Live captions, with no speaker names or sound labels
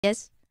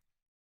Yes.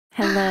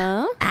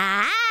 Hello.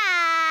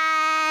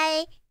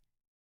 Hi.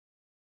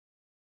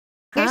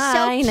 You're Hi,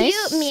 so cute,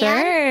 nice man.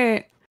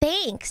 shirt.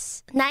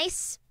 Thanks.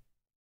 Nice.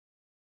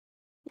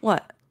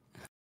 What?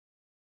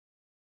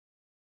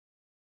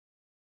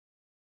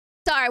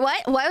 Sorry,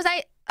 what? What was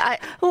I?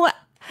 What?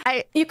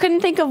 You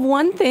couldn't think of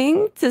one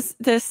thing to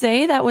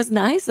say that was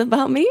nice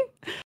about me?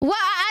 Well,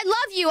 I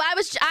love you. I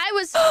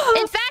was.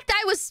 In fact,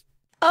 I was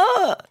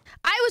Oh.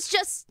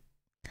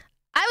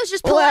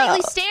 just politely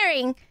Well.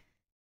 staring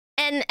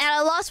and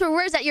at a loss for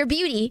words at your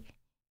beauty.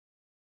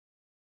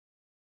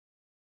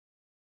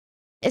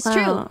 It's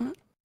true. Wow.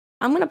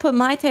 I'm gonna put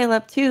my tail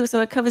up too, so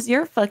it covers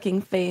your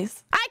fucking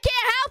face. I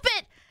can't help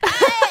it.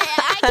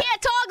 I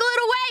can't toggle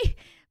it away.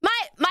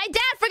 My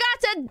dad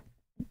forgot to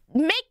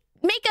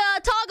make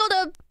a toggle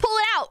to pull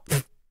it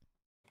out.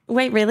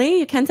 Wait, really?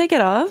 You can't take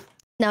it off?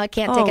 No, I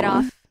can't take it Oh.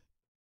 off.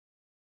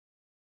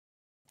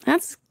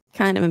 That's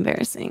kind of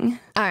embarrassing.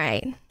 All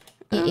right.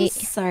 I'm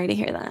sorry to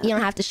hear that. You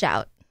don't have to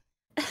shout.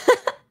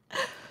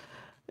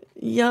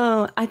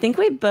 Yo, I think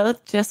we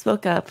both just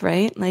woke up,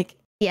 right? Like,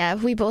 Yeah,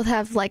 we both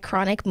have like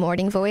chronic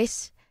morning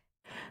voice.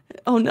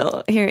 oh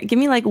no. Here, give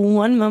me like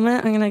one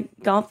moment. I'm gonna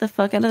gulp the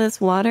fuck out of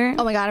this water.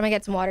 Oh my god, I'm gonna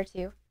get some water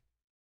too.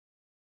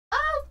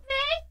 Oh,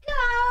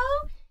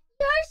 Vico!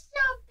 You're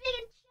so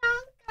big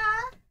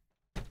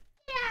chunka.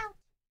 Yeah.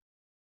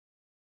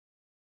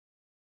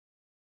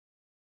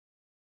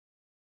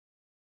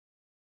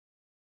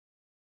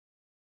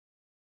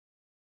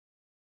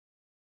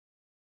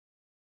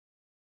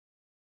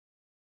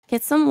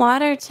 Get some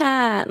water,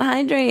 chat.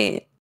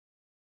 Hydrate.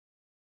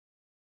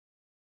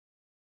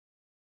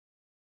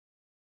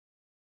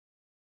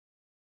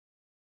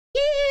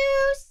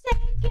 You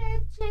sank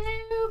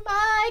into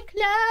my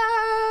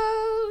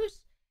clothes.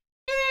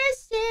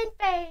 This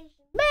invasion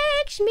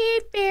makes me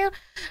feel.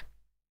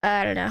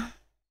 I don't know.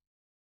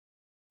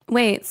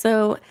 Wait,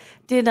 so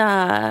did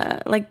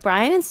like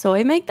Brian and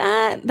Soy make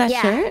that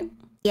Yeah. shirt?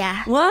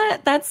 Yeah.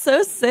 What? That's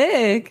so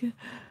sick.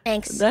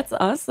 Thanks. That's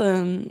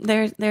awesome.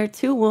 There are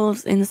two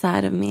wolves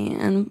inside of me,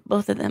 and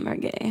both of them are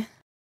gay.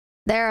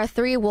 There are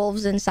 3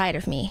 wolves inside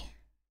of me.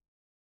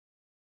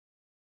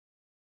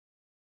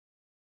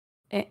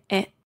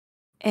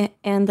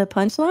 And the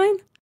punchline?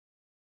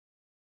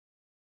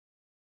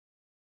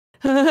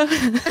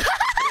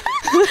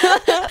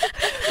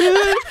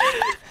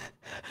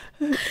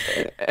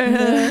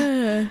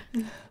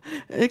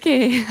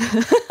 Okay.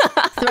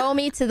 Throw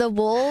me to the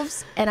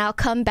wolves and I'll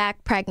come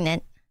back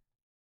pregnant.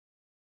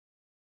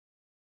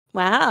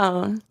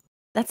 Wow.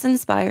 That's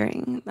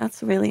inspiring.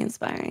 That's really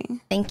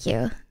inspiring. Thank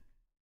you.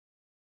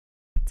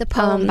 It's a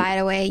poem, by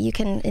the way. You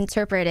can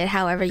interpret it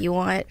however you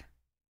want.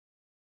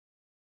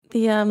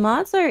 The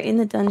mods are in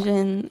the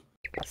dungeon,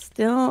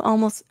 still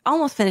almost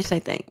finished, I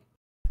think.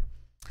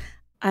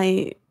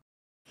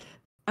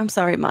 I'm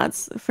sorry,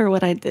 mods, for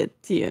what I did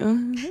to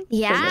you.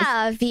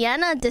 Yeah,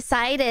 Vienna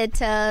decided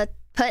to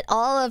put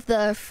all of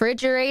the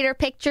refrigerator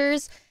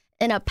pictures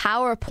in a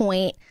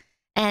PowerPoint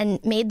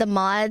and made the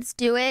mods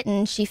do it,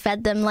 and she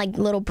fed them like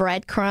little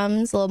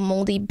breadcrumbs, little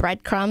moldy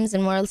breadcrumbs,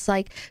 and we're just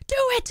like, do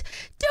it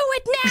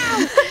now,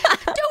 do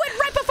it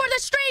right before the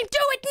stream, do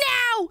it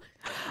now.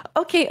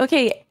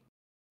 Okay.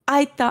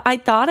 I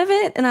thought of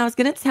it, and I was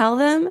gonna tell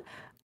them,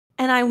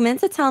 and I meant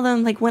to tell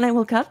them like when I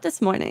woke up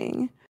this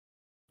morning,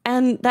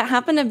 and that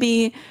happened to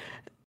be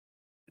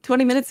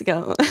 20 minutes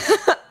ago.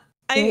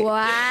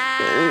 Wow.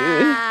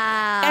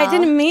 I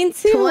didn't mean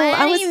to.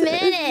 20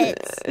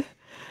 minutes.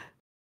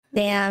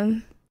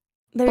 Damn.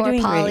 They're Poor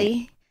doing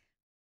Polly.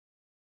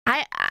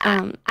 great.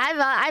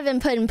 I've been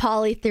putting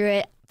Polly through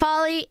it.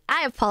 Polly,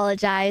 I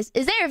apologize.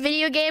 Is there a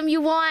video game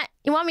you want?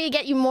 You want me to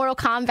get you Mortal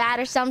Kombat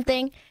or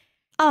something?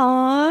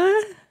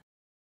 Aww.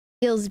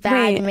 Feels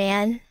bad, Wait.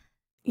 man.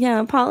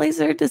 Yeah,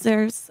 Polyzer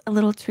deserves a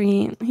little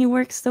treat. He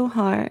works so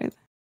hard.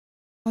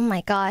 Oh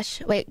my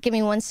gosh. Wait, give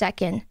me 1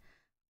 second.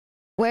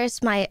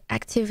 Where's my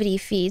activity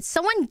feed?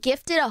 Someone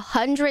gifted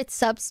 100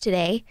 subs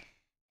today,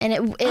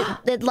 and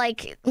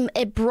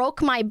it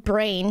broke my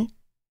brain.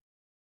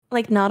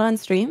 Like not on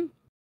stream?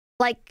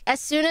 Like as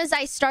soon as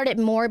I started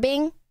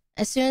morbing,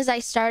 as soon as I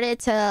started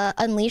to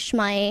unleash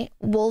my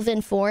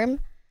wolven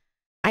form,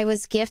 I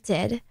was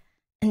gifted,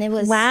 and it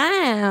was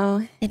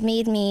Wow. It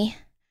made me.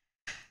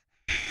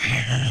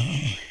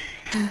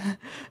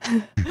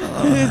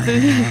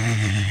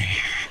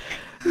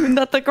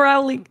 Not the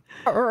growling.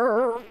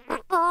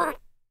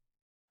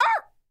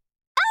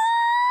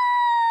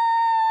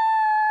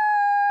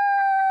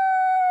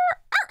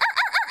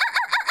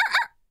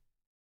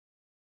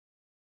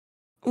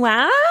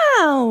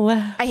 Wow.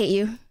 I hate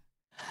you.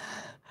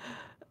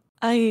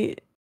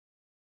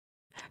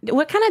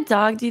 What kind of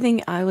dog do you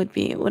think I would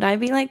be? Would I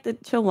be like the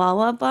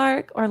Chihuahua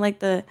bark, or like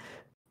the,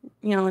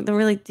 like the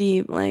really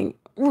deep, like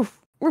woof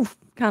woof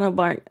kind of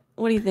bark?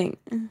 What do you think?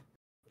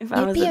 If I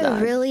You'd was be a a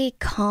dog, really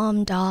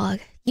calm dog.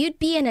 You'd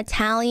be an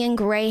Italian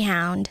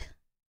Greyhound.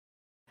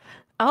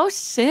 oh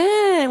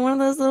shit, one of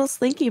those little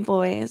slinky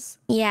boys.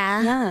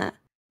 Yeah. Yeah.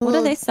 What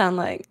do they sound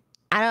like?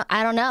 I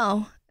don't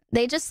know.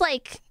 They just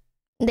like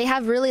They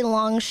have really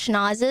long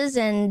schnozzes,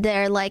 and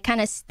they're like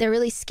they're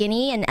really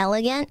skinny and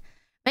elegant.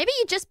 Maybe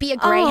you'd just be a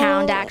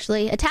greyhound,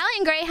 actually.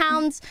 Italian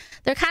greyhounds,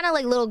 they're kind of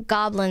like little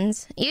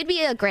goblins. You'd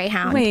be a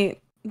greyhound. Wait,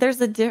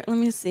 there's a let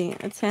me see.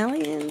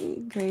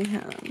 Italian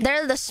greyhound.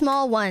 They're the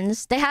small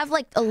ones. They have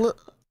like a little...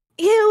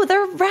 Ew,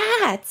 they're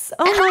rats.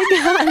 Oh my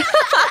god.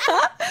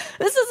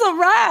 This is a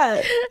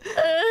rat.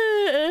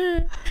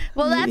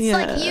 Well, that's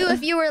like you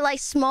if you were like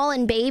small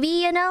and baby,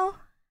 you know?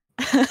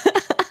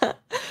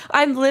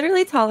 I'm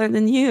literally taller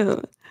than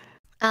you.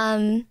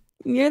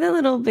 You're the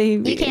little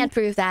baby. You can't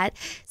prove that.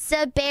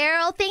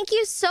 Sabarrel, thank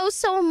you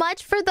so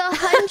much for the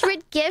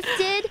 100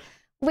 gifted.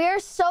 We're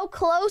so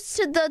close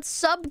to the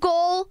sub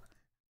goal.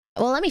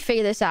 Well, let me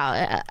figure this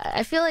out.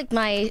 I feel like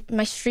my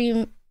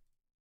stream,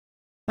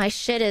 my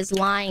shit is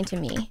lying to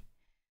me.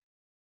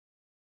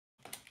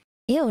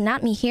 Ew,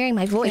 not me hearing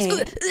my voice.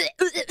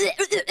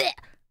 Okay.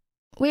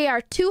 We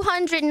are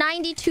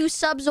 292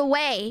 subs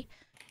away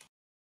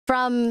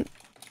from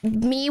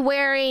me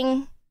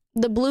wearing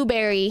the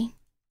blueberry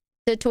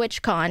to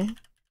TwitchCon.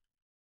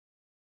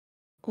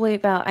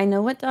 Wait, Val, I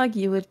know what dog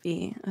you would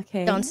be,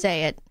 okay? Don't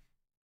say it.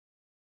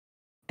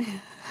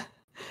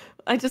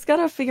 I just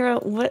gotta figure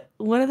out what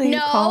do they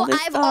call this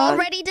I've dog?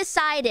 already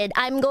decided.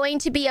 I'm going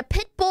to be a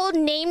pit bull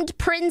named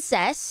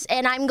Princess,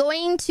 and I'm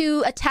going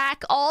to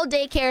attack all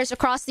daycares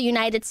across the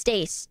United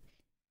States.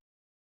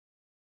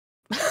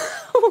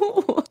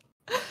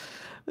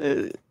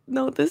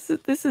 No, this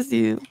is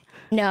you.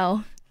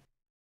 No.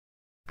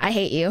 I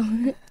hate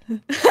you.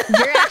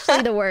 You're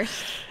actually the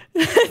worst.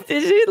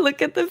 Did you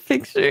look at the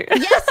picture?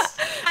 Yes.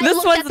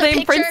 This one's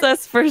named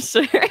Princess for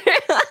sure.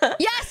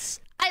 Yes.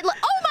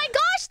 Oh my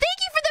gosh, thank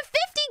you for the 50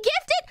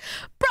 gifted.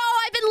 Bro,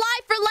 I've been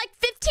live for like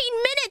 15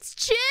 minutes.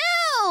 Chill.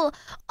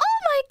 Oh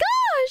my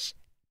gosh.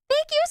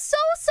 Thank you so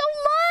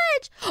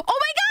much. Oh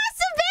my gosh,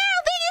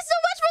 Sabarrel, thank you so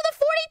much for the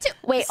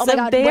 42. Wait, oh my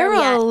god, where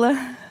are we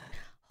at?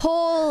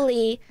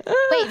 Holy.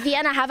 Wait,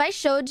 Vienna, have I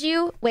showed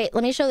you? Wait,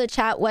 let me show the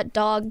chat what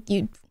dog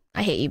you...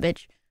 I hate you,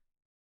 bitch.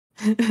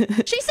 She said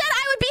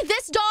I would be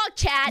this dog,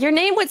 chat. Your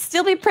name would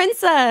still be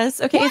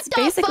Princess. Okay, what it's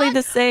basically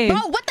the same.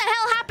 Bro, what the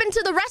hell happened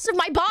to the rest of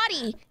my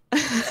body?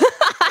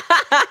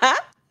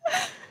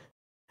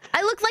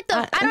 I look like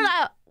I don't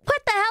know.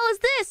 What the hell is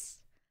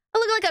this? I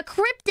look like a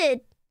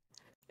cryptid.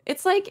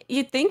 It's like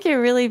you think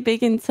you're really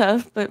big and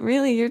tough, but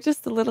really you're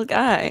just a little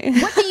guy.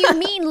 What do you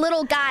mean,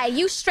 little guy?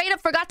 You straight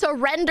up forgot to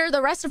render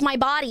the rest of my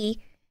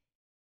body.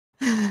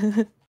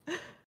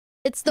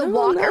 It's the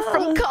walker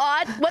from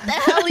COD. What the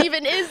hell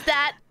even is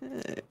that?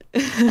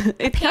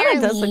 It kind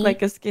of does look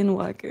like a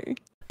skinwalker.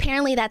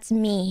 Apparently that's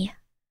me.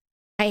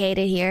 I hate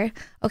it here.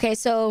 Okay,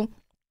 so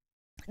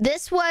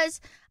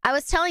I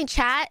was telling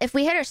chat, if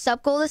we hit our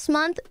sub goal this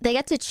month, they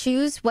get to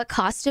choose what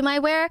costume I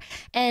wear.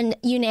 And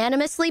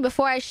unanimously,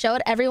 before I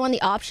showed everyone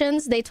the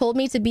options, they told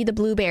me to be the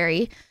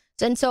blueberry.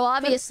 And so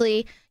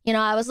obviously, you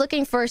know, I was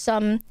looking for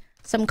some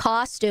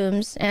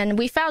costumes, and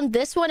we found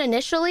this one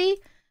initially,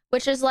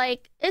 which is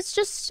like, it's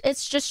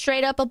just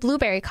straight up a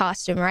blueberry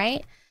costume,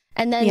 right?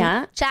 And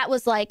then chat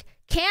was like,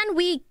 can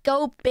we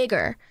go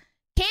bigger?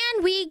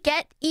 Can we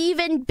get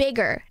even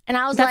bigger? And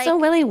I was like... That's a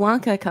Willy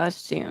Wonka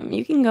costume.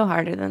 You can go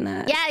harder than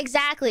that. Yeah,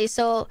 exactly.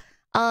 So,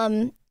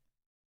 first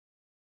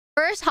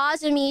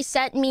Hazumi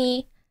sent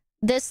me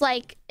this,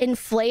 like,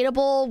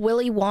 inflatable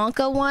Willy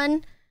Wonka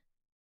one.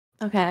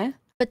 Okay.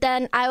 But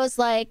then I was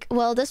like,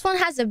 well, this one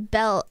has a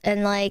belt,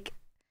 and, like,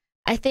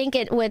 I think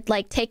it would,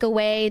 like, take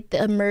away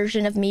the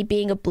immersion of me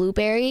being a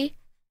blueberry,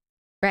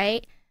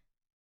 right?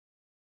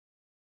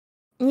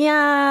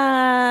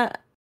 Yeah...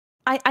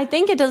 I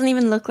think it doesn't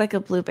even look like a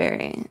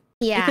blueberry.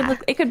 Yeah.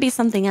 It could be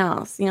something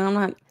else. You know, I'm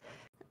not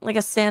like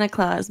a Santa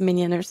Claus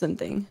minion or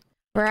something.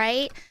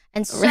 Right?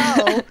 And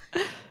so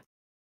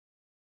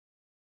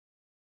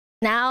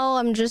now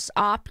I'm just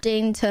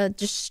opting to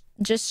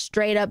just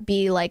straight up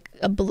be like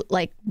a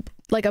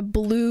like a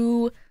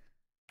blue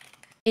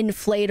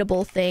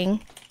inflatable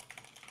thing.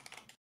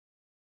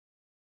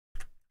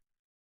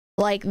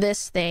 Like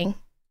this thing.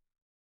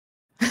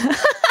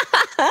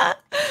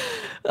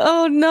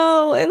 Oh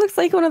no, it looks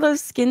like one of those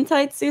skin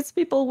tight suits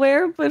people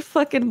wear, but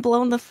fucking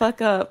blown the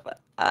fuck up.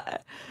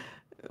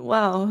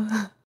 Wow.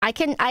 I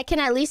can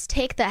at least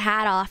take the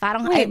hat off.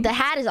 The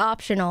hat is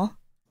optional.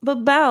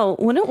 But Bao,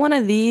 wouldn't one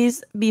of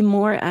these be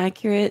more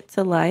accurate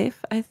to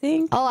life, I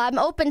think? Oh, I'm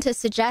open to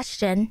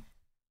suggestion.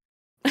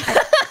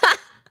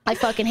 I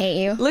fucking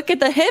hate you. Look at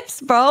the hips,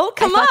 bro.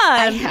 Come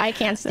on. I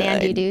can't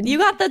stand you, dude. You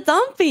got the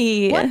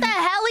dumpy. What the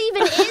hell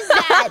even is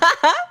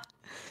that?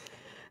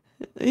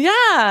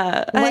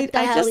 Yeah. What the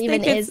hell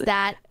even is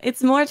that?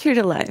 It's more true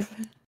to life.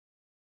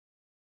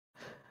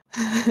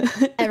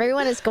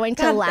 Everyone is going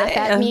to laugh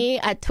at me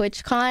at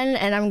TwitchCon,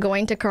 and I'm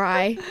going to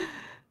cry.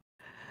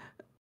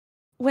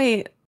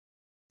 Wait,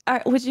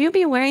 would you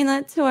be wearing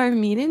that to our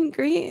meet and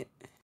greet?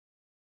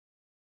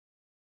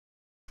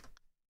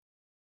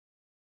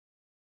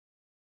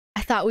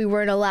 I thought we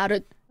weren't allowed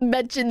to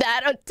mention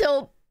that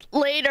until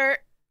later.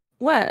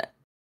 What?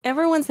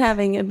 Everyone's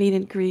having a meet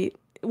and greet.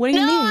 What do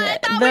you mean? I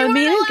thought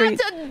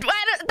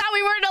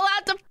we weren't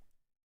allowed to.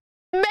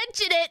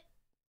 Mention it.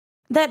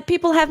 That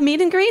people have meet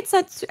and greets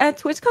at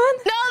TwitchCon?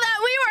 No, that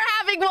we were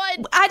having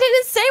one. I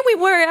didn't say we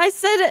were. I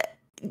said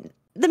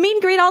the meet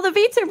and greet all the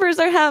VTubers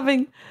are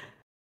having.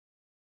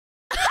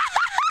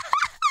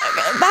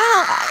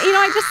 Wow,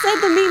 I just said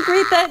the meet and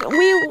greet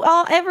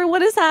that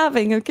everyone is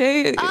having.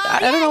 Okay, I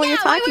don't know what you're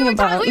talking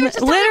about. We were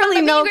just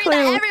Literally no clue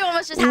everyone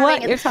was just having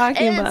what you're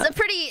talking about.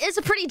 It's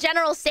a pretty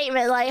general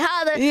statement. Like,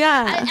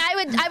 yeah,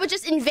 I would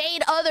just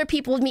invade other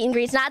people's meet and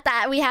greets. Not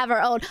that we have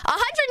our own.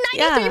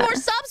 193 more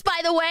subs, by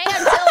the way,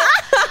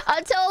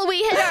 until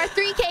we hit our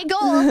 3K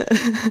goal. Only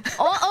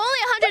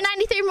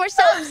 193 more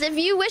subs. If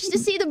you wish to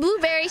see the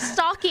blueberry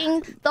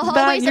stalking the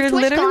hallways of TwitchCon,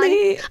 you're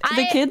literally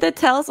the kid that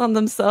tells on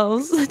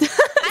themselves.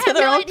 I have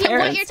no idea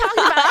what you're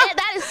talking about.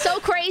 That is so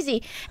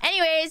crazy.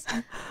 Anyways,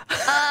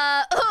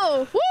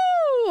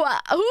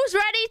 who's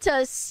ready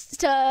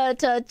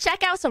to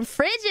check out some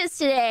fridges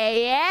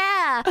today?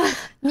 Yeah,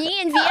 me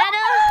and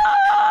Vienna,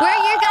 we're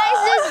your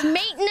guys'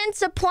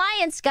 maintenance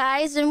appliance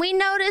guys, and we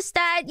noticed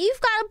that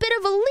you've got a bit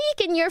of a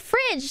leak in your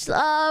fridge.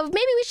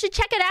 Maybe we should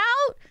check it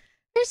out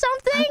or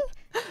something.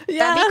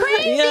 Yeah, that'd be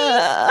crazy.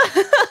 Yeah.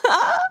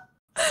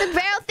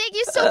 Sombrero, thank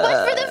you so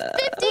much for the 50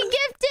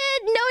 gifted.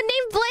 No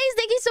Name Blaze,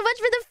 thank you so much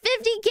for the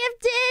 50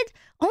 gifted.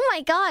 Oh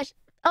my gosh.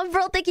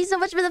 Bro, thank you so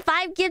much for the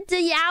 5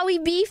 gifted.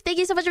 Yowie Beef, thank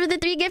you so much for the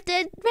 3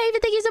 gifted.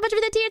 Raven, thank you so much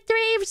for the tier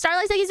 3.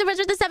 Starlight, thank you so much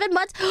for the 7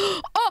 months.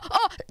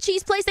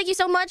 Cheese Place, thank you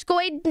so much.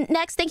 Goid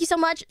Next, thank you so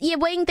much. Yeah,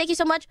 Wing, thank you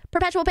so much.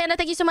 Perpetual Panda,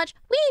 thank you so much.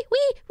 Wee.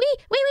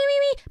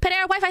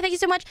 Panera Wi-Fi, thank you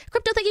so much.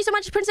 Crypto, thank you so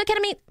much.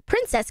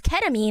 Princess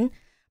Ketamine.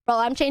 Bro,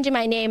 I'm changing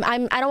my name. I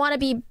don't want to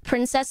be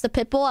Princess the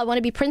Pitbull. I want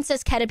to be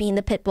Princess Ketamine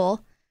the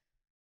Pitbull.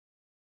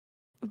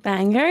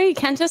 Banger, you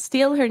can't just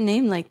steal her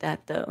name like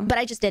that, though. But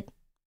I just did.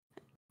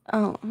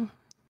 Oh,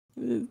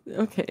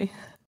 okay.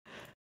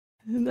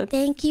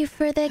 Thank you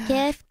for the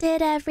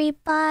gifted,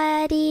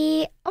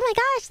 everybody. Oh my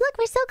gosh, look,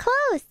 we're so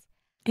close.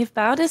 If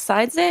Bao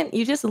decides it,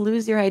 you just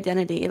lose your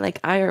identity, like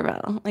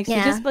IRL. Like, she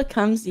just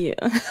becomes you.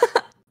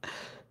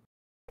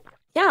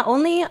 Yeah,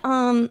 only,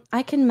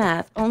 I can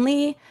math.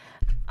 Only...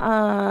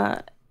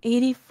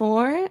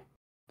 84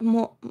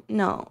 more,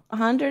 no,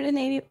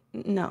 180,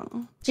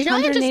 no. Do you know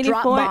I can just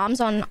drop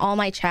bombs on all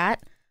my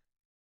chat?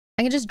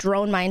 I can just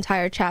drone my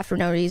entire chat for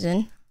no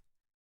reason.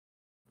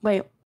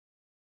 Wait.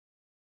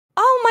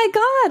 Oh my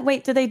god,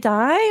 wait, do they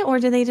die or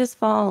do they just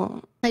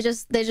fall? They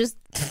just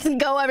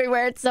go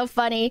everywhere. It's so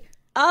funny.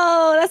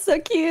 Oh, that's so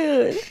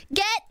cute.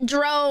 Get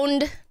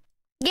droned.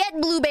 Get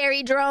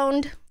blueberry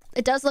droned.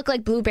 It does look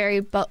like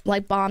blueberry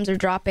like bombs are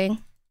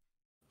dropping.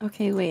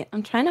 Okay, wait.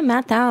 I'm trying to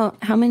math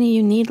out how many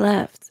you need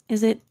left.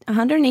 Is it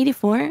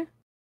 184?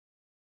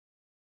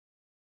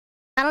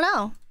 I don't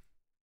know.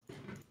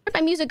 Where'd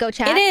my music go,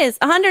 chat? It is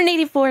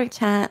 184,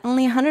 chat.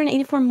 Only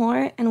 184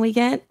 more, and we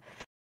get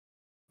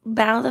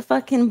Bao the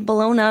fucking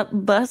blown up,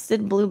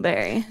 busted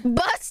blueberry.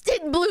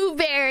 Busted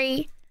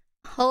blueberry.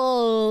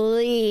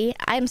 Holy.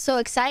 I'm so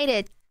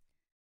excited.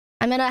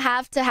 I'm going to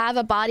have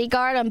a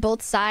bodyguard on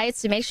both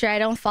sides to make sure I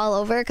don't fall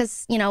over,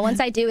 because, once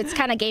I do, it's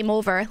kind of game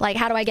over. Like,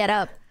 how do I get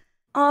up?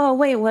 Oh,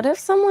 wait, what if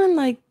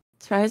someone,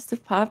 tries to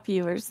pop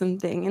you or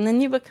something, and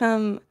then you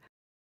become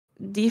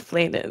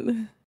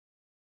deflated?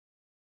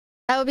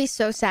 That would be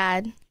so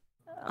sad.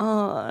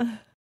 Oh.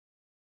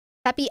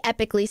 That'd be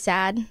epically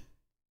sad.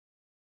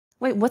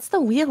 Wait, what's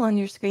the wheel on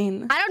your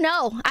screen? I don't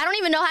know. I don't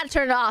even know how to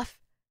turn it off.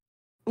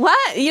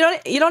 What? You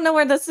don't know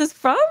where this is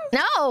from?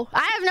 No,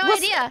 I have no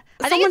idea.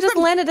 Someone just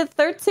landed at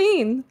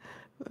 13.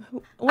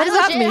 What does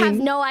that mean? I have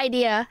no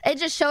idea. It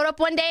just showed up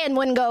one day and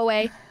wouldn't go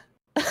away.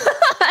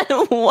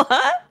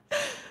 What?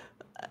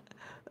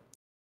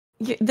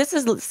 This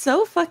is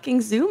so fucking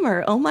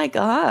Zoomer. Oh my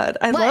god.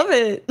 I love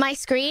it. My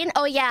screen?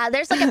 Oh yeah,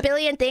 there's like a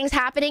billion things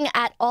happening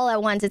all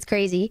at once. It's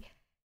crazy.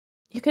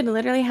 You could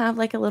literally have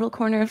like a little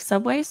corner of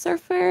Subway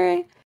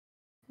Surfer.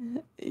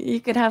 You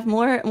could have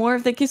more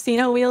of the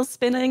casino wheels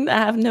spinning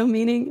that have no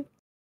meaning.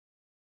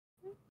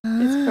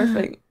 It's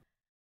perfect.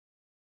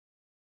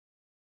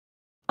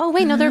 Oh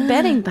wait, no, they're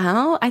betting,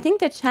 Bao. I think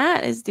the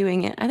chat is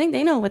doing it. I think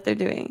they know what they're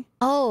doing.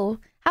 Oh,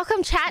 how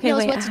come chat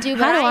knows what to do,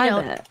 but I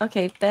don't? Bet?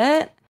 Okay,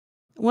 bet.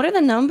 What are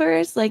the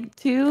numbers? Like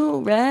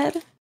 2 red?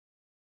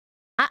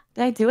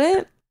 Did I do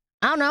it?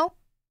 I don't know.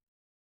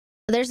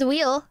 There's the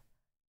wheel.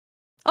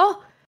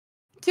 Oh,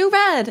 2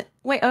 red.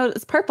 Wait, oh,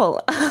 it's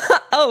purple.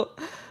 Oh,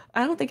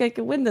 I don't think I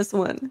could win this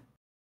one.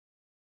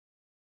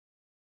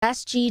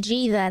 That's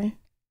GG then.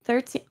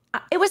 13.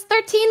 It was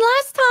 13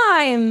 last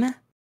time.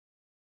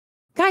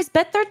 Guys,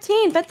 bet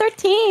 13. Bet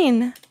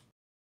 13.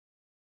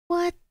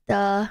 What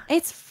the?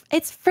 It's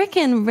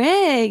freaking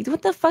rigged.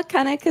 What the fuck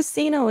kind of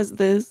casino is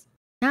this?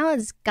 Now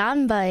it's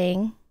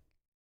ganbang.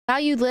 Now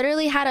you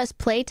literally had us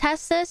play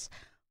test this?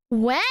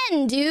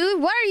 When,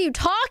 dude? What are you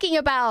talking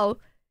about?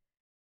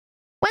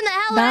 When the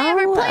hell did I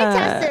ever play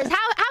test this?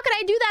 How could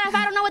I do that if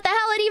I don't know what the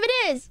hell it even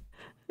is?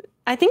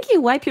 I think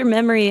you wipe your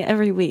memory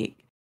every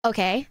week.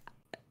 Okay.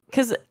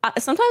 Because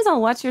sometimes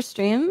I'll watch your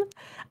stream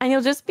and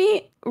you'll just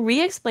be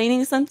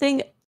re-explaining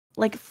something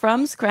like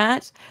from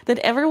scratch that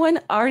everyone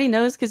already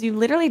knows because you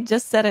literally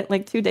just said it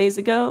like 2 days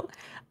ago.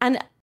 And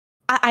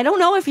I don't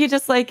know if you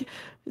just like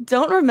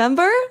don't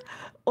remember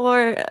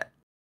or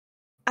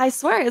I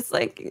swear it's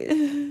like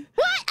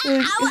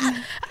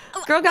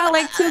girl got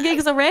like 2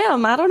 gigs of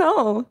RAM. I don't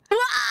know.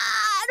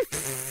 What?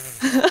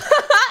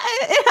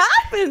 It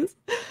happens.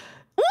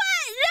 What?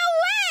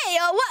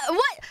 No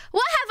way!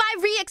 What have I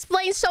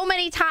re-explained so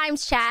many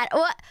times, chat?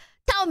 What?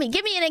 Tell me.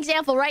 Give me an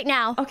example right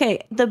now.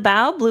 Okay, the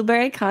Bao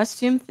blueberry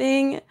costume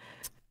thing.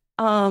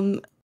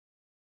 Okay,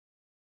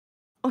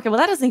 well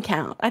that doesn't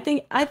count. I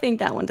think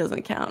that one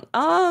doesn't count.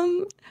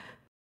 What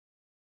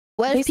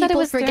They if said it people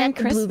was during forget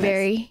the Christmas.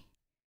 blueberry?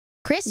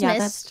 Christmas? Yeah,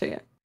 that's true.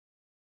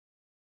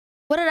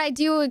 What did I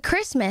do with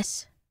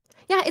Christmas?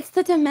 Yeah, it's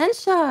the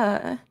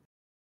dementia.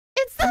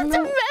 It's the I don't know.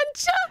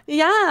 dementia?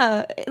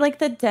 Yeah, like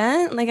the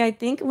dent, like I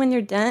think when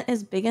your dent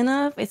is big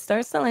enough, it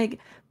starts to like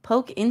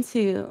poke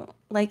into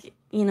like,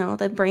 you know,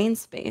 the brain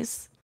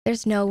space.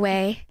 There's no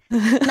way.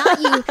 Not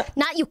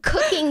you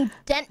cooking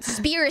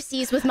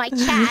dent-spiracies with my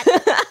chat.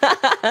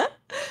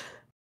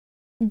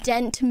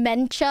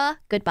 Dent-mentia?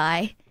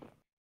 Goodbye.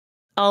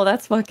 Oh,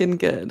 that's fucking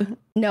good.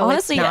 No,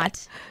 Honestly, it's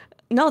not.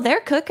 No,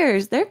 they're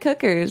cookers. They're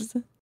cookers.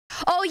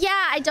 Oh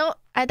yeah,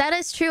 that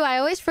is true. I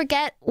always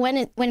forget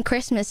when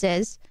Christmas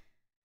is.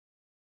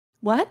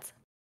 What?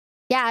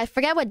 Yeah, I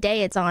forget what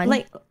day it's on.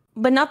 Like,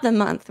 but not the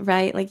month,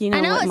 right? Like, you know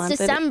I know what it's month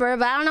December,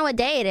 but I don't know what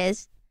day it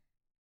is.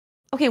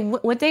 Okay,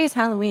 what day is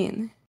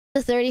Halloween?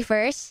 The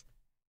 31st?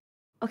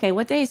 Okay,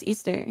 what day is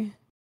Easter?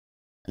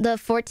 The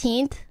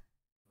 14th?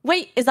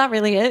 Wait, is that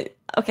really it?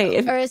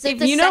 Okay, Or is it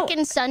the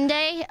second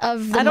Sunday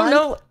of the month? I don't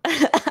know.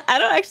 I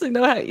don't actually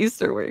know how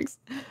Easter works.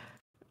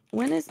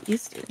 When is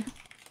Easter?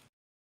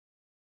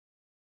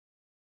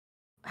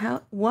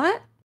 How? What?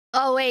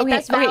 Oh wait, Okay,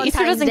 that's Valentine's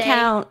Easter doesn't Day.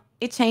 count.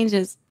 It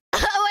changes. Oh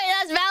wait,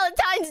 that's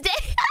Valentine's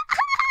Day.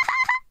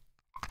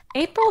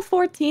 April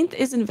 14th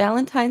isn't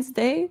Valentine's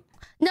Day.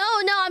 No,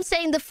 I'm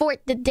saying the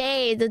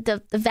day,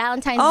 the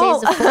Valentine's Day is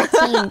the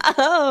 14th.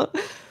 Oh.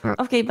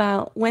 Okay,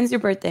 Bao, when's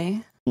your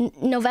birthday?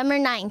 November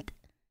 9th,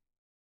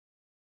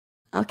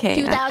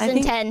 Okay.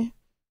 2010.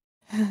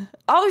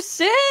 Oh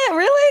shit!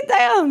 Really?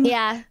 Damn.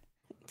 Yeah.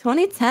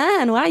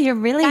 2010. Wow, you're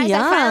really Guys,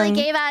 young. I finally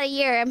gave out a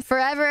year. I'm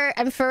forever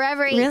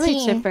 18.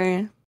 Really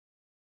chipper.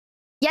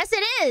 Yes,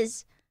 it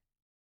is.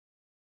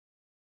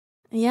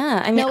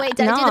 Yeah, I mean, No, wait,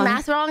 did I do the no.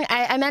 math wrong?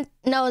 I meant,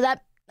 no,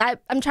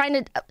 I'm trying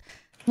to,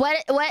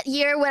 what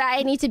year would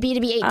I need to be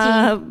 18?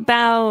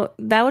 Bao,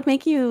 that would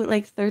make you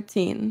like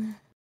 13.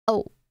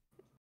 Oh.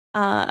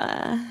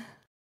 I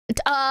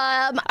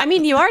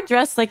mean, you are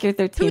dressed like you're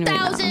 13 right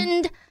now.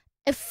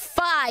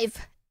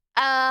 2005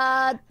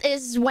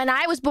 is when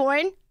I was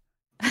born.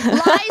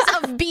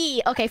 Lies of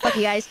B. Okay, fuck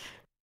you guys.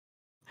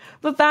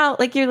 But Bao,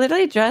 like you're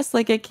literally dressed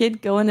like a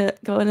kid going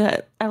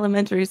to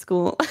elementary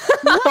school.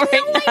 What? right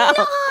No, now. I'm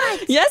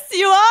not. Yes,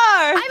 you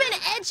are. I'm an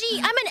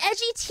edgy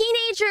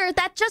teenager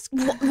that just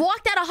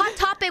walked out of Hot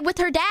Topic with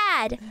her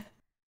dad.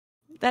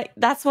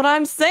 That's what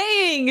I'm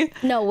saying.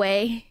 No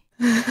way.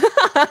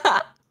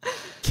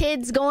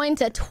 Kids going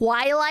to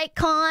Twilight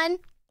Con.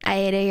 I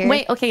hate it here.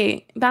 Wait,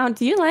 okay, Bao,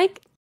 do you like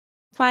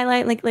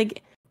Twilight?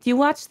 Like, do you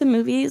watch the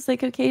movies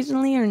like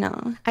occasionally or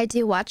no? I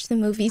do watch the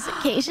movies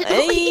occasionally.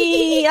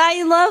 Hey,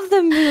 I love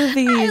the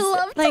movies. I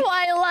love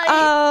Twilight.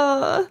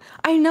 Oh,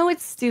 I know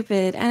it's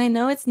stupid, and I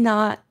know it's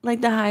not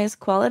like the highest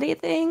quality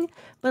thing,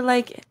 but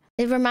like,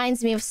 it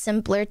reminds me of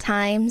simpler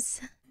times.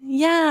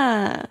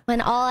 Yeah.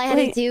 When all I had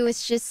to do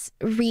was just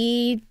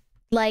read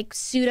like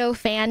pseudo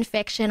fan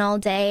fiction all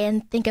day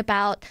and think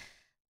about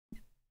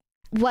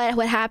what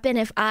would happen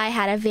if I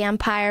had a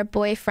vampire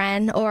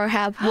boyfriend or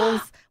have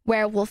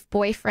werewolf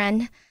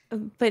boyfriend.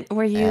 But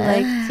were you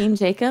like Team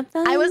Jacob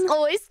then? I was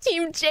always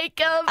Team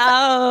Jacob.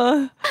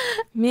 Oh,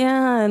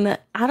 man.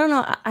 I don't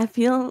know. I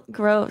feel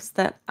gross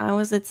that I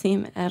was a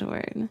Team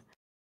Edward.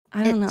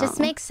 I don't know. It just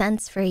makes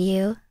sense for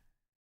you.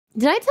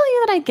 Did I tell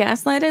you that I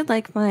gaslighted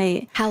like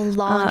my How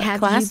long have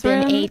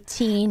classroom? you been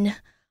 18?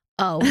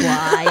 A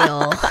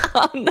while.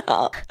 Oh,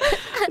 no.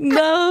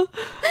 No.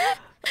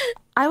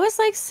 I was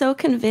like so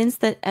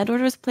convinced that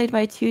Edward was played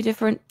by 2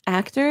 different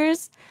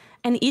actors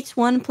and each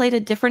one played a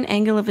different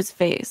angle of his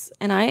face.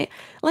 And I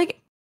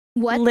like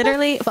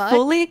literally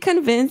fully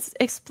convinced,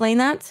 explained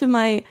that to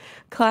my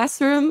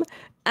classroom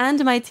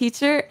and my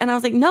teacher. And I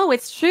was like, no,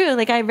 it's true.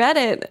 Like I read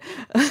it.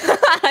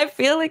 I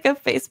feel like a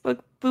Facebook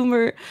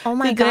boomer. Oh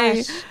my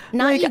today. gosh.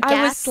 Not like, you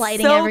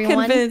gaslighting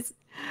everyone. Convinced.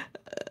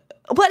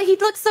 But he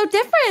looks so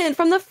different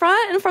from the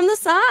front and from the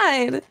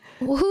side.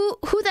 Who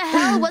the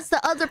hell was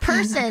the other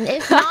person?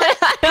 If not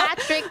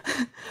Patrick,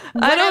 I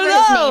don't whatever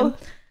his know. name.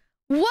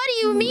 What do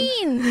you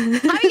mean?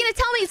 How are you gonna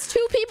tell me it's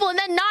 2 people and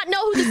then not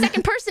know who the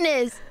second person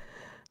is?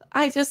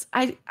 I just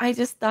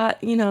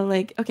thought, you know,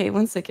 like, okay,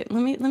 one second.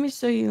 Let me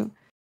show you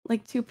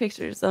like 2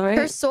 pictures, all right?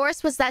 Her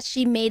source was that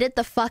she made it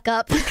the fuck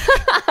up.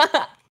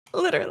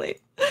 Literally.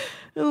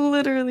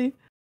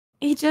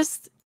 He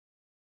just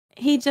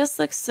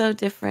looks so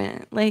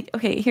different. Like,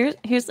 okay,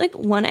 here's like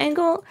one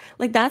angle.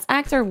 Like that's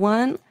actor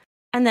 1,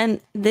 And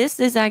then this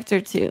is actor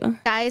 2.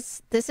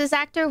 Guys, this is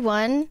actor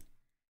 1,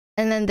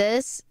 and then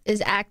this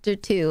is actor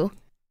 2.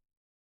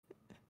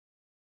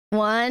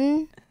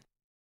 1,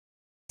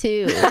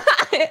 2.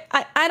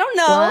 I don't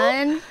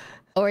know. 1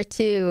 or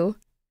 2.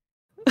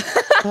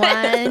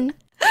 1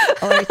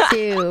 or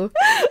 2.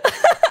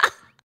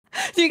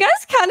 Do you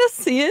guys kind of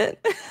see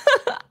it?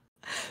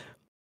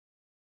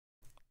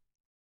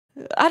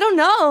 I don't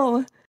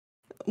know.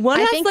 One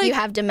I has think like you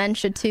have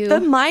dementia too. the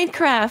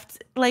Minecraft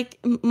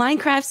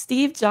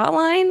Steve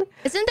jawline,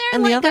 Isn't there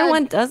and like the other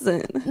one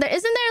doesn't. Isn't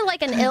there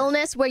like an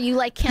illness where you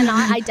like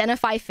cannot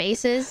identify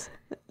faces?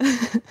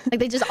 Like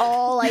they just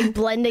all like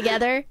blend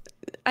together.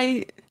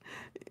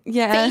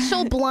 Yeah.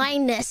 Facial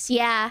blindness,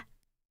 yeah.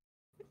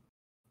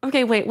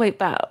 Okay, wait,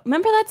 Bao.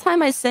 Remember that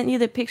time I sent you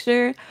the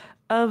picture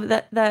of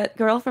that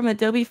girl from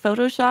Adobe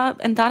Photoshop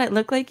and thought it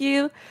looked like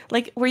you?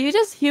 Like, were you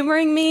just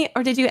humoring me,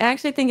 or did you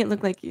actually think it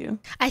looked like you?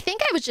 I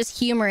think I was just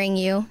humoring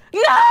you.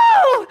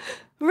 No!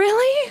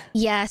 Really?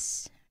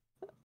 Yes.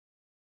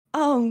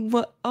 Oh,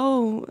 what?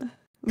 Oh.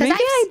 Maybe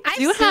I've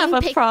do have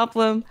a seen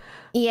problem.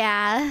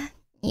 Yeah,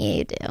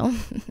 you do.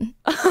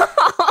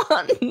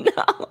 Oh,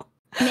 no.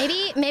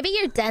 Maybe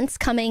your dent's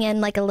coming in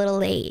like a little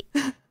late.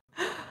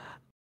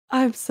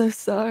 I'm so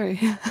sorry.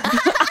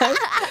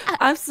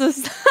 I'm so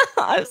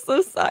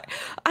sorry.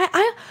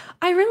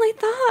 I really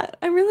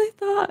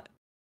thought.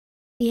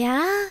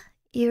 Yeah?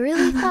 You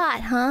really thought,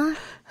 huh?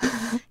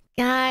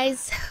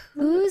 Guys,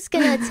 who's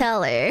gonna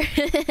tell her?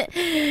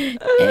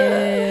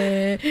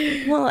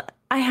 Well,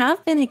 I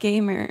have been a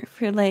gamer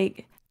for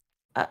like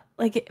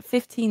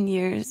 15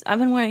 years. I've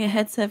been wearing a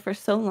headset for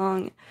so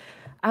long.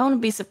 I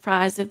wouldn't be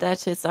surprised if that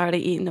shit's already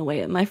eaten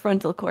away at my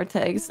frontal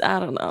cortex. I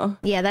don't know.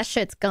 Yeah, that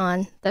shit's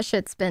gone. That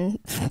shit's been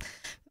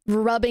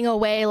rubbing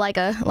away like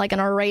an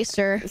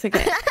eraser. It's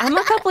okay. I'm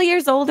a couple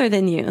years older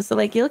than you, so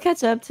like you'll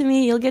catch up to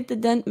me. You'll get the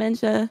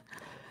dementia.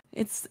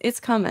 It's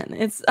coming.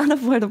 It's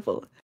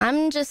unavoidable.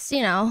 I'm just,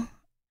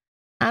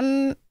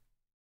 I'm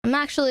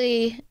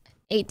actually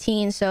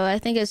 18, so I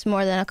think it's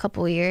more than a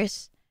couple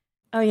years.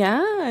 Oh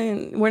yeah,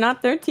 we're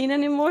not 13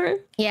 anymore.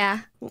 Yeah.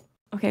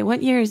 Okay,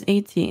 what year is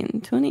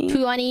 18?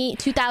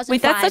 2005.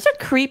 Wait, that's such a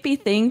creepy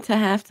thing to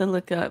have to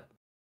look up.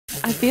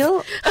 I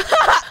feel.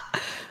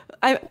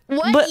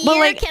 What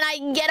year can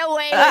I get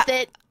away with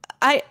it?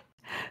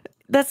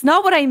 That's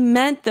not what I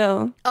meant,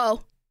 though.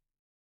 Oh.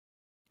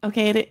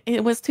 Okay,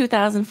 it was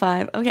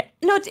 2005. Okay,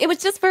 no, it was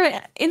just for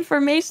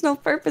informational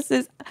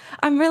purposes.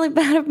 I'm really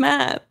bad at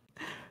math.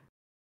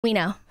 We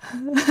know.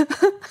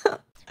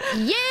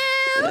 You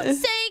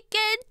sink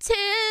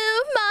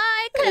into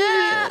my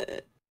club.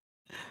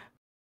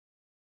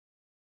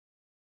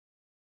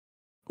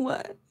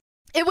 What?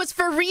 It was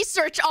for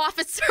research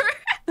officer.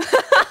 That's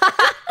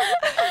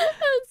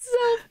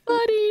so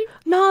funny.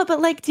 No,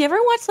 but like, do you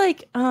ever watch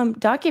like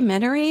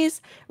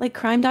documentaries, like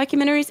crime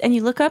documentaries, and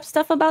you look up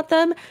stuff about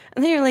them,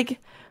 and then you're like,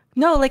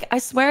 no, like I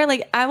swear,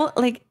 like I will,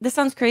 like this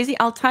sounds crazy.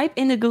 I'll type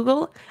into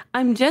Google,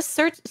 I'm just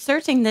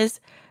searching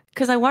this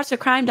because I watched a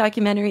crime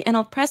documentary, and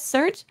I'll press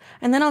search,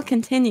 and then I'll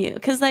continue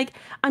because like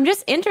I'm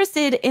just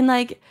interested in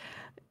like.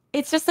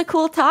 It's just a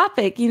cool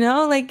topic,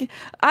 like,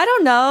 I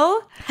don't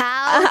know.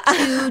 How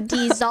to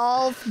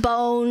dissolve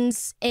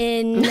bones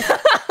in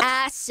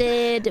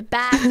acid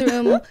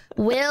bathroom.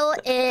 Will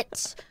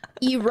it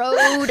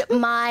erode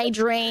my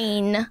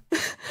drain?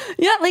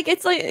 Yeah, like,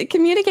 it's like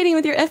communicating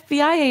with your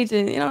FBI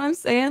agent. You know what I'm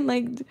saying?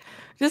 Like,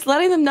 just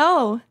letting them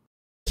know.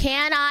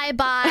 Can I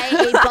buy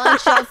a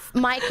bunch of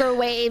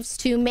microwaves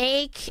to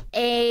make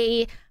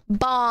a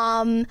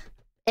bomb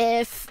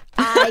if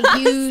I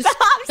use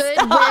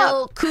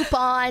Goodwill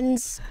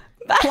coupons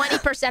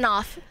 20%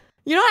 off?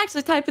 You're not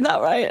actually typing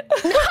that right.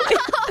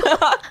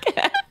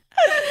 Okay.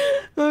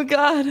 Oh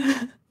God.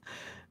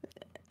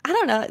 I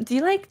don't know. Do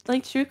you like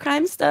true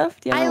crime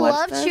stuff? Do you I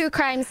love true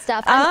crime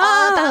stuff. I'm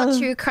all about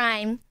true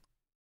crime.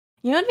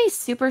 You know what'd be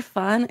super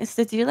fun is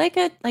to do like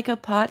a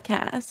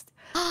podcast.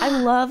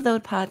 I love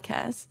those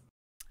podcasts.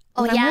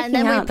 Oh yeah, and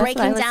then we're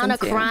breaking down a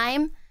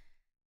crime.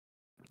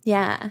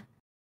 Yeah.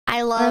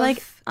 I love or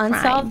like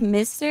unsolved crime.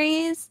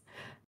 Mysteries.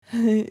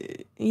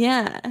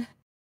 Yeah.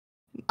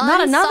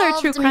 Not another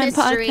true crime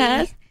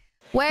podcast.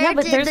 Where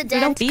did the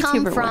dent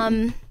come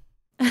from?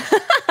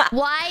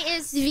 Why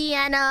is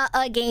Vienna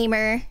a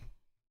gamer?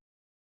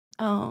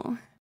 Oh.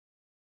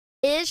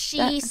 Is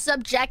she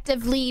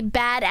subjectively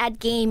bad at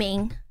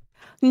gaming?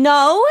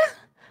 No,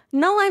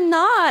 I'm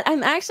not.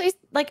 I'm actually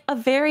like a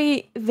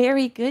very,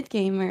 very good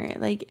gamer.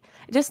 Like,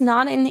 just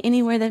not in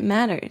anywhere that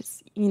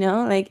matters.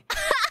 Like.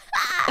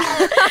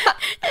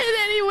 In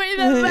any way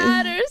that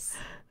matters.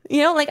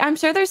 Like I'm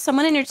sure there's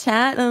someone in your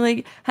chat that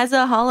like has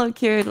a Hollow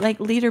Cured like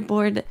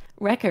leaderboard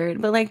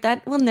record, but like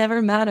that will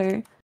never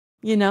matter.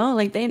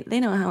 Like they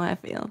know how I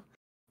feel.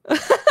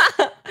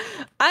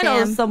 I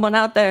know someone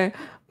out there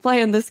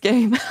playing this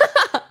game.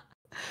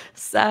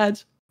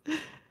 Sad.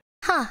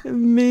 Huh.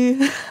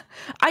 Me.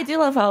 I do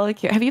love Hollow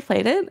Cured. Have you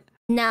played it?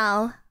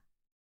 No.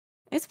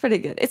 It's pretty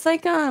good. It's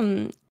like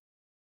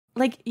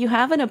you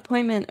have an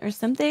appointment or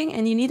something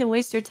and you need to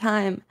waste your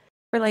time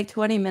for like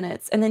 20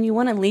 minutes, and then you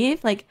want to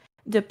leave like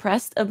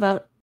depressed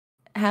about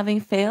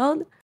having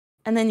failed,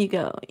 and then you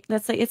go.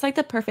 That's like it's like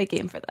the perfect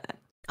game for that.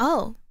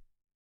 Oh,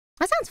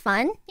 that sounds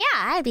fun. Yeah,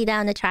 I'd be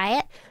down to try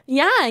it.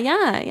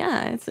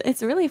 Yeah.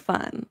 It's really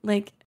fun.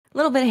 Like a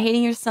little bit of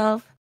hating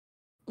yourself,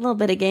 a little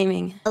bit of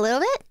gaming. A little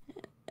bit?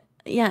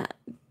 Yeah.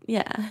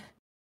 A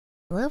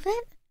little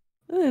bit?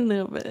 A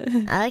little bit.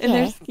 Okay. And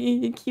there's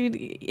cute.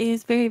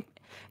 It's very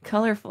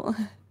colorful.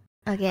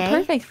 Okay.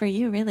 Perfect for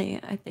you, really.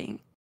 I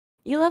think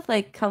you love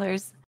like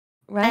colors,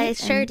 right? I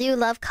sure do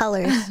love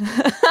colors.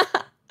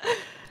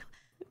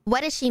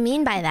 What does she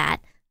mean by that?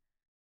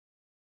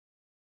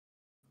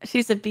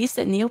 She's a beast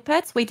at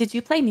Neopets. Wait, did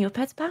you play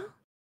Neopets, pal?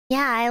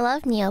 Yeah, I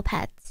love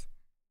Neopets.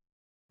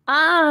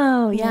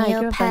 Oh, yeah, I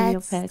grew up on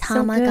Neopets, Neopets.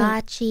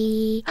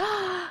 Tamagotchi. So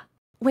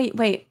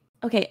wait.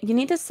 Okay, you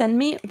need to send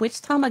me which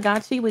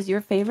Tamagotchi was your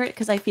favorite,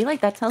 because I feel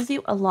like that tells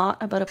you a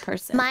lot about a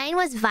person. Mine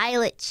was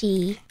Violet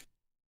Chi.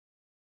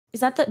 Is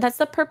that's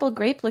the purple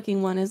grape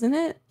looking one, isn't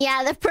it?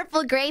 Yeah, the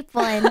purple grape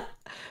one.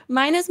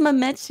 Mine is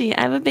Mamechi.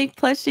 I have a big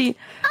plushie.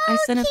 I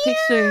sent a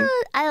picture.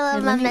 I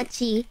love Here,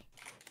 Mamechi.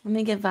 Let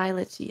me get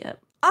Violet Chi up.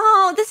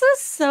 Oh, this is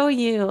so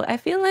you. I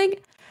feel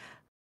like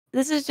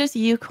this is just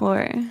you,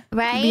 Core.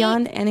 Right?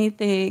 Beyond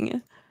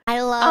anything.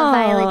 I love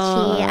Violet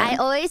Chi. I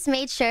always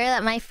made sure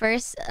that my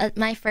first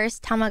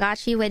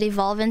Tamagotchi would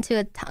evolve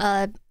into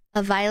a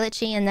Violet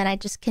Chi, and then I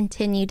just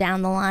continue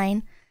down the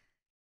line.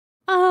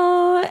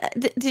 Oh,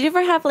 did you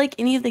ever have like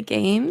any of the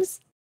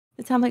games?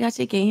 The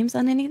Tamagotchi games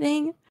on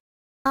anything?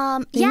 Yeah.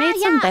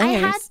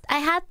 I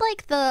had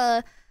like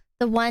the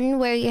one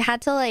where you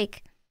had to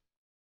like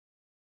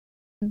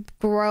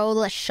grow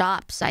the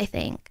shops, I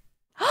think.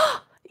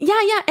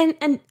 Yeah,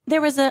 and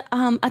there was a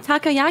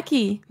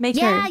takoyaki maker.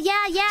 Yeah.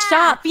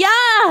 Shop, yeah.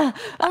 Oh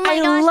my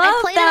gosh, I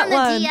played that it on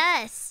one. the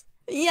DS.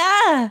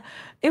 Yeah,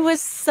 it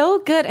was so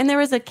good, and there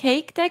was a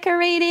cake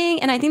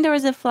decorating, and I think there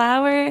was a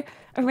flower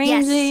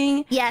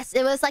arranging. Yes,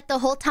 it was like the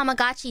whole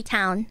Tamagotchi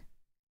town.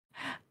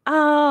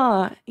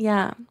 Oh,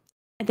 yeah.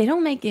 They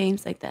don't make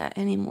games like that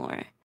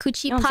anymore.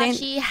 Kuchi You know what I'm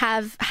Pachi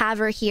have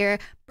her here.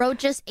 Bro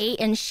just ate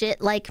and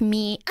shit like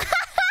me.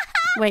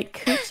 Wait,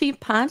 Kuchi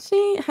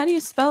Pachi? How do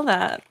you spell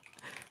that?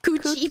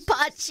 Kuchi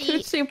Pachi.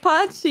 Kuchi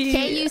Pachi.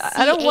 Kuchipachi.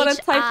 I don't want to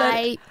type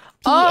that.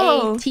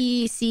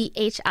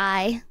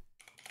 Patchi.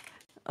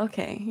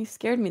 Okay, you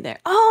scared me there.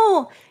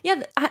 Oh,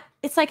 yeah,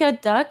 it's like a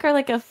duck or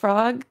like a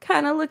frog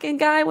kind of looking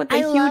guy with the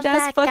huge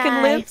ass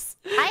fucking lips.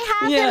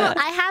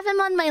 I have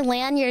him on my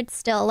lanyard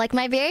still. Like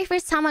my very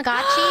first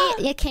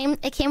Tamagotchi, it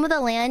came with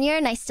a lanyard,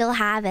 and I still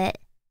have it.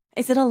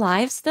 Is it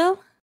alive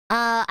still?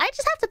 I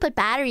just have to put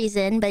batteries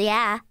in, but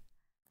yeah.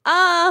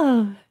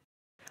 Oh,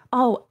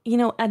 you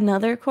know,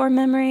 another core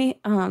memory.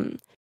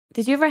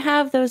 Did you ever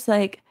have those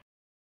like?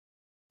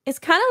 It's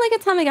kind of like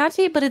a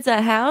Tamagotchi, but it's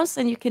a house,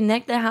 and you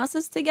connect the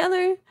houses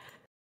together.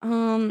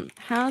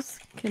 House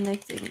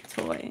connecting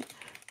toy,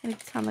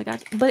 like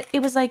Tamagotchi, but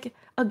it was like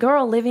a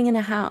girl living in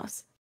a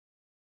house.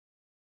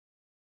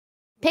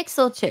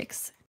 Pixel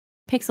Chicks.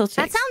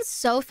 That sounds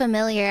so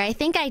familiar. I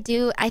think I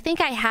do. I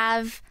think I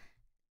have.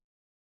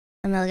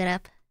 I'm gonna look it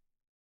up.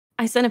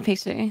 I sent a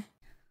picture.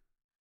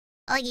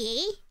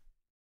 Okay.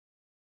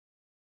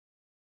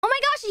 Oh my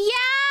gosh!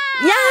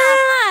 Yeah.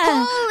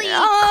 Yeah. Holy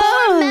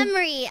core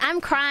memory. I'm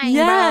crying,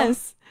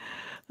 yes. Bro.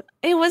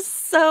 It was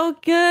so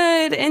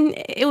good, and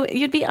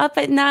you'd be up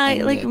at night,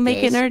 and like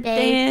making her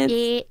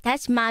dance.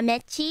 That's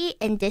Mamechi,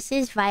 and this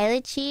is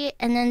Violet Chi,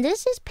 and then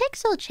this is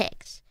Pixel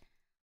Chicks.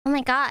 Oh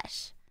my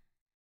gosh,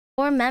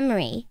 core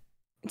memory.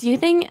 Do you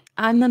think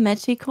I'm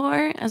Mamechi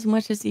core as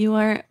much as you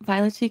are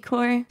Violet Chi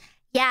core?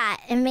 Yeah,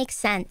 it makes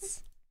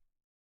sense.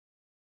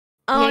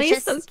 Oh, you're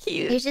so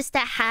cute. You're just a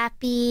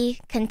happy,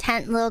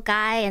 content little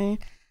guy, and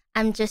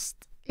I'm just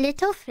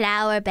little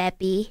flower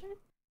baby.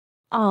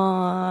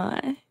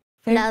 Aww.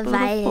 Love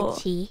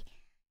Violet Chi.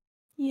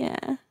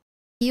 Yeah.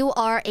 You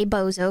are a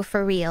bozo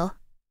for real.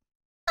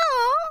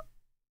 Aww.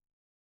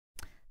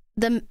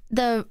 The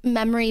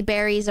memory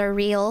berries are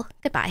real.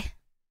 Goodbye.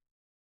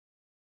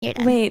 You're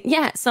done. Wait,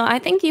 yeah. So I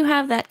think you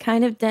have that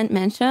kind of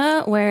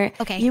dementia where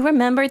you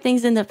remember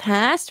things in the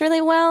past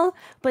really well,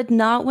 but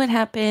not what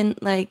happened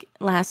like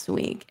last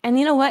week. And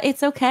you know what?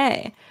 It's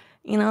okay.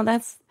 You know,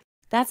 that's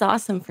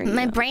awesome for you.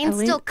 My brain's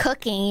still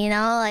cooking, you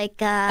know, like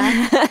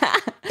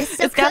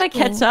it's gotta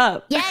catch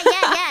up. Yeah,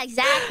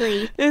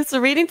 exactly. It's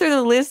reading through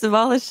the list of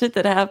all the shit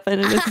that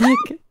happened, and it's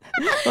like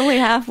only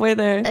halfway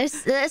there.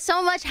 There's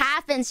so much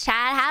happens,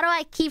 Chad. How do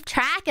I keep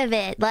track of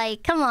it?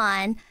 Like, come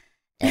on.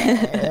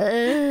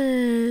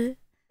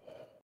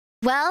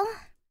 Well,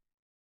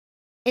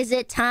 is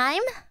it time?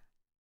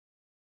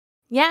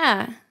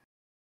 Yeah,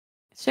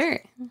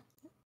 sure.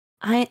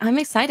 I'm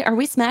excited. Are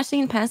we smashing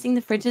and passing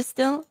the fridges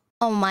still?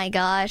 Oh my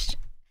gosh.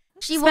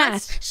 She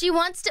wants to she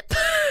wants to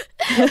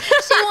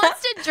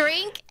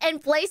drink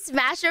and play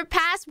Smash or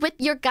Pass with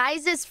your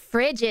guys'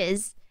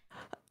 fridges.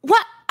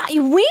 What?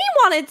 We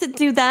wanted to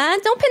do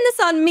that. Don't pin this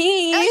on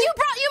me. You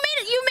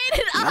made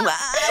it up.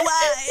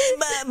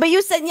 But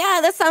you said, yeah,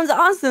 that sounds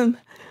awesome.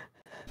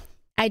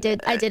 I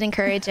did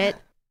encourage it.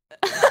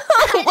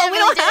 I Well, we definitely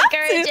don't did have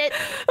encourage to. it.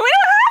 We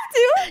don't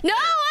have to.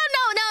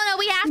 No,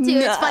 we have to.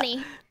 It's Nah.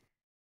 funny.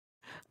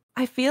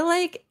 I feel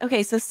like,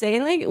 okay, so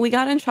say like we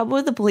got in trouble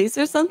with the police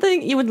or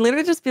something, you would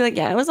literally just be like,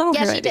 yeah, it was all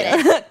Yeah, her she idea.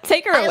 did it.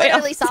 Take her I away.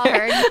 literally saw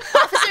her. officer.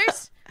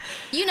 Officers,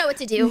 you know what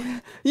to do.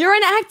 You're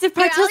an active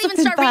Here, participant. I'll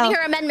even start reading pal.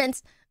 her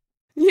amendments.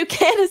 You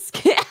can't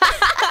escape.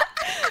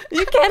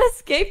 You can't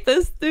escape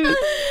this, dude.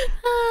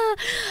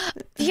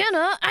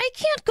 Vienna, I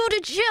can't go to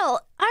jail.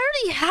 I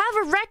already have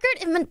a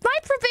record, and when my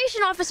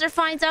probation officer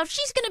finds out,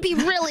 she's gonna be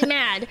really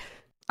mad.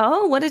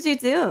 Oh, what did you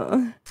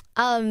do?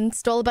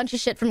 Stole a bunch of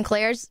shit from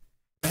Claire's.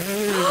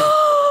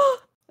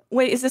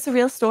 Wait, is this a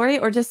real story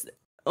or just?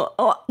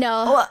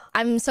 No,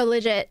 I'm so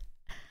legit.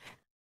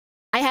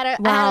 I had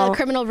a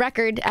criminal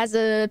record as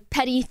a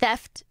petty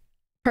theft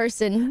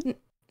person.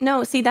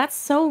 No, see, that's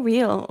so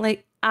real.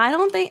 Like, I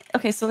don't think.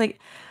 Okay, so like,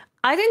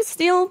 I didn't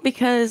steal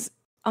because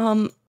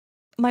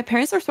my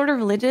parents are sort of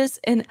religious,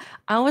 and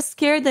I was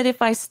scared that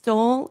if I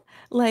stole,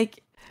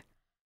 like,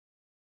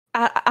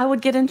 I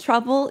would get in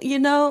trouble, you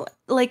know,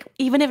 like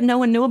even if no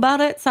one knew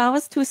about it. So I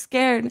was too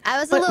scared. I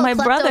was a But little my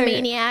brother-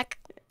 kleptomaniac.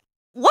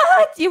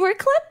 What? You were a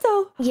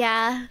klepto?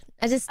 Yeah,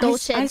 I just stole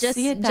shit I just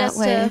see it that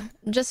way.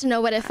 to know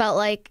what it felt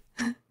like.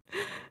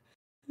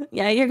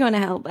 Yeah, you're going to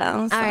hell,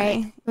 Belle. Sorry.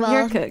 right, well-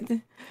 You're cooked.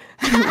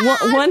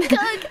 one,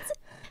 Cooked.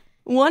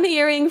 one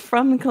earring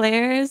from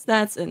Claire's,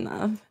 that's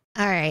enough.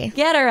 All right.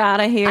 Get her out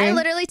of here. I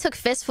literally took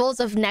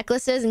fistfuls of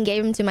necklaces and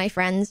gave them to my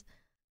friends.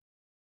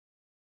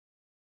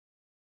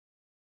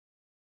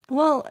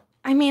 Well,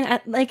 I mean,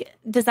 like,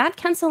 does that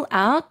cancel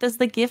out? Does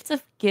the gift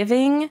of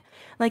giving,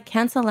 like,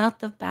 cancel out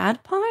the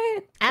bad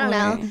part? I don't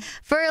know.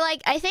 For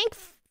like, I think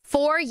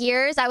 4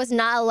 years, I was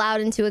not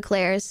allowed into a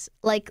Claire's.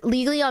 Like,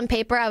 legally on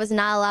paper, I was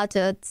not allowed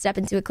to step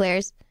into a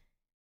Claire's.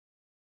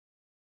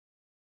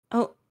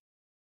 Oh.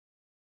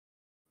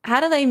 How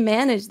do they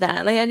manage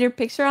that? They had your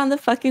picture on the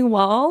fucking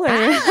wall? Or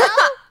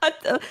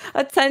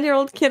a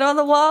 10-year-old kid on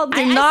the wall? Do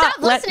I not stopped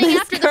let listening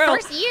this after the girl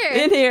first year.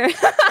 in here.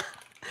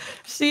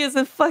 She is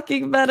a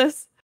fucking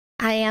menace.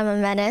 I am a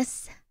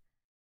menace.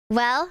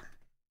 Well,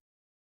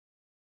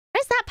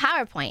 where's that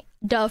PowerPoint?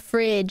 The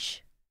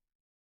fridge.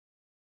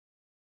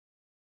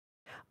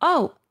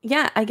 Oh,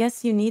 yeah, I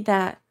guess you need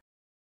that.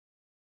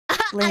 I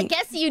link.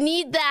 guess you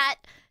need that.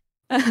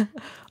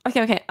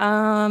 Okay.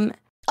 Oh,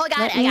 I got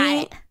Let it. I got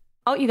me- it.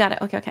 Oh, you got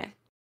it. Okay.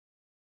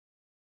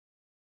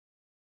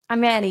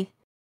 I'm ready.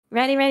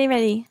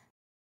 Ready.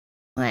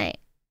 Wait.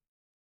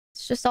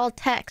 It's just all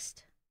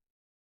text.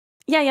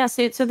 Yeah.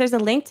 So there's a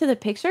link to the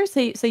picture.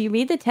 So you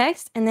read the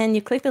text and then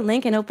you click the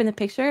link and open the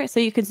picture so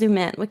you could zoom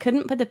in. We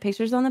couldn't put the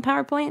pictures on the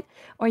PowerPoint,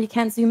 or you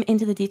can't zoom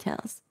into the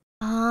details.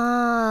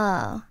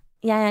 Oh.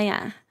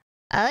 Yeah.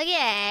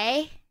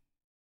 Okay.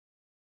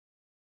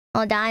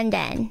 Hold on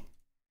then.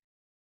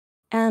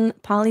 And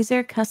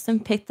Polyzer custom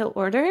picked the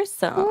order,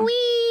 so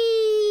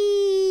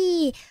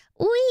Wee!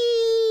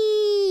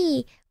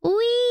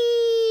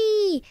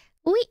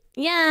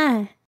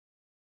 yeah.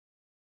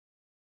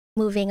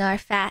 Moving our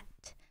fat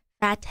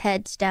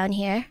heads down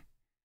here.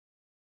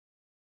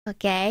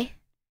 Okay.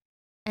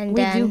 And We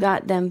then do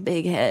got them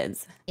big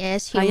heads.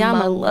 yes,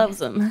 Ayama loves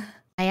them.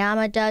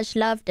 Ayama does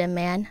love them,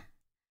 man.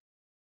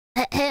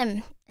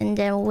 Ahem. And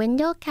then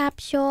window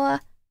capture.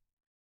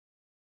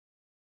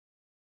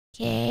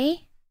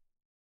 Okay.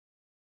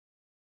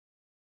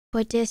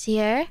 Put this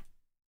here.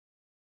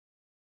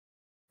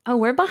 Oh,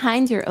 we're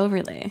behind your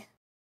overlay.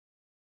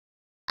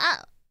 Oh.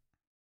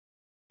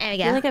 There we I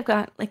feel go. like I've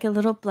got like a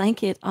little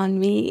blanket on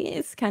me.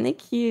 It's kind of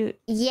cute.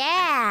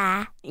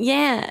 Yeah.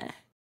 Yeah.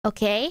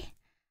 Okay.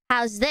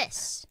 How's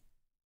this?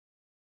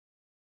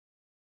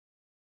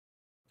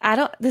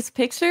 This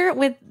picture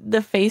with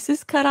the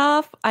faces cut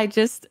off, I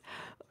just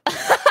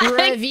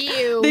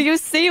Review. Do you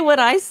see what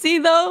I see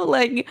though?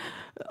 Like,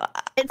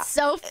 It's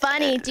so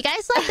funny. Do you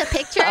guys like the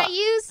picture I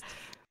used?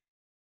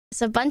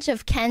 It's a bunch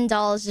of Ken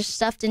dolls just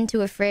stuffed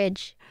into a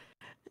fridge.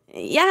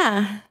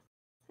 yeah.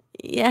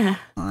 Oh,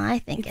 I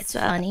think It's,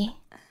 it's funny.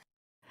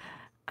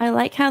 I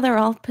like how they're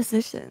all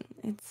positioned.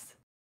 It's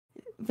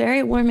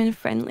very warm and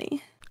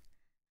friendly.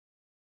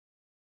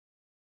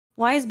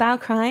 Why is Bao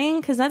crying?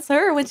 Because that's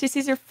her when she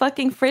sees your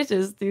fucking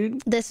fridges,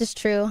 dude. This is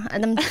true.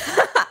 And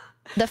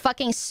the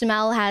fucking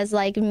smell has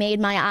like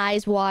made my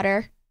eyes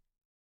water.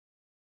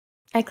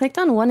 I clicked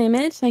on one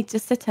image, like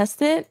just to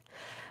test it,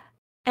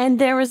 and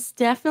there was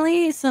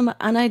definitely some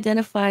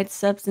unidentified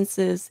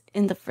substances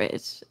in the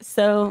fridge.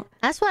 So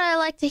That's what I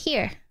like to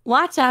hear.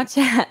 watch out,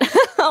 chat.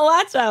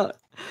 Watch out.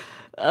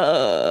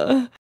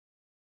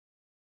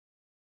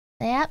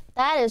 Yep,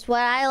 that is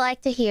what I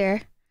like to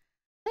hear.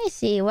 Let me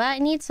see. Well, I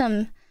need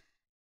some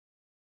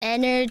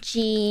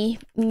energy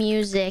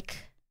music.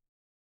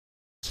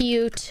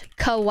 Cute,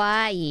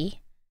 kawaii.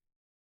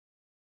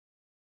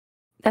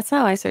 That's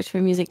how I search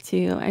for music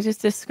too. I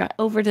just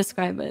over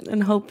describe it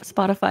and hope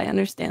Spotify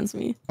understands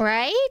me.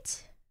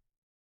 Right?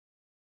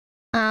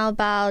 How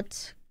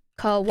about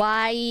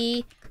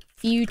kawaii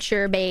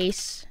future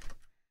bass?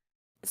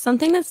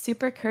 Something that's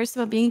super cursed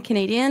about being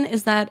Canadian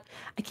is that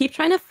I keep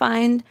trying to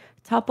find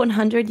top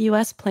 100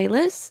 US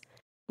playlists,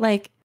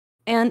 like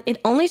and it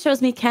only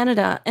shows me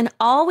Canada, and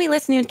all we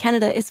listen to in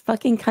Canada is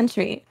fucking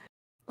country.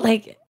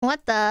 Like,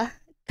 What the?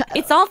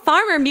 it's all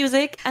farmer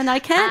music, and I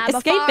can't I'm a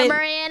escape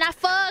farmer it. and I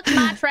fuck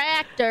my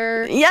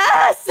tractor.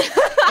 Yes.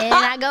 And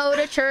I go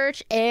to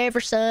church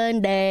every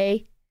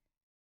Sunday.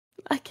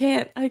 I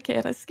can't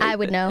escape I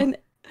would it. know. And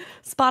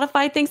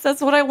Spotify thinks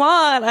that's what I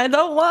want. I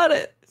don't want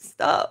it.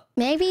 Stop.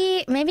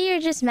 Maybe you're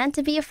just meant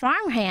to be a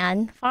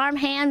farmhand.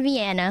 Farmhand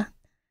Vienna.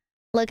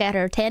 Look at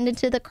her tending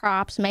to the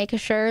crops, making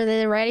sure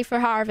they're ready for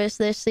harvest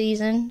this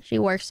season. She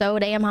works so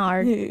damn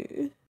hard.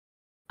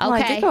 Well, I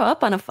did Okay. grow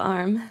up on a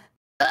farm.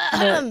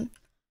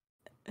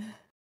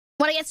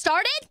 Want to get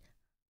started?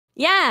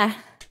 Yeah.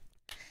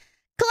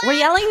 Clap. We're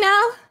yelling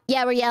now?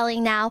 Yeah, we're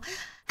yelling now.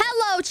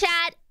 Hello,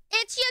 chat.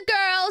 It's your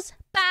girls,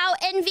 Bao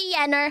and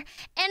Vienna,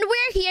 and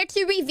we're here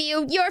to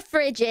review your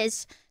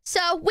fridges.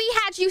 So we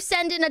had you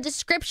send in a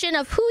description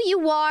of who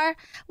you are,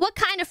 what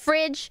kind of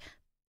fridge,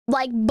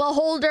 like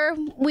beholder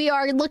we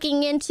are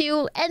looking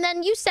into, and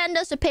then you send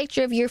us a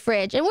picture of your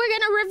fridge, and we're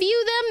gonna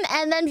review them,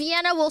 and then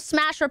Vienna will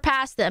smash or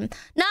pass them.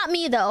 Not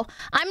me though.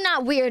 I'm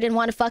not weird and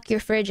want to fuck your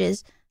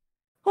fridges.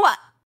 What?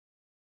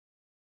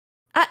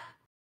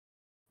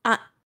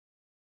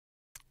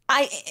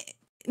 I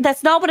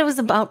that's not what it was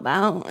about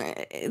now.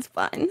 It's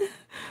fine.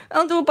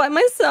 I'll do it by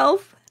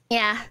myself.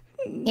 Yeah,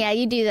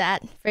 you do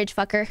that, fridge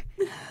fucker.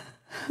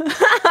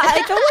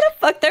 I don't want to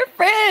fuck their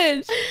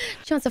fridge.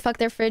 She wants to fuck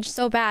their fridge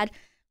so bad.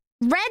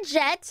 Red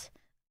Jet.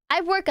 I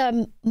work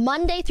a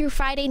Monday through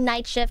Friday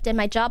night shift, and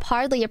my job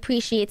hardly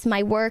appreciates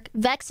my work,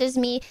 vexes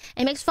me,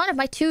 and makes fun of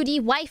my 2D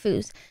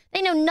waifus.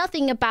 They know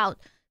nothing about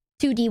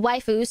 2D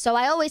waifus, so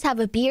I always have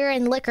a beer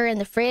and liquor in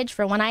the fridge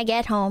for when I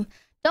get home.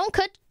 Don't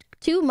cook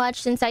too much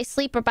since I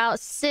sleep about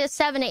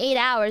 7 to 8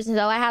 hours,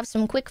 so I have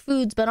some quick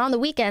foods, but on the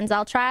weekends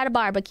I'll try to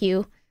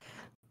barbecue.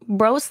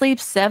 Bro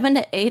sleeps 7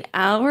 to 8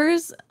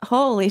 hours?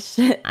 Holy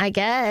shit. I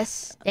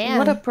guess. Damn.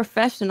 What a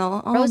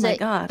professional. Oh Bro's my a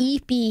god.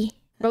 eepy.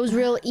 Bro's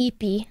real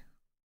eepy.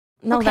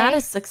 No, Okay. that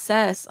is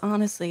success.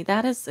 Honestly,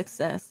 that is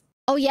success.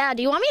 Oh yeah,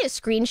 do you want me to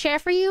screen share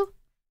for you?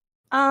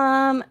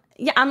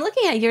 Yeah, I'm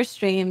looking at your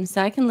stream,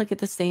 so I can look at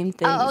the same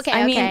things. Oh, okay,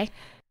 I mean, okay.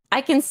 I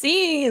can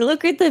see,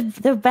 look at the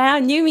Bao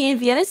Numi and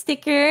Vienna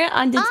sticker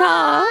on the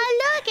top.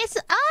 Oh, look, it's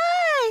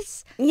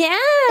us. Yeah.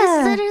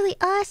 It's literally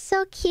us.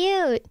 So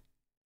cute.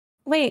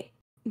 Wait,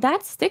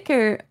 that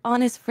sticker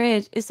on his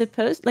fridge is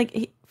supposed,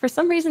 like, for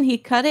some reason he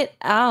cut it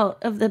out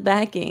of the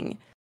backing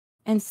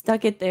and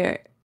stuck it there.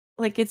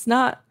 Like, that's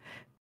not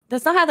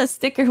how the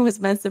sticker was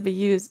meant to be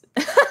used.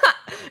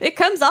 It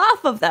comes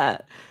off of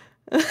that.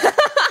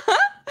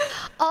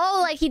 Oh,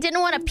 like he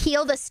didn't want to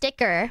peel the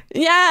sticker.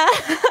 Yeah.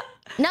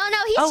 No,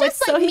 he's Oh, just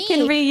it's so like he me. can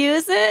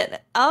reuse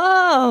it?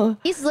 Oh.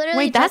 He's literally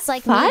Wait, just that's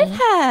like five me.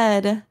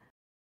 head.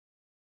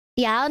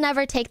 Yeah, I'll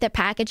never take the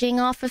packaging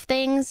off of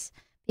things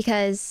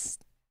because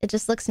it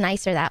just looks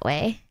nicer that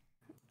way.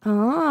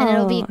 Oh. And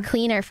it'll be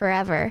cleaner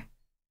forever.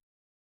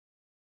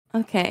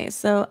 Okay,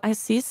 so I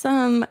see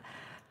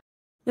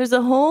there's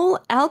a whole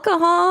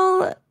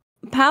alcohol,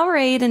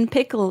 Powerade, and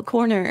pickle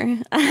corner.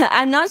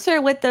 I'm not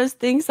sure what those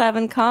things have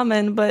in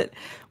common, but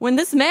when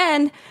this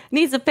man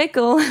needs a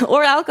pickle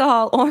or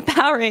alcohol or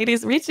Powerade,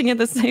 he's reaching in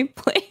the same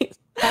place.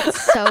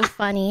 That's so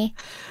funny.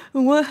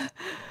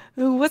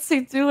 What's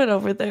he doing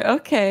over there?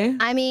 Okay.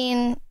 I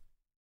mean,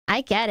 I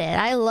get it.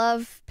 I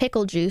love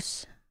pickle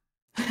juice.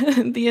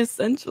 The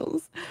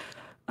essentials.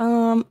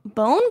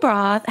 Bone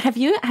broth. Have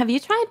you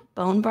tried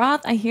bone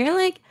broth? I hear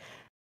like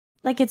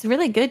it's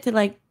really good to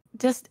like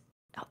just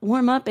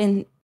warm up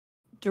and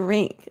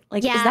drink.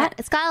 Like, Yeah, is that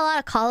it's got a lot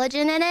of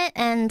collagen in it,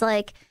 and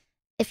like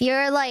if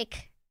you're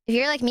like me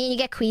and you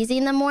get queasy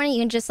in the morning, you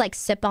can just like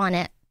sip on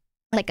it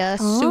like a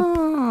soup,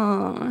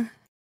 Oh.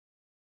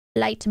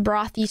 light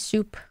brothy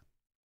soup.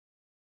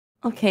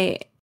 Okay.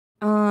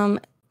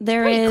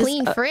 There Pretty is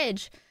clean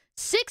fridge.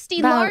 60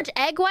 about- large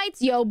egg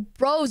whites. Yo,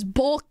 bros,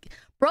 bulk.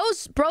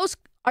 Bros.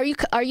 Are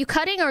you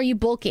cutting or are you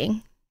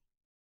bulking?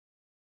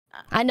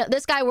 I know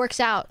this guy works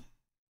out.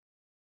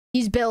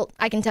 He's built.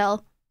 I can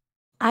tell.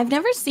 I've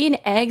never seen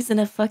eggs in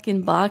a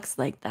fucking box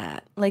like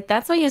that. Like,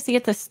 that's what you see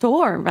at the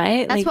store,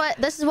 right?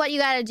 This is what you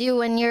gotta do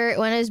when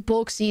it's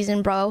bulk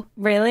season, bro.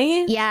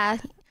 Really? Yeah.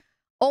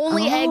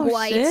 Only egg Oh,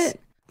 whites.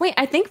 shit. Wait,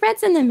 I think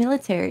Red's in the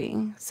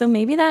military, so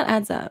maybe that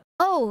adds up.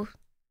 Oh,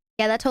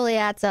 yeah, that totally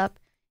adds up.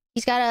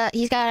 He's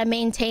gotta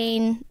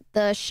maintain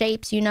the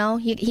shapes, you know.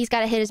 He's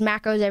gotta hit his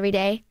macros every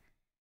day.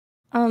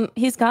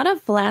 He's got a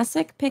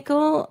Vlasic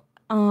pickle.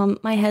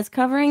 My head's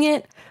covering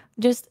it.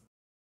 Just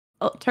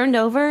turned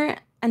over,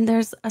 and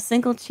there's a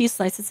single cheese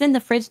slice. It's in the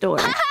fridge door.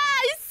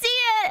 I see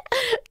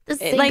it. The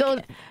single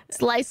like-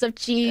 slice of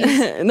cheese.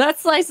 That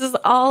slice is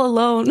all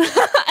alone,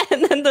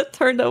 and then the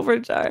turned over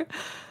jar.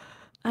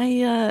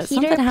 Something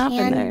Peter happened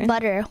Pan there.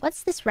 butter.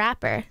 What's this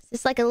wrapper? Is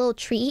this like a little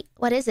treat?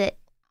 What is it?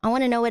 I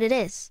want to know what it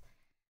is.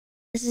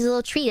 This is a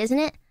little treat, isn't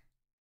it?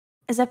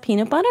 Is that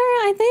peanut butter?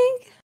 I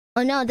think.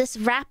 Oh no, this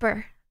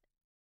wrapper.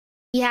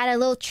 He had a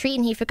little treat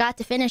and he forgot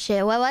to finish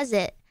it. What was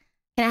it?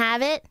 Can I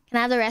have it? Can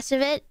I have the rest of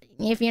it?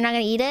 If you're not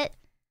gonna eat it?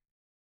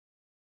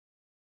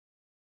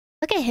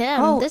 Look at him.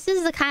 Oh. This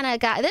is the kind of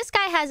guy. This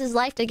guy has his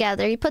life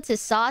together. He puts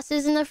his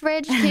sauces in the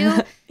fridge too.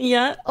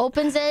 Yeah.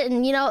 Opens it,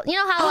 and you know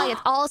how like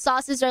it's all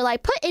sauces are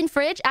like put in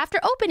fridge after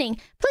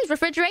opening. Please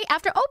refrigerate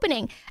after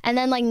opening, and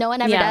then like no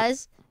one ever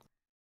does.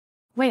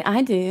 Wait,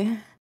 I do.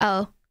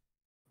 Oh.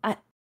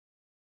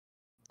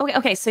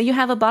 Okay. So you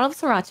have a bottle of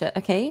sriracha.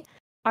 Okay.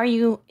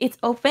 It's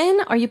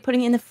open? Are you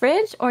putting it in the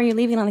fridge, or are you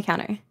leaving it on the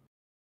counter?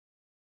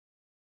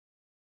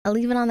 I'll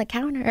leave it on the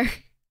counter.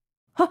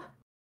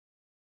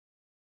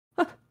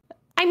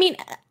 I mean,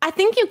 I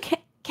think you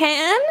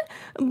can,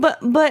 but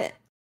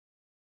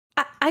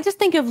I just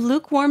think of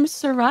lukewarm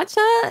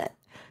sriracha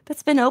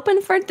that's been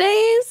open for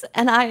days,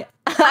 and I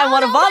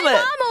want to vomit. My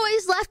mom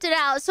always left it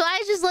out, so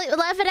I just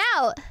left it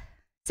out.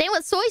 Same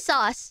with soy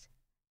sauce.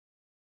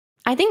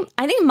 I think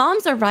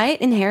moms are right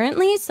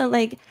inherently, so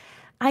like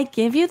I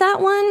give you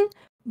that one,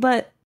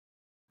 but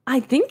I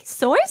think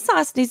soy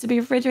sauce needs to be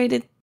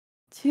refrigerated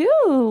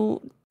too,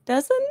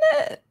 doesn't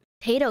it?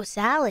 Potato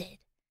salad.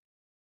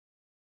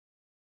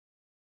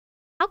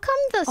 How come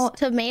the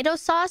tomato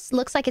sauce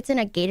looks like it's in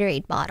a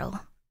Gatorade bottle?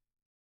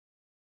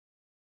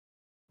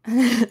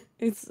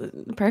 It's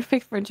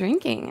perfect for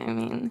drinking. I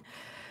mean,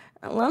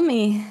 let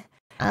me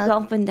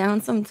gulping down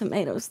some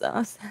tomato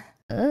sauce.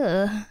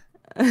 Ugh.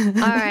 All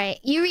right,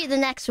 you read the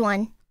next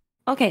one.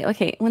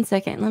 Okay. 1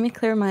 second. Let me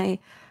clear my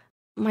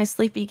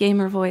sleepy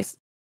gamer voice.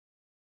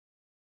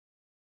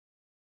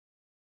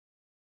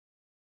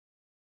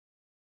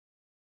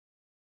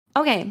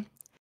 Okay.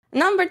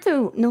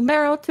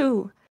 Numero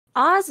two.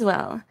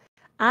 Oswell.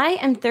 I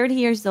am 30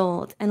 years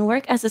old and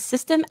work as a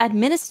system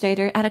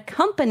administrator at a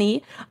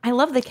company, I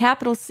love the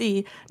capital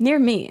C, near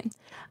me.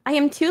 I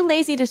am too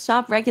lazy to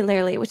shop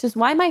regularly, which is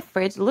why my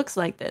fridge looks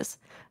like this.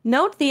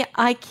 Note the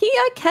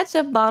IKEA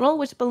ketchup bottle,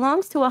 which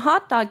belongs to a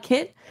hot dog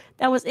kit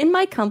that was in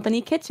my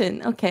company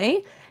kitchen.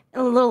 Okay,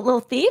 a little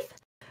thief.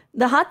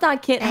 The hot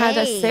dog kit had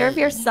a serve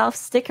yourself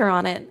sticker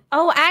on it.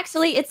 Oh,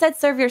 actually, it said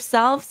serve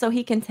yourself, so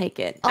he can take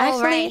it. Oh,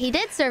 actually, right, he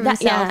did serve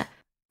himself. Yeah,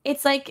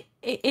 it's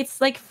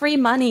like free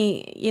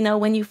money,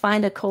 when you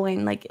find a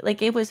coin.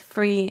 Like it was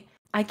free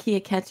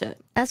IKEA ketchup.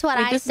 That's what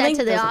I said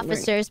to the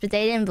officers, but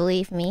they didn't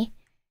believe me.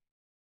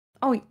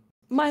 Oh,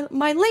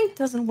 my link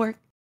doesn't work.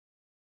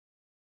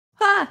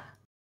 Ha!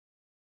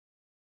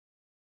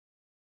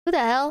 Who the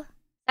hell? Is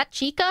that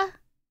Chica?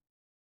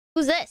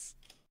 Who's this?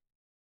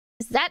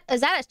 Is that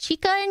a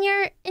Chica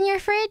in your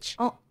fridge?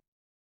 Oh.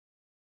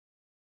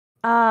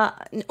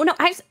 No,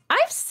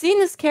 I've seen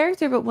this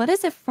character, but what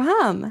is it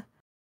from?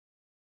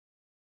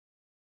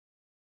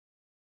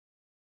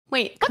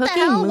 Wait, what the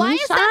hell? Why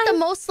is that the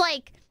most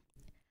like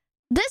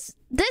this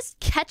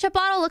ketchup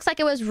bottle looks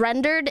like it was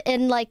rendered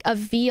in like a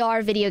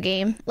VR video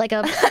game, like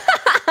a.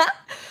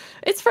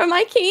 It's from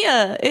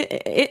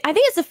IKEA. I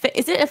think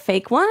is it a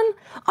fake one?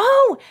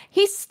 Oh,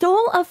 he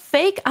stole a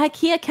fake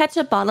IKEA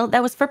ketchup bottle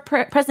that was for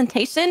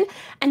presentation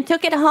and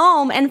took it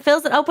home and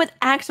fills it up with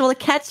actual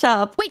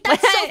ketchup. Wait,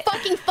 that's so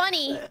fucking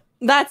funny.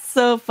 That's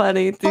so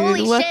funny, dude.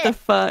 Holy what shit. the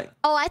fuck?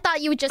 Oh, I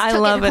thought you just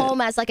took it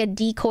home as like a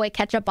decoy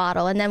ketchup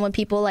bottle, and then when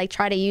people like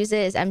try to use it,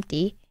 it's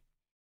empty.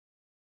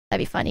 That'd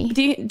be funny.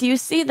 Do you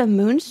see the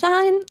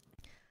moonshine?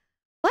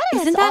 What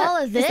is all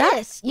of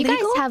this? You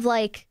legal? guys have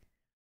like.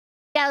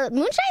 Yeah,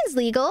 moonshine's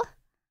legal.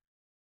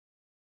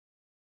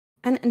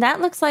 And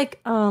that looks like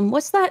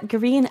what's that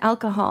green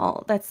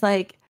alcohol that's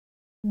like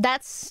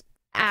that's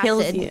acid.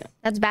 Kills you.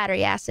 That's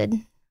battery acid.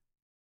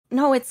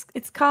 No, it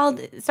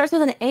starts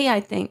with an A, I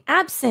think.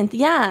 Absinthe,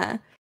 yeah.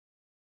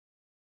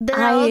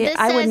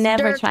 I would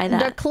never try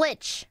that. Der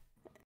Klitsch.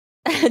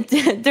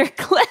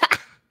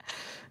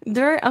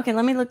 Okay,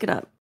 let me look it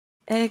up.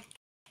 I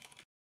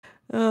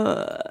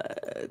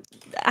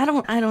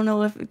don't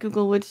know if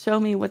Google would show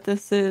me what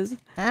this is.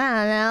 I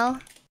don't know.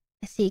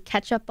 I see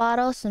ketchup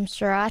bottle, some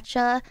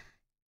sriracha.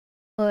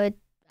 I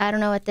don't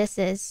know what this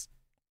is.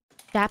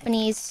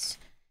 Japanese.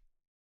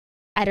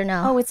 I don't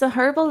know. Oh, it's a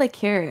herbal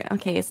liqueur.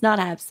 Okay, it's not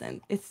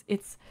absinthe.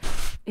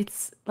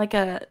 It's like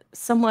a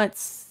somewhat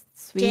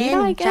sweet, gin,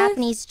 I guess.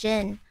 Japanese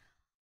gin.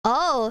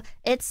 Oh,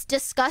 it's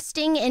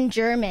disgusting in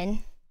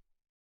German.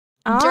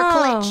 Oh. Der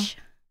Klitsch.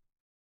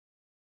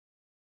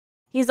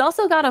 He's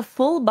also got a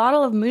full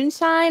bottle of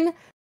moonshine.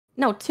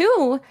 No,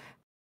 2.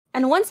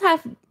 And one's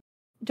half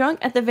drunk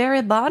at the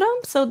very bottom.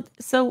 So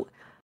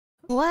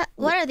what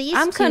are these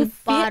I'm two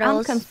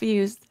bottles? I'm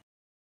confused.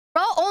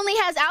 Bro only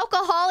has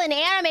alcohol and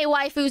anime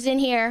waifus in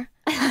here.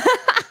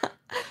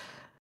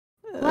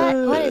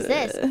 What is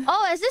this?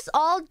 Oh, is this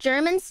all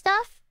German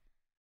stuff?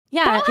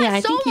 Yeah, Bro yeah,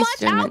 has I think so he's much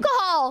German.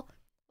 alcohol.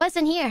 What's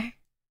in here?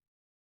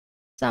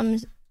 Some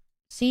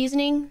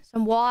seasoning,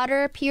 some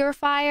water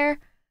purifier.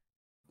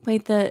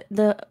 Wait, the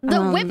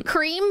whipped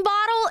cream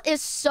bottle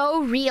is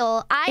so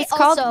real. It's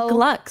called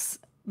Glux.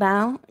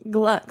 Val,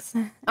 Glux.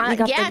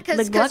 Yeah,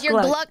 because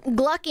you're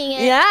glucking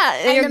it.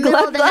 Yeah, you're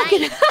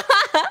glucking.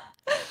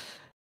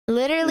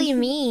 Literally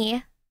me.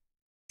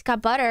 It's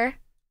got butter.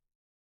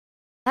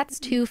 That's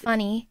too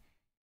funny.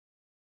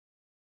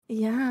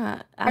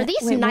 Yeah. Are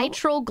these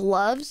nitrile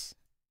gloves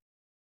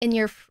in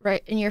your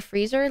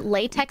freezer?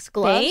 Latex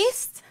gloves?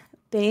 Based?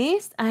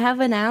 plant-based. I have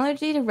an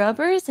allergy to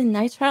rubbers, and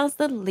nitrile's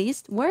the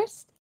least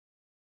worst.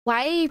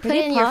 Why do you put Pretty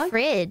it in your pug.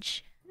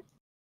 fridge?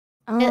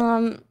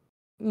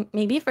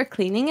 Maybe for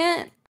cleaning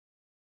it.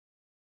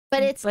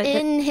 But it's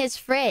in his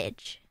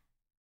fridge.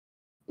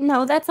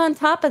 No, that's on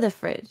top of the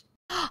fridge.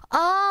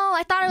 Oh,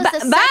 I thought it was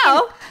the Bow.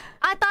 second.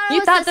 I thought it You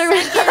was thought the there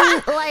was-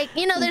 second, like,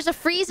 you know, there's a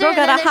freezer. Bro and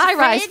got then a there's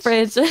high-rise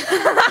fridge.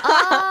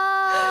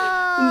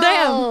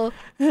 Oh.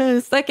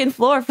 Damn. Second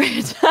floor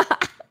fridge.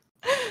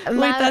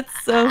 Like,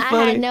 that's so funny.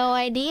 I had no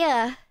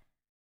idea.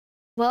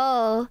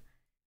 Whoa.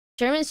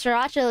 German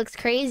sriracha looks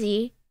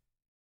crazy.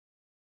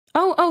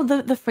 Oh,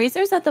 the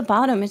freezer's at the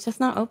bottom. It's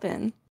just not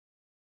open.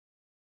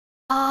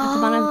 Oh. At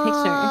the bottom of the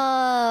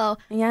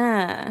picture.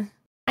 Yeah.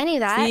 I knew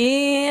that.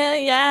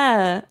 See?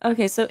 Yeah.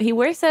 Okay, so he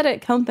works at a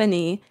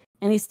company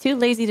and he's too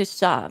lazy to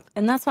shop.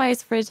 And that's why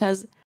his fridge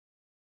has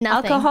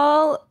Nothing.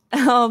 alcohol.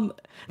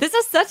 This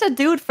is such a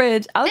dude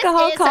fridge.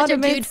 Alcohol, this is such a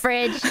condiments. dude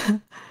fridge.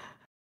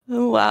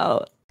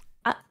 Wow.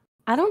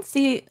 I don't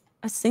see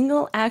a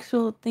single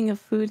actual thing of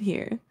food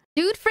here.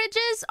 Dude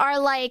fridges are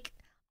like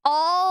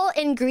all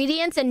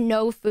ingredients and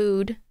no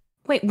food.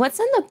 Wait, what's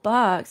in the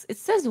box? It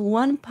says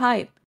 1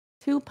 pipe,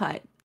 2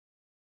 pipe.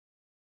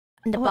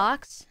 In the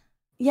box?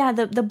 Yeah,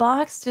 the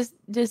box just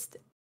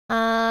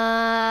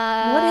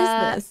what is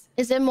this?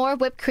 Is it more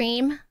whipped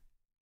cream?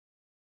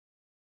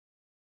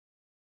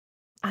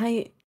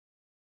 I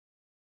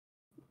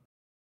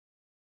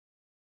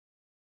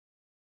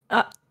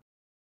have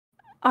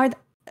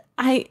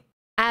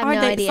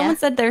no idea. Someone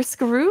said they're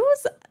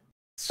screws?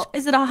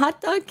 Is it a hot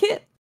dog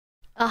kit?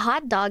 A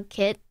hot dog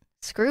kit?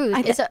 Screws.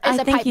 It's a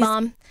pipe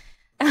bomb.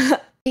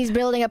 He's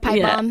building a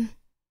pipe bomb.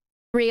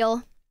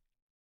 Real.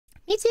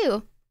 Me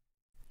too.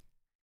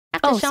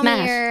 Have to show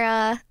me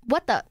your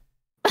what the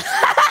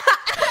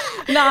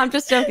No, I'm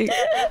just joking.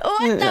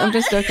 I'm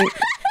just joking.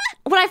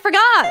 But I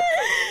forgot.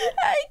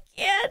 I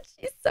can't.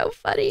 She's so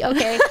funny.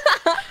 Okay.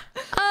 Yeah,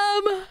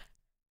 I'm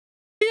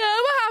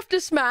gonna have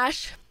to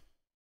smash.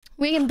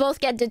 We can both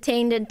get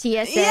detained in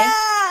TSA.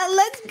 Yeah,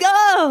 let's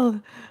go.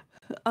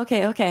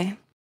 Okay.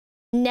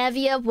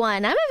 Nevia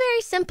 1. I'm a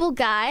very simple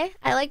guy.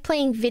 I like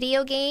playing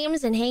video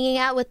games and hanging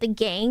out with the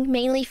gang,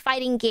 mainly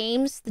fighting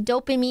games. The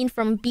dopamine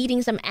from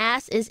beating some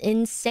ass is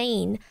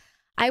insane.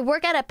 I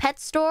work at a pet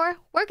store.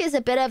 Work is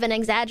a bit of an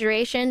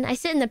exaggeration. I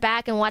sit in the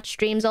back and watch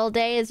streams all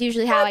day. Is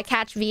usually how I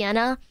catch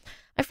Vienna.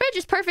 My fridge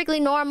is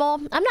perfectly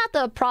normal. I'm not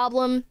the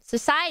problem.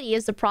 Society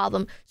is the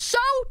problem. So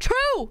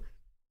true!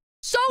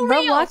 So real!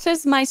 Bro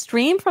watches my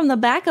stream from the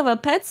back of a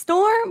pet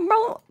store?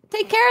 Bro,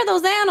 take care of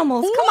those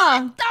animals. Come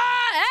on. What the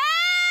hell?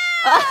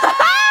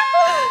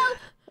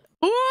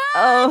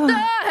 What the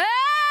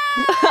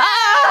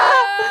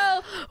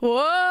hell?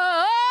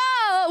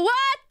 Whoa!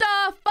 What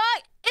the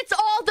fuck? It's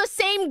all the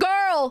same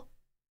girl.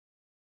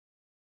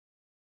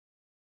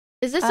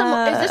 Is this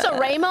a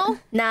Ramo?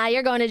 Nah,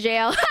 you're going to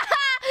jail.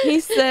 He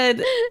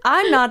said,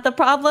 I'm not the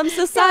problem,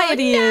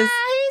 society is.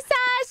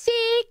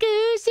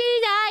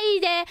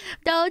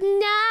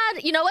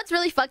 You know what's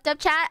really fucked up,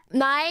 chat?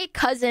 My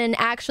cousin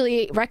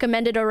actually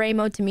recommended a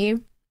Ramo to me.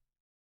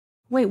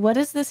 Wait, what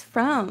is this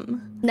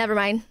from? Never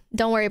mind.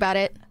 Don't worry about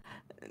it.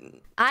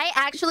 I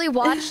actually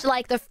watched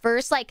like the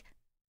first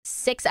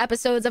 6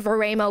 episodes of a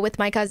Ramo with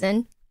my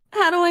cousin.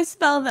 How do I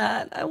spell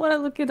that? I want to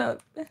look it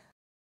up.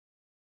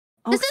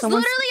 Oh, this is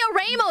literally a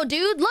Ramo,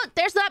 dude. Look,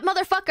 there's that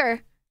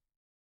motherfucker.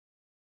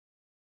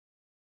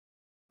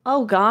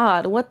 Oh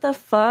God, what the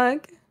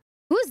fuck?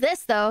 Who's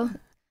this though?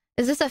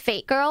 Is this a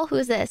fake girl?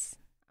 Who's this?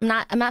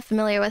 I'm not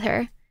familiar with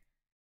her.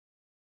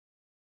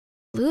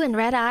 Blue and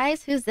red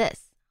eyes? Who's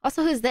this?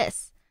 Also, who's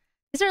this?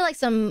 These are like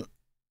some...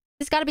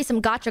 There's got to be some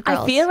gotcha girls.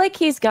 I feel like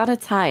he's got a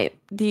type.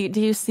 Do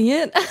you see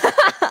it?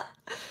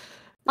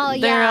 Oh,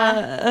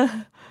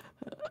 They're,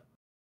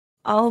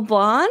 all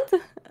blonde.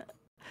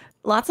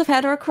 Lots of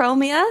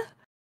heterochromia.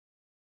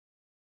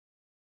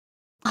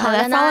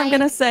 That's all I'm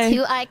going to say.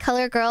 2-eye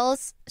color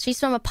girls. She's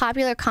from a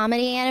popular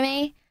comedy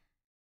anime.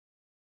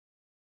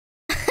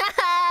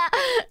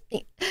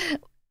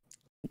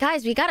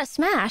 Guys, we gotta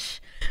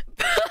smash.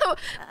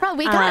 Bro,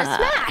 we gotta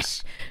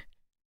smash.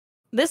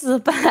 This is a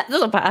pass. This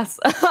is a pass.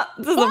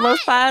 This is the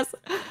most pass.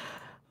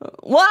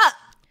 What?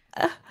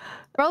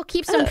 Bro,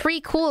 keeps them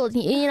pre-cooled.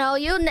 You know,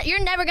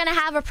 you're never gonna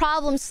have a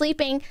problem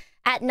sleeping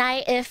at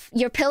night if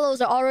your pillows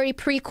are already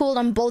pre-cooled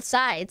on both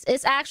sides.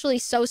 It's actually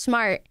so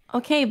smart.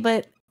 Okay,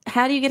 but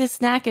how do you get a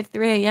snack at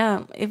 3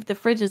 a.m. if the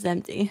fridge is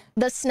empty?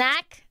 The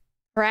snack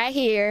right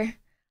here.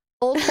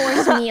 Old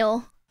course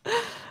meal.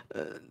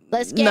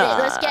 Let's get it.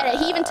 Let's get it.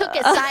 He even took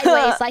it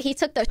sideways. Like he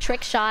took the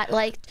trick shot.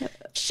 Like,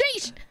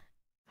 sheesh.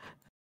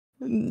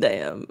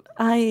 Damn.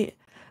 I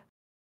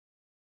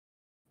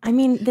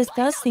mean, this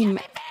does seem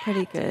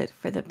pretty good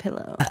for the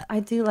pillow.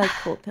 I do like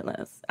cold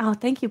pillows. Oh,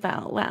 thank you,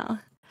 Bao. Wow.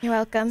 You're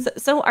welcome.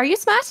 So are you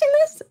smashing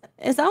this?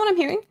 Is that what I'm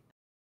hearing?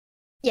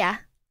 Yeah.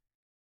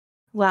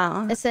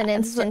 Wow. It's an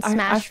instant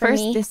smash our for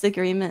first me.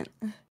 Disagreement.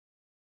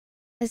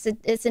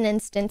 It's an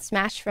instant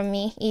smash from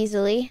me,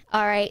 easily.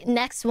 All right,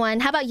 next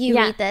one. How about you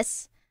read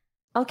this?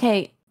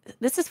 Okay,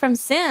 this is from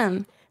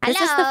Sim. This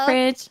is the Hello.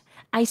 fridge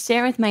I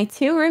share with my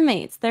 2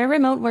 roommates. They're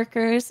remote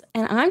workers,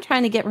 and I'm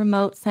trying to get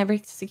remote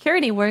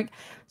cybersecurity work.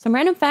 Some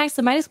random facts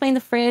that might explain the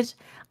fridge.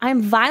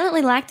 I'm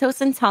violently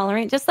lactose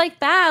intolerant, just like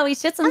Bao. He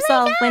shits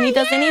himself when he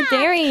doesn't eat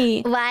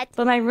dairy. What?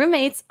 But my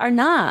roommates are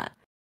not.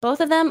 Both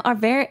of them are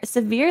very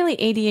severely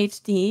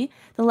ADHD.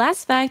 The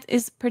last fact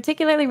is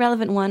particularly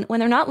relevant one. When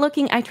they're not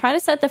looking, I try to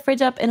set the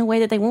fridge up in a way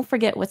that they won't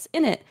forget what's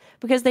in it,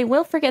 because they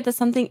will forget that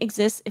something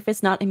exists if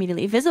it's not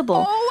immediately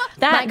visible. Oh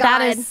that my God.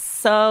 that is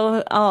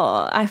so.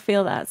 Oh, I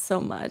feel that so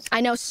much.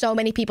 I know so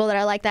many people that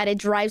are like that. It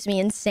drives me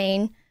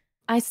insane.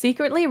 I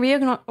secretly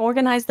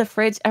reorganize the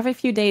fridge every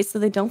few days so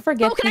they don't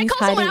forget can I things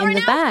call someone hiding out in the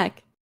right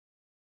back.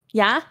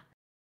 Yeah?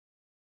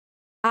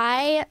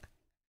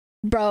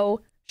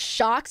 Bro,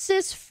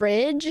 Shox's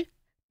fridge.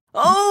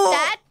 Oh!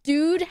 That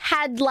dude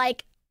had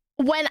like,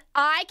 when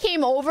I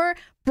came over,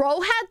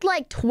 bro had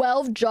like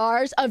 12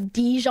 jars of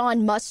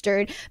Dijon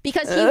mustard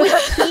because he would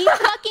keep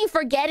fucking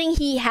forgetting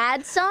he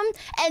had some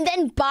and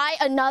then buy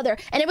another.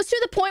 And it was to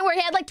the point where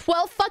he had like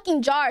 12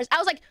 fucking jars. I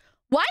was like,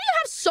 why do you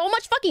have so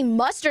much fucking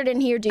mustard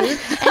in here, dude?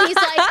 And he's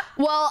like,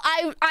 well,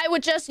 I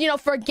would just,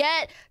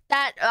 forget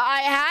that I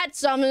had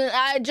some and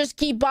I just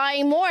keep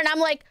buying more. And I'm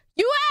like,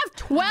 you have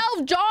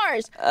 12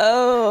 jars.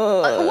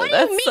 Oh, what do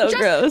you mean? So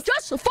gross.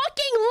 Just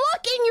fucking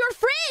look in your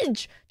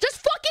fridge. Just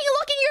fucking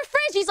look in your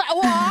fridge. He's like,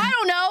 well, I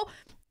don't know.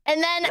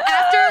 And then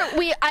after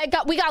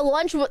we got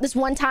lunch this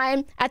one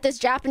time at this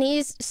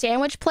Japanese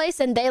sandwich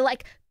place, and they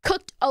like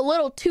cooked a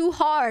little too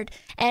hard,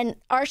 and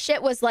our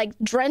shit was like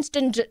drenched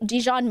in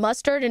Dijon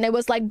mustard, and it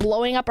was like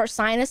blowing up our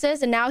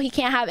sinuses, and now he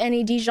can't have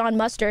any Dijon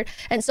mustard.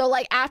 And so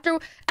like after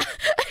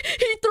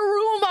he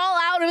threw them all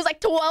out, it was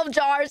like 12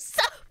 jars.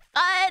 So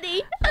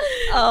funny.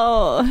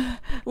 Oh,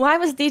 why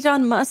was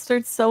Dijon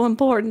mustard so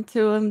important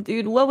to him,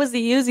 dude? What was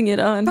he using it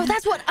on? Bro,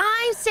 that's what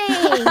I'm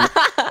saying.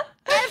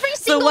 Every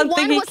single one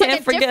was like a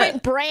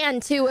different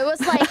brand too. It was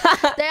like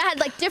they had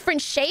like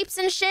different shapes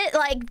and shit.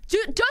 Like,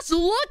 dude, just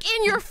look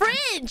in your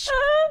fridge.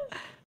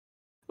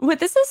 Well,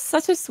 this is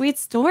such a sweet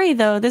story,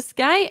 though. This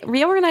guy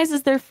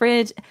reorganizes their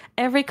fridge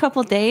every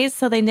couple days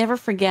so they never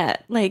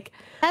forget. Like,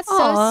 that's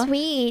so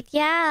sweet.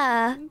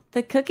 Yeah.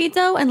 The cookie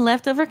dough and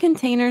leftover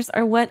containers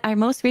are what I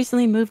most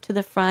recently moved to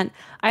the front.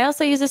 I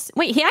also use this.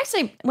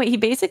 He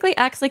basically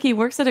acts like he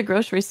works at a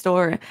grocery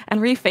store and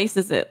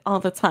refaces it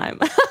all the time.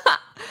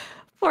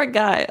 Poor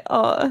guy.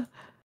 Oh,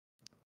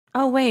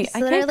 wait. It's I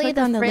can't literally click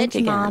the on the link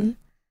fridge, again. Mom.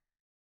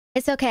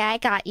 It's okay. I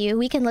got you.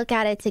 We can look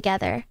at it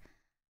together.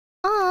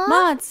 Aww.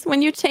 Mods,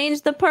 when you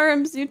changed the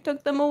perms, you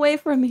took them away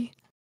from me.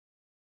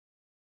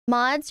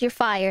 Mods, you're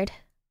fired.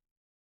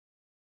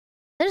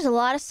 There's a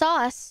lot of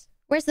sauce.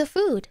 Where's the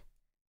food?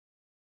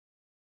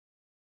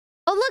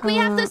 Oh, look, we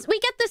have this. We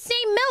get the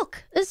same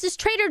milk. This is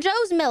Trader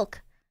Joe's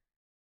milk.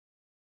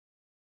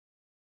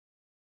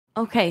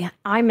 Okay,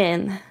 I'm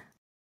in.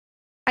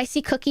 I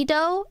see cookie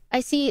dough. I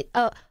see,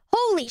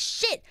 holy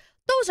shit.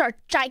 Those are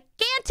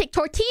gigantic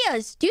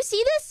tortillas. Do you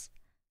see this?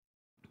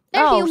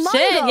 They're humongous.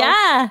 Shit,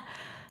 yeah.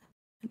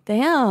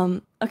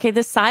 Damn. Okay,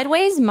 the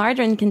sideways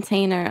margarine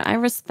container. I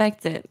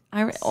respect it.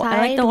 I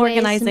like the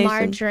organization.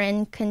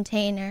 Margarine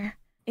container.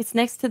 It's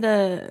next to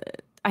the.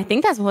 I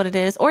think that's what it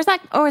is. Or is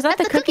that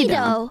the cookie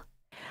dough?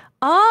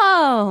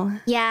 Oh.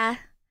 Yeah.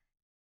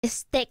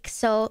 It's thick.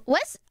 So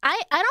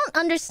I don't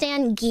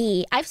understand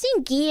ghee. I've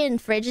seen ghee in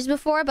fridges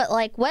before, but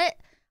like what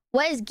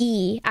is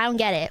ghee? I don't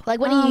get it.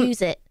 Like, what do you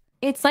use it?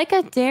 It's like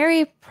a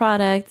dairy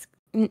product.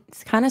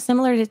 It's kind of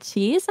similar to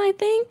cheese, I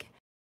think.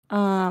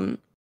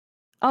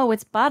 Oh,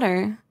 it's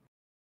butter.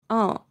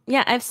 Oh,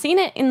 yeah, I've seen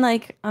it in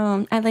like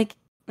at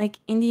like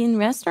Indian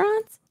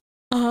restaurants.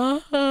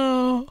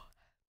 Oh.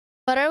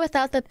 Butter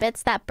without the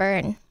bits that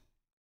burn.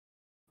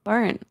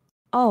 Burn.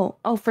 Oh,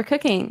 for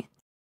cooking.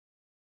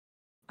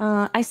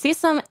 Am I seeing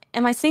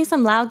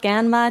some Lao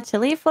Ganma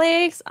chili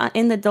flakes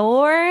in the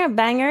door?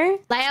 Banger.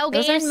 Lao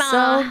Those are Ganma.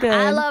 so good.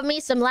 I love me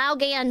some Lao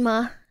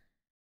Ganma.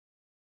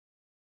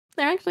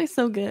 They're actually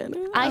so good.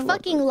 I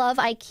fucking love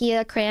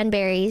IKEA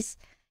cranberries.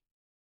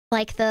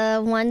 Like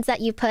the ones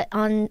that you put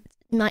on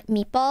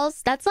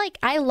meatballs. That's like,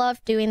 I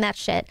love doing that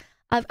shit.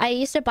 I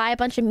used to buy a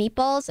bunch of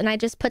meatballs and I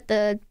just put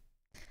the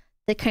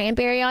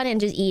cranberry on it and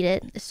just eat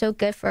it. It's so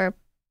good for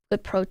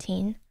good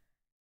protein.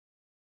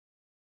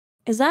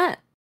 Is that...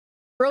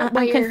 Root I'm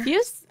beer.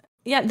 confused.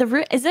 Yeah,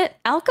 is it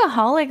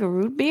alcoholic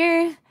root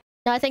beer?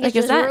 No, I think it's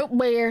just root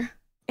beer.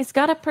 It's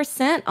got a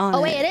percent on it.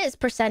 Oh, wait, it is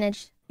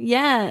percentage.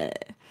 Yeah.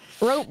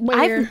 Root beer.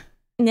 I've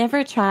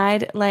never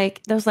tried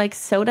like those like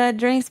soda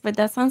drinks, but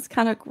that sounds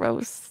kind of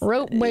gross.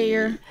 Root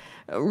beer.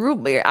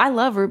 Root beer. I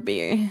love root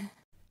beer.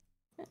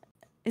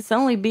 It's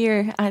only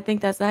beer. I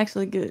think that's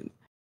actually good.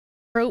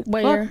 Root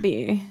beer. Fuck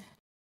beer.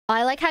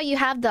 I like how you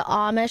have the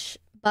Amish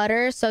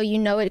butter, so you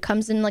know it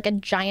comes in like a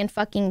giant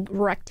fucking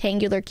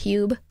rectangular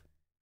cube.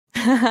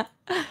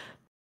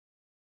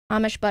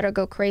 Amish butter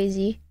go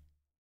crazy.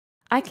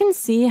 I can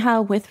see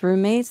how with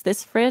roommates,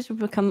 this fridge would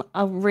become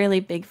a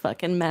really big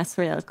fucking mess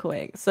real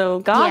quick.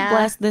 So God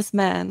bless this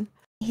man.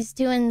 He's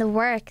doing the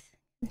work.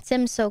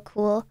 Tim's so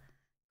cool.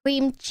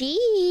 Cream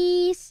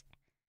cheese.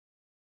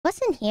 What's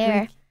in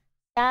here?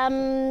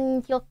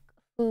 Samgyuk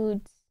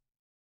foods.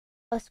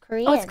 Oh, it's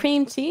Korean. Oh, it's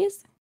cream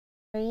cheese?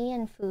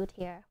 Korean food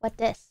here. What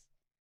this?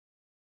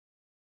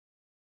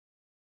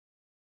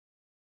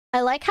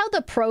 I like how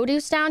the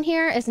produce down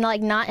here is not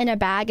in a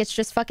bag. It's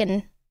just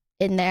fucking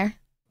in there.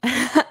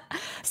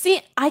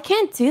 See, I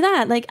can't do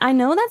that. Like, I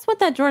know that's what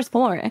that drawer's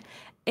for.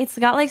 It's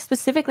got like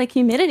specific like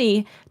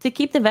humidity to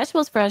keep the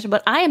vegetables fresh,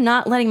 but I am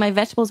not letting my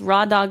vegetables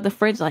raw dog the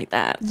fridge like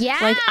that. Yeah.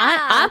 Like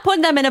I'm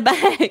putting them in a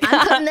bag.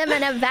 I'm putting them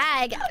in a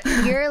bag.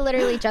 You're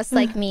literally just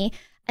like me.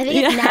 I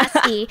think it's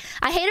nasty.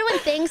 I hate it when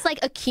things like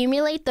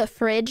accumulate the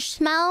fridge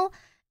smell,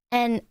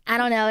 and I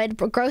don't know, it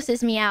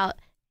grosses me out.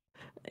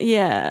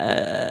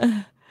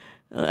 Yeah.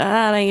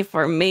 That ain't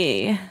for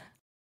me.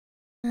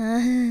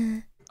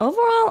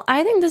 Overall,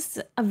 I think this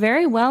is a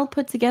very well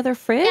put together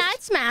fridge. Yeah,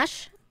 I'd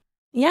smash.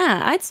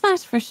 Yeah, I'd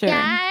smash for sure.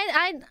 Yeah,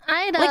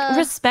 I'd like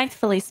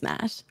respectfully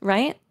smash,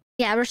 right?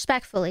 Yeah,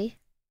 respectfully.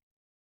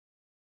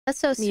 That's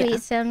so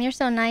sweet, Sim. You're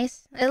so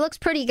nice. It looks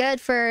pretty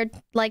good for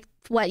like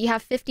what, you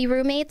have 50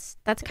 roommates?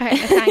 That's kind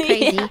of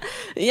crazy.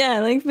 Yeah,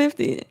 like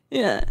 50.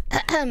 Yeah.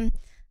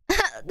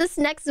 This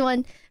next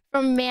one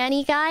from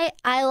Manny Guy.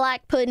 I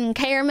like putting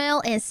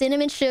caramel and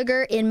cinnamon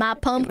sugar in my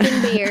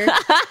pumpkin beer.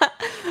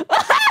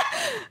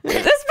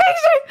 This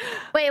picture.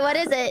 Wait, what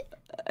is it?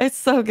 It's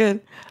so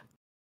good.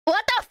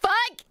 What the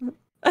fuck?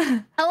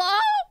 Hello?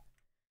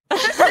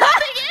 There's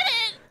nothing in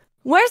it.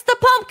 Where's the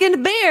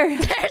pumpkin beer?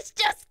 There's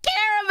just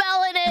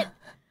caramel in it.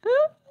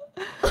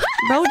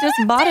 Bro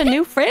just bought a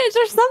new fridge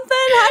or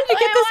something? How'd you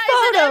get this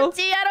why photo? Is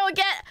it empty? I don't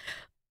get.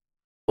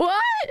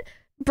 What?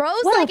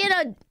 Bro's what?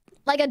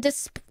 Like in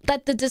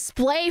the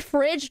display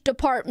fridge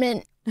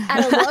department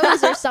at a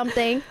Lowe's or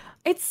something.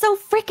 It's so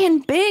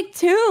freaking big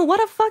too.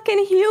 What a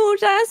fucking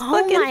huge ass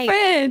fucking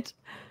fridge.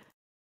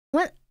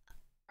 What?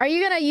 Are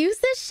you gonna use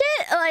this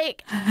shit?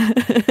 Like,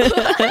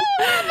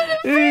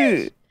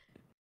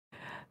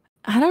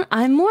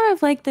 I'm more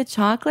of like the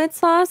chocolate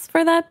sauce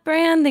for that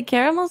brand. The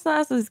caramel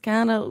sauce is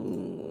kind of.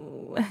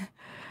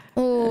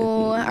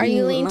 Oh, are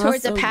you leaning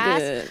towards a pass?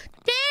 Good.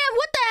 Damn!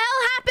 What the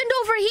hell happened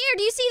over here?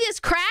 Do you see these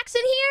cracks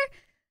in here?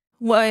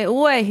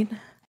 Wait. Do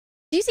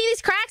you see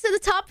these cracks at the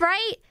top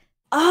right?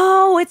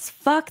 Oh, it's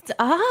fucked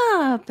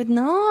up.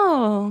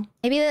 No.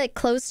 Maybe they like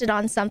closed it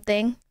on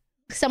something.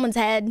 Someone's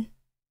head.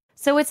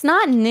 So it's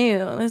not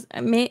new.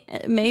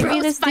 Maybe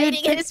Bro's this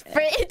fighting in his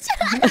fridge.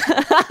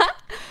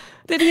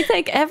 Did he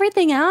take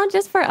everything out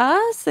just for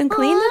us and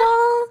clean it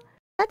all?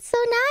 That's so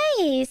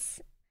nice.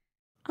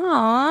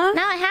 Aww.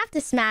 Now I have to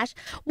smash.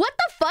 What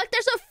the fuck?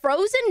 There's a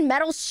frozen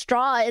metal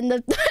straw in the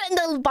in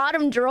the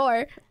bottom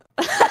drawer.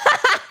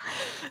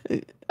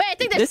 Wait, I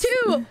think there's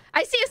two.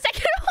 I see a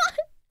second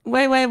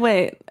one.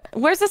 Wait.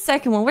 Where's the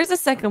second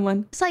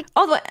one? It's like,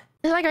 oh,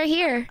 it's like right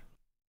here.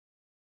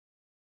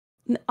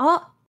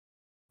 Oh,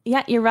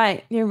 yeah, you're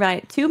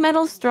right. Two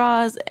metal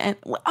straws and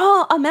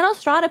a metal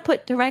straw to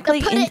put directly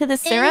into the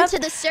syrup.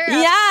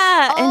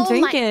 Yeah, and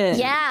drink it.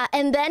 Yeah,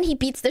 and then he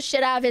beats the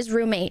shit out of his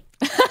roommate.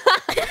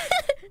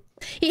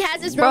 He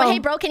has his roommate. Hey,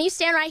 bro, can you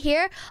stand right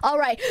here? All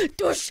right.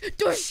 Douche.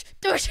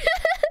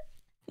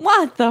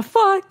 What the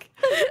fuck?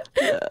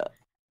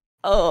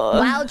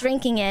 While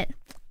drinking it.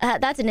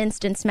 That's an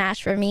instant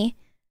smash for me.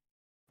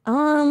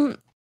 I'm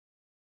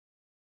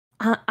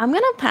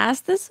gonna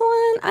pass this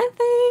one, I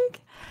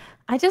think.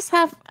 I just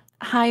have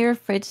higher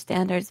fridge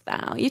standards,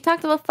 Val. You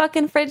talked about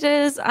fucking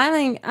fridges. I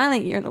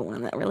think you're the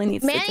one that really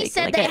needs to take Manny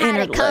said like they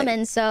had it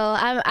coming, so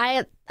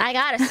I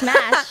gotta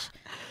smash.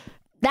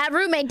 That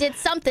roommate did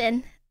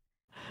something.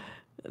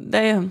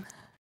 Damn.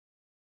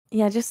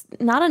 Yeah, just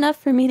not enough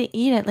for me to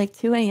eat at like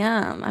 2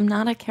 a.m. I'm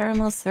not a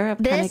caramel syrup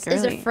kind of girly.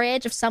 This is a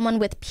fridge of someone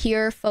with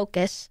pure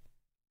focus.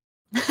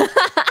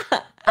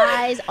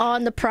 Eyes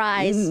on the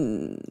prize.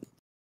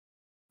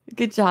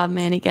 Good job,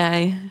 Manny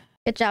Guy.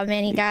 Good job,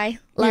 Manny Guy.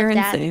 Love You're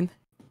that. insane.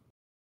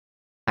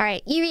 All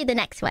right, you read the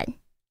next one.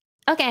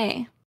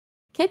 Okay.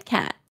 Kit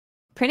Kat.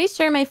 Pretty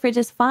sure my fridge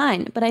is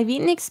fine, but I've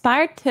eaten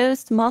expired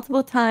toast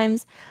multiple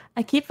times.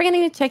 I keep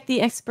forgetting to check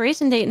the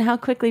expiration date and how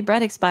quickly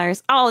bread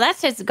expires. Oh,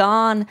 that's just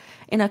gone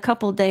in a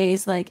couple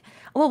days. Like,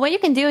 well, what you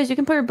can do is you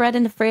can put your bread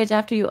in the fridge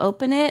after you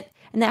open it,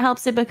 and that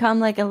helps it become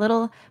like a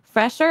little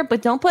fresher,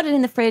 but don't put it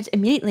in the fridge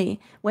immediately.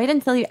 Wait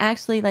until you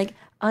actually like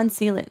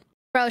unseal it.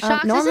 Bro,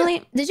 Shox,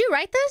 normally, did you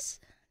write this?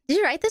 Did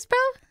you write this, bro?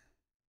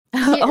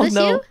 Oh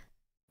no. You?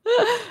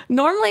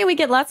 Normally we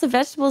get lots of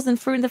vegetables and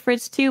fruit in the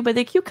fridge too, but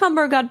the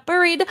cucumber got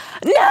buried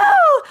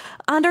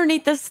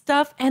underneath the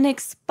stuff and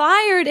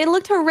expired. It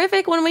looked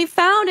horrific when we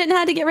found it and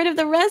had to get rid of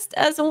the rest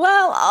as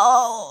well.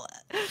 Oh,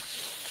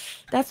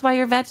 that's why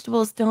your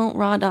vegetables don't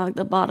raw dog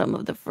the bottom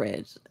of the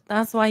fridge.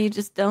 That's why you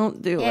just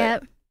don't do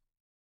it.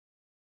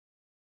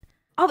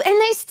 Oh,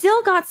 and they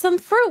still got some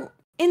fruit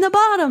in the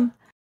bottom.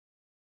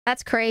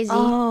 That's crazy.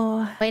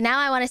 Oh, wait, now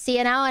I want to see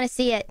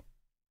it.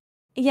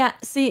 Yeah,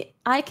 see,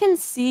 I can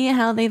see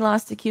how they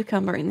lost a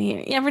cucumber in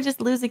here. You ever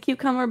just lose a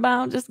cucumber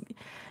bowl? Just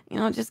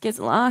gets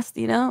lost,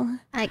 you know?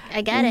 I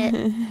get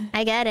it.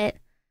 I get it.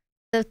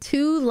 The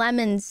two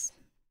lemons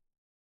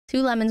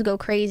go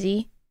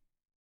crazy.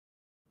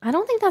 I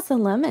don't think that's a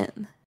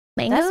lemon.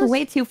 Mangoes? That's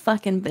way too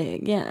fucking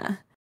big. Yeah.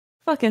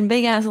 Fucking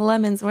big ass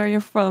lemons where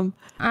you're from.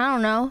 I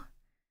don't know.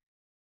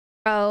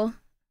 Bro,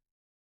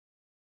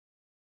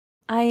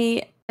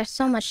 I there's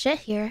so much shit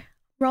here.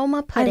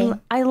 Roma pudding.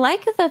 I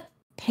like the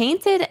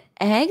painted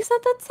eggs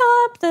at the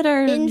top that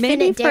are maybe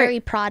Infinite for dairy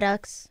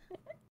products.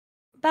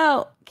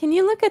 about. Can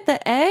you look at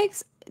the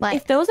eggs? What?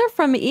 If those are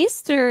from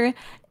Easter,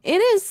 it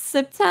is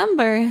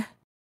September.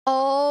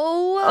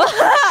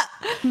 Oh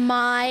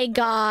my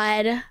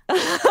god.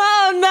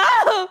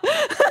 Oh no!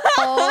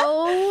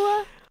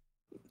 Oh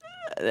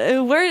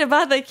Worried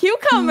about the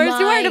cucumbers. You're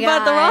my worried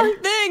about the God. wrong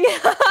thing.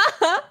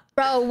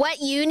 bro,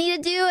 what you need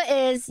to do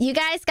is you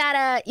guys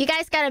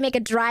gotta make a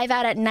drive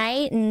out at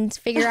night and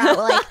figure out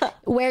like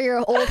where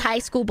your old high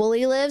school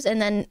bully lives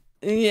and then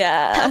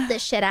Yeah. pelt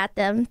this shit at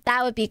them.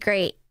 That would be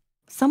great.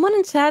 Someone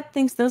in chat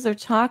thinks those are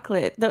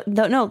chocolate.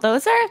 No,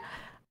 those are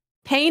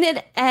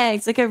painted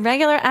eggs, like a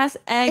regular ass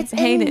egg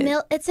painted.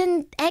 It's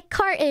in egg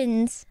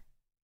cartons.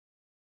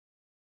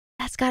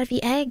 That's gotta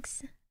be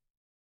eggs.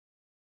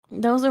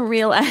 Those are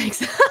real eggs.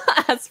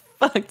 That's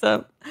fucked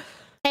up.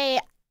 Hey.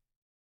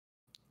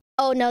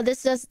 Oh no,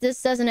 this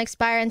doesn't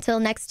expire until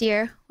next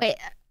year. Wait,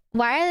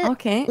 why are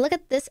Okay. look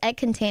at this egg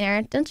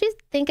container. Don't you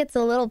think it's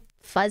a little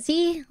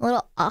fuzzy? A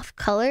little off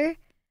color?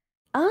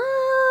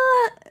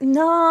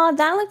 No,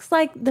 that looks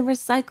like the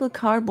recycled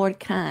cardboard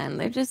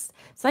can. It's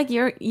like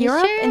Europe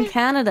sure? and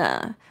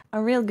Canada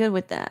are real good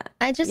with that.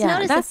 I just Yeah,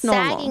 noticed that's it's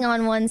sagging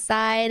on one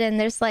side and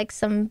there's like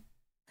some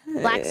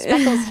black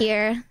speckles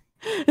here.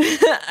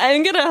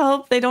 I'm gonna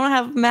hope they don't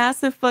have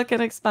massive fucking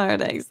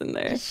expired eggs in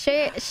there.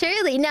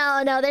 Surely.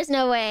 No, there's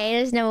no way.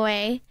 There's no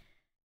way.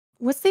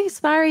 What's the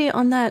expiry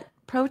on that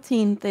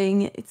protein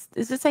thing?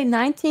 Does it say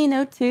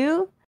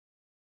 1902?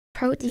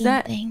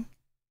 Protein thing.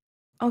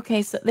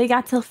 Okay, so they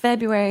got till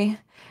February.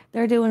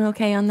 They're doing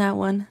okay on that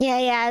one.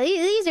 Yeah.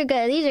 These are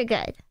good. These are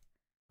good.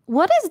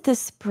 What is the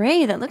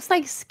spray that looks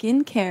like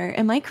skincare?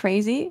 Am I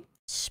crazy?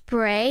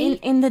 Spray?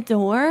 In the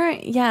door?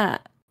 Yeah.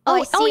 Oh,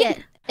 I see it.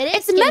 It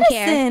is It's skincare.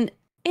 medicine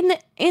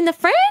in the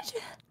fridge?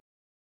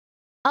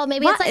 Oh,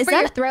 maybe What? it's like Is for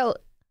your that- throat.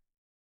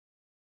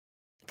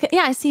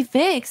 Yeah, I see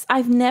Vicks.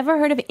 I've never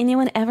heard of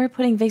anyone ever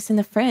putting Vicks in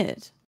the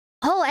fridge.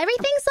 Oh,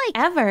 everything's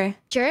like Ever.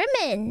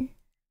 German.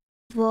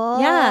 Whoa.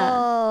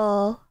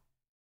 Yeah.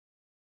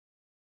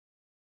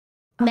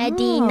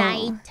 Medi Oh.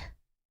 Night.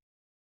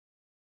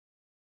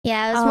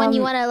 Yeah, it's when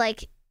you want to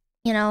like,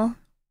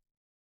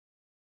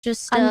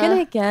 just. I'm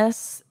gonna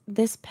guess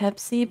this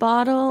Pepsi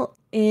bottle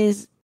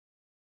is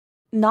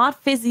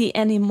not fizzy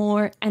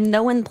anymore, and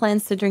no one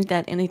plans to drink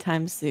that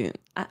anytime soon.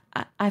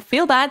 I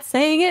feel bad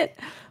saying it,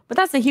 but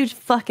that's a huge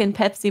fucking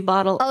Pepsi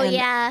bottle. Oh and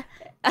yeah,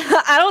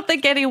 I don't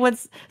think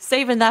anyone's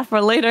saving that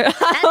for later.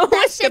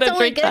 that shit's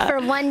only good for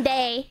one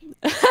day.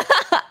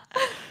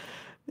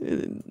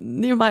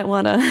 You might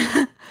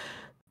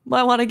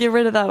wanna get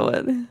rid of that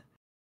one.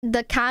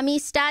 The Kami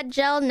stat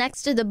gel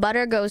next to the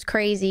butter goes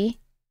crazy.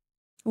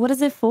 What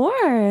is it for?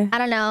 I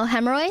don't know,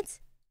 hemorrhoids?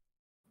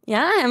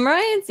 Yeah,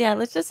 hemorrhoids. Yeah,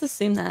 let's just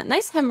assume that.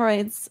 Nice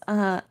hemorrhoids,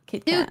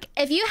 Kit Kat. Dude,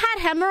 if you had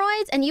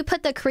hemorrhoids and you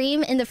put the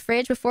cream in the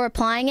fridge before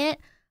applying it,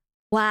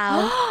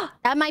 wow,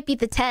 that might be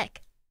the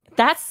tech.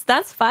 That's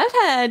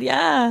 5-head.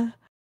 Yeah,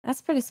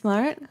 that's pretty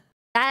smart.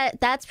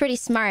 That's pretty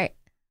smart.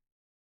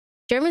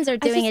 Germans are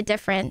doing it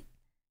different.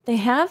 They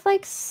have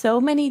like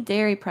so many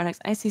dairy products.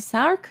 I see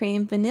sour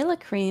cream, vanilla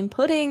cream,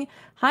 pudding,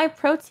 high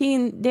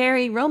protein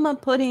dairy, Roma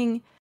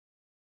pudding.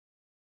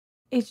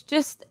 It's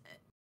just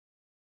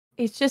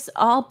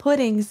all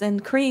puddings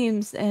and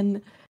creams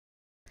and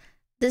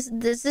This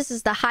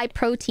is the high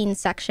protein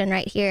section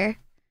right here.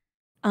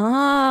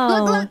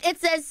 oh Look, it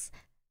says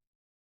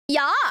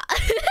yeah.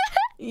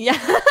 yeah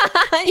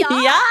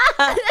Yeah.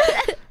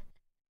 yeah.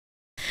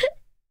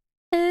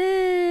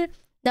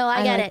 No,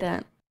 I get like it.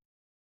 that.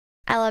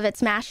 I love it.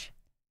 Smash.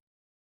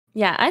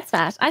 Yeah,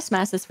 I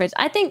smash this fridge.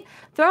 I think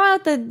throw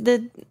out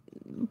the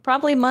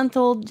probably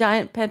month-old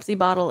giant Pepsi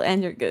bottle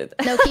and you're good.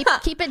 No,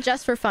 keep it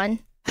just for fun.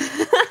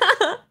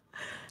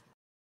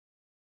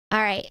 All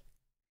right.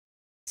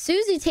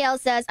 Susie Tail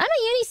says, I'm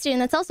a uni student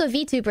that's also a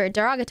VTuber,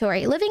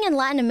 derogatory, living in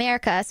Latin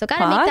America, so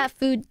gotta make that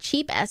food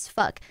cheap as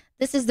fuck.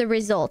 This is the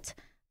result.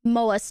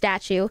 Moa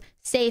statue.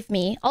 Save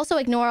me. Also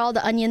ignore all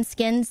the onion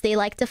skins. They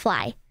like to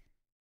fly.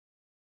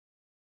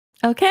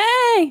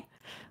 Okay.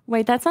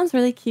 Wait, that sounds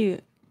really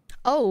cute.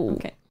 Oh.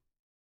 Okay.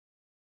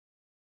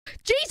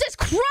 Jesus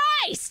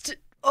Christ!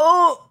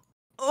 Oh.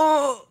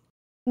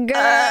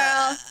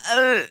 Girl.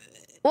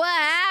 What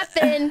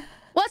happened?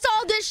 What's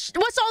all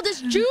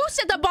this juice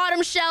at the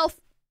bottom shelf?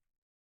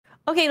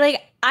 Okay,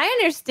 like I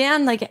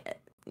understand, like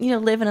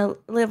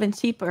living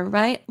cheaper,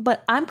 right?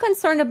 But I'm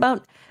concerned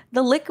about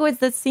the liquids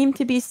that seem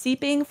to be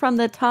seeping from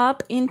the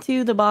top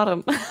into the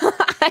bottom.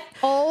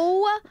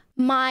 Oh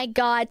my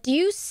god! Do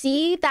you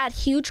see that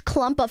huge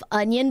clump of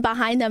onion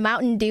behind the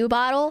Mountain Dew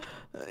bottle?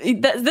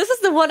 This is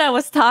the one I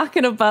was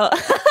talking about.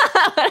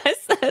 When I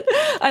said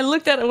I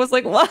looked at it, was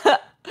like, what?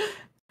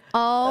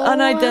 Oh,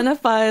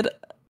 Unidentified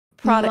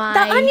product. The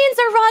onions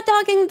are raw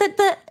dogging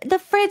the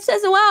fridge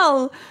as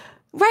well.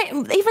 Right,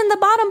 even the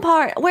bottom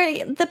part,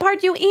 where the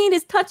part you eat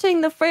is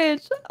touching the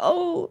fridge.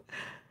 Oh.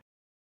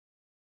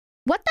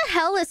 What the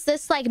hell is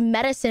this like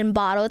medicine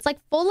bottle? It's like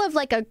full of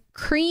like a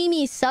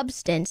creamy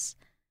substance.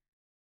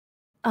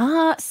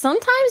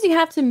 Sometimes you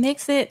have to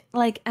mix it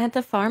like at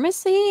the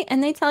pharmacy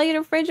and they tell you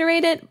to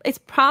refrigerate it. It's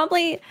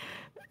probably,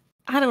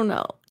 I don't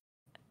know.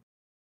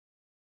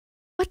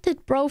 What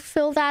did bro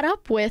fill that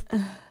up with?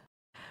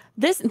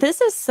 This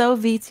is so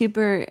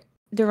VTuber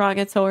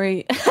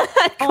derogatory.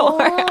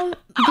 Oh,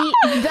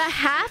 the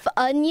half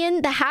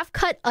onion, the half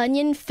cut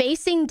onion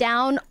facing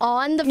down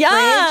on the fridge.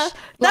 That's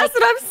like,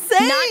 what I'm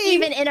saying. Not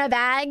even in a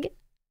bag.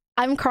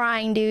 I'm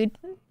crying, dude.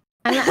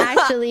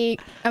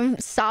 I'm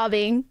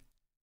sobbing.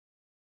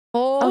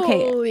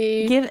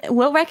 Holy. Okay,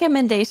 what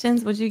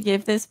recommendations would you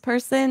give this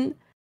person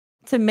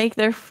to make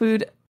their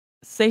food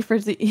safer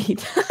to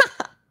eat?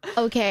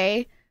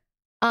 Okay.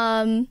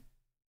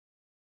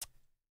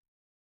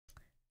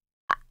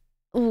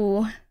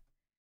 Ooh.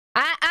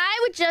 I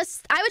would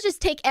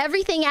just take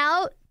everything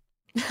out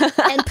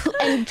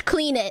and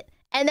clean it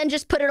and then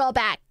just put it all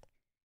back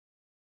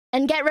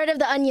and get rid of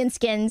the onion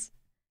skins.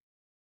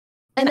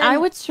 And I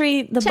would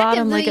treat the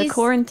bottom like a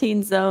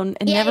quarantine zone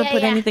and never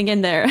put anything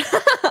in there.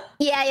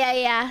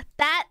 Yeah.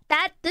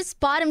 This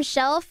bottom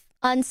shelf,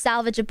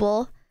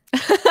 unsalvageable.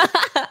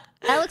 That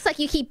looks like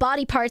you keep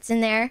body parts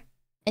in there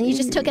and you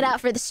just took it out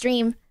for the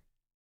stream.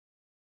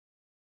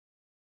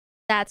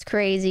 That's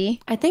crazy.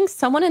 I think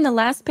someone in the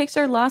last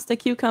picture lost a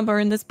cucumber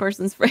in this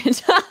person's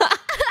fridge.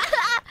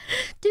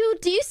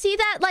 Dude, do you see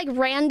that like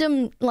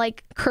random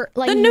like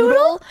the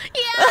noodle?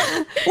 Yeah.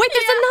 Wait,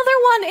 there's another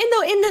one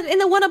in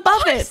the one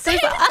above it. There's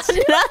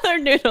another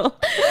noodle.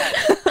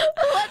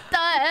 What the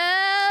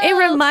hell? It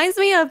reminds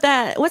me of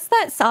that. What's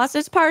that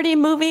Sausage Party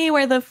movie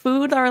where the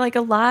food are like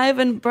alive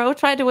and bro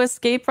tried to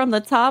escape from the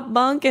top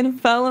bunk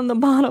and fell in the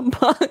bottom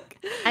bunk?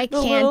 I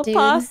the can't, little dude.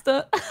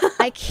 Pasta.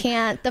 I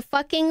can't. The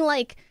fucking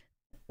like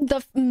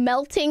the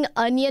melting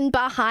onion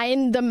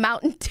behind the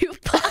Mountain Dew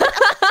pot.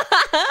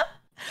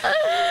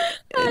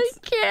 I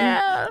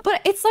can't.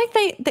 But it's like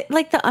they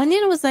like the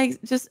onion was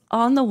like just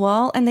on the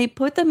wall and they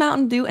put the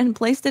Mountain Dew and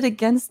placed it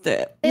against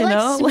it. They you like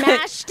know?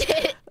 smashed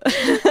it.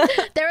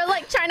 They were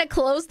like trying to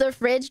close the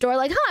fridge door,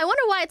 like, I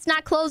wonder why it's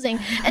not closing.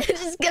 And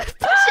just gonna push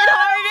it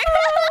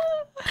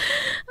harder.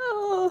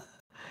 Oh.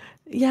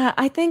 Yeah,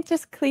 I think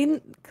just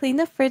clean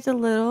the fridge a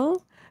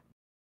little.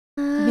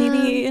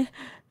 Maybe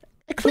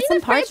clean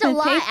the fridge a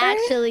lot, paper?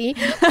 Actually.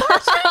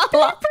 Parchment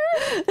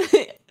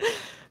paper?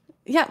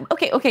 Yeah,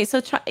 okay. So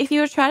if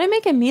you were trying to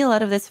make a meal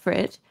out of this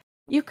fridge,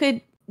 you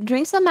could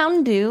drink some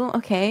Mountain Dew,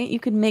 okay? You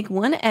could make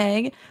one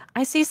egg.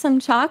 I see some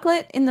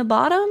chocolate in the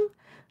bottom,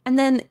 and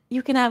then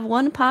you can have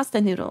one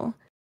pasta noodle.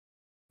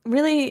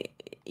 Really,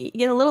 you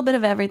get a little bit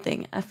of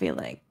everything, I feel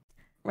like.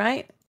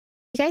 Right?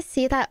 You guys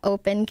see that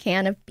open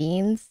can of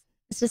beans?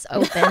 It's just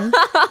open.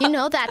 You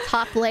know that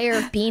top layer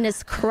of bean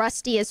is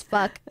crusty as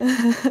fuck.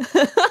 It's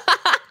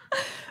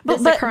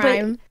a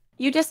crime. But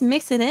you just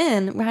mix it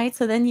in, right?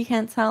 So then you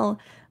can't tell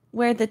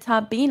where the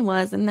top bean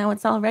was, and now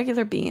it's all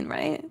regular bean,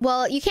 right?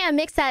 Well, you can't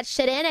mix that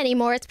shit in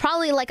anymore. It's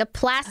probably like a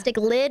plastic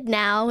lid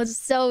now. It's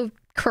so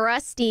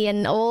crusty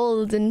and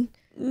old and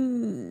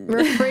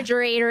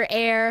refrigerator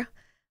air.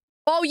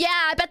 Oh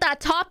yeah, I bet that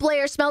top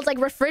layer smells like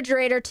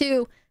refrigerator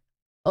too.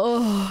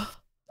 Oh,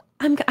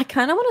 I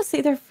kind of want to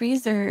see their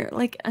freezer.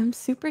 Like, I'm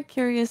super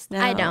curious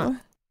now. I don't.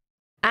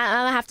 I'm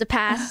gonna have to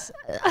pass.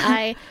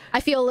 I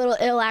feel a little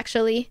ill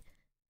actually.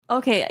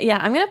 Okay, yeah,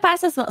 I'm gonna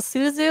pass as well.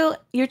 Suzu,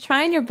 you're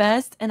trying your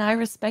best, and I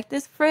respect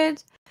this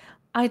fridge.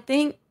 I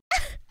think,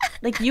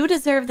 like, you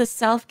deserve the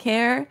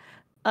self-care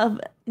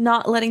of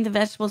not letting the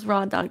vegetables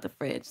raw dog the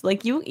fridge.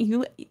 Like,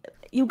 you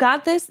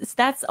got this.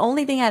 That's the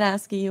only thing I'd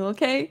ask you,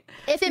 okay?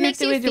 If it makes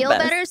you feel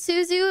better,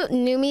 Suzu,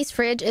 Numi's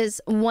fridge is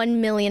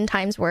 1,000,000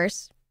 times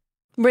worse.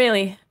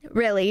 Really?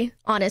 Really,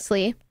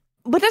 honestly.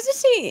 But does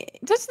she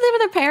live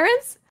with her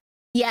parents?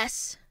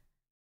 Yes.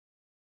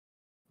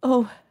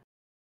 Oh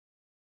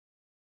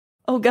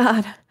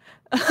God.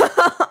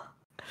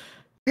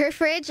 Her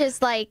fridge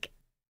is like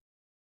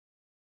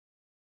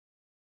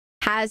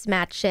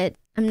hazmat shit.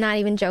 I'm not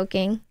even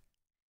joking.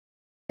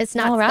 It's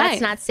not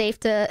That's not safe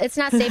to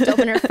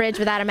open her fridge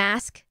without a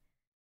mask.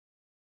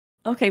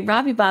 Okay,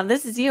 Robbie Bob,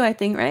 this is you, I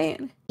think,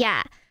 right?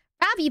 Yeah.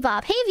 Robbie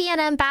Bob. Hey,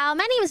 Vienna and Bao.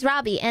 My name is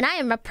Robbie, and I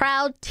am a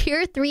proud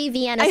Tier 3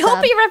 Vienna sub. I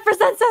hope he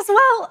represents us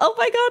well. Oh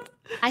my God.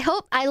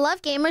 I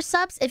love gamer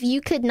subs, if you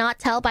could not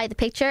tell by the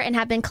picture, and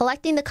have been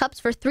collecting the cups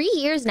for 3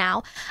 years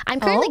now. I'm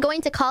currently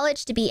going to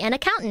college to be an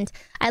accountant.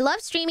 I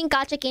love streaming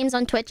gacha games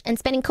on Twitch and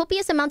spending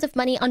copious amounts of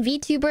money on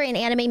VTuber and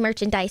anime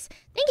merchandise.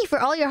 Thank you for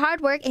all your hard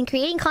work and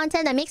creating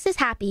content that makes us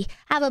happy.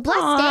 Have a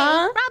blessed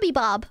day. Robbie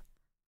Bob.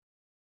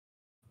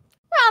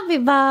 Robbie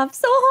Bob,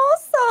 so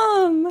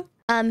wholesome.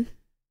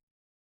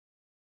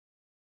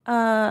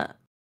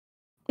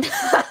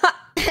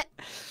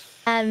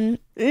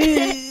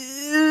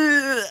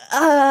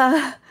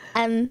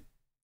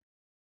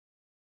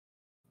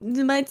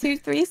 My Tier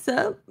 3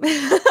 sub.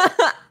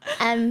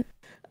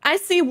 I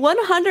see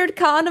 100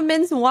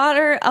 condiments,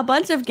 water, a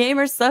bunch of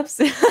gamer subs.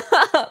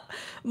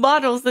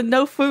 bottles and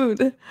no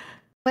food.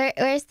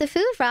 Where's the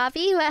food,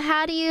 Robbie?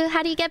 How do you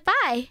get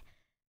by?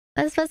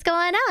 What's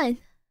going on?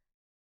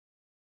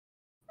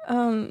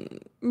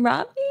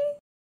 Robbie?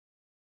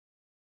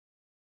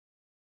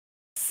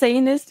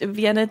 Sanest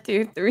Vienna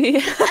Tier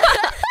 3.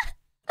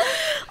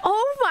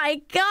 Oh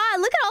my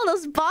god, look at all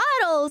those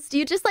bottles. Do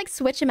you just like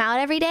switch them out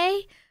every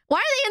day? Why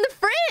are they in the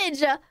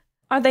fridge?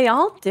 Are they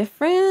all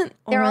different?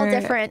 They're all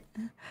different.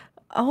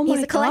 Oh my god.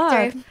 He's a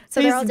collector,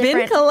 so they're all different.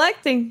 He's been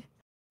collecting.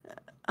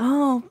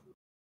 Oh.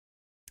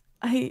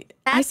 I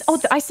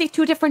see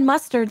 2 different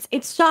mustards.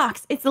 It's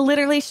Shocks. It's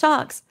literally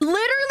Shocks.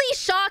 Literally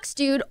Shocks,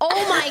 dude.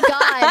 Oh my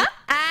god.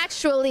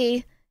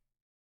 Actually.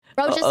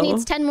 Bro just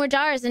needs 10 more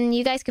jars and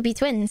you guys could be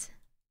twins.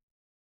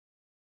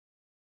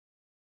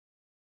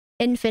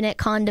 Infinite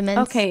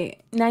condiments. Okay,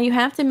 now you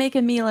have to make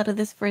a meal out of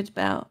this fridge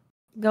bow.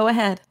 Go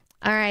ahead.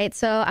 All right,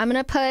 so I'm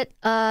going to put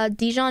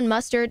Dijon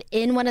mustard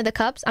in one of the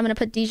cups. I'm going to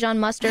put Dijon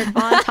mustard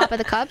on top of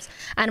the cups.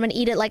 And I'm going to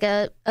eat it like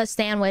a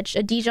sandwich,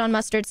 a Dijon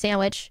mustard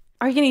sandwich.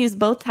 Are you going to use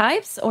both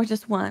types or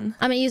just one?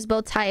 I'm going to use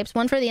both types.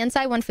 One for the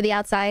inside, one for the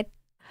outside.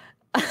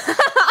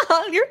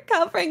 You're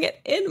covering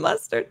it in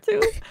mustard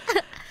too.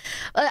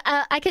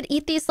 I could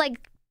eat these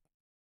like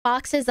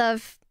boxes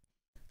of...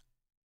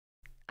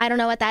 I don't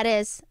know what that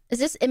is. Is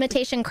this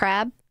imitation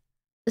crab?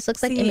 This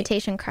looks like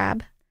imitation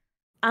crab.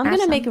 I'm going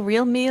to make a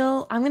real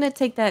meal. I'm going to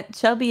take that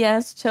chubby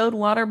ass chode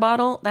water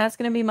bottle. That's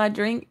going to be my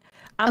drink.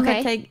 I'm going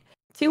to take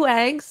 2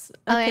 eggs.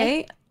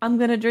 Okay. I'm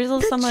going to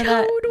drizzle some of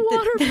that.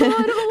 Water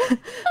bottle.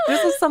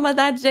 Drizzle some of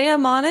that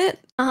jam on it.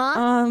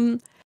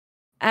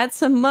 Add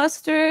some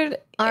mustard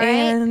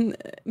and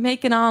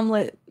make an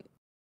omelet.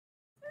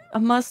 A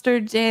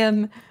mustard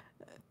jam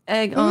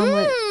egg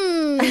omelet.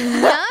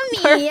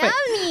 Yummy,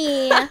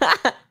 yummy.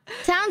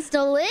 Sounds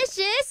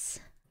delicious.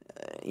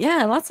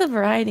 Yeah, lots of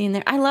variety in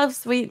there. I love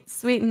sweet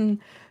and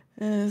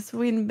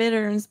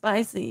bitter and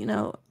spicy. You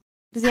know,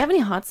 does he have any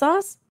hot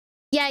sauce?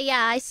 Yeah.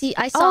 I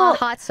saw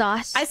hot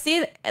sauce. I see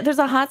it. There's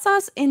a hot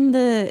sauce in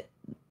the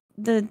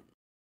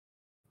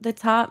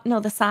top, no,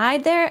 the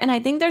side there, and I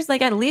think there's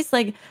like at least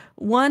like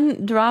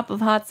 1 drop of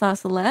hot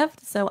sauce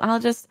left. So I'll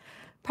just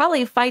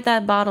probably fight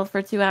that bottle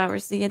for 2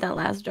 hours to get that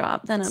last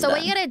drop. Then I'm done.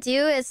 What you gotta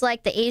do is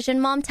like the Asian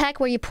mom tech,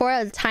 where you pour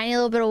a tiny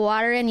little bit of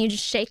water in, you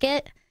just shake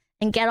it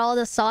and get all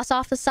the sauce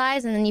off the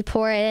sides, and then you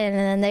pour it in, and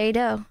then there you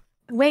go.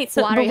 Wait,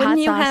 so but when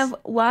you have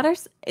water,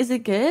 is it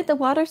good? The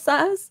water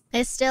sauce?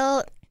 It's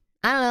still,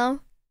 I don't know.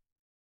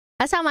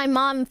 That's how my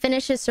mom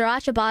finishes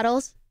sriracha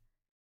bottles.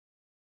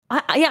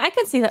 Yeah, I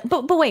can see that.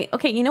 But wait,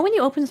 okay, you know when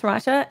you open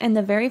sriracha and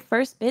the very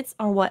first bits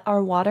are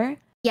water?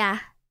 Yeah.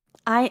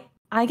 I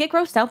get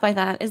grossed out by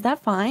that. Is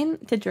that fine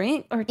to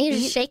drink or you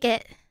just shake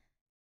it?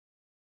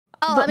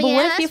 Oh, but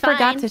what if you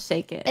forgot to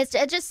shake it?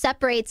 It just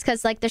separates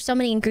because like there's so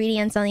many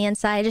ingredients on the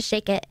inside. Just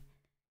shake it.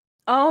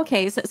 Oh,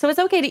 okay. So it's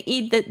okay to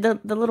eat the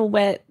little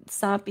wet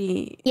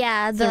soppy.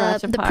 Yeah, the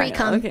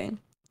pre-cum. Okay.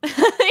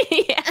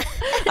 Yeah,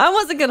 I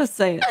wasn't gonna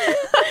say it.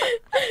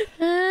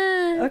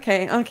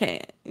 Okay.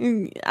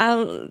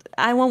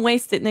 I won't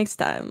waste it next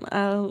time.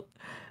 I'll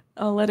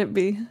let it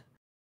be.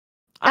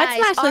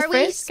 Guys, are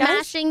we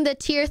smashing the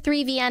tier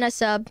 3 Vienna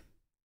sub?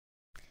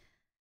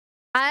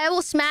 I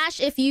will smash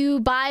if you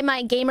buy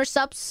my Gamer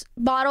Subs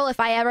bottle if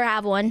I ever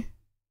have one.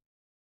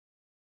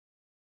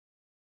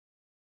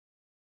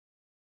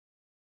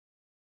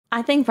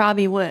 I think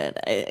Robbie would.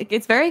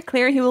 It's very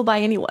clear he will buy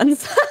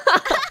anyone's.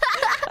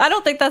 I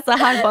don't think that's a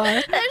high bar.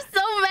 There's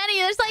so many.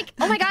 There's like,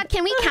 oh my god,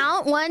 can we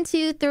count? 1,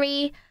 2,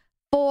 3,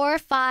 4,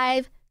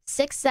 5,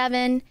 6,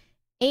 7,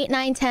 8,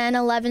 9, 10,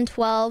 11,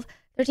 12,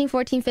 13,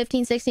 14,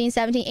 15, 16,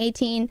 17,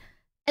 18.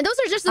 And those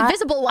are just the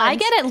visible ones. I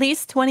get at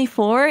least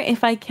 24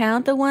 if I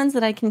count the ones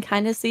that I can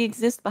kind of see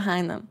exist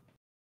behind them.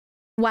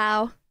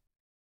 Wow.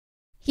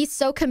 He's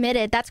so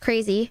committed. That's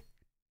crazy.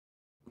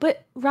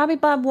 But Robbie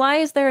Bob, why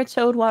is there a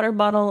chode water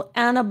bottle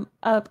and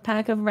a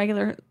pack of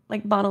regular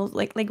like bottles?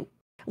 Like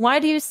why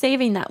are you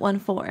saving that one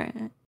for?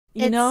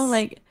 You know,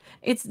 like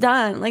it's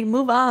done. Like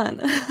move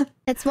on.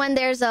 It's when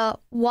there's a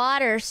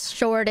water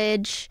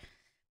shortage.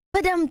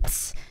 But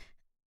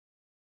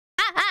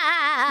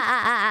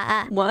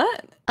what?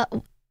 What?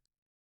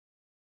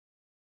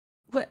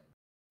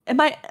 I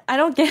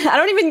don't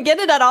even get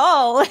it at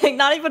all. Like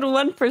not even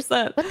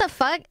 1%. What the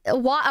fuck? A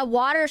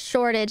water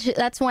shortage.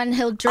 That's when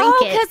he'll drink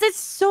it. Oh, because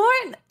it's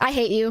short. I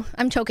hate you.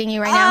 I'm choking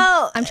you right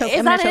now. I'm choking.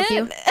 I'm gonna choke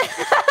you.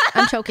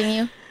 I'm choking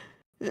you.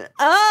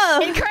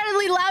 Oh.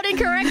 Incredibly loud and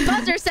correct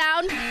buzzer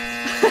sound.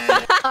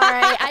 All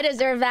right, I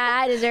deserve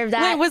that.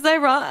 Wait, was I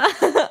wrong?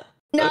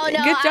 No, okay,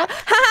 no. Good job.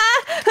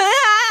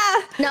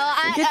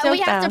 We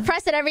have to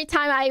press it every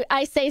time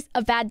I say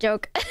a bad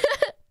joke.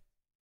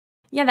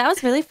 Yeah, that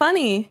was really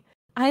funny.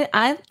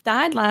 I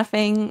died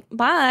laughing.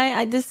 Bye.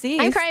 I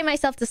deceased. I'm crying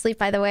myself to sleep,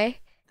 by the way.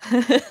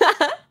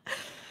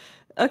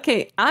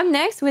 Okay, I'm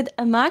next with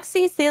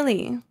Amoxie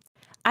Silly.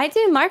 I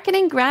do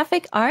marketing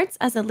graphic arts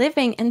as a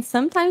living, and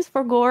sometimes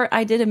for gore,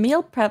 I did a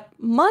meal prep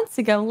months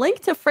ago.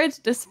 Link to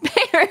fridge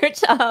despair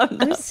job.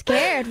 I'm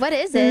scared. What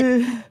is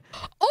it?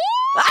 Oh!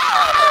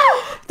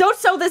 Ah! Don't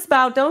show this,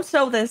 Bao. Don't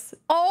show this.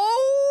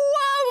 Oh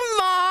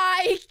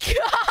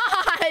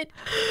God!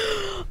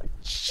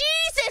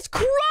 Jesus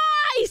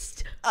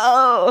Christ!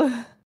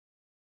 Oh.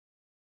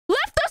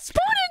 Left the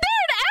spoon in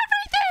there and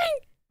everything!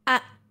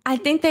 I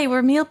think they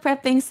were meal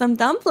prepping some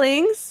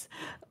dumplings.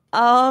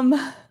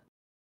 That's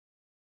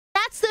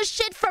the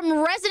shit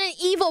from Resident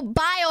Evil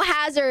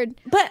Biohazard.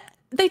 But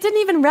they didn't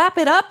even wrap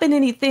it up in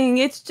anything.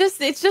 It's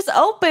just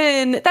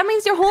open. That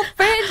means your whole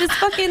fridge is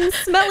fucking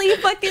smelly,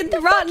 fucking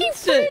The rotten fucking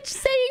shit. fridge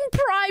saying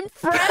Prime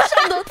Fresh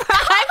on the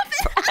top.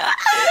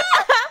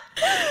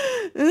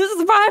 This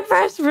is Prime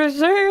Fresh for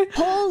sure.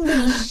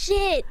 Holy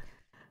shit!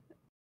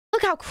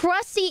 Look how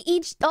crusty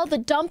all the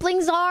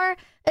dumplings are.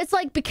 It's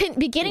like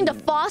beginning to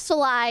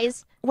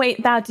fossilize.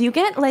 Wait, Bao, do you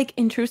get like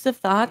intrusive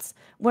thoughts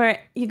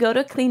where you go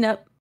to clean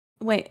up?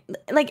 Wait,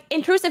 like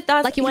intrusive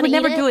thoughts. Like you would wanna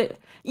never eat do it.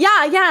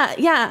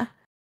 Yeah.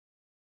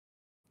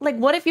 Like,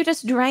 what if you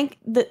just drank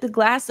the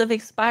glass of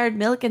expired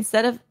milk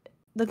instead of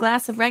the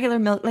glass of regular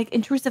milk? Like,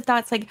 intrusive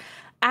thoughts, like,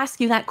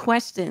 ask you that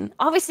question.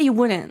 Obviously, you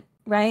wouldn't,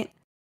 right?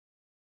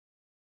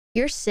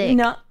 You're sick.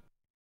 No.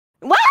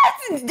 What?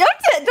 Don't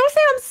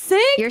say I'm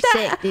sick. You're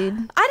sick, dude. I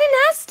didn't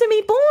ask to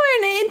be born.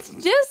 It's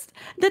just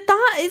the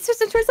thought. It's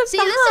just intrusive See,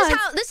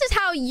 thoughts. this is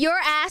how your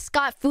ass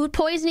got food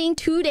poisoning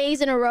 2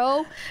 days in a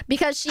row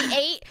because she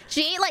ate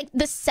like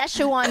the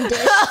Szechuan dish.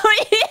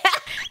 Oh, yeah.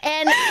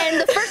 And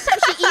the first time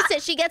she eats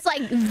it, she gets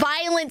like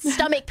violent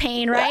stomach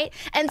pain, right?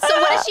 And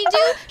so what does she do?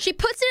 She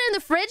puts it in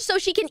the fridge so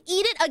she can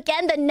eat it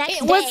again the next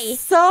day. It was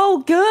so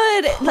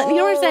good.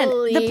 You understand? The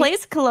Holy.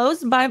 place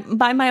closed by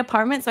my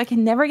apartment, so I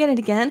can never get it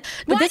again.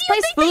 But Why this do you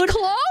place think food they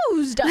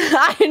closed?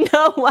 I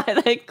know why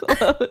they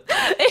closed.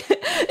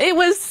 It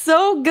was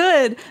so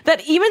good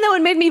that even though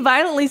it made me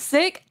violently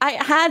sick, I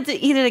had to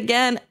eat it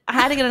again. I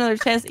had to get another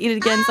chance to eat it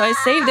again. So I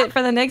saved it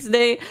for the next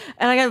day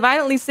and I got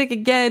violently sick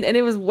again and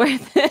it was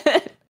worth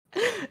it.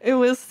 It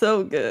was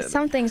so good.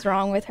 Something's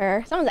wrong with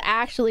her. Something's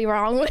actually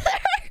wrong with her.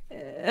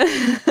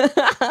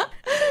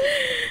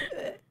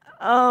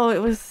 Oh,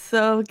 it was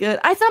so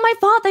good. It's not my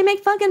fault. They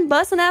make fucking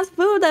bussin' ass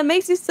food that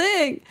makes you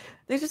sick.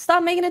 They should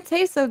stop making it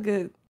taste so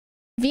good.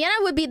 Vienna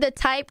would be the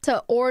type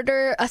to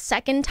order a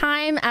second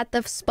time at the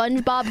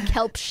SpongeBob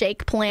kelp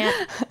shake plant.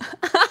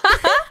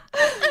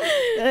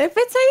 If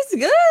it tastes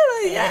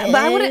good, yeah. But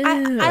I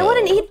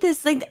wouldn't eat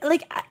this.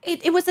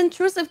 It was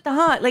intrusive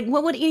thought. Like,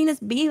 what would eating this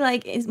be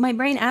like? Is my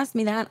brain asked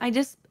me that. I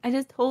just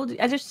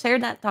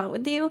shared that thought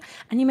with you,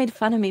 and you made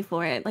fun of me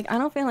for it. Like, I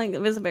don't feel like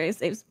it was a very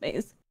safe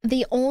space.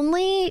 The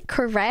only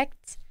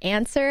correct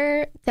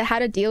answer to how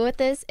to deal with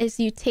this is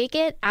you take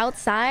it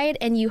outside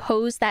and you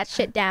hose that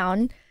shit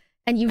down.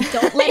 And you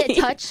don't let it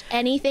touch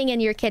anything in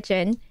your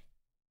kitchen.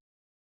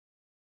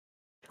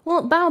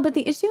 Well, Bao, but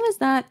the issue is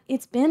that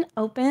it's been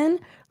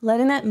open,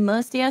 letting that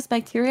musty-ass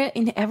bacteria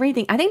into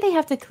everything. I think they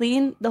have to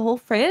clean the whole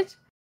fridge.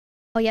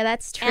 Oh, yeah,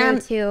 that's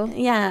true, too.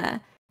 Yeah.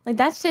 Like,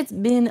 that shit's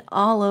been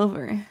all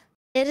over.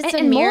 It is a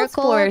And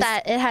miracle mold spores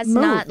that it has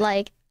move. not,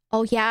 like...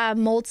 Oh, yeah,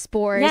 mold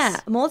spores.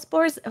 Yeah, mold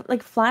spores,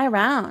 like, fly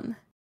around.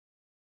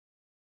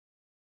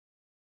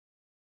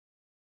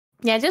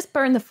 Yeah, just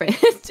burn the fridge.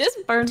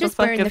 Just burn the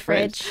fucking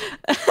fridge.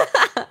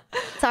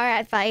 It's our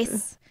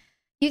advice.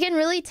 You can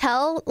really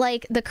tell,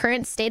 like, the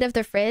current state of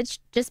the fridge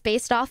just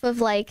based off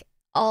of, like,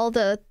 all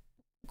the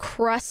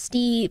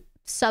crusty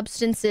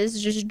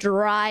substances just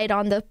dried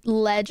on the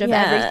ledge of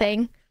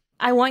everything.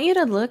 I want you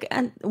to look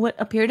at what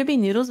appear to be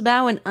noodles,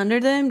 Bao, and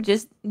under them,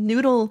 just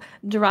noodle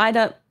dried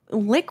up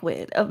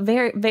liquid of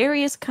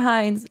various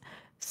kinds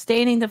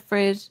staining the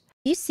fridge.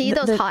 You see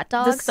those hot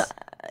dogs?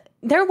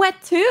 They're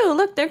wet too.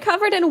 Look, they're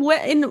covered in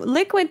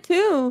liquid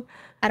too.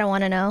 I don't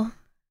want to know.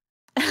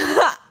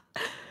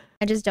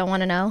 I just don't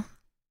want to know.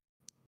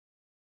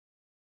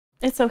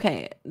 It's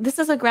okay. This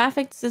is a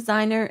graphics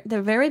designer.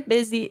 They're very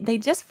busy. They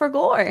just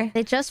forgore.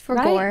 They just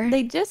forgore. Right?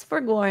 They just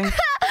forgore.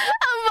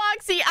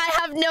 Moxie, I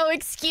have no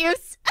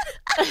excuse.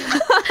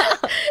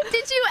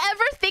 Did you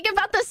ever think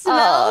about the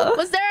smell?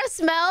 Was there a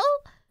smell?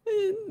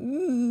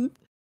 I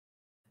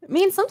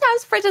mean,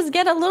 sometimes fridges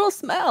get a little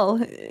smell,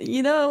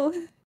 you know?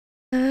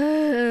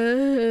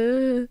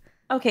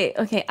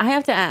 Okay, I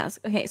have to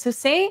ask. Okay, so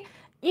say,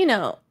 you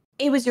know,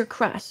 it was your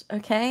crush,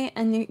 okay?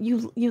 And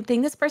you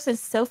think this person is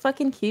so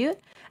fucking cute,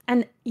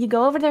 and you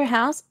go over to their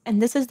house,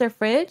 and this is their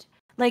fridge?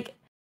 Like,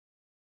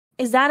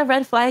 is that a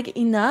red flag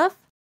enough?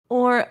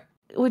 Or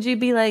would you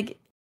be like,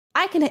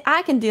 I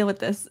can deal with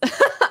this?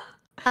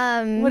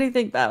 What do you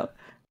think, Bao?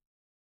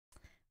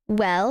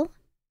 Well,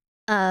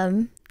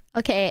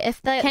 okay,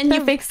 Can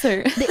you fix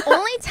her? The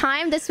only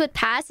time this would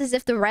pass is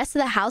if the rest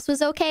of the house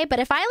was okay. But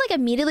if I like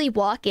immediately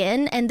walk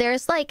in and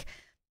there's like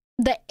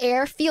the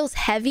air feels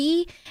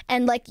heavy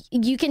and like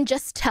you can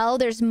just tell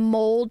there's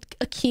mold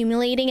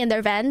accumulating in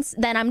their vents,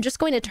 then I'm just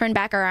going to turn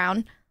back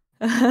around.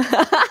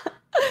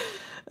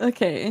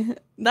 Okay,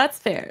 that's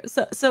fair.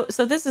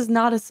 So this is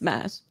not a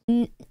smash.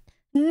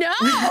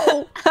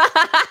 No,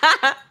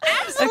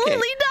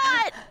 absolutely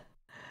not.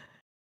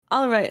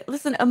 All right,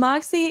 listen,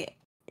 Amoxie,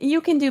 you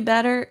can do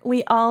better.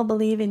 We all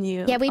believe in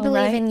you. Yeah, we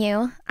believe in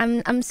you.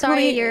 I'm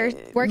sorry your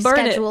work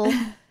schedule.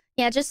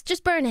 Yeah,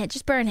 just burn it.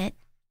 Just burn it.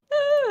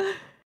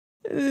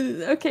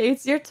 Okay,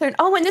 it's your turn.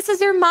 Oh, and this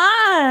is your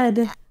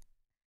mod.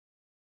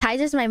 Ties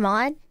is my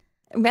mod.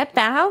 Rep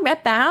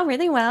bow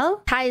really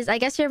well. Ties, I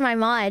guess you're my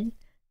mod.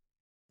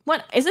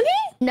 What, isn't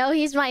he? No,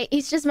 he's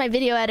just my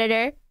video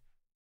editor.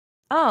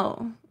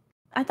 Oh,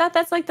 I thought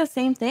that's like the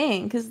same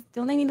thing. Because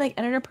don't they need like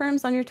editor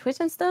perms on your Twitch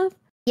and stuff?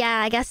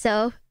 Yeah, I guess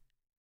so.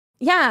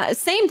 Yeah,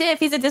 same diff.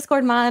 He's a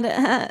Discord mod.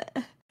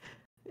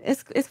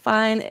 It's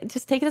fine.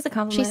 Just take it as a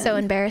compliment. She's so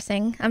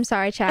embarrassing. I'm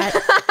sorry, chat.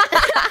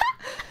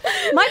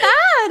 My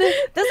bad.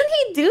 Doesn't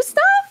he do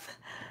stuff?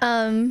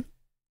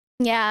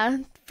 Yeah,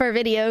 for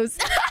videos.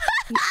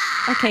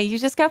 Okay, you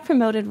just got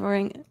promoted,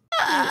 Roaring.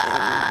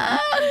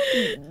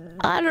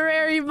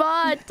 Honorary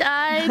mod,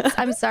 Tides.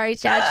 I'm sorry,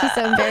 chat. She's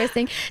so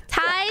embarrassing.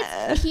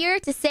 Tides here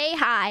to say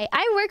hi.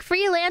 I work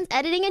freelance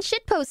editing and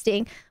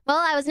shitposting. Well,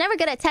 I was never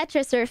good at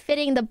Tetris or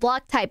fitting the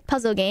block type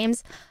puzzle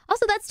games.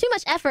 Also, that's too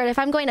much effort if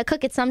I'm going to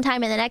cook it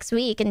sometime in the next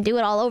week and do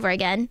it all over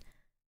again.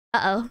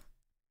 Uh-oh.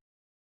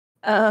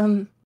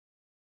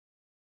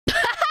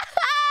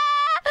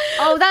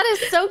 Oh, that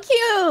is so cute.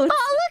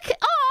 Oh, look.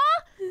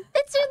 Aw.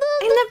 It's your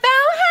little... In the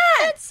bow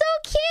hat. It's so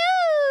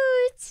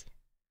cute.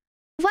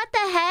 What the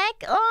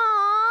heck?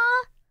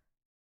 Aw.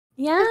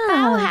 Yeah. The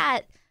bow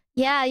hat.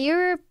 Yeah,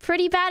 you're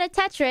pretty bad at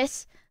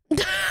Tetris.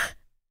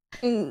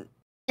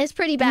 It's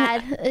pretty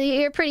bad.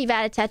 You're pretty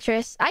bad at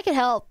Tetris. I could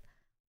help.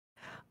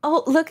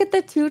 Oh, look at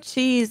the two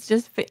cheese,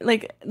 just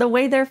like the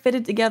way they're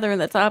fitted together in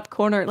the top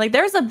corner. Like,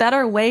 there's a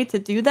better way to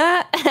do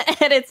that,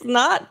 and it's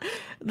not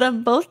the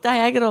both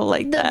diagonal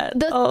like that.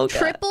 The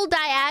triple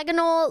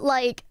diagonal,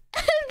 like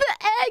the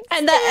eggs,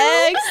 and the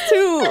eggs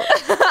too.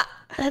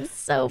 That's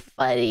so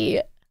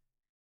funny.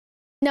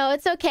 No,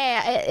 it's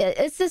okay.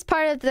 It's just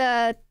part of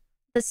the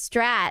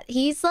strat.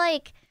 He's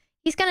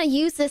gonna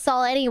use this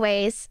all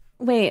anyways.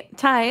 Wait,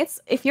 Tights,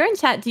 if you're in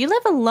chat, do you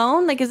live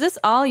alone? Like, is this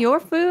all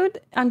your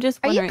food? I'm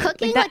just wondering. Are you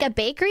cooking like a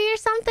bakery or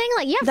something?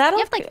 Like, you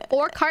have like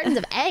 4 cartons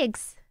of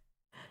eggs.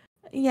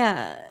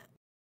 Yeah.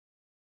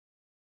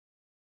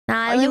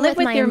 Nah, I you live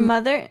with your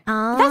mother?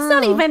 Oh. That's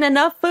not even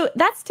enough food.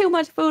 That's too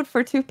much food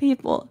for 2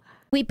 people.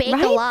 We bake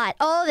a lot.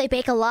 Oh, they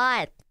bake a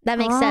lot. That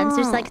makes sense.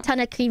 There's like a ton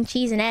of cream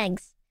cheese and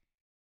eggs.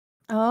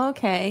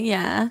 Okay,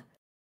 yeah.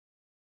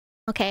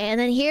 Okay, and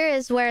then here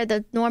is where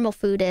the normal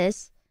food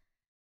is.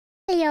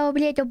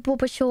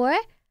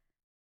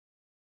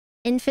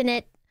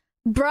 Infinite.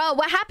 Bro,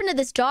 what happened to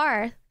this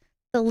jar?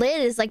 The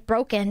lid is like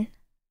broken.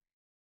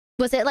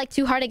 Was it like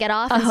too hard to get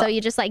off and so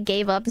you just like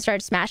gave up and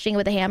started smashing it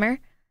with a hammer?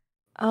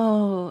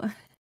 Oh.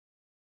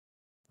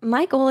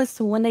 My goal is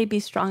to one day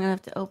be strong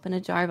enough to open a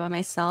jar by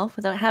myself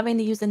without having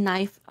to use a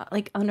knife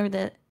like under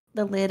the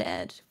lid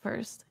edge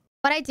first.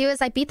 What I do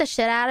is I beat the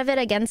shit out of it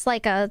against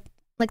like the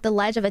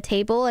ledge of a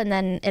table and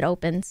then it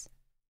opens.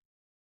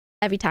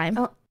 Every time.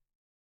 Oh.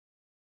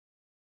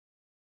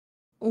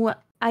 Well,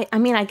 I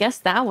mean, I guess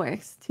that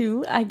works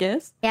too, I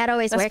guess. Yeah, it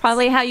always works. That's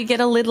probably how you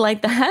get a lid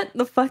like that,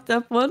 the fucked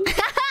up one.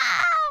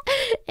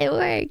 It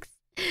works.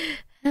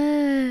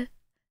 I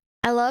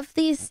love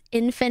these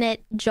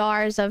infinite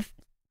jars of...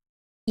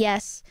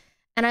 Yes.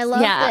 And I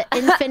love the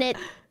infinite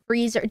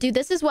freezer. Dude,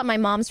 this is what my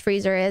mom's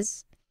freezer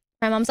is.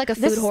 My mom's like a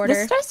food hoarder.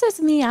 This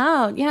stresses me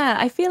out. Yeah,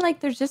 I feel like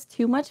there's just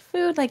too much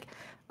food. Like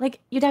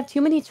you'd have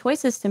too many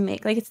choices to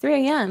make. Like, it's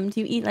 3 a.m.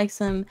 Do you eat like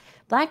some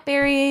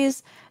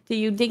blackberries? Do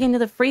you dig into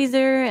the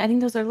freezer? I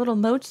think those are little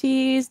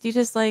mochis. Do you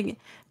just like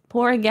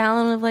pour a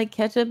gallon of like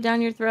ketchup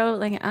down your throat?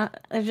 Like,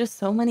 there's just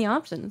so many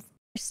options.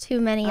 There's too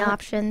many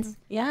options.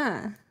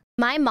 Yeah.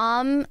 My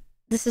mom,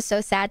 this is so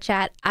sad,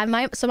 chat.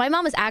 So my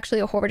mom is actually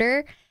a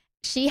hoarder.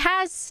 She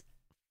has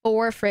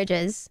 4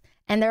 fridges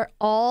and they're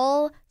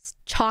all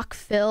chock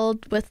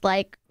filled with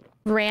like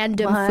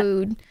random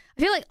food.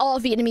 I feel like all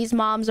Vietnamese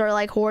moms are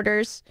like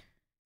hoarders.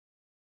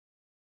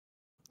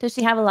 Does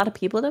she have a lot of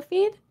people to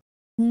feed?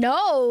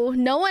 No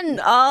one.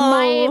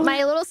 Oh.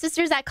 My little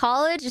sister's at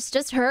college. It's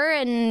just her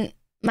and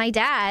my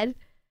dad.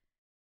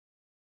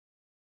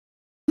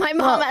 My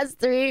mom has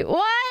 3.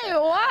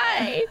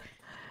 Why?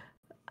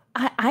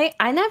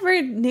 I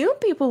never knew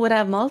people would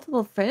have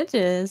multiple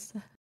fridges.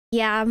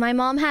 Yeah, my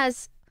mom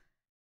has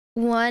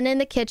 1 in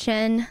the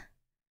kitchen.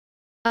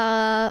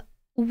 One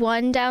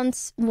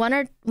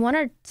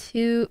or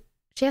 2.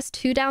 She has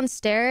 2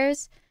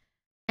 downstairs,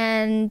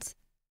 and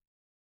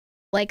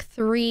like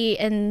 3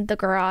 in the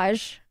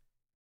garage,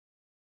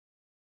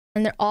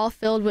 and they're all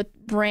filled with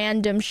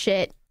random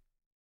shit.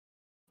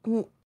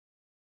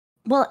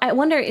 Well, I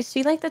wonder, is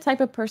she like the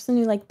type of person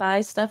who like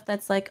buys stuff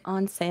that's like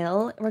on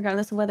sale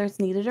regardless of whether it's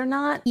needed or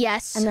not?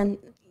 Yes. And then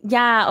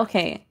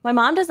okay, my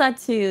mom does that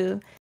too,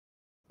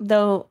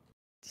 though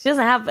she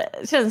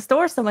doesn't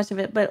store so much of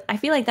it, but I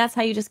feel like that's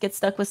how you just get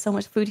stuck with so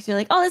much food. You're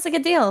like, oh, that's a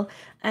good deal,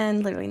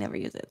 and literally never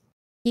use it.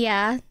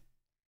 Yeah,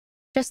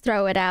 just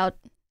throw it out.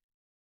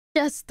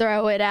 Just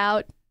throw it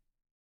out.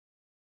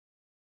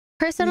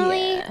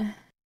 Personally,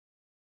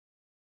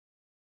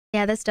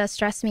 yeah, this does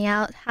stress me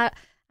out. I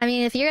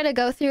mean, if you're gonna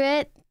go through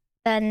it,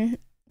 then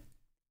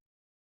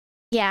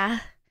yeah,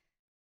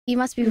 you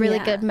must be really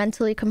good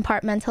mentally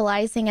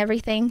compartmentalizing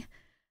everything.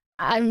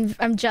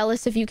 I'm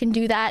jealous if you can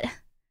do that.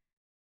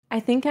 I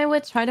think I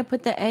would try to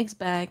put the eggs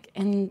back,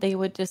 and they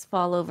would just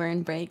fall over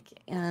and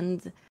break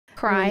and ruin that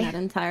Cry.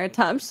 entire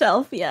top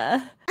shelf.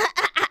 Yeah.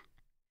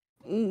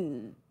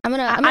 Mm, I'm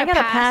gonna I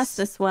gotta pass. pass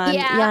this one.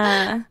 Yeah.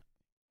 Yeah.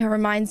 It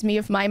reminds me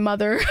of my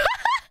mother.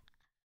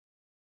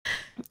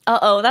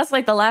 Uh-oh, that's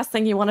like the last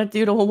thing you want to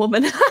do to a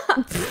woman.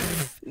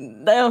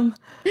 Damn.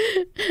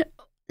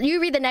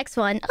 You read the next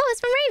one. Oh, it's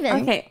from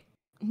Raven. Okay.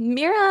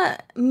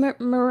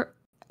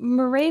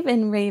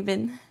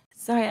 Raven.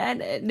 Sorry,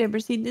 I'd never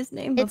seen this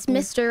name before. It's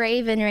Mr.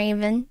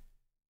 Raven.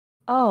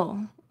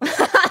 Oh.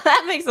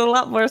 That makes a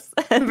lot more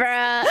sense.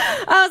 Bruh.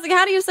 I was like,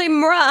 how do you say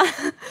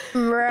mrah?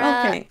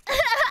 Bruh. Okay.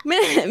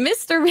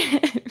 Mr.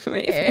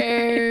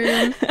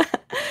 Raven.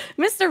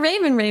 Mr.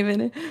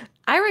 Raven.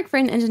 I work for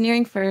an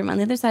engineering firm on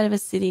the other side of a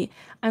city.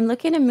 I'm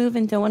looking to move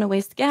and don't want to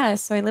waste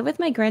gas, so I live with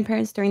my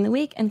grandparents during the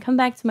week and come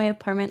back to my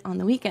apartment on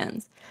the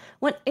weekends.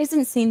 What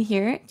isn't seen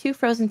here, 2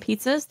 frozen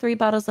pizzas, 3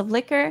 bottles of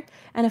liquor,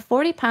 and a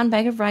 40-pound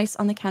bag of rice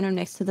on the counter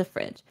next to the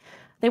fridge.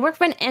 They work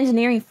for an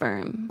engineering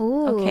firm.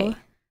 Ooh. Okay.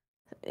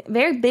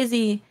 Very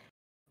busy.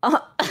 This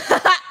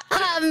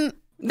isn't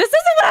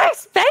what I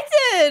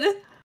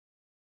expected.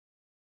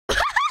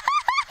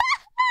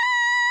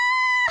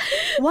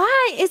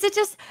 Why is it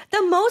just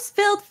the most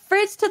filled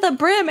fridge to the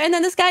brim, and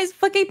then this guy's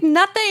fucking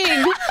nothing?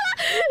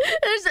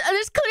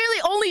 There's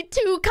clearly only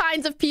 2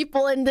 kinds of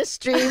people in this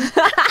stream.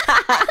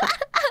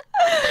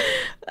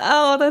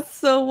 Oh, that's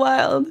so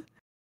wild.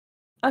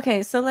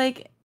 Okay, so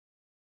like,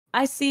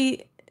 I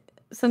see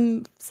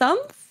some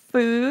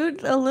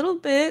food, a little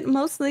bit,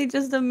 mostly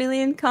just a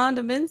million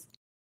condiments.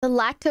 The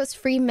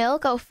lactose-free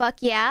milk, oh fuck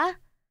yeah.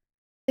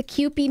 The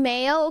Kewpie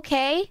mayo,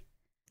 okay.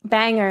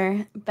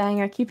 Banger.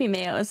 Kewpie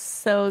mayo is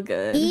so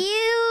good.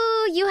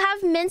 Ew, you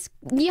have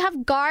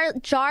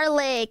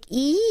garlic.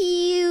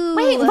 Ew.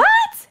 Wait,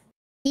 what?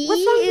 Ew.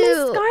 What's wrong with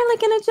minced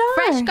garlic in a jar?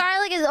 Fresh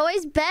garlic is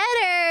always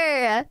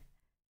better.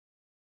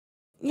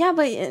 Yeah,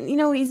 but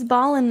he's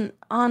balling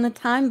on a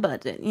time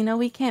budget.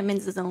 We can't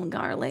mince his own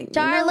garlic.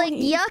 Garlic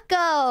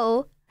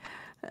yucko.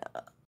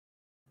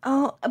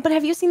 Oh, but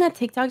have you seen that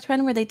TikTok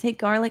trend where they take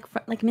garlic,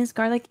 like minced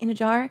garlic in a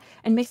jar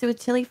and mix it with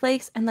chili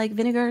flakes and like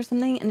vinegar or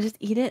something and just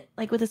eat it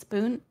like with a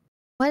spoon?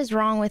 What is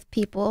wrong with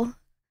people?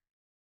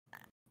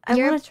 I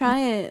want to try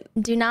it.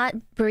 Do not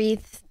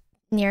breathe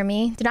near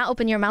me. Do not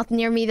open your mouth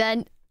near me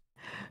then.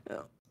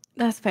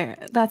 That's fair.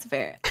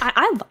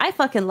 I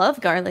fucking love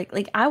garlic.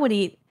 Like I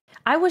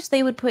wish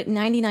they would put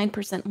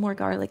 99% more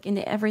garlic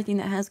into everything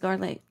that has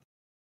garlic.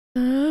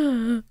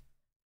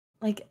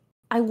 Like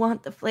I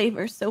want the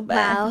flavor so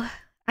bad. Wow.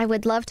 I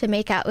would love to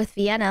make out with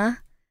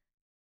Vienna.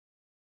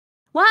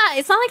 Why?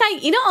 It's not like I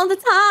eat it all the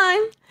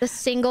time. The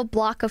single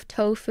block of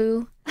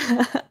tofu.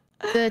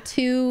 The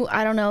 2,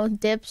 I don't know,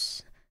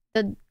 dips.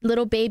 The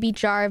little baby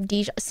jar of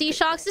Dijon. See,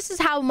 Shox, this is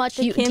how much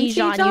Dijon you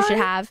should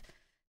have.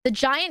 The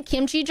giant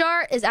kimchi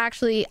jar is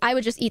actually, I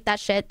would just eat that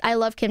shit. I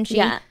love kimchi.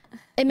 Yeah.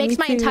 It makes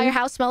my entire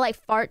house smell like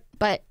fart,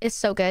 but it's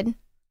so good.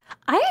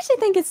 I actually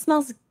think it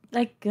smells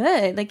like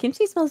good. Like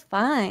kimchi smells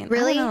fine.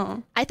 Really?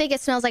 I think it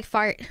smells like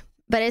fart,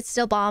 but it's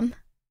still bomb.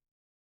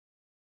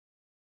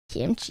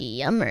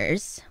 Kimchi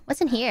yummers.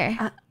 What's in here?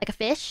 Like a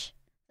fish?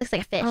 Looks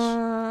like a fish.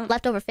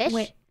 Leftover fish?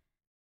 Wait.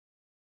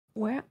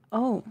 Where?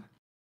 Oh.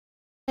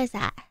 What is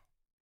that?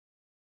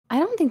 I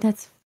don't think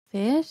that's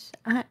fish.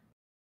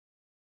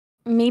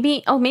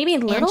 Maybe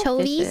little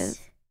anchovies? Fishes.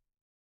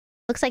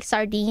 Looks like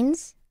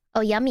sardines.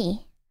 Oh,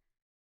 yummy.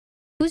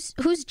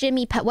 Who's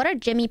Jimmy what are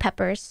Jimmy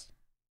peppers?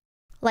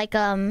 Like,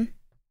 oh,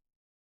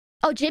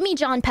 Jimmy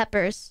John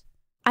peppers.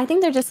 I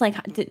think they're just like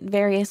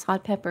various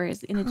hot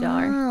peppers in a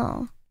jar.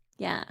 Oh.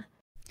 Yeah.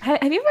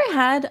 Have you ever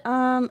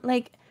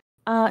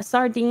had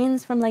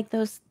sardines from like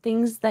those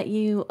things that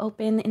you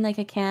open in like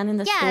a can in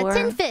the store? Yeah,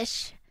 tin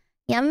fish.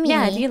 Yummy.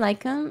 Yeah, do you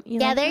like them?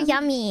 They're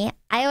yummy.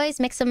 I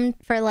always mix them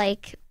for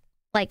like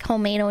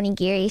homemade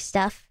onigiri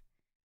stuff.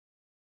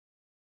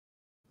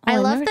 I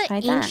love the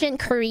ancient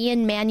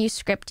Korean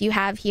manuscript you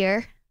have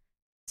here.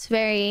 It's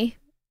very...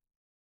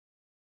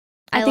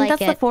 I think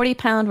that's the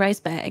 40-pound rice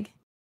bag.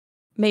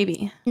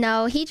 Maybe.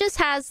 No, he just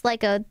has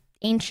like a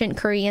ancient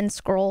Korean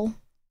scroll,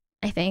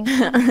 I think.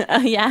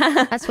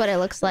 Yeah. That's what it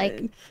looks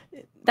like.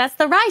 That's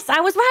the rice. I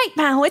was right,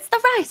 Mao. It's the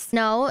rice.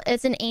 No,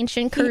 it's an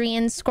ancient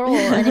Korean scroll,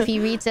 and if he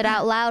reads it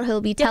out loud,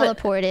 he'll be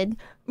teleported.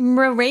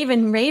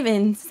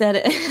 Raven said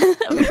it.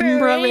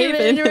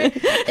 Raven.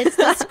 It's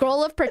the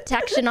scroll of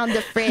protection on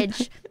the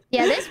fridge.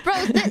 Yeah,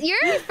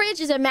 your fridge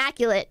is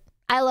immaculate.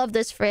 I love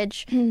this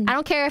fridge. I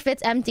don't care if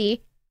it's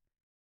empty.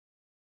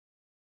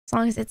 As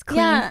long as it's clean.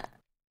 Yeah.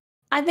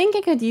 I think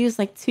I could use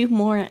like 2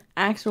 more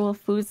actual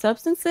food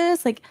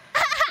substances. Like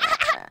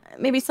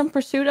maybe some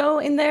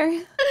prosciutto in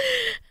there.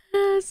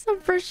 Some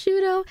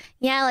prosciutto.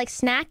 Yeah, like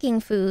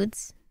snacking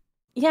foods.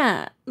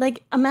 Yeah,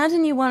 like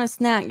imagine you want a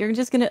snack. You're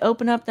just gonna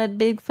open up that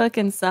big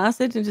fucking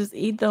sausage and just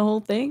eat the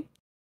whole thing?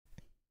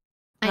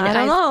 I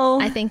don't know.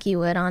 I think you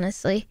would,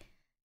 honestly.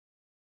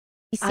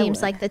 He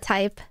seems like the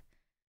type.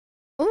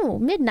 Ooh,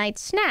 midnight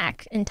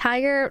snack.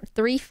 Entire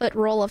 3-foot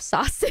roll of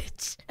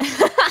sausage.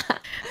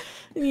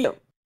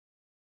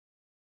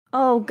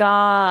 Oh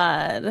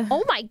God.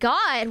 Oh my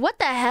God, what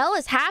the hell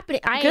is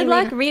happening? Good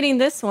luck reading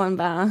this one,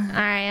 Bao. All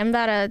right, I'm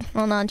about to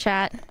hold on,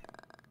 chat.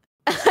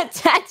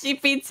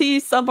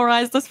 ChatGPT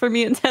summarized this for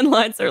me in 10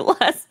 lines or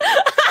less.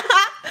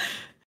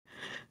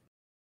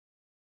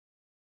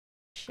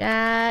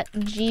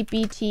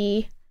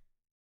 ChatGPT.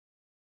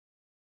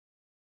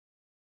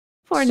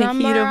 Poor Nikita,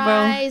 bro.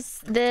 Summarize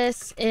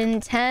this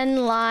in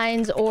 10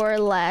 lines or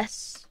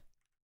less.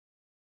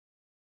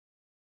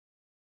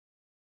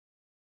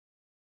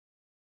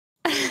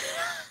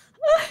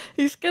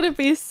 He's gonna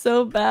be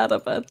so bad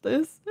about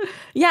this.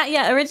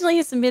 Yeah. Originally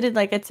he submitted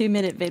like a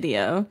 2-minute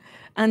video,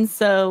 and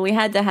so we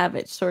had to have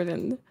it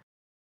shortened.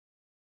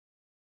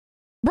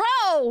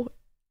 Bro!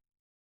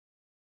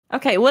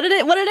 Okay, what did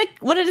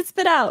it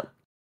spit out?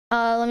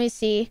 Let me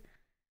see.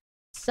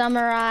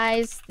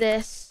 Summarize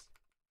this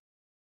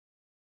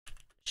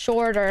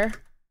shorter.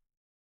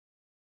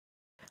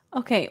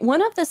 Okay,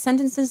 one of the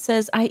sentences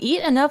says, I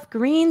eat enough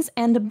greens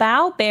and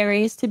bao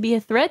berries to be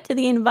a threat to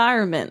the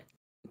environment,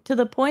 to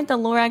the point the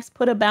Lorax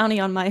put a bounty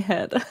on my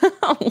head.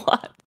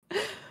 What?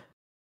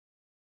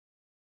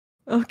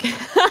 Okay.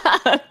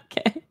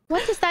 Okay.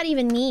 What does that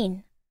even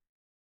mean?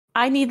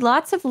 I need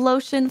lots of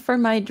lotion for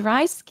my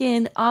dry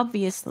skin,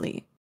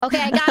 obviously. Okay,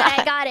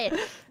 I got it.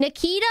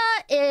 Nikita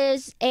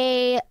is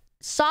a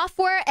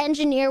software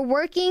engineer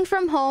working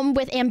from home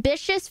with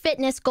ambitious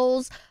fitness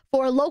goals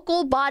for a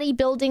local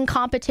bodybuilding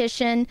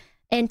competition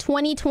in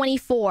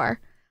 2024.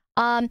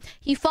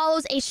 He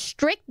follows a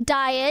strict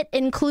diet,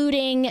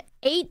 including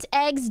 8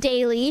 eggs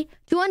daily,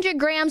 200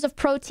 grams of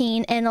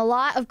protein, and a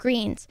lot of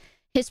greens.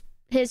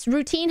 His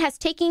routine has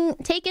taken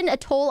a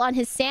toll on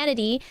his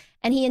sanity,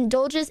 and he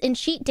indulges in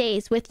cheat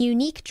days with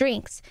unique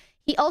drinks.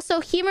 He also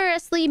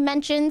humorously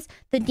mentions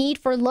the need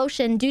for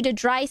lotion due to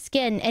dry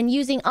skin and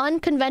using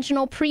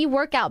unconventional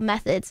pre-workout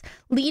methods,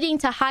 leading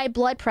to high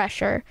blood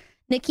pressure.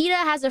 Nikita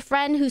has a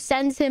friend who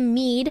sends him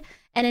mead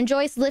and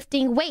enjoys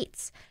lifting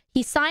weights.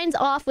 He signs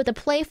off with a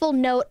playful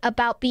note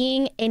about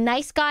being a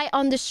nice guy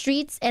on the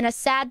streets and a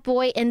sad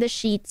boy in the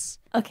sheets.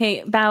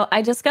 Okay, Bao,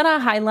 I just gotta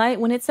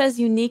highlight, when it says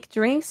unique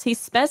drinks, he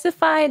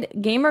specified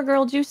gamer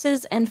girl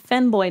juices and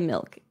femboy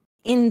milk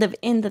in the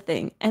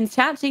thing. And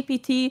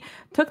ChatGPT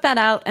took that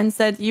out and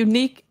said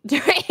unique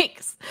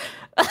drinks.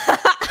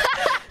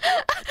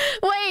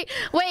 Wait,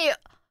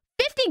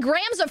 50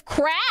 grams of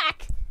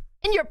crack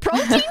in your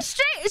protein drinks?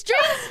 He's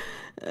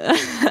trying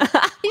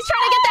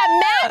to get that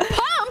mad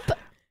pump.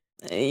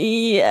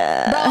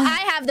 Yeah. Bro, I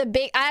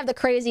have the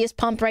craziest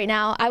pump right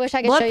now. I wish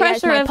I could Blood show you guys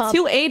pressure my of pump.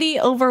 280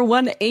 over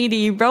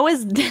 180. Bro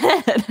is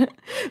dead.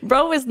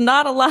 Bro is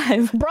not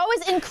alive. Bro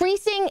is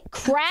increasing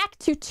crack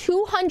to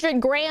 200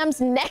 grams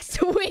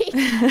next week.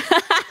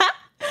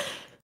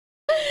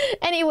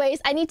 Anyways,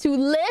 I need to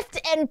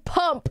lift and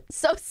pump.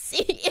 So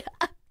see.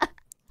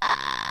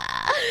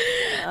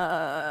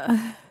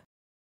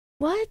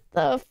 What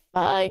the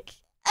fuck?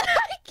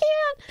 I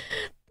can't.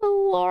 The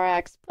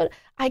Lorax, but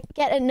I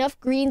get enough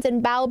greens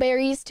and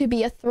bowberries to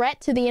be a threat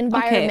to the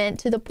environment,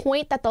 to the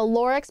point that the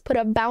Lorax put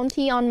a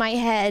bounty on my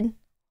head.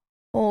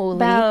 Holy.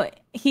 Bao,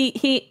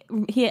 he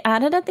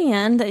added at the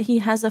end that he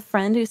has a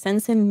friend who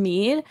sends him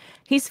mead.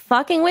 He's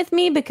fucking with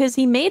me because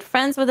he made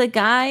friends with a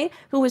guy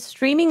who was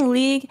streaming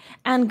League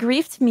and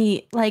griefed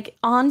me like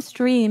on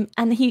stream,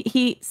 and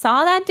he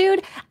saw that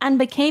dude and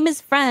became his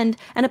friend,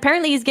 and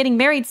apparently he's getting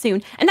married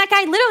soon. And that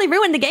guy literally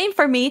ruined the game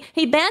for me.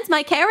 He bans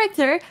my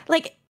character.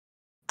 Like,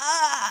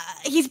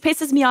 he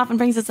pisses me off and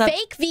brings this up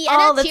Fake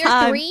all Vienna the tier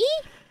time. 3?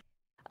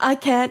 I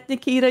can't,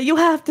 Nikita. You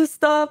have to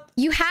stop.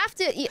 You have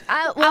to.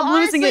 Well, I'm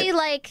losing honestly, it.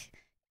 like,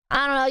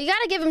 I don't know. You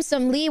gotta give him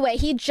some leeway.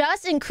 He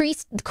just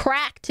increased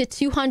crack to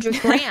 200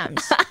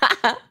 grams.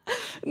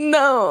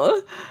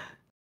 No.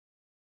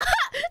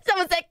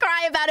 Someone said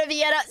cry about a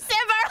Vienna.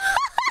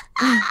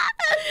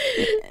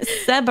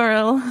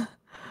 Several.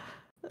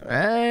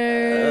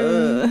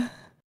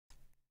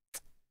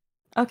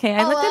 Okay,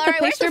 I looked at the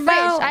Where's picture the fridge?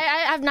 about. I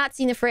have not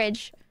seen the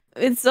fridge.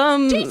 It's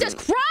Jesus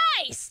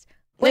Christ!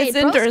 Wait, it's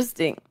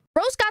interesting.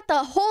 Bro's got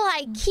the whole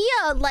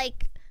IKEA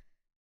like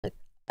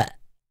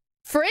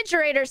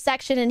refrigerator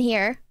section in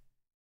here.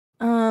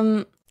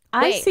 I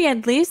Wait. see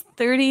at least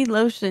 30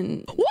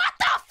 lotion. What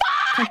the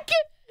fuck?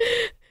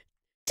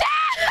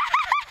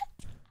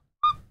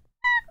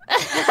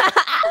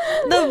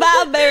 The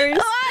bowberries.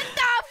 What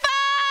the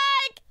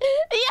fuck?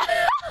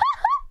 Yeah.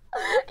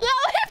 Yo,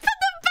 he put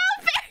the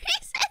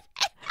bowberries in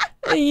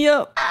there.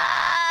 Yup.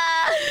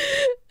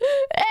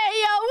 Hey,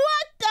 yo,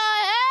 what the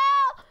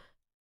hell?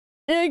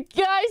 The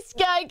guy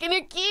Sky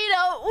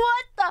Nikito,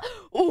 what the?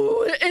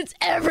 Ooh, it's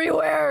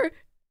everywhere.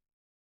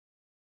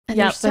 And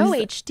Yep, they're so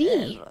there's-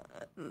 HD.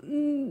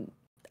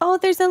 Oh,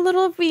 there's a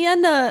little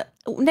Vienna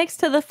next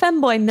to the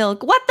femboy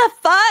milk. What the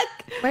fuck?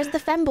 Where's the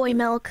femboy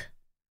milk?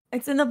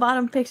 It's in the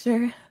bottom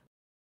picture.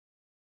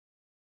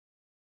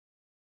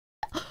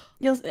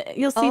 You'll see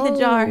the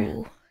jar.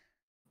 Oh.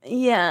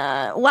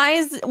 Yeah. Why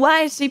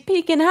is she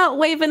peeking out,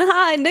 waving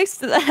high next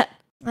to that?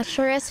 That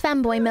sure is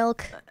femboy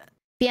milk.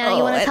 Vienna,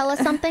 you want to tell us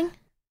something?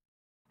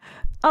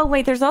 Oh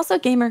wait, there's also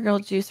gamer girl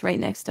juice right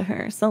next to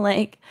her. So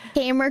like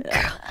Gamer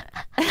girl.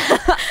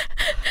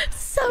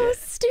 So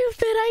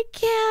stupid, I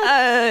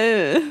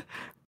can't.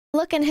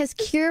 Look in his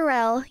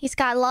Curel. He's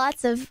got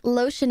lots of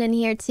lotion in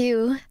here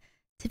too,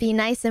 to be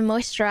nice and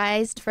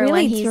moisturized for really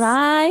when he's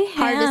dry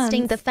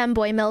harvesting hands. the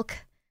femboy milk.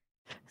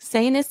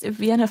 Sanest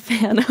Vienna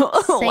fan.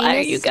 Why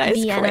are you Sanest guys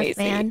Vienna crazy?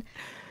 fan.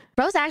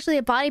 Bro's actually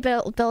a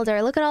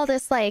bodybuilder. Look at all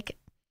this, like,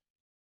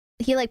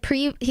 he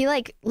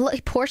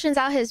portions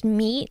out his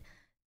meat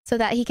so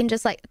that he can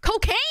just like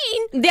cocaine.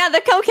 Yeah,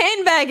 the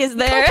cocaine bag is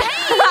there.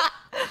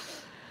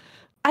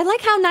 I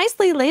like how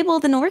nicely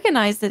labeled and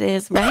organized it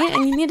is, right?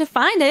 And you need to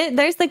find it.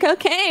 There's the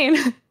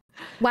cocaine.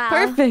 Wow.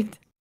 Perfect.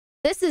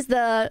 This is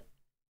the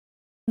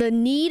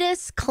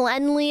neatest,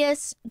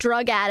 cleanliest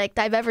drug addict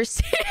I've ever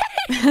seen.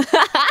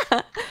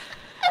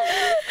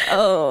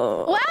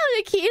 Oh. Wow,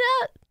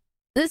 Nikita.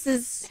 This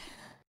is,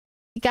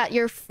 you got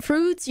your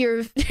fruits,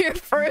 your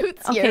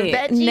fruits, Okay, your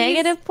veggies.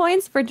 negative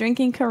points for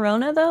drinking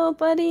Corona though,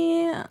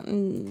 buddy.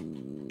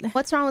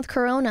 What's wrong with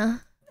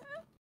Corona?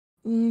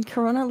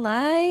 Corona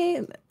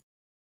Light?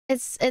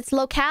 It's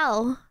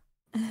locale.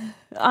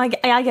 I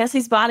guess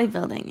he's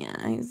bodybuilding.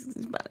 Yeah, he's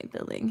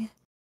bodybuilding.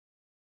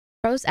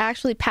 Bro's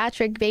actually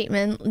Patrick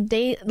Bateman.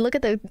 Look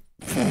at the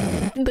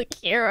the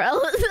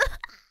Carol.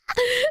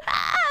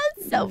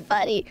 It's so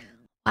funny.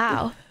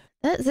 Wow.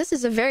 This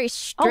is a very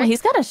strict... Oh,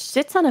 he's got a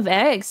shit ton of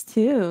eggs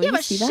too. Yeah,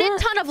 but shit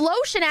ton of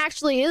lotion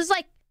actually. It's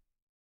like,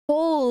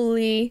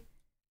 holy.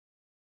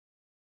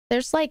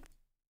 There's like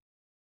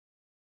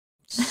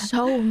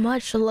so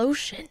much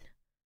lotion.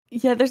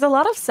 Yeah, there's a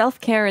lot of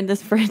self-care in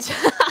this fridge.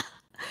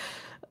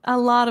 A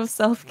lot of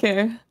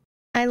self-care.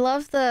 I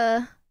love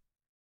that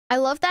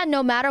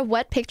no matter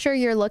what picture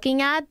you're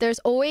looking at, there's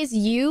always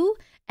you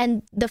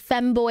and the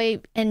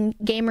femboy and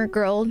gamer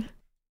girl.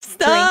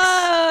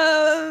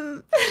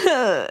 Stop!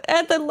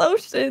 Add the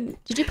lotion.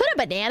 Did you put a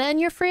banana in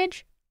your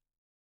fridge?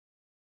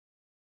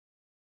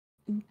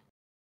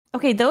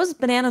 Okay, those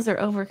bananas are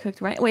overcooked,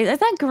 right? Wait, is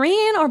that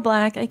green or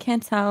black? I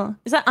can't tell.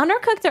 Is that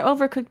undercooked or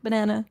overcooked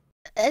banana?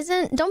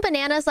 Don't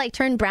bananas like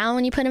turn brown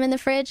when you put them in the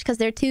fridge because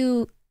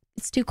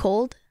it's too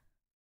cold?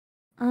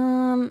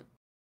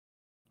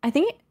 I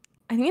think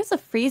it's the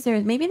freezer.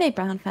 Maybe they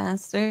brown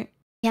faster.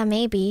 Yeah,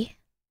 maybe.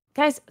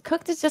 Guys,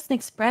 cooked is just an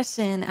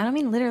expression. I don't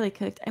mean literally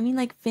cooked. I mean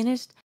like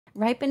finished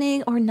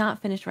ripening or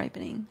not finished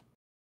ripening.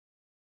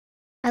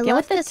 I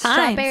love the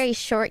strawberry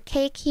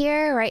shortcake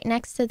here right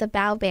next to the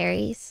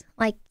bowberries.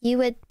 Like, you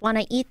would want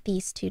to eat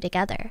these two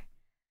together.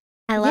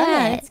 I love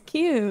it. It's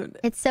cute.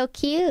 It's so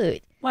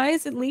cute. Why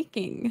is it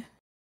leaking?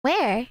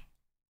 Where?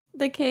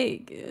 The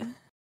cake.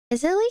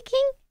 Is it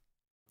leaking?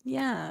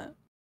 Yeah.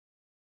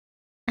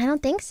 I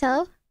don't think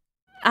so.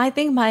 I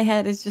think my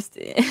head is just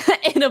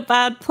in a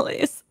bad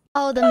place.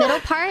 Oh, the middle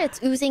part,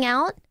 it's oozing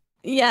out?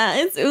 Yeah,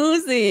 it's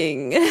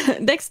oozing.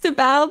 Next to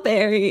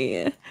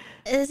bowberry.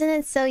 Isn't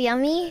it so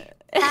yummy?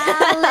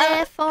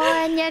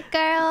 California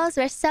girls,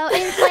 we're so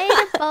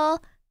inflatable.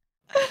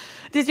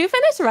 Did you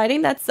finish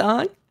writing that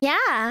song?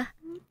 Yeah.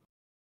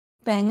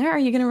 Banger, are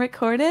you gonna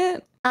record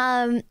it?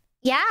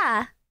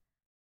 Yeah.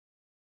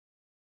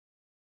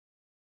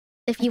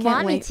 If you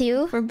want me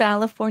to. For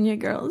California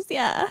girls,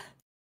 yeah.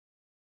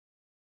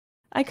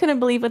 I couldn't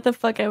believe what the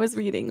fuck I was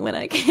reading when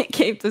I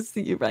came to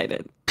see you write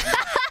it.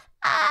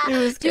 It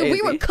was crazy. Dude,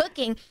 we were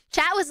cooking.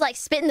 Chat was like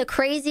spitting the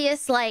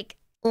craziest like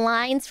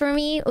lines for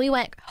me. We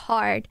went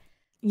hard.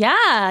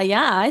 Yeah,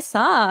 I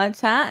saw.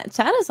 Chat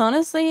is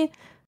honestly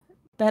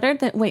better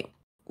than...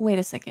 Wait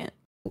a second.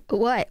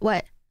 What?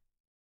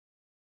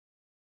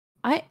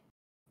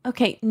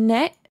 Okay,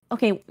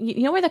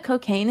 you know where the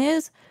cocaine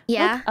is?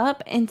 Yeah. Look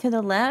up and to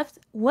the left.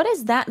 What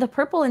is that? The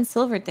purple and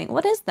silver thing.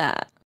 What is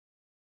that?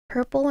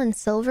 Purple and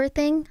silver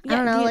thing? Yeah, I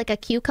don't know, like a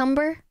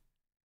cucumber?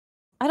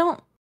 I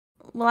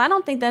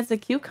don't think that's a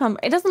cucumber.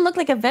 It doesn't look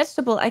like a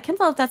vegetable. I can't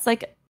tell if that's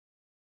like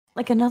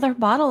another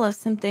bottle of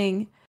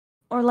something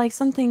or like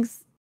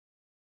something's...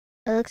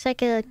 It looks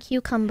like a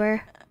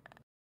cucumber.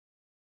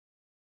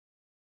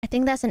 I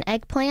think that's an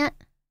eggplant.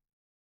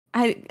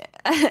 Are you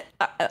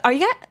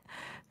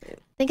I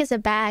think it's a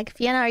bag.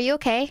 Vienna, are you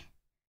okay?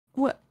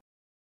 What?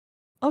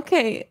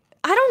 Okay.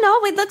 I don't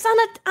know. It looks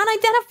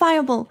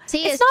unidentifiable.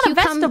 See, it's not a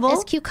vegetable.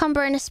 It's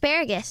cucumber and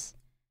asparagus.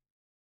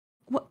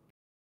 What?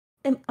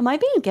 Am I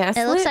being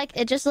gaslit?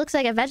 It just looks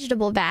like a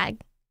vegetable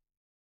bag.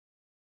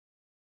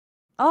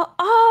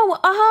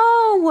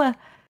 Oh.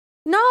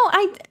 No,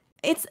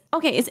 it's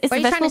okay. It's a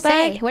vegetable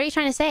bag. What are you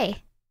trying to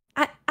say?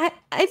 I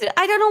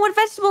don't know what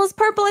vegetable is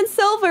purple and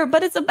silver,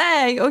 but it's a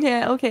bag.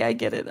 Okay, I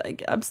get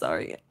it. I'm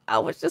sorry. I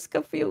was just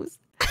confused.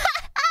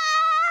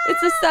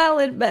 It's a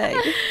salad bag.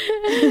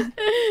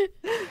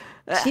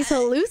 She's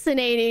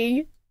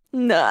hallucinating.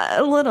 Nah,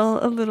 a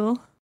little.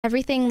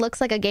 Everything looks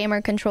like a gamer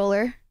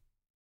controller.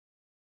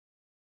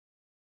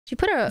 She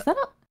put Is that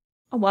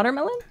a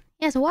watermelon?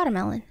 Yeah, it's a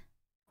watermelon.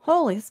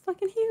 Holy, it's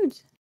fucking huge.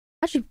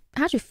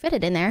 How'd you fit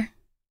it in there?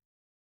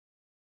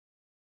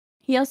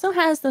 He also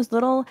has those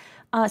little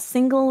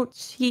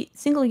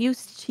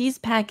single-use cheese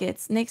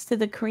packets next to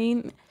the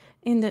cream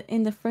in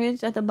the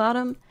fridge at the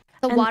bottom.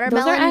 The And those are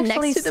watermelon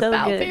actually next to the so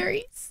good.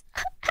 bowberries.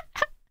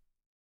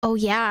 Oh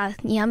yeah,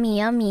 yummy,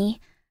 yummy.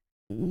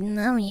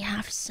 Let me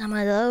have some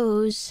of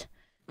those.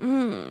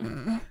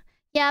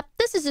 Yeah,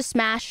 this is a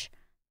smash.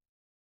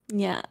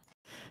 Yeah.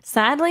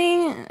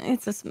 Sadly,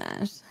 it's a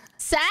smash.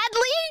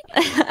 Sadly?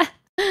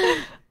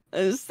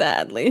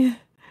 Sadly.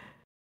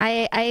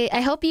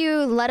 I hope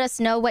you let us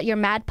know what your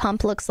mad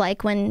pump looks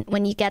like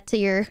when you get to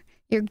your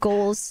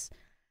goals.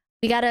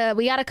 We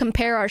gotta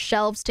compare our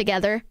shelves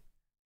together.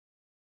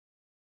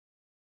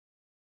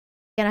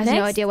 And I have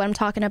no idea what I'm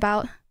talking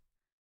about.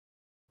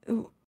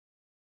 Do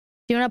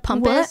you know what a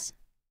pump is?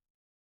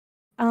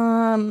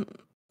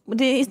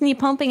 Isn't he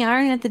pumping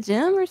iron at the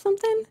gym or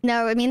something?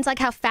 No, it means like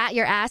how fat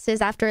your ass is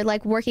after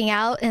like working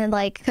out, and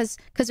like because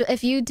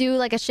if you do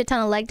like a shit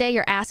ton of leg day,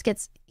 your ass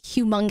gets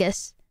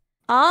humongous.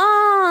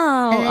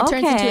 Oh, and it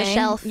turns into a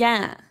shelf.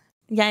 Yeah.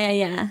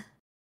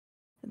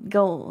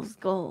 Goals,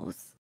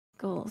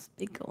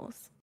 big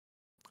goals.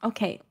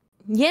 Okay,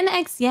 yin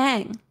x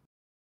yang.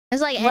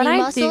 It's like any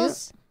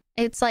muscles.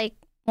 It's like,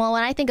 well,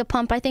 when I think of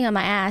pump, I think of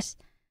my ass.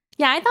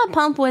 Yeah, I thought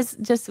pump was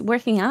just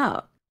working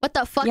out. What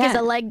the fuck is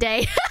a leg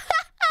day?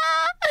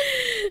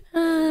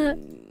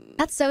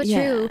 That's so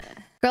true.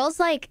 Girls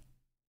like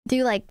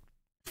do like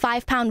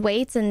 5-pound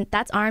weights, and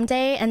that's arm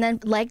day, and then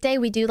leg day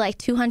we do like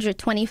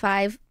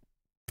 225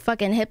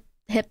 fucking hip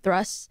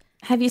thrusts.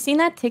 Have you seen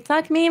that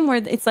TikTok meme where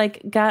it's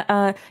like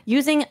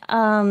using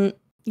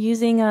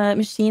a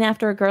machine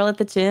after a girl at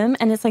the gym,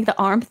 and it's like the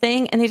arm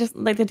thing, and they just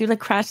like the dude like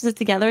crashes it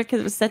together because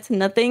it was set to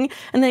nothing,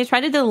 and then they try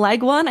to do the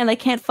leg one and they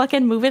can't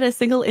fucking move it a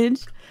single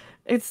inch.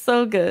 It's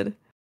so good.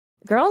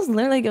 Girls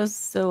literally go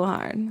so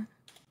hard.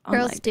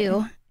 Girls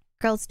do.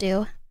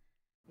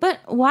 But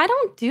why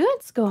don't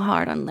dudes go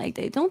hard on leg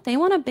day? Don't they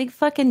want a big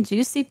fucking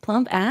juicy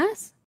plump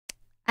ass?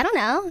 I don't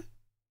know.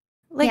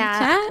 Like,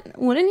 chat,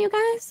 wouldn't you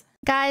guys?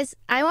 Guys,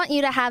 I want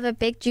you to have a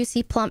big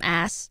juicy plump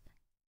ass.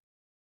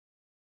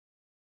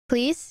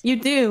 Please? You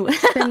do.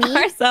 For me?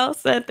 Marcel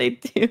said they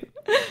do.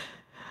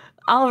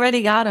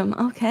 Already got him.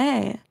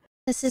 Okay.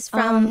 This is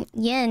from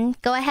Yin.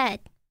 Go ahead.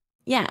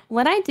 Yeah.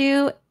 What I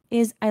do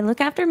is I look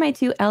after my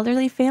 2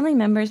 elderly family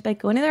members by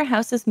going to their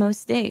houses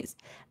most days.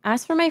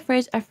 As for my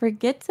fridge, I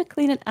forget to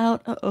clean it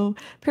out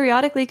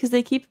periodically because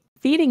they keep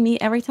feeding me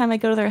every time I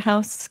go to their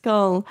house.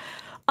 Skull.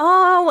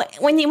 Oh,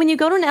 when you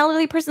go to an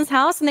elderly person's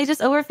house and they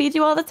just overfeed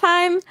you all the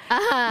time?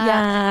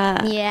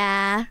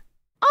 Yeah.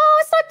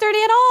 Oh, it's not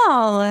dirty at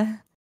all.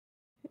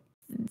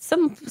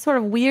 Some sort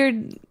of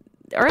weird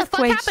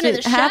earthquake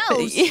shit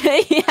happened.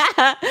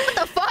 Yeah. What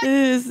the fuck?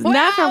 There's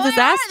natural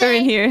disaster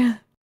in here.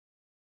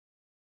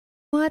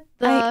 What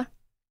the?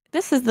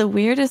 This is the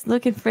weirdest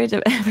looking fridge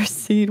I've ever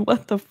seen.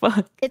 What the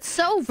fuck? It's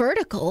so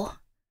vertical.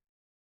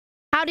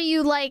 How do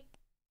you like?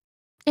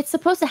 It's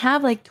supposed to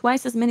have like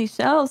twice as many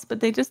shelves, but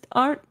they just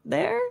aren't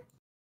there.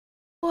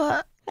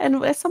 What?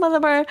 And some of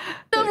them are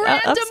the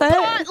random upset.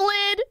 pot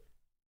lid.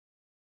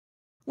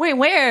 Wait,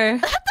 where?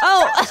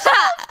 Oh,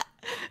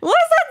 what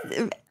is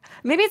that?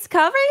 Maybe it's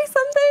covering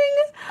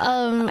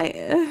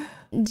something.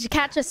 Did you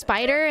catch a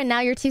spider and now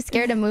you're too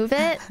scared to move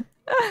it?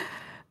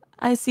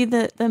 I see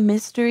the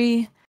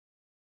mystery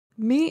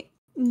meat.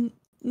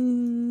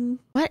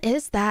 What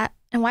is that?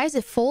 And why is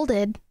it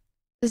folded?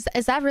 Is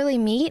that really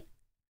meat?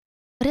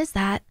 What is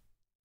that?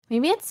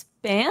 Maybe it's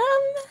spam?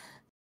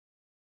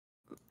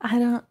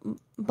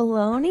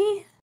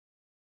 Bologna?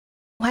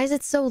 Why is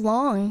it so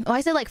long? Why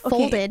is it like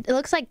folded? It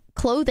looks like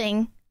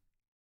clothing.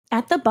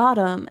 At the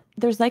bottom,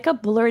 there's like a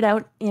blurred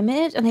out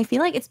image, and I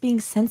feel like it's being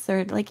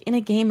censored, like in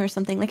a game or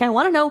something. Like I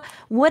want to know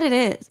what it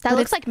is. That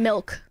looks like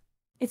milk.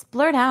 It's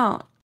blurred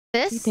out.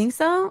 This? You think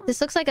so? This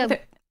looks like a...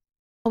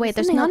 Oh wait,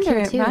 there's milk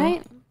here too.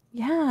 Right?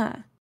 Yeah.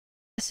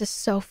 This is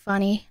so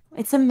funny.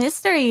 It's a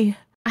mystery.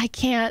 I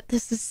can't.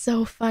 This is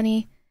so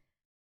funny.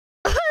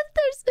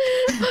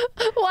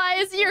 Why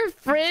is your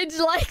fridge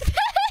like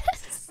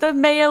this? The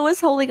mayo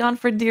is holding on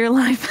for dear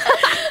life.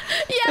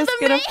 Yeah, it's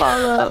gonna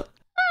fall out.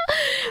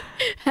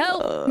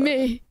 Help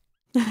me.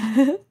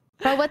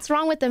 But what's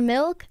wrong with the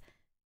milk?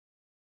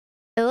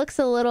 It looks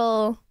a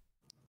little...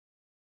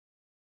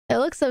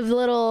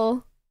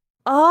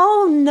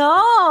 Oh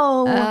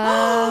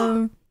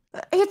no!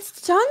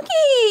 It's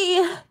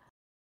chunky!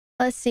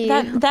 Let's see.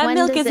 That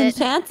milk is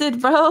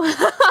enchanted, bro.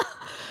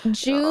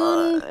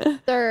 June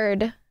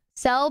 3rd.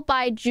 Sell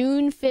by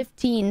June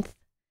 15th.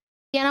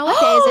 Sienna, what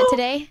day is it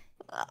today?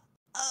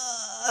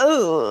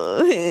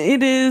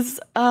 It is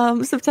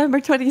September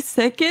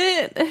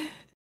 22nd.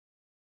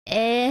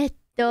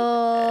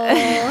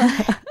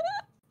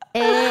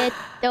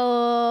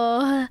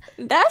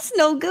 That's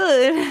no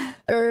good.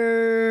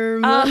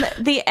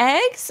 The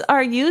eggs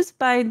are used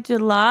by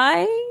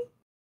July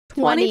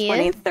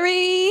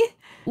 2023.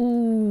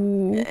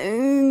 Ooh.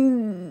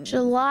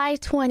 July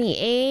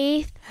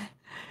 28th.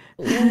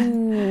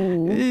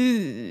 Ooh.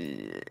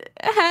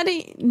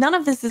 None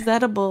of this is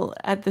edible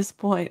at this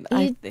point.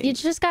 I think you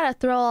just gotta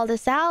throw all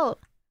this out.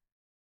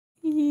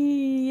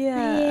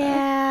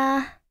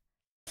 Yeah.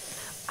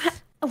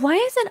 Why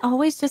is it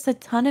always just a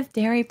ton of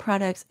dairy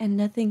products and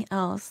nothing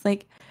else?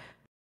 Like,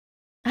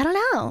 I don't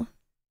know.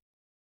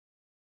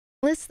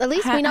 At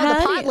least we know the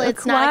How do you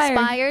podlet's not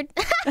acquire? expired.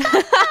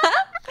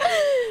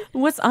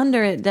 What's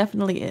under it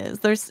definitely is.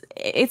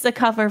 It's a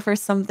cover for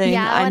something.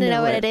 Yeah, I I want to know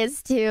know what it. it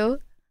is too.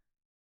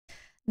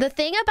 The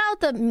thing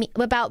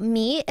about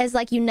meat is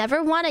like you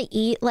never want to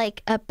eat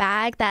like a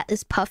bag that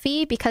is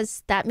puffy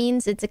because that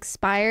means it's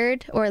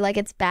expired or like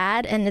it's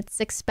bad and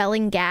it's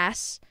expelling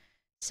gas.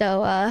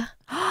 So I'm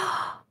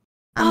a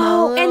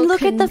Oh, and little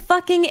look at the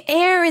fucking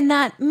air in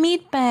that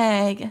meat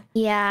bag.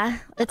 yeah,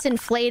 it's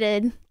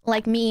inflated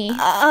like me.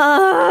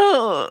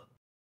 Oh.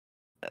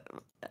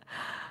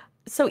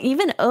 So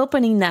even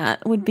opening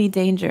that would be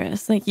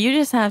dangerous. Like you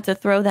just have to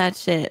throw that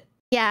shit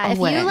Yeah,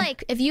 away.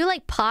 if you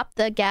like pop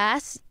the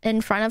gas in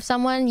front of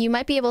someone, you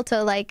might be able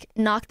to like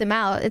knock them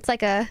out. It's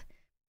like a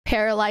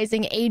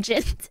paralyzing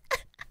agent.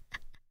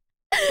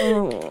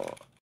 Oh,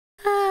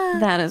 I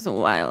that is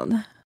wild.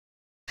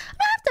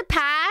 have to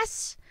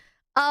pass.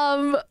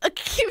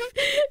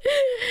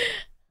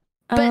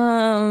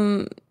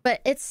 But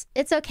but it's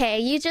okay.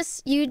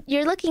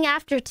 You're looking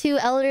after two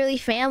elderly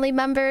family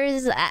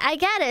members. I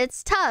get it.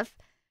 It's tough.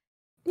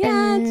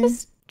 Yeah, And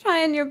just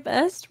trying your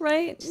best,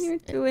 right? You're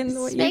doing just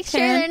what you make sure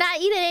can. they're not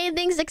eating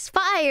anything's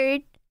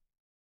expired.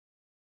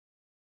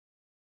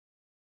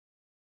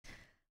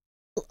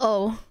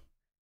 Oh,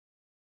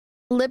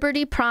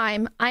 Liberty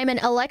Prime. I'm an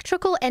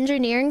electrical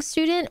engineering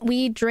student.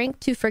 We drink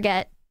to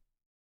forget.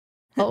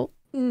 Oh.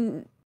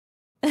 Mm.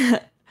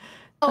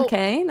 Oh.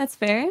 Okay, that's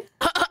fair.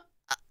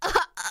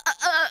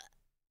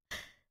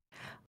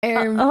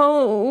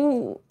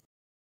 Oh,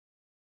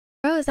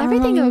 Bro, is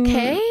everything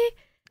okay?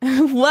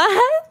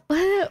 what?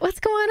 What's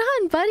going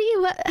on, buddy?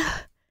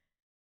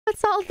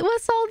 What's all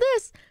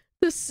this?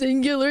 The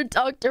singular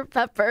Dr.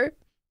 Pepper,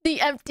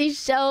 the empty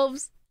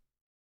shelves,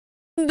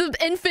 the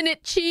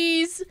infinite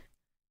cheese.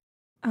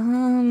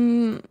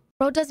 Bro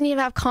doesn't even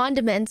have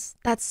condiments.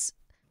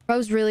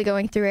 Bro's really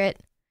going through it.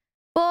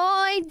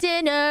 Boy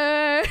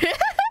dinner.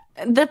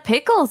 The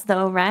pickles,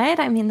 though, right?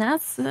 I mean,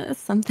 that's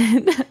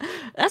something.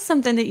 That's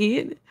something to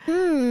eat.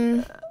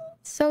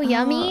 So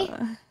yummy.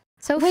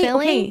 So Wait,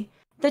 filling. okay.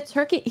 The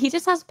turkey. He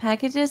just has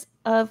packages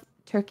of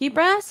turkey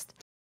breast,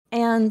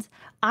 and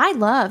I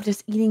love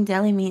just eating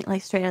deli meat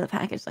like straight out of the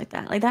package like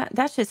that. Like that.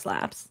 That shit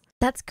slaps.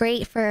 That's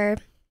great for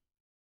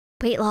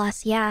weight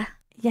loss. Yeah.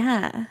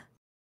 Yeah,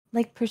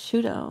 like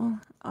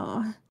prosciutto.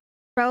 Oh,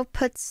 Bro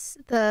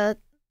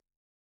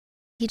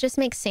he just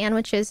makes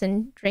sandwiches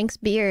and drinks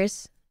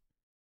beers.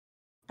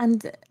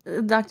 and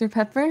Dr.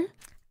 Pepper.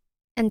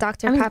 And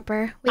Dr. I mean,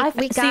 Pepper. We I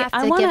got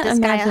to wanna give this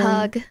guy a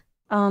imagine,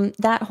 hug.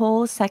 That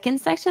whole second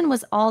section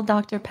was all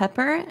Dr.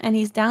 Pepper, and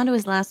he's down to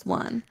his last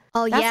one.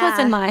 Oh, That's what's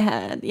in yeah. my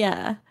head.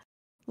 Yeah,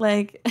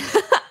 like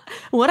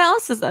what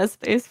else is that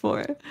space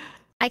for?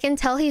 I can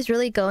tell he's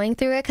really going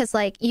through it because,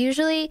 like,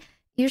 usually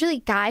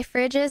guy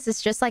fridges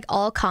is just like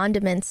all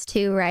condiments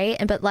too, right?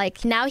 But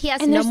like now he has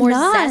And no there's more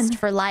none. zest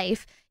for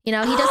life. You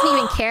know, he doesn't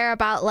even care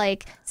about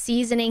like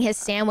seasoning his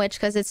sandwich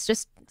because it's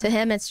just to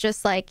him, it's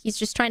just like he's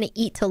just trying to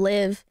eat to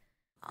live.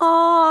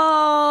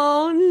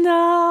 Oh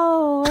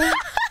no!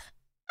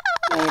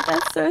 Wait,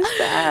 that's so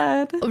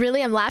sad.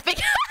 Really, I'm laughing.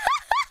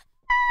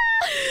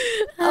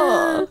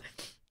 Oh,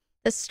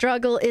 the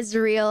struggle is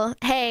real.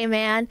 Hey,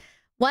 man.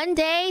 One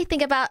day,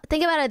 think about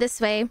it this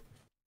way.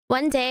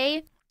 One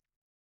day,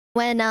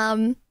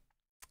 when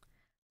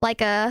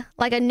like a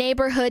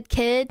neighborhood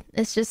kid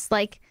is just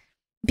like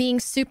being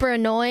super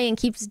annoying and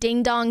keeps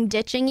ding dong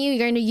ditching you,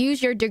 you're gonna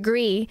use your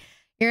degree.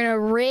 You're gonna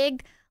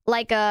rig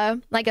like a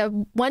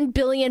 1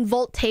 billion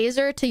volt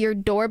taser to your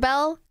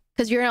doorbell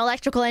because you're an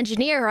electrical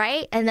engineer,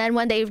 right? And then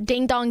when they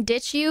ding dong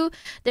ditch you,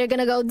 they're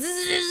gonna go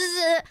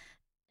zzz,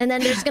 and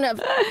then they're just gonna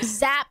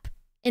zap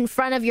in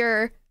front of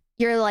your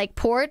like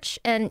porch,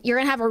 and you're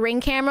gonna have a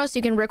Ring camera so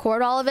you can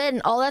record all of it,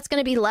 and all that's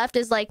gonna be left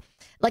is like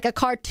a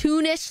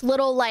cartoonish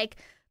little like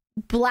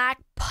black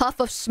puff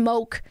of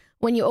smoke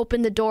when you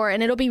open the door,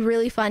 and it'll be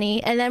really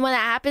funny. And then when that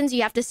happens,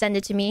 you have to send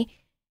it to me.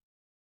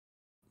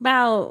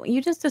 Wow,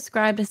 you just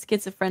described a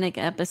schizophrenic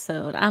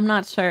episode. I'm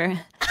not sure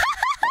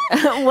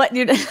what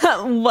you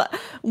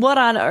what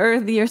on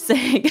earth you're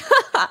saying.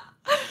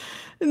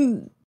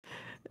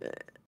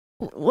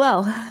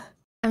 Well,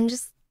 I'm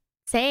just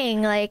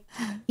saying, like,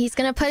 he's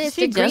gonna put his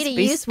she degree just to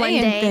be use one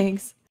saying day.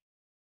 things.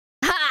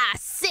 Ha!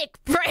 Sick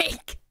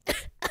break.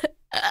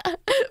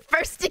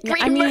 First degree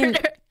I mean,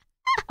 murder.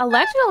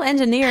 electrical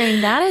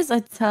engineering, that is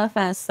a tough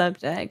ass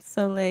subject.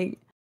 So like,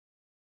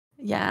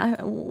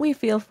 yeah, we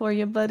feel for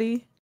you,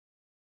 buddy.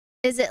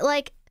 Is it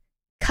like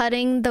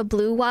cutting the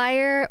blue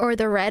wire or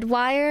the red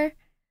wire?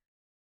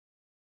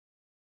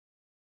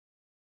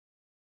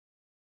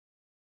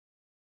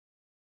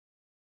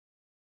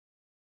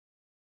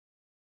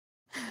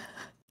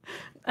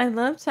 I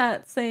love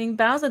chat saying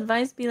Bow's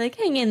advice be like,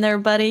 hang in there,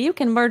 buddy. You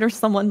can murder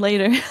someone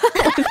later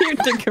with your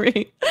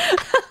degree.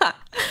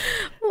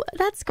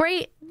 That's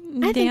great.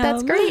 I think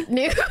that's great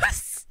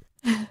news.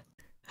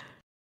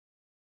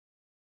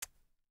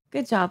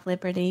 Good job,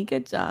 Liberty.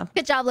 Good job.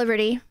 Good job,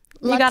 Liberty.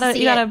 You got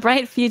a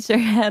bright future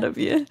ahead of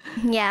you.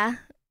 Yeah.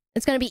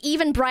 It's going to be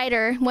even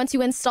brighter once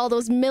you install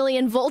those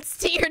million volts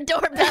to your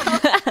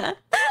doorbell.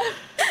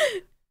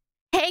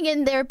 Hang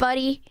in there,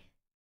 buddy.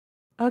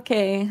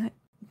 Okay.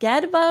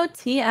 Gadbo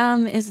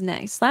TM is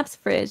next. Slaps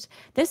fridge.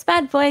 This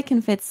bad boy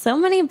can fit so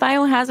many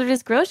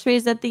biohazardous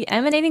groceries that the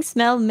emanating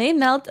smell may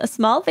melt a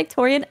small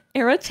Victorian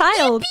era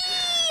child.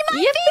 Yippee! My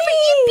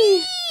favorite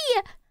yippee!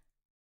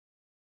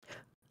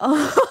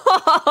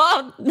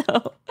 Oh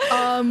no.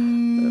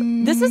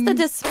 This is the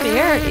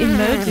despair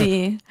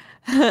emoji.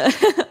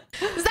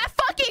 Is that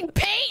fucking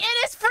paint in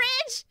his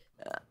fridge?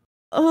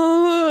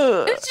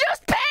 Oh. It's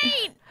just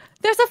paint!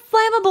 There's a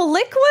flammable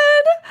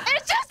liquid?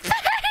 It's just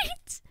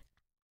paint!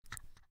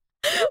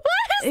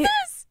 What is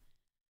this?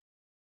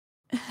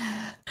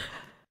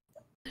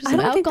 There's I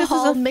don't think this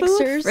is a mixers.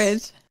 food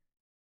fridge.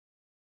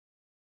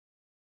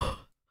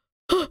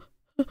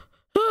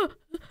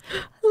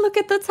 Look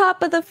at the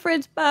top of the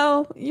fridge,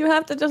 Bao. You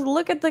have to just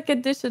look at the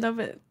condition of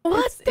it.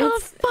 What the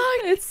fuck?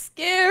 It's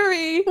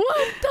scary.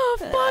 What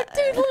the fuck,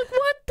 dude? Look,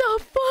 what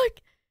the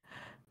fuck?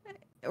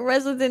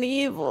 Resident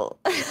Evil.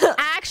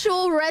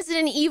 Actual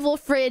Resident Evil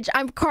fridge.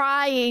 I'm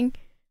crying.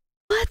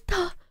 What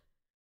the?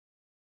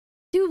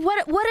 Dude,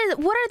 what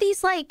are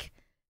these like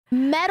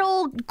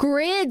metal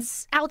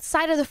grids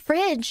outside of the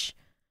fridge?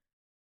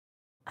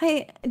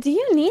 Do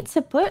you need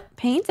to put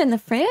paint in the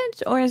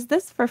fridge, or is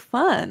this for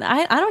fun?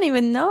 I don't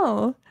even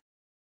know.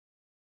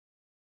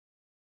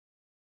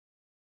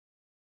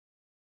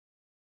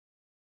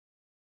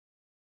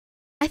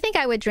 I think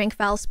I would drink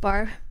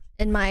Valspar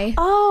in my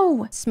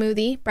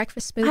smoothie,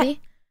 breakfast smoothie.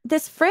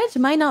 This fridge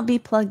might not be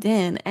plugged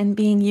in and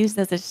being used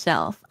as a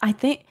shelf. I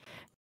think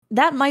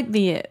that might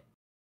be it.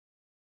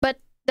 But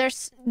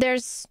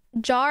there's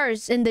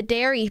jars in the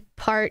dairy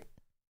part.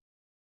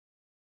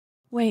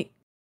 Wait.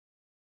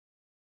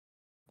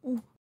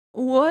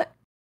 What?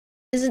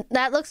 Isn't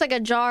that looks like a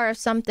jar of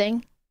something?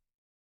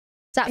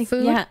 Is that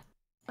food?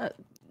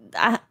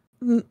 Yeah.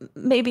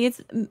 Maybe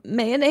it's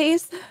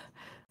mayonnaise.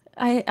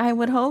 I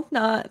would hope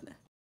not.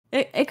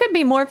 It could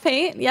be more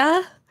paint,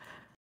 yeah.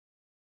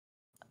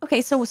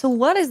 Okay, so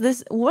what is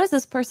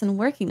this person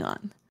working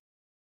on?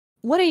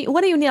 What do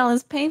you need all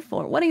this paint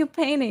for? What are you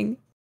painting?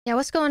 Yeah,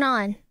 what's going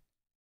on?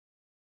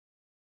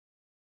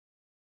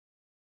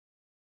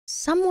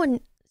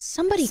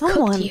 Somebody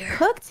cooked here.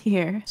 Cooked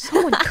here.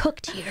 Someone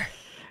cooked here.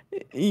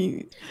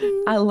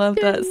 I love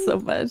that so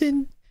much.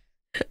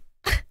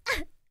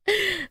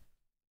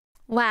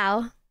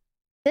 Wow.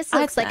 This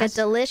looks like a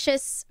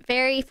delicious,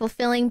 very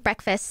fulfilling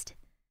breakfast.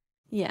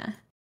 Yeah.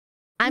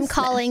 I'm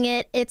calling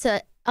it. It's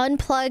a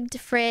unplugged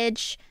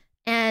fridge,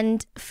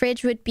 and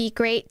fridge would be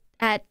great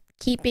at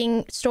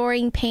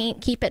storing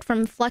paint, keep it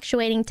from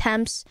fluctuating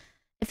temps.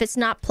 If it's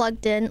not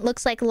plugged in,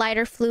 looks like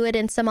lighter fluid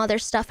and some other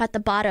stuff at the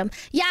bottom.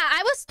 Yeah,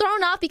 I was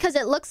thrown off because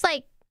it looks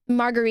like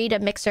margarita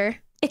mixer.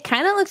 It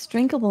kind of looks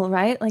drinkable,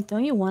 right? Like,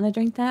 don't you want to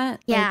drink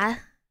that? Yeah.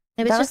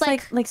 It was just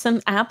like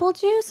some apple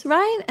juice,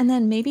 right? And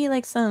then maybe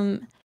like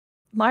some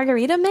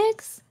margarita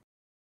mix.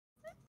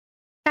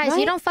 Guys,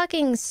 you don't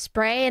fucking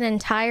spray an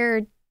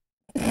entire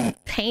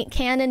paint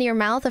can into your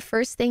mouth the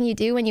first thing you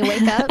do when you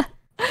wake up.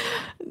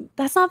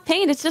 That's not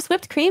paint. It's just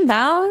whipped cream,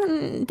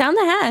 Down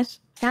the hatch.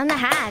 Down the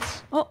hatch.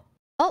 Oh.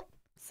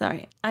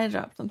 Sorry, I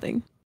dropped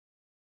something.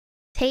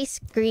 Tastes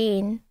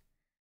green.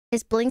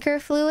 Is blinker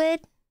fluid?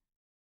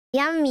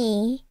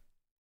 Yummy.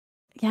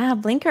 Yeah,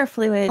 blinker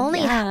fluid. Only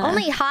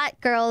hot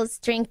girls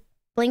drink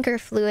blinker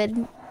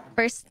fluid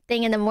first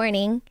thing in the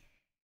morning.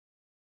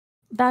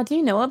 Bao, do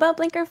you know about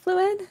blinker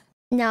fluid?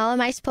 No, am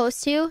I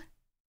supposed to?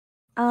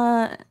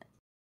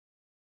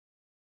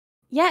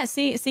 Yeah,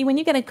 see when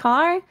you get a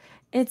car,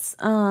 it's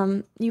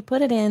you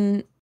put it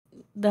in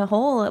the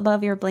hole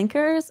above your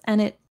blinkers and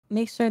it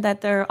makes sure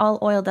that they're all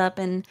oiled up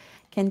and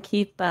can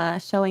keep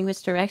showing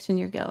which direction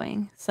you're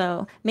going.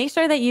 So make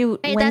sure that when you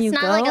go... That's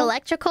not like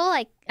electrical?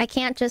 I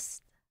can't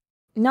just...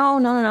 No.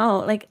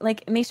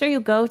 Like make sure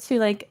you go to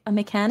like a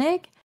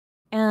mechanic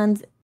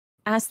and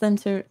ask them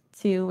to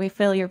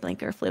refill your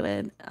blinker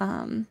fluid,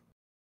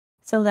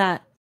 so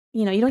that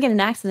you don't get an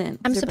accident.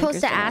 I'm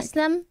supposed to ask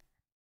them?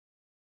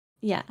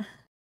 Yeah.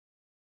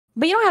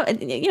 But you don't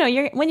have,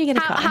 you're when you get a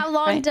car. How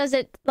long does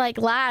it like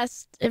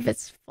last if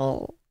it's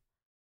full?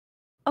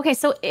 Okay,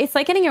 so it's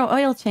like getting your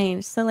oil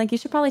changed. So like you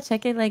should probably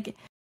check it like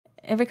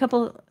every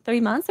 3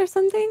 months or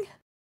something.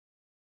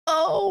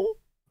 Oh.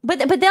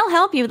 But they'll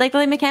help you. Like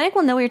the mechanic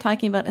will know what you're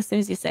talking about as soon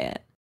as you say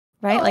it.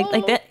 Right? Oh.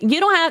 Like that.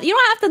 You don't have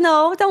to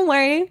know. Don't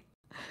worry.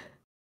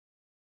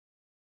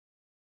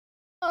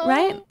 Oh.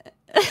 Right?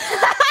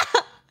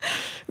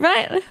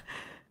 Right.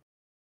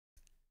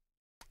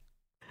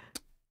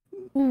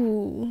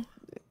 Ooh.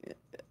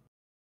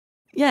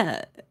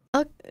 Yeah.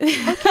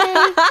 Okay.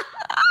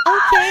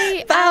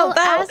 Okay, I'll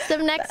ask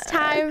them next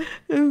time.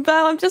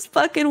 Bao, I'm just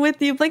fucking with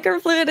you. Blinker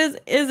fluid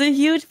is a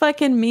huge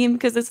fucking meme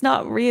because it's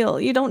not real.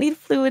 You don't need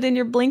fluid in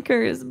your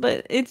blinkers,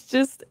 but it's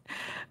just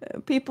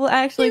people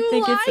actually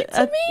think it's... You lied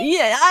to me?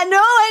 Yeah, I know.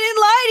 I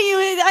didn't lie to you.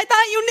 I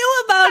thought you knew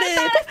about it.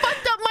 I thought I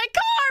fucked up my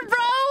car,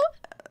 bro.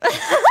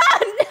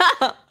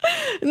 No.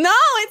 No,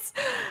 it's.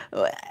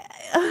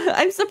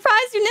 I'm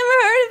surprised you never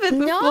heard of it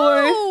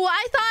before. No,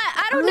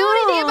 I don't know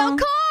anything about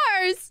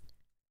cars.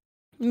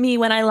 Me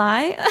when I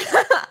lie.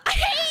 I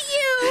hate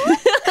you.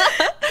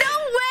 No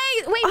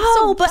way. Wait.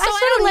 But so I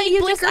should have let you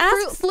just blinker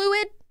ask.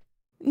 fluid.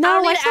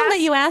 No, I should have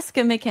let you ask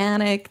a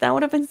mechanic. That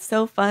would have been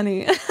so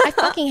funny. I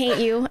fucking hate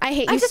you. I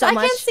hate you so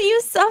much. I can't see you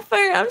suffer.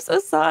 I'm so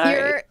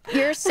sorry.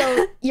 You're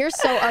so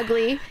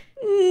ugly.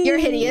 You're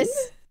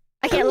hideous.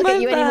 I can't look at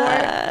you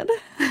anymore.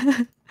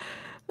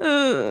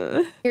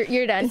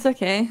 You're done. It's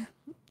okay.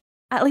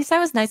 At least I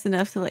was nice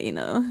enough to let you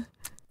know.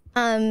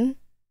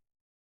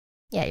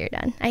 Yeah, you're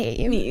done. I hate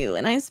you. Me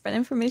and I spread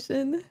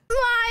information.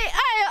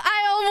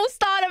 I almost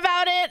thought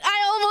about it.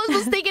 I almost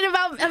was thinking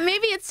about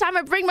maybe it's time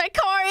I bring my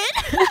car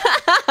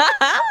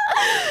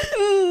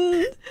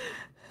in.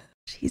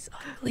 She's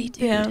ugly,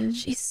 dude. Damn.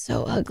 She's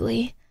so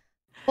ugly.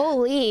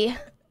 Holy. Wait,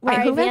 all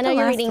right, who read Vanna, the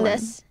you're last reading one?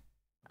 this.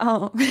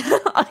 Oh,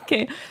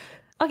 okay.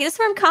 Okay, this is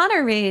from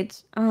Connor Rage.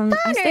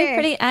 I stay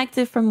pretty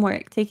active from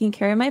work, taking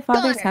care of my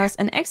father's house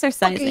and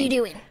exercising. What are you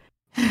doing?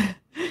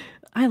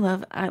 I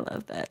love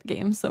that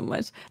game so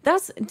much.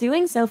 Thus,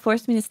 doing so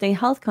forced me to stay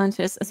health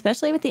conscious,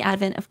 especially with the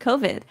advent of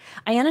COVID.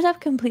 I ended up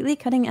completely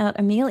cutting out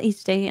a meal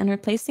each day and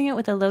replacing it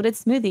with a loaded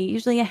smoothie,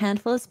 usually a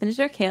handful of spinach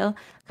or kale,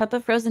 cup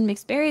of frozen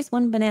mixed berries,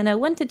 1 banana,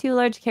 1 to 2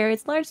 large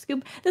carrots, large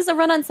scoop, this is a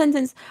run-on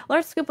sentence,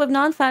 large scoop of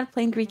non-fat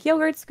plain Greek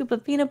yogurt, scoop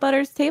of peanut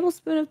butter,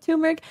 tablespoon of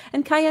turmeric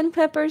and cayenne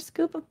pepper,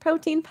 scoop of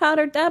protein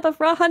powder, dab of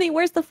raw honey,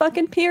 where's the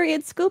fucking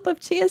period, scoop of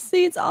chia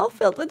seeds, all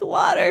filled with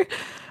water.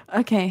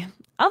 Okay.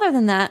 Other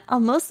than that, I'll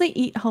mostly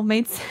eat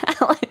homemade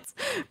salads.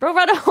 Bro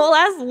brought a whole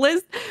ass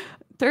list.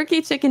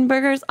 Turkey, chicken,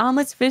 burgers,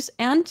 omelets, fish,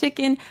 and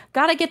chicken.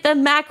 Gotta get the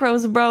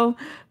macros, bro.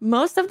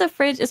 Most of the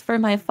fridge is for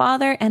my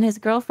father and his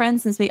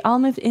girlfriend since we all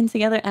moved in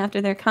together after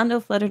their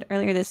condo flooded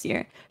earlier this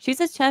year. She's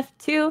a chef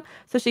too,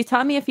 so she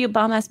taught me a few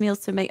bomb-ass meals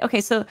to make.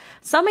 Okay, so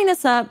summing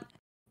this up,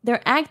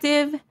 they're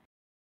active,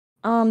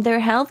 they're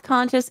health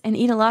conscious, and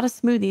eat a lot of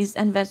smoothies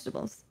and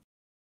vegetables.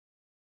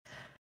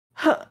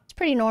 It's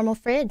pretty normal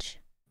fridge.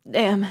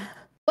 Damn.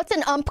 What's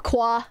an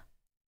umpqua?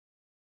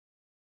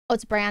 Oh,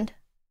 it's a brand.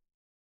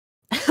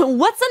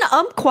 What's an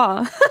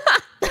umpqua?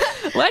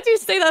 Why'd you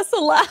say that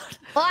so loud?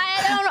 Well,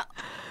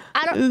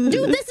 I don't.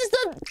 Dude, this is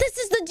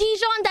the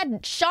Dijon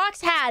that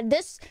Sharks had.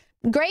 This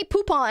gray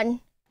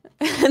poupon.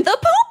 The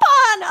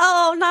poupon.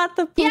 Oh, not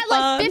the poupon. He had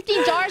like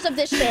 50 jars of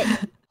this shit.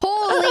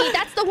 Holy,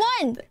 that's the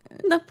one.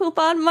 The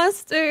poupon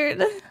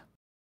mustard.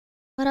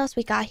 What else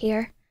we got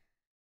here?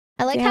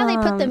 I like how they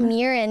put the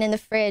mirin in the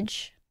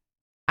fridge.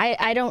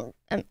 I don't.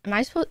 Are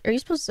you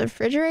supposed to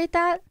refrigerate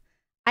that?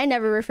 I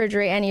never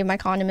refrigerate any of my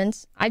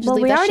condiments. I just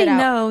leave that shit out. Well,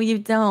 we already know you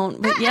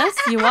don't, but yes,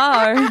 you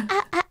are.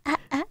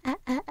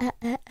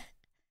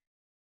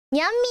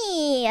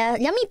 Yummy,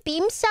 yummy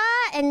bimsa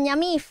and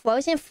yummy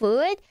frozen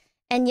food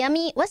and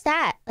yummy. What's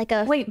that? Like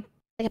a like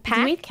a pack?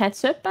 Do you eat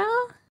ketchup,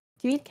 Belle?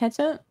 Do you eat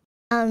ketchup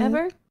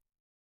ever?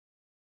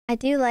 I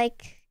do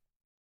like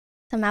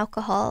some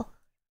alcohol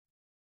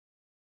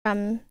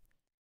from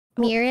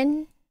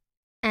mirin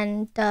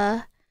and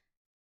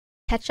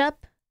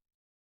ketchup.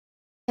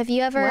 Have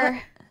you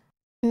ever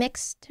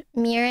mixed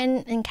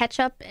mirin and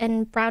ketchup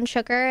and brown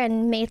sugar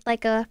and made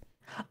like a?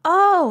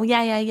 Oh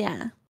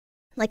yeah.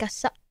 Like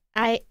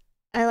I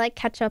like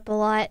ketchup a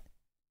lot.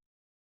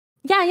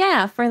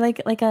 Yeah, for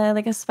like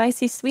a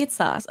spicy sweet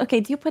sauce. Okay,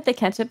 do you put the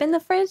ketchup in the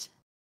fridge?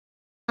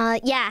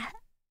 Yeah,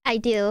 I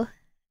do.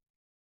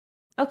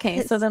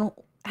 Okay, so then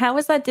how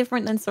is that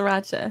different than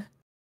sriracha?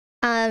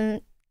 I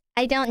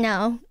don't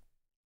know.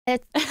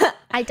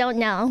 I don't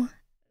know.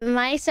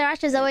 My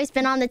sriracha's always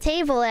been on the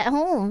table at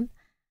home.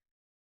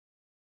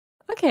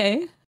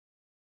 Okay.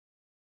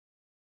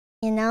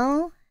 You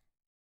know?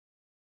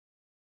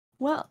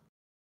 Well,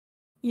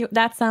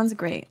 that sounds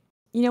great.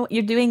 You know what?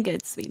 You're doing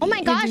good, sweetie. Oh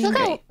my gosh,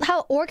 look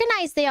how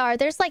organized they are.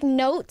 There's like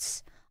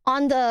notes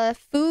on the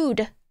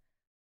food.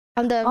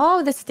 On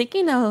the the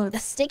sticky notes. The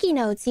sticky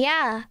notes,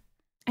 yeah.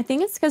 I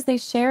think it's because they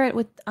share it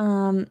with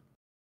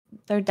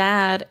their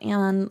dad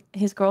and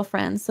his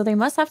girlfriend, so they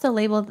must have to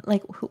label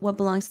like what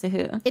belongs to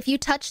who. If you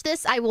touch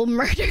this, I will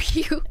murder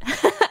you.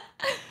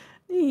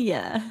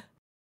 Yeah.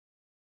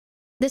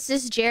 This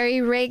is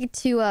jerry rigged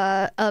to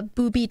a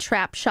booby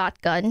trap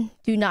shotgun.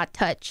 Do not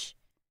touch.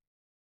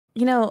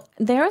 You know,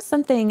 there was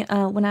something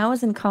when I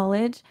was in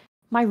college,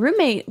 my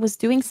roommate was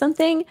doing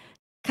something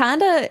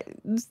kind of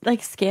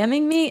like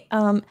scamming me.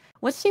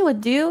 What she would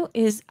do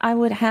is I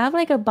would have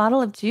like a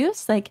bottle of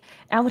juice, like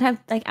I would have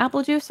like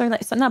apple juice or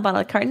like not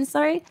bottle, carton,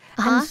 sorry.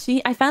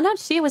 And I found out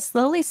she was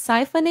slowly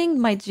siphoning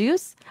my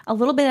juice a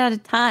little bit at a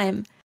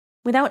time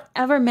without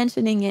ever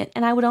mentioning it.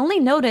 And I would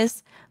only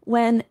notice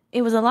when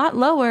it was a lot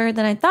lower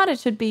than I thought it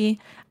should be.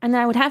 And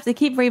I would have to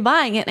keep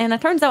rebuying it. And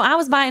it turns out I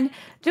was buying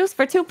juice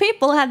for 2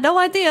 people. I had no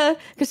idea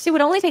because she would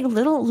only take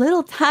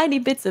little tiny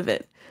bits of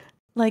it,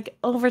 like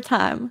over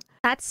time.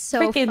 That's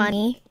so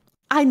funny.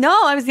 I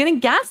know. I was getting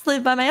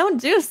gaslit by my own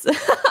juice.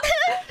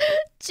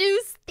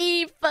 Juice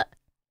thief.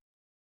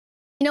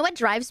 You know what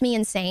drives me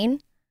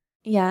insane?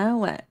 Yeah,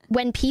 what?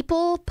 When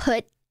people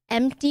put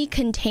empty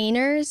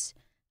containers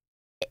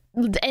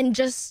and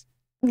just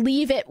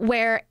leave it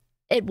where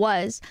it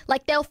was.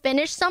 Like they'll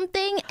finish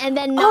something and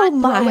then not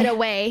throw it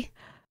away.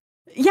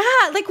 Yeah,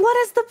 like what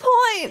is the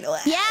point?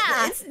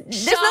 Yeah.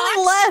 There's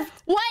nothing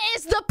left. What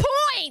is the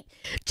point?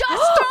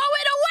 Just throw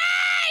it away!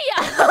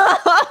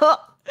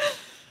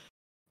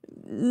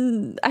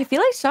 I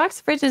feel like Shock's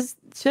fridges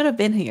should have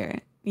been here.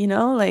 You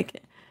know,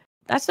 like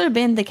that should have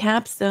been the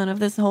capstone of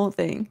this whole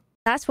thing.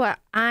 That's what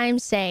I'm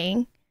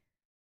saying.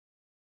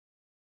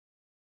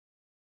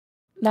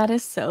 That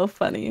is so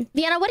funny.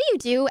 Vienna, what do you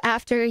do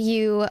after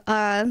you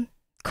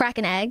crack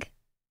an egg?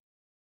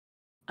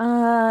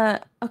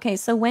 Okay,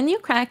 so when you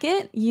crack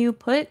it, you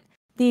put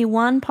the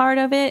one part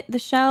of it, the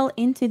shell,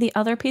 into the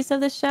other piece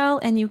of the shell,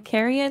 and you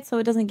carry it so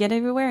it doesn't get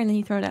everywhere, and then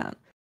you throw it out.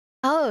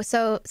 Oh,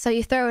 so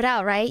you throw it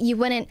out, right? You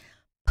wouldn't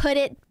put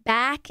it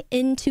back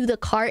into the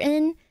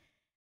carton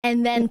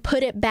and then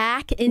put it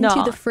back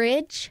into the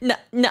fridge? No.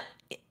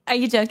 Are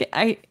you joking?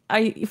 Are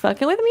you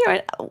fucking with me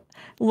right now?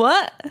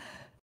 What?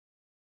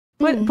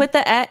 Put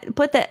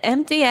the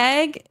empty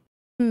egg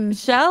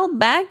shell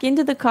back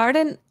into the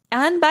carton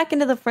and back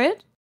into the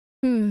fridge?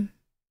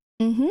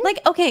 Like,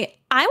 okay,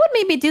 I would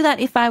maybe do that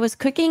if I was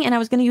cooking and I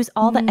was going to use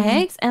all the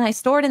eggs and I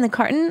store it in the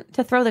carton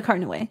to throw the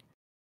carton away.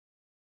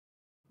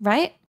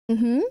 Right?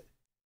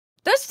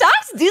 Does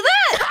Shocks do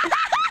that?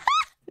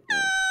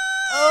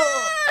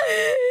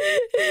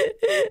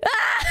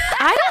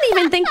 I don't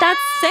even think that's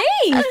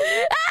safe.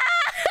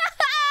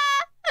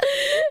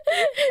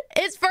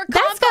 It's for compost.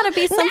 That's gotta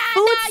be some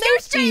food safety. You're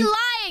straight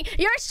lying.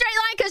 You're straight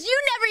lying because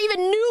you never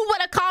even knew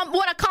what a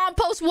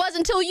compost was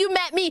until you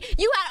met me.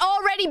 You had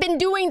already been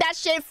doing that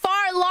shit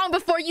far long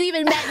before you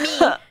even met me.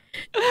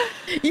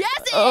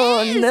 Yes, it is.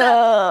 Oh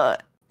no.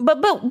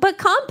 But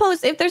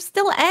compost, if there's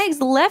still eggs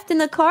left in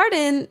the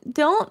carton,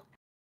 don't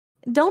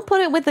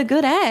put it with the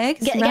good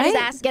eggs. Get his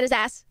ass. Get his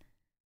ass.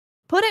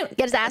 Get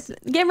his ass.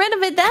 Get rid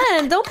of it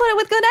then. Don't put it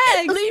with good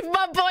eggs. Leave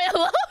my boy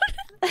alone.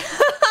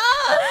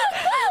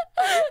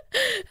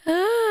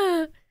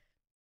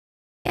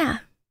 Yeah.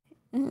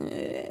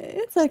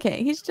 It's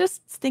okay. He's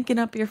just stinking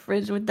up your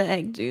fridge with the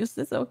egg juice.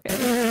 It's okay.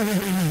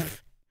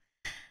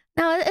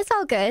 No, it's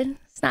all good.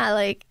 It's not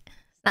like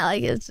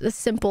it's a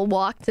simple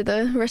walk to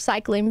the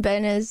recycling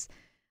bin.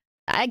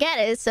 I get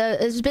it. It's a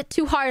bit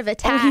too hard of a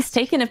task. Oh, he's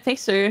taking a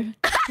picture.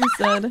 He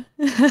said.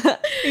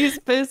 He's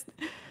pissed.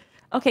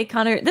 Okay,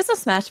 Connor, this is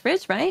a smash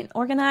fridge, right?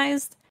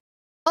 Organized.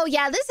 Oh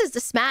yeah, this is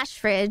the smash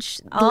fridge.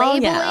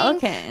 Labeling, yeah,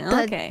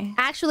 okay.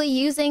 Actually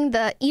using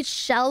each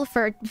shell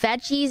for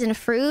veggies and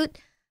fruit.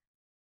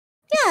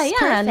 Yeah,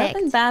 perfect.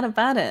 Nothing bad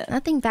about it.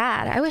 Nothing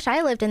bad. I wish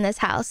I lived in this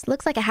house.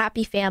 Looks like a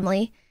happy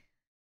family.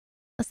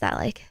 What's that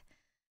like?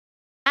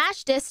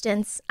 Ash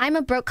distance. I'm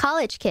a broke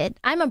college kid.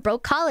 I'm a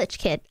broke college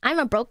kid. I'm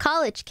a broke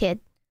college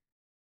kid.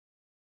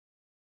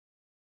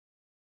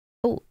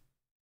 Oh.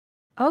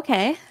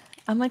 Okay.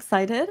 I'm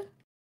excited.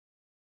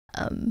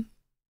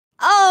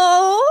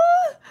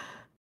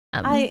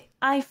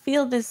 I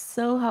feel this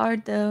so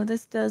hard though.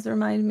 This does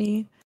remind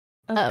me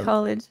of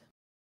college.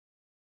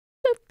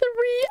 The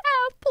 3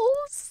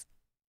 apples.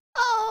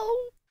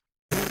 Oh.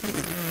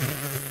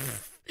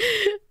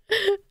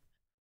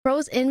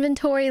 Bro's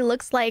inventory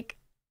looks like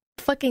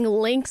fucking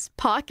Link's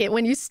pocket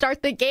when you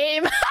start the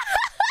game.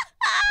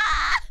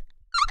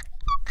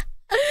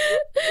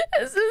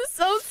 This is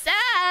so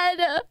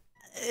sad.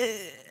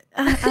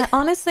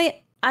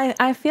 Honestly,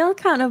 I feel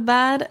kind of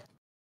bad.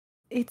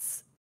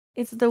 It's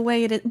the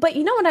way it is. But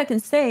you know what I can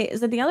say is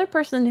that the other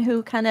person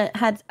who kind of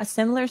had a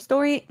similar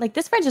story, like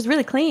this fridge is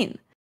really clean,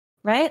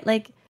 right?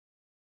 Like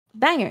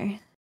banger,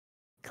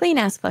 clean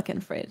ass fucking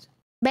fridge.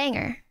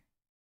 Banger.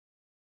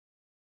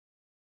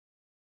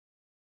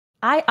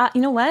 You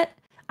know what?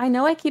 I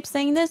know I keep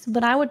saying this,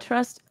 but I would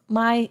trust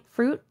my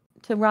fruit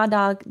to raw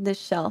dog this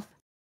shelf.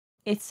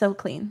 It's so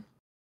clean.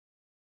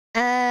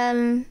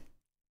 Yeah.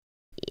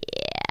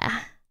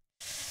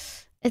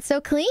 It's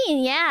so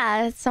clean,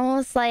 yeah. It's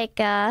almost like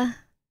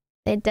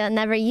they don't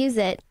never use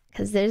it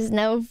because there's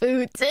no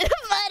food to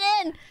put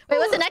in. Wait,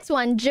 what's the next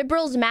one?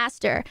 Gibril's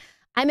Master.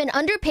 I'm an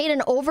underpaid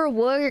and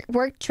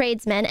overworked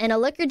tradesman, and a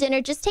liquor dinner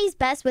just tastes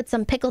best with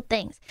some pickled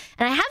things.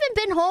 And I haven't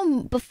been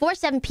home before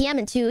 7 p.m.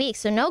 in 2 weeks,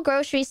 so no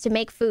groceries to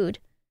make food.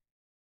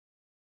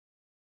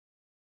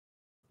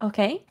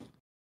 Okay.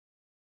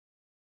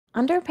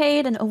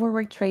 Underpaid and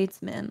overworked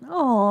tradesman.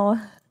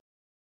 Oh.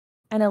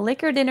 And a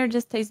liquor dinner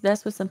just tastes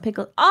best with some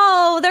pickled...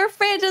 Oh, their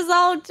fridge is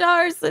all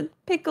jars and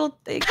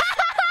pickled things.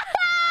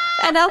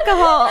 And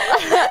alcohol.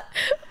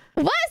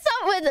 What's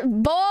up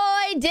with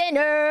boy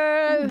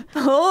dinner?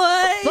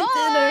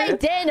 Boy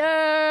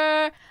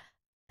dinner.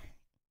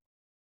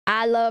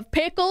 I love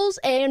pickles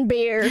and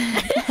beer.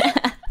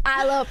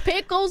 I love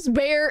pickles,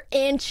 beer,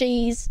 and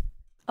cheese.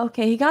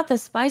 Okay, you got the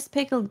spice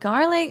pickled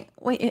garlic.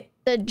 Wait,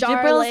 the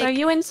garlic. Gibrils, are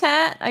you in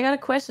chat? I got a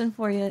question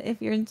for you if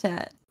you're in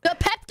chat. The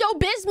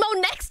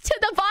Pepto-Bismol next to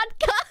the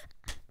vodka.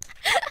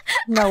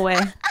 No way.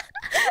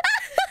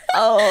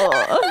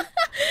 Oh.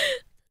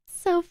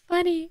 So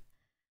funny.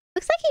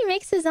 Looks like he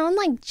makes his own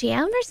like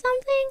jam or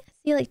something. Is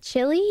he like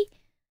chili?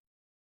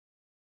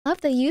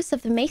 Love the use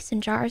of the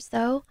mason jars,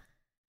 though.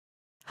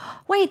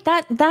 Wait,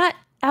 that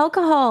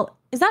alcohol,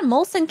 is that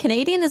Molson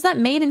Canadian? Is that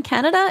made in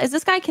Canada? Is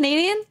this guy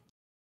Canadian?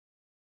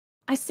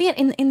 I see it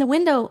in the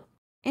window,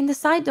 in the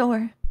side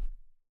door.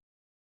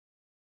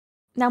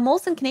 Now,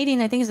 Molson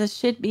Canadian, I think, is a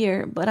shit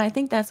beer, but I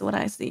think that's what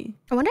I see.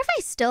 I wonder if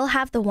I still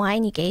have the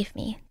wine you gave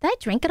me. Did I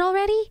drink it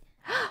already?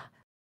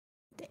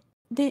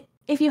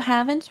 If you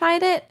haven't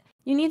tried it,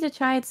 you need to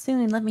try it soon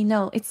and let me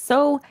know. It's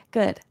so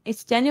good.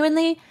 It's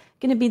genuinely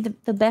going to be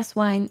the best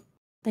wine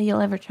that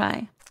you'll ever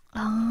try.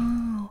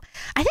 Oh,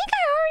 I think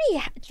I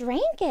already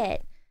drank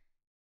it.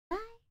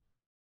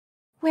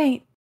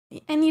 Wait,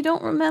 and you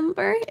don't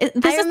remember? I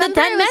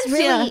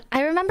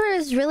remember it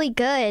was really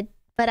good,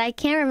 but I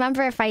can't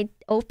remember if I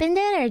opened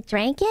it or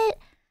drank it.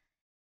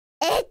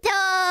 I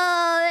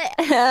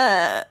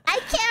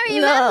can't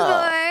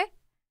remember.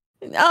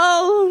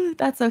 Oh,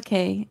 that's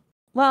okay.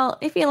 Well,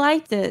 if you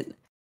liked it,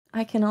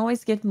 I can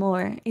always get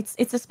more.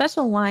 It's a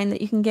special wine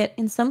that you can get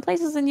in some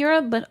places in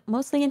Europe, but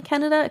mostly in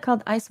Canada,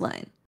 called ice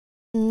wine.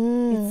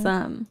 It's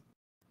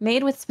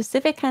made with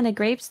specific kind of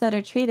grapes that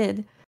are treated.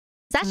 Is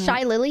that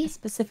Shy Lily?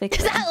 Specific.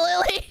 Is that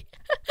Lily?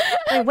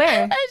 Wait,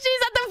 where?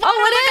 She's at the bottom.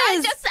 Oh, it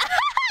is.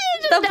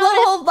 The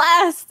blowhole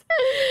blast.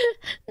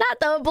 Not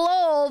the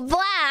blowhole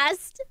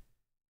blast.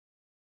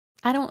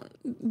 I don't.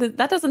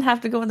 That doesn't have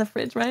to go in the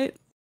fridge, right?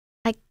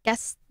 I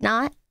guess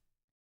not.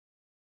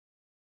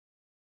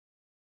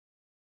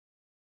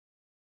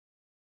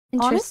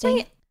 Interesting.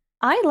 Honestly,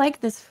 I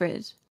like this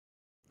fridge.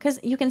 Because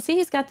you can see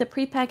he's got the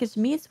prepackaged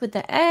meats with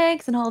the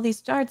eggs and all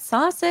these jarred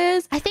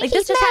sauces. I think he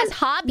just has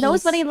hobbies.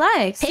 Knows what he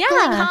likes.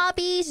 Pickling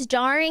hobbies,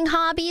 jarring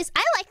hobbies.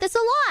 I like this a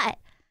lot.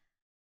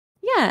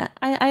 Yeah,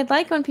 I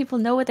like when people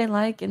know what they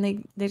like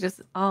and they're just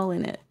all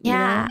in it. Yeah,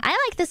 you know? I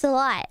like this a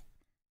lot.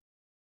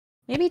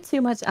 Maybe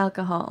too much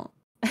alcohol.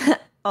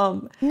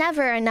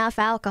 Never enough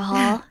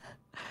alcohol.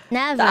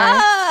 Never.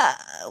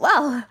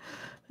 Well,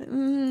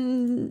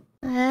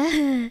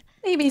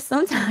 maybe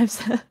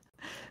sometimes.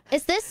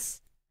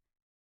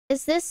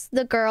 Is this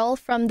the girl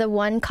from the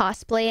one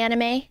cosplay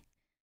anime?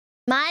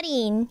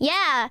 Marin,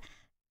 yeah.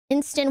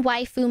 Instant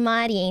waifu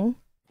Marin.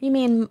 You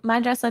mean My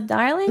Dress Up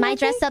Darling? My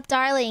Dress Up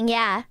Darling,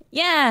 yeah.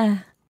 Yeah.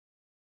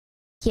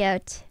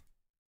 Cute.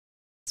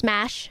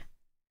 Smash.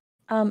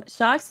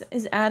 Shox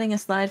is adding a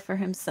slide for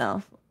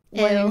himself.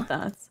 What are your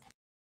thoughts?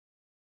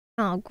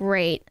 Oh,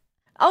 great.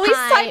 Oh, he's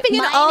typing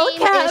in all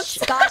caps. My name is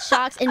Scott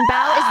Shox, and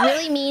Bao is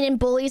really mean and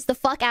bullies the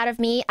fuck out of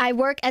me. I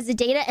work as a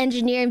data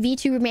engineer and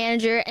VTuber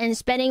manager and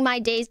spending my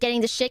days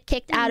getting the shit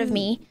kicked out of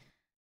me.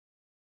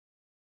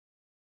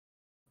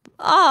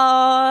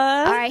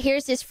 Aww. All right,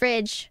 here's his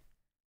fridge.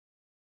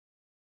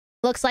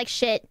 Looks like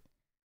shit.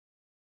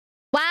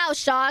 Wow,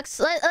 Shox.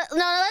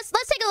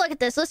 Let's take a look at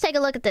this. Let's take a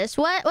look at this.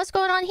 What's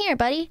going on here,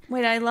 buddy?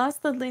 Wait, I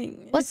lost the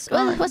link. What's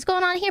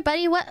going on here,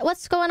 buddy?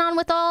 What's going on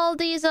with all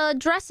these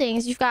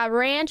dressings? You've got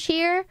ranch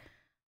here,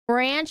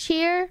 ranch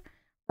here,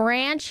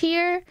 ranch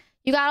here.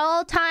 You got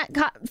all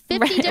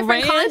 50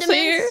 different condiments.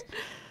 Here.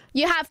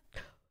 You have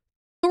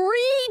 3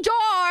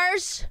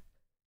 jars.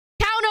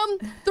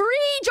 Count them. 3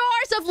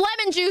 jars of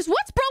lemon juice.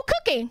 What's bro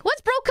cooking?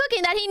 What's bro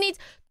cooking that he needs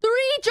 3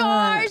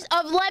 jars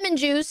of lemon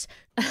juice?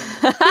 3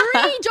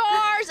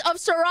 jars of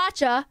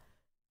sriracha.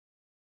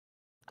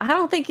 I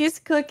don't think he's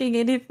cooking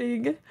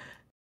anything.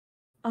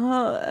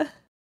 I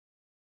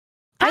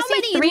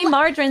see 3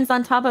 margarines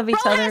on top of each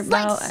other. Has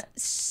like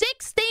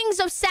 6 things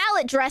of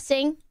salad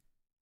dressing.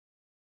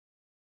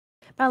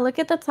 Now look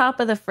at the top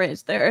of the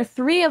fridge. There are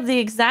 3 of the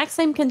exact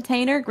same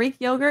container Greek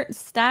yogurt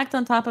stacked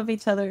on top of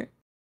each other.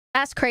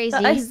 That's crazy.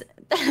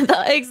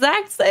 The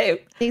exact same.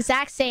 The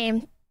exact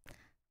same.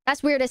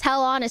 That's weird as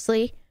hell,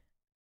 honestly.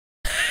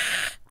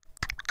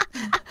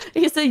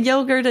 He's a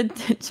yogurt and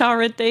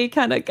charité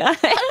kind of guy.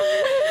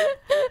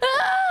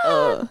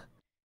 And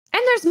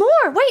there's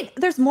more. Wait,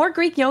 there's more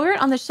Greek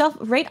yogurt on the shelf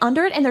right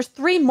under it, and there's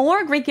 3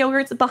 more Greek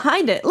yogurts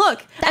behind it.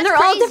 Look, that's and they're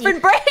crazy. all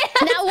different brands.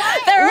 Now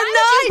there are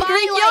 9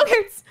 Greek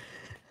yogurts.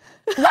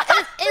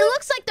 It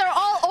looks like they're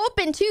all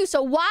open too.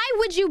 So why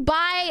would you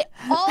buy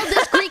all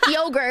this Greek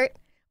yogurt?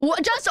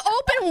 Just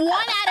open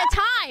one at a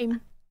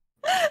time.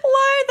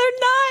 Why are there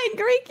 9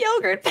 Greek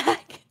yogurt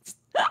packets?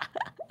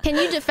 Can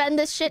you defend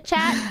this shit,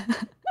 chat?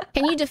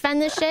 Can you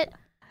defend this shit?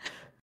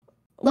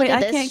 Look Wait,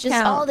 at this. I can't just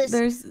count. All this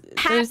there's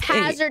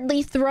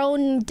haphazardly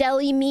thrown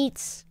deli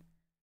meats.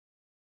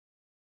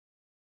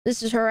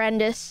 This is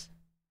horrendous.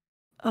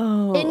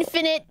 Oh.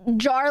 Infinite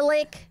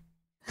garlic.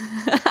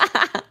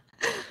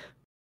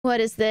 What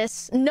is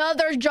this?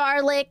 Another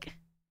garlic.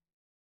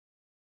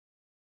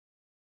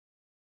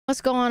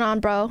 What's going on,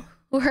 bro?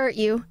 Who hurt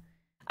you?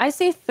 I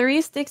see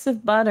 3 sticks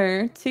of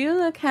butter, 2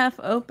 look half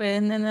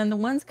open, and then the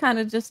one's kind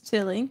of just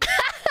chilling.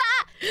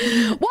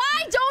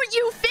 Why don't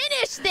you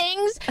finish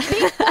things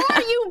before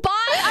you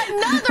buy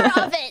another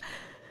of it?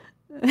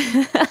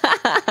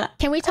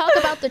 Can we talk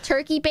about the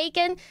turkey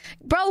bacon?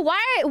 Bro,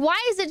 why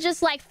is it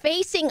just like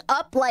facing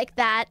up like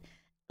that?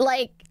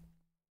 Like,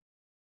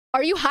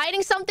 Are you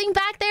hiding something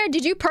back there?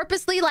 Did you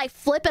purposely like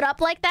flip it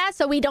up like that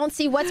so we don't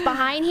see what's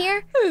behind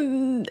here?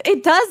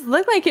 It does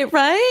look like it,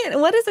 right?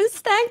 What is it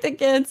stacked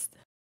against?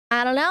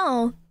 I don't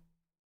know.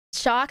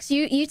 Shocks,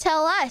 you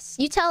tell us.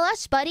 You tell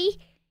us, buddy.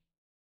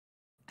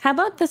 How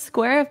about the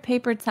square of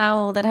paper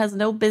towel that has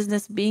no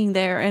business being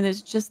there and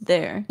is just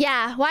there?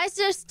 Yeah, why is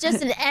this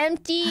just an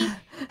empty...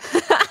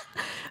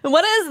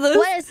 What is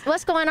this?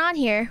 What's going on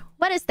here?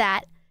 What is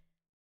that?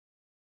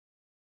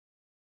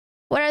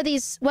 What are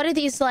these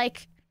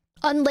like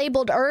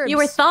unlabeled herbs? You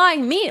were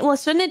thawing meat. Well,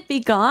 shouldn't it be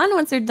gone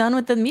once you're done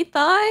with the meat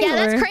thawing? Yeah,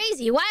 that's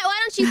crazy. Why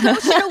don't you throw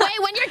shit away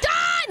when you're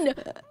done?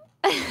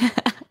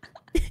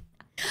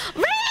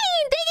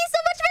 Rain! Thank you so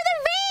much for the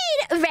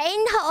rain!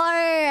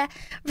 Rainhor!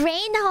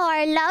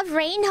 Rainhor! Love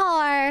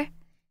Rainhor!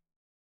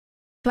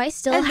 Do I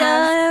still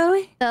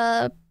have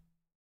the...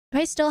 Do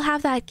I still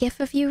have that gif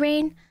of you,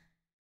 Rain?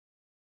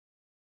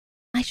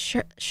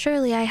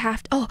 Surely I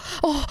have to...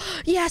 Oh,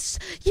 yes!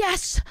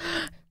 Yes!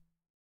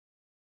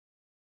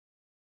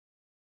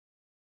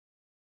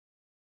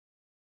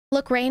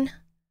 Look, Rain.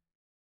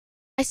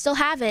 I still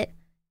have it.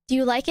 Do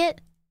you like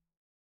it?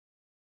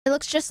 It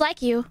looks just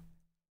like you.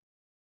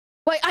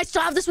 Wait, I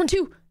still have this one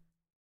too.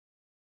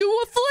 Do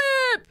a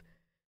flip!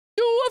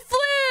 Do a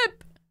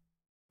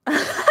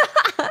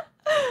flip!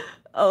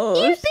 Oh,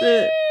 Yippee!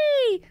 shit.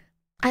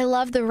 I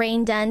love the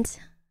rain dent.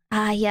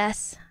 Ah,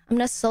 yes. I'm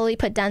gonna slowly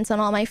put dents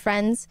on all my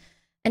friends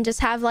and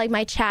just have like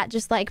my chat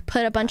just like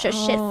put a bunch of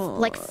shit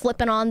like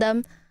flipping on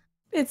them.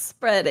 It's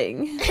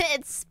spreading.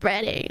 It's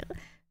spreading.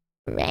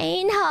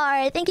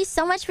 Rainheart, thank you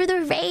so much for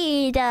the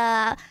raid.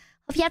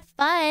 Hope you had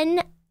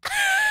fun.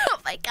 Oh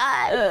my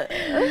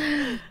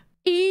god.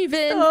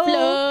 Even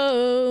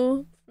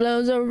flow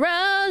flows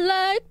around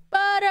like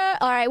butter.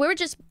 All right, we were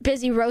just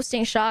busy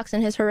roasting Shocks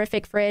in his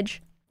horrific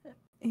fridge.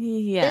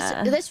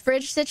 Yeah. This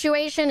fridge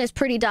situation is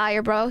pretty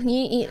dire, bro.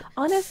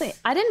 Honestly,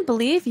 I didn't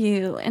believe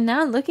you, and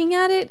now looking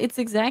at it, it's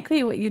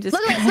exactly what you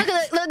described. Look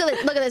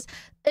at this.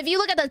 If you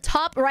look at the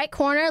top right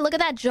corner, look at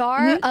that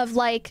jar of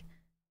like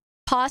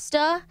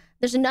pasta.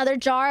 There's another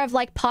jar of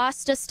like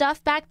pasta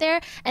stuff back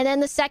there, and then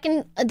the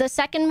second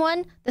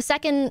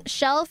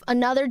shelf,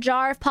 another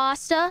jar of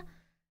pasta.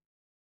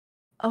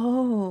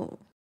 Oh.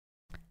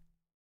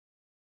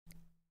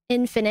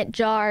 Infinite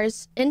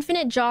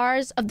Infinite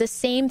jars of the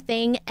same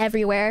thing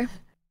everywhere.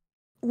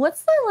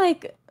 What's the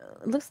like?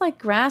 Looks like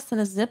grass in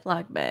a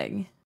Ziploc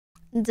bag.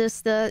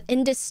 Just the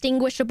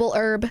indistinguishable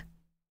herb.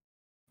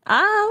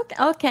 Ah,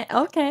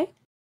 okay.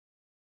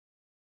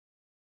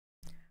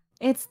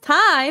 It's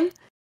time.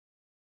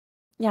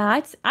 Yeah,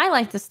 I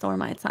like to store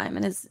my time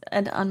in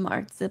an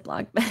unmarked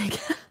Ziploc bag.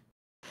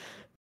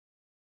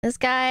 This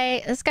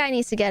guy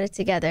needs to get it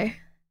together.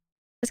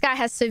 This guy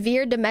has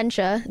severe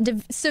dementia.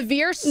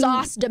 Severe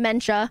sauce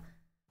dementia.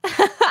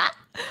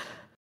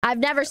 I've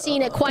never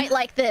seen it quite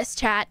like this,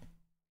 chat.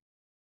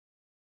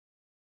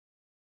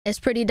 It's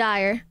pretty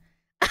dire.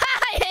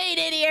 I hate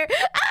it here.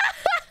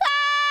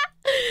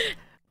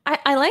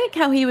 I like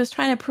how he was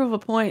trying to prove a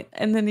point,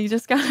 and then he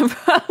just got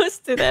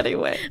roasted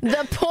anyway.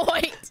 The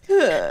point.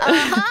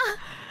 Uh-huh.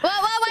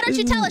 Well, why don't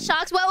you tell us,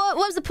 Shocks? What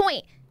was the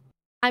point?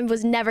 I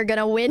was never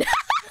gonna win.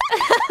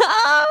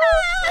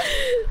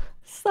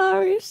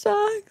 Sorry,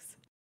 Shocks.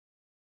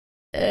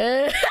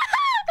 It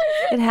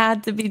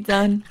had to be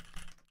done.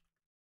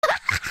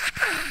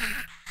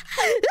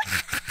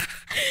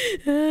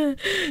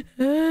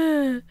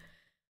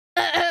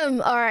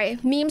 All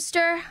right,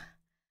 Memester,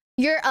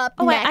 you're up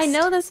wait, next. I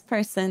know this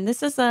person.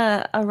 This is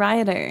a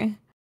writer.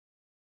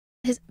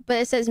 But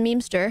it says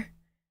Memester.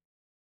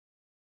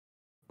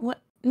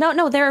 What?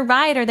 No, they're a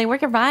rioter. They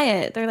work at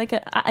Riot. They're like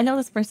I know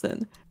this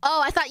person.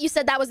 Oh, I thought you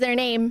said that was their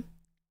name.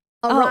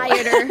 A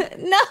rioter.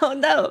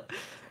 No.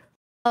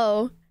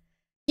 Oh.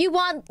 You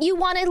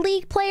wanted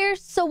league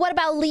players? So what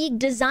about league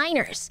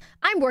designers?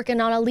 I'm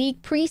working on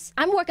league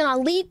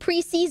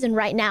preseason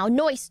right now.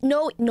 No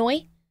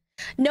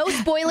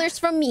spoilers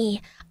from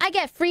me. I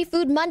get free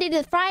food Monday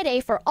to Friday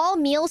for all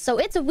meals, so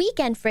it's a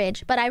weekend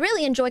fridge. But I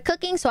really enjoy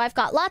cooking, so I've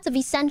got lots of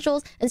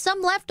essentials and some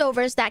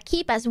leftovers that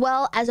keep, as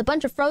well as a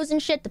bunch of frozen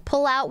shit to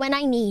pull out when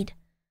I need.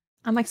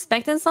 I'm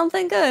expecting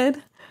something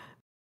good.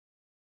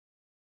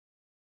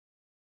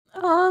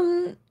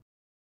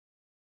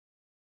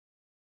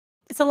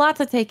 It's a lot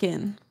to take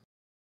in,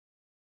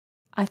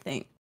 I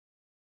think.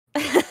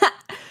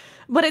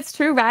 But it's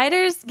true.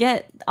 Rioters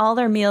get all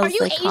their meals. Are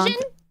you Asian?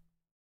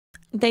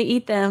 They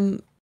eat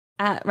them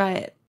at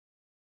Riot. I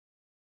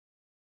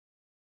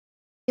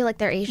feel like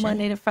they're Asian.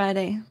 Monday to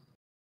Friday.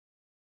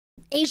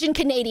 Asian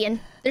Canadian.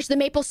 There's the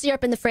maple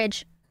syrup in the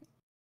fridge.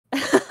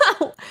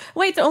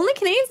 Wait, do only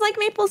Canadians like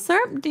maple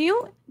syrup? Do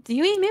you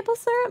eat maple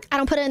syrup? I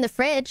don't put it in the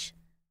fridge.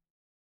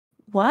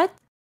 What?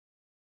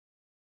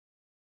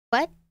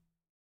 What?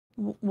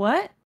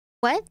 What?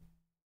 What?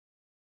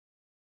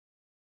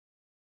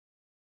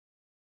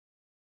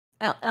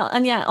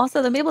 And yeah,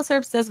 also the maple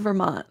syrup says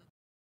Vermont.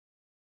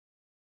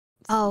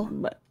 Oh.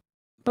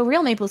 But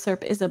real maple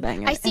syrup is a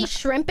banger. I see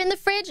shrimp in the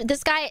fridge.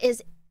 This guy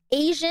is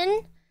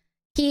Asian.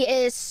 He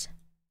is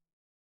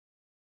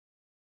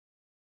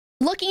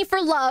looking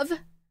for love,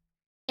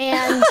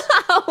 and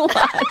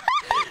What?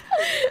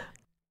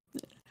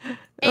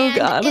 Oh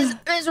God. is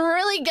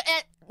really good.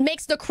 It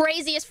makes the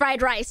craziest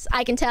fried rice,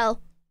 I can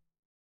tell.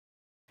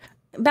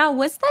 Bao,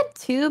 what's that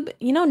tube,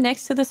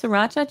 next to the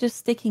sriracha just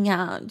sticking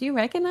out? Do you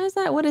recognize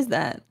that? What is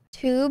that?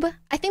 Tube?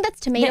 I think that's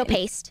tomato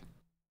paste.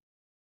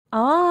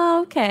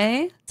 Oh,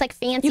 okay. It's like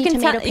fancy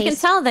tomato paste. You can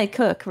tell they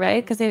cook,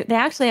 right? Because they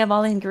actually have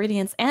all the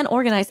ingredients and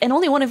organized, and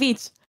only one of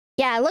each.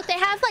 Yeah, look, they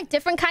have like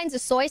different kinds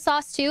of soy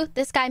sauce too.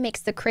 This guy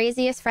makes the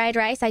craziest fried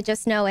rice. I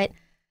just know it.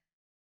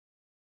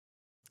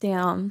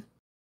 Damn.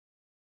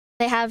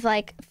 They have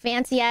like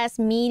fancy ass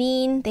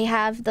meating. They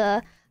have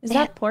the. Is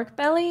that pork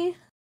belly?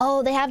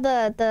 Oh, they have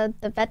the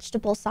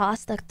vegetable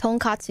sauce, the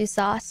tonkatsu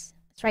sauce.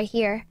 It's right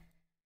here.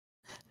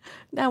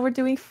 Now we're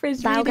doing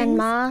fridge readings.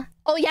 Ma.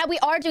 Oh yeah, we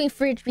are doing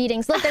fridge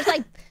readings. Look, there's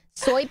like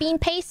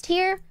soybean paste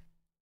here.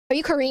 Are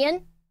you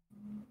Korean?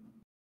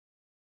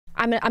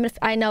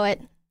 I know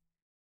it.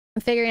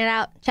 I'm figuring it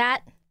out.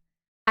 Chat.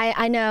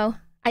 I know.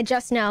 I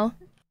just know.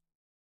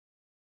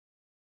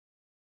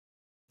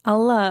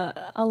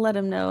 I'll let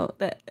him know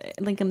that,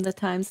 link him the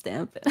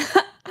timestamp.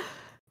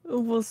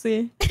 We'll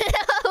see.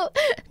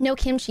 No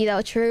kimchi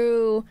though.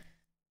 True.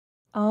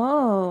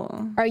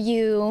 Oh. Are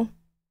you?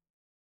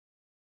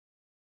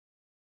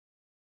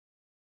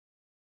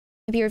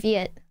 Maybe you're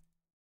Viet.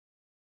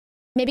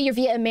 Maybe you're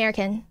Viet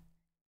American.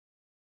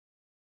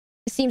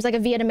 It seems like a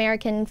Viet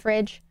American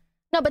fridge.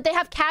 No, but they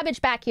have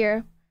cabbage back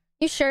here.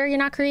 You sure you're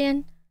not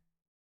Korean?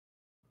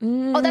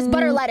 Oh, that's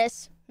butter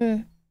lettuce.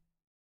 Do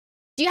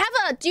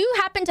you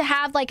happen to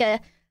have like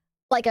a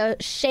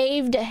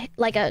shaved,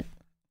 like a,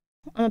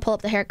 I'm gonna pull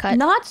up the haircut.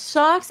 Not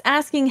Shocks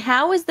asking,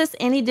 how is this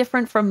any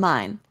different from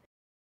mine?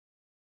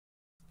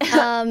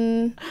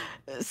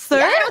 Sir?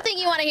 Yeah, I don't think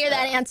you want to hear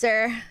that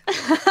answer.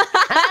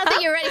 I don't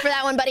think you're ready for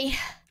that one, buddy.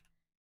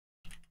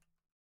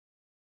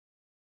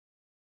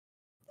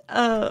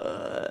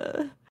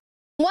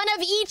 One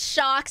of each,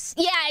 Shocks.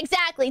 Yeah,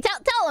 exactly.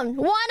 Tell him.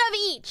 One of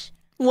each.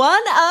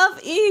 One of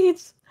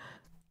each.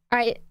 All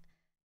right.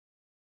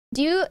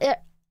 Do you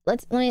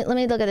let me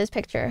look at this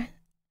picture.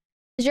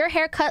 Is your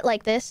hair cut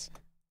like this?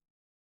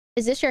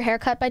 Is this your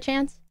haircut by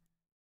chance?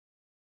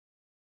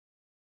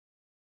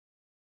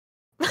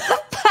 Why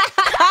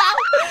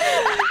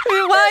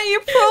are you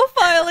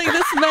profiling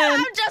this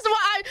man?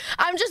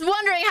 I'm just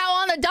wondering how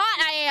on the dot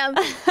I am.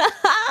 Leave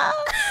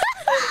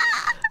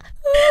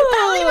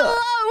it alone.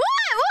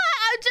 What?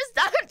 I'm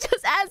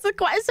just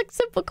asking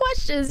simple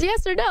questions.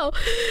 Yes or no?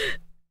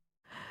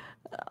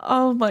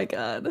 Oh my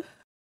God.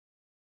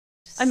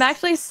 I'm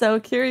actually so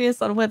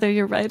curious on whether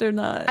you're right or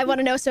not. I want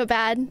to know so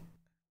bad.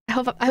 I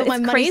hope my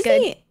money's crazy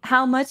good.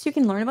 How much you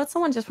can learn about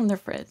someone just from their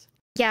fridge.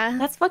 Yeah.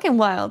 That's fucking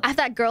wild. I have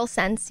that girl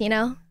sense, you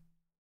know?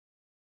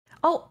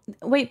 Oh,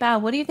 wait, Bao,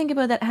 what do you think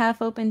about that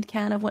half-opened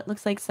can of what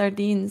looks like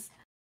sardines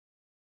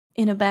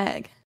in a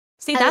bag?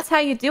 See, that's how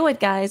you do it,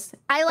 guys.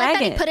 I like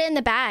that he put it in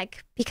the bag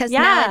because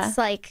now it's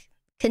like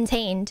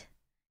contained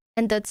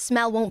and the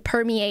smell won't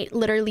permeate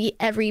literally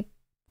every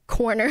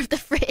corner of the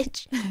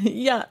fridge.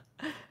 Yeah.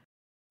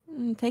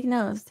 Take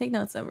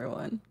notes,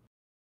 everyone.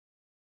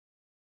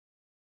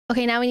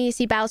 Okay, now we need to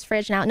see Bao's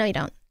fridge now. No, you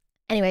don't.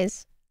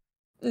 Anyways.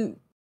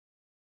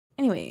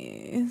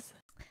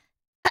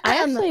 I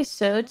actually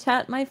showed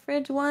chat my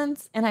fridge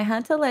once, and I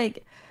had to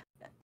like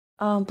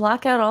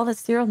block out all the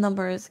serial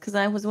numbers because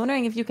I was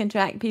wondering if you can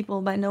track people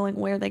by knowing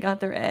where they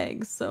got their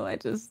eggs. So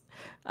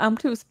I'm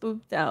too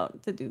spooked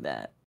out to do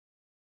that.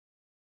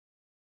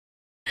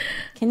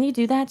 Can you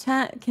do that,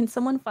 chat? Can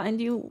someone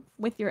find you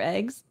with your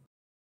eggs?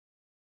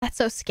 That's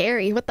so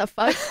scary. What the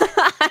fuck?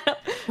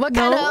 What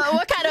kind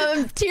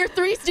of tier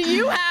 3s do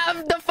you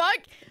have? The fuck?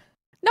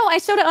 No, I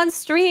showed it on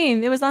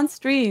stream. It was on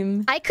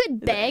stream. I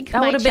could beg that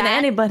would have been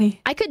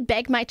anybody. I could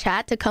beg my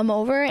chat to come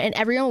over and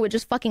everyone would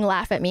just fucking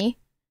laugh at me.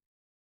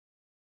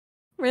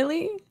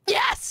 Really?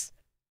 Yes!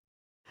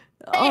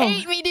 They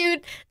hate me,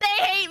 dude.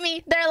 They hate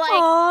me. They're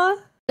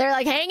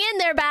like, hang in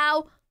there,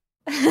 Bao.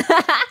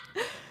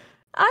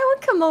 I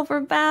would come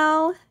over,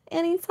 Bao,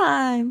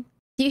 anytime.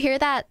 Do you hear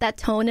that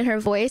tone in her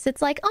voice?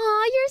 It's like,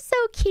 oh, you're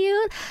so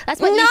cute. That's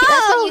what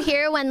you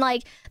hear when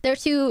like they're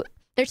too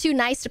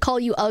nice to call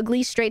you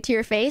ugly straight to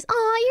your face.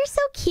 Oh, you're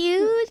so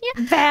cute.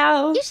 Yeah.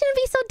 Bao. You shouldn't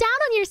be so down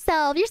on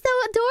yourself. You're so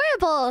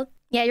adorable.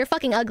 Yeah, you're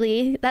fucking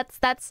ugly. That's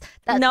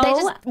no. They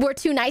just were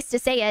too nice to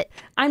say it.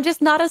 I'm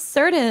just not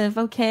assertive,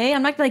 okay?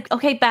 I'm not like,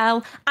 okay,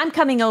 Bao, I'm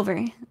coming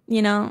over.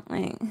 You know,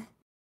 like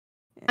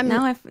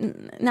now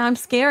I'm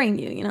scaring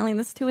you. You know, like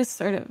that's too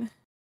assertive.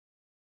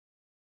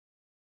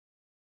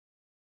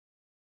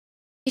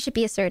 You should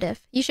be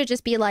assertive. You should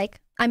just be like,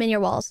 I'm in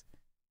your walls.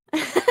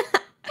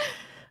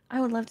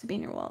 I would love to be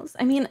in your walls.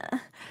 I mean,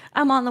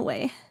 I'm on the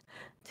way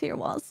to your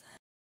walls.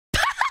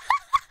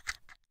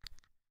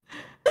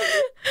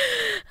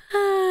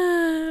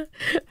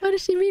 What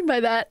does she mean by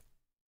that?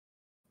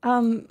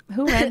 Who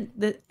read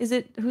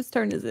whose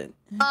turn is it?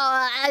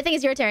 I think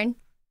it's your turn.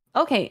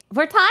 Okay,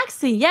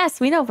 Vertoxy.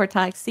 Yes, we know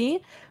Vertoxy.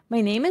 My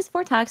name is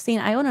Fortoxy,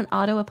 and I own an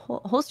auto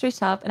upholstery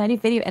shop, and I do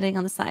video editing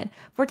on the side.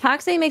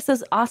 Fortoxy makes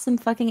those awesome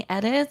fucking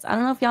edits. I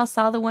don't know if y'all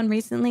saw the one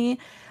recently.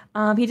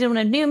 He did one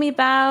of New Me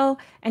Bow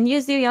and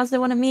Yuzu. He also did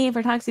one of me.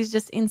 Fortoxy is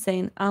just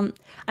insane. I'm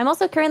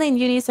also currently in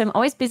uni, so I'm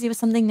always busy with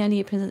something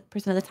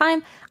 98% of the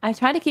time. I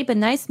try to keep a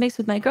nice mix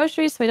with my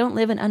groceries so I don't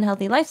live an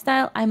unhealthy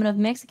lifestyle. I'm of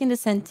Mexican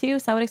descent too,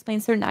 so I would explain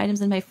certain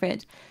items in my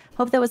fridge.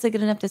 Hope that was a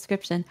good enough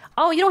description.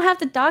 Oh, you don't have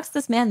to dox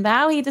this man,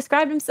 Bao. He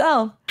described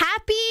himself.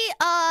 Happy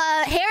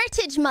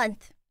Heritage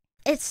Month.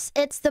 It's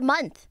the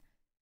month.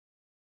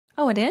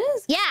 Oh, it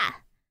is? Yeah.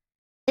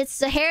 It's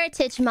the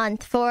Heritage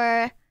Month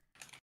for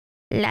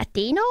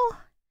Latino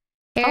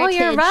Heritage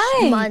you're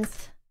right.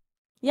 Month.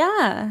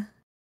 Yeah.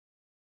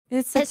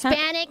 It's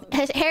Hispanic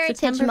Heritage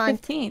September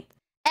Month. 15th.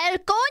 El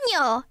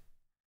coño.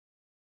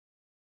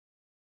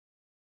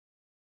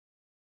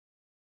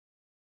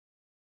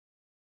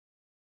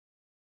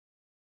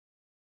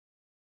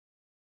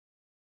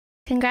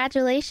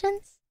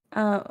 Congratulations.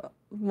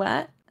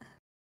 What?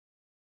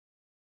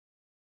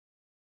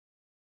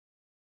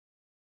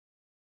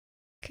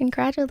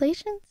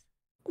 Congratulations.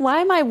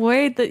 Why am I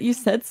worried that you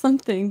said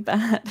something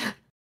bad?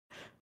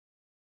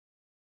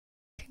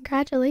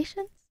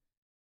 Congratulations.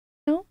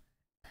 No,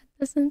 that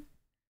doesn't.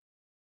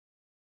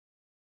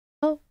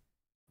 Oh.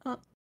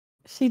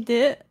 She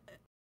did?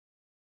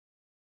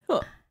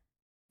 Oh.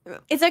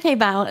 It's okay,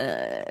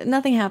 Bao.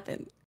 Nothing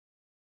happened.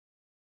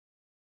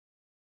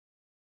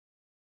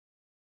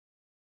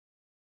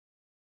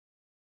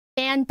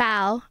 And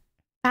bow.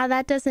 Bow,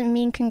 that doesn't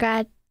mean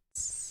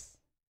congrats.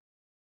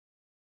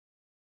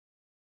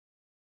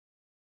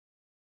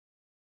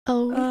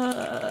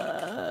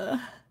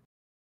 Oh.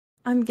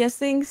 I'm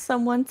guessing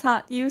someone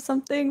taught you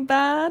something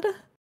bad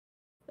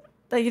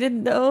that you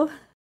didn't know.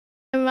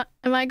 Am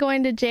I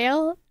going to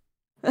jail?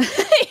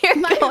 You're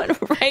going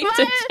right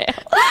to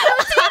jail. My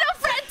Latino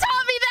friend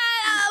taught me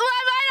that.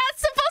 Am I not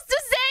supposed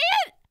to say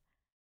it?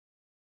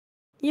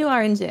 You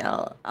are in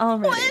jail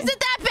already. What, is it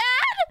that bad?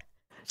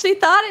 She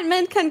thought it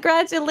meant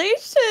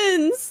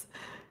congratulations.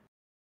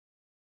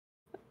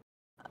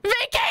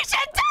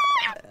 Vacation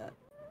time!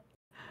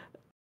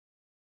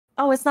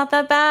 Oh, it's not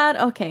that bad?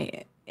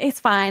 Okay.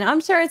 It's fine.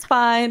 I'm sure it's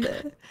fine.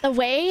 The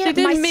way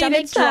my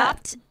stomach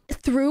dropped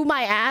through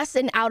my ass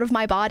and out of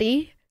my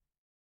body.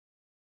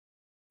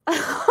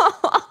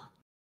 I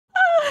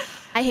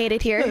hate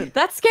it here.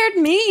 That scared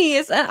me.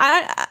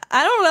 I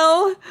don't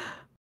know.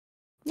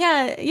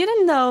 Yeah, you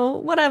didn't know.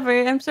 Whatever.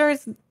 I'm sure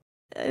it's...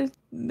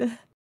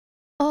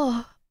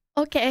 Oh,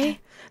 okay.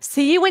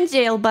 See you in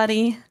jail,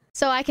 buddy.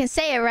 So I can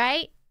say it,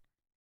 right?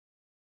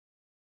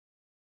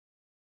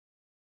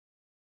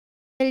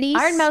 Feliz,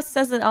 Iron Mouse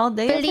says it all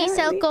day. Feliz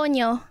el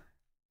coño.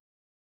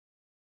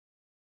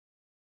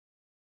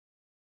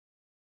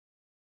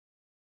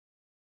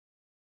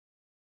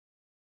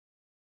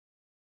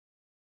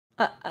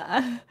 What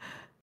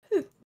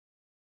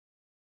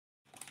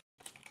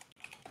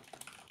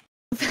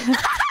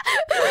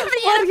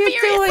are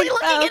you doing?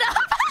 Looking it up.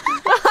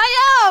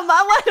 I am.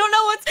 I don't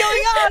know what's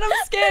going on. I'm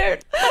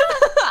scared.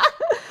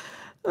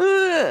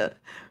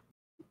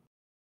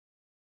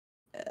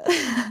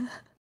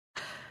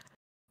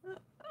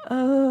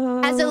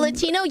 As a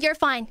Latino, you're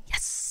fine.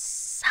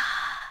 Yes.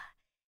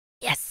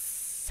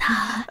 Yes.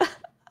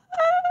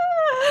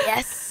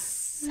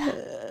 Yes.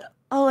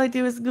 All I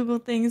do is Google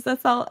things.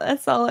 That's all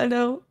I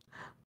know.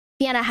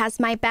 Vienna has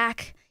my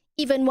back,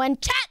 even when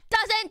chat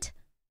doesn't.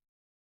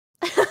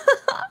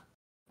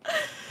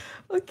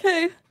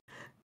 Okay.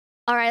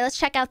 All right, let's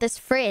check out this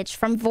fridge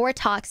from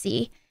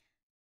Vortoxy.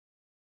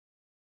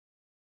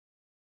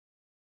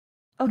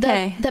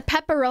 Okay. The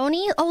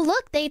pepperoni. Oh,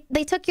 look, they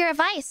took your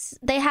advice.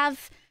 They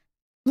have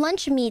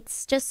lunch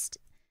meats just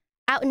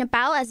out and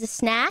about as a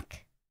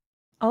snack.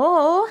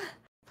 Oh.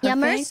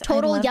 Perfect. Yummers,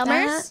 total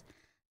yummers. That.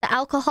 The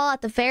alcohol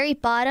at the very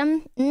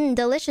bottom.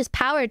 Delicious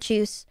power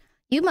juice.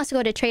 You must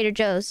go to Trader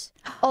Joe's.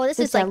 Oh, this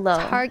is like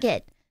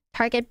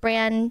Target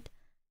brand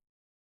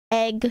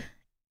egg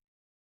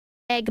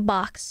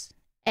box.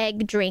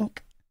 Egg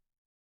drink.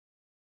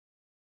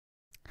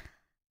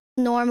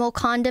 Normal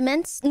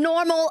condiments.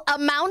 Normal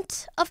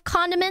amount of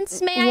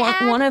condiments, may I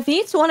add? One of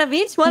each? One of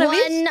each? One of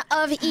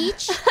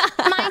each,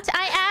 might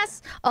I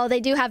ask? Oh, they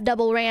do have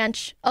double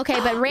ranch. Okay,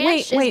 but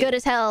ranch is good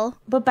as hell.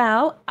 But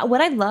Bao,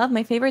 what I love,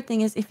 my favorite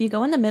thing is if you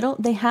go in the middle,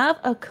 they have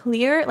a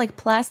clear, like,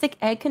 plastic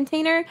egg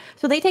container.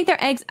 So they take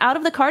their eggs out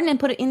of the carton and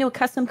put it into a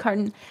custom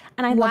carton.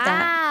 And I love that.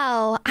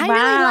 Wow. I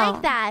really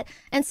like that.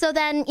 And so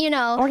then, you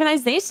know...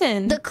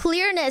 Organization. The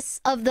clearness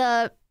of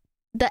the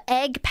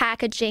egg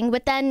packaging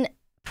would then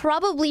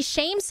probably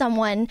shame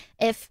someone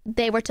if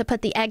they were to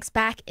put the eggs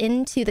back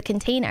into the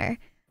container.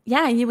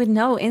 Yeah, you would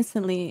know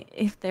instantly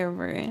if there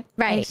were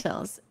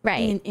eggshells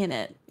in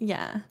it.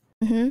 Yeah.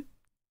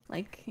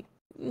 Like,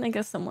 I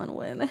guess someone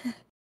would.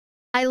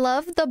 I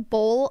love the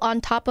bowl on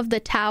top of the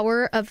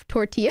tower of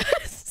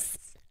tortillas.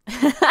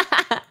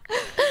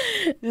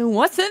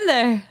 What's in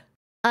there?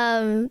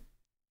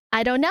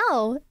 I don't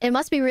know. It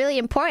must be really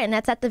important.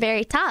 That's at the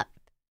very top.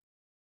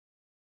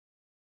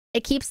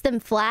 It keeps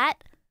them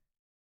flat.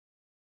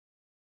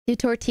 Do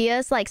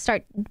tortillas like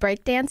start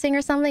breakdancing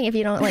or something if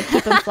you don't like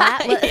keep them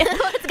flat?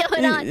 What's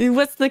going on?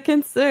 What's the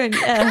concern?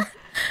 Yeah.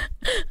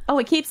 Oh,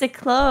 it keeps it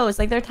closed.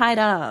 Like they're tied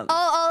up.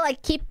 Oh,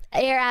 like keep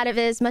air out of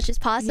it as much as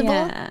possible.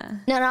 Yeah.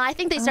 No, I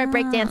think they start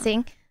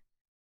breakdancing.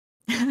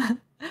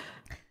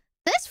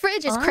 This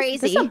fridge is crazy.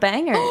 This is a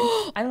banger.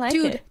 I like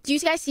Dude, it. do you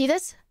guys see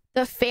this?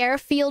 The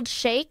Fairfield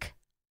shake.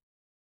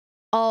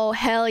 Oh,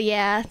 hell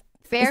yeah.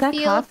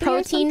 Fairfield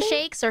protein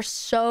shakes are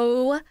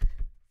so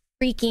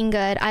freaking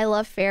good. I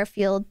love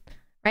Fairfield.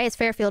 Right? It's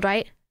Fairfield,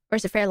 right? Or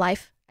is it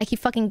Fairlife? I keep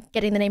fucking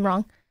getting the name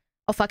wrong.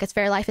 Oh, fuck. It's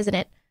Fairlife, isn't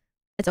it?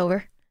 It's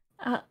over.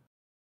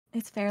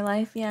 It's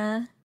Fairlife,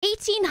 yeah.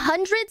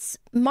 1800s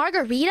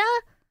margarita?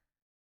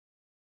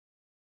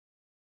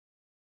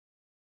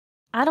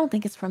 I don't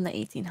think it's from the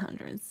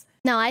 1800s.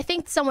 No, I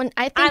think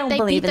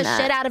they beat the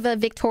shit out of a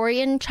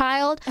Victorian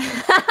child,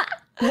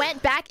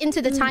 went back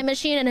into the time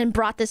machine, and then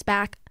brought this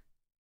back.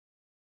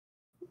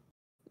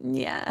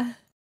 Yeah.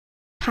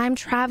 Time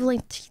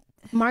traveling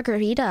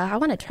margarita. I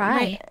want to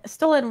try.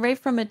 Stole it right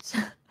from a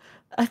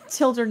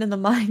Children in the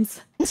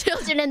Mines.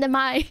 Children in the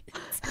Mines.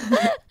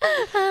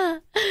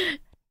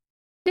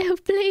 No,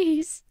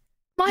 please.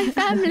 My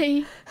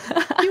family.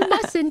 You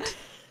mustn't.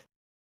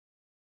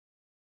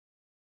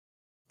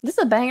 This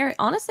is a banger.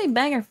 Honestly,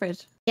 banger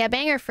fridge. Yeah,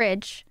 banger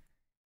fridge.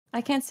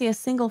 I can't see a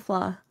single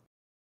flaw.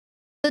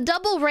 The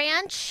double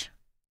ranch.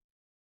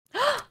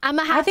 I'm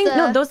gonna have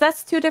no,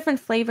 that's two different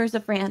flavors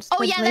of ranch.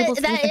 Oh yeah,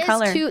 that is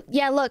color.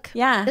 Yeah, look.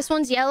 Yeah. This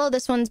one's yellow,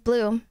 this one's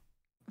blue.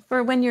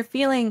 For when you're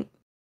feeling,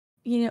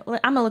 I'm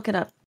gonna look it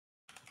up.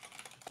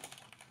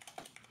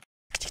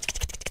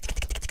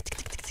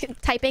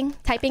 Typing.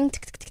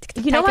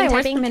 You know my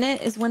worst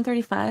minute is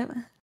 135.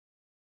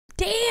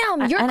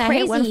 Damn, you're crazy. I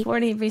hit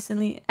 140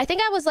 recently. I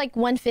think I was like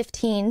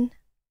 115.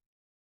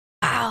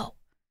 Wow.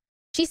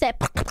 She said.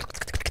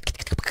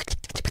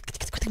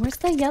 Where's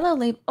the yellow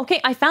label?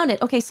 Okay, I found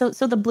it. Okay, so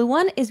the blue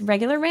one is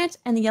regular ranch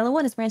and the yellow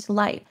one is ranch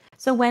light.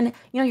 So when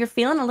you're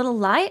feeling a little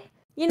light,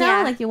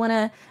 like you want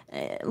a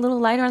little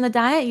lighter on the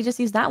diet, you just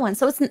use that one.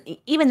 So it's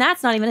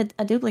that's not even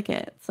a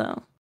duplicate.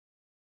 So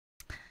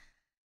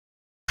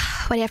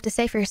what do you have to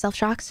say for yourself,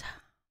 Shocks?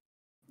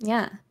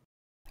 Yeah.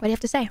 What do you have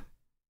to say?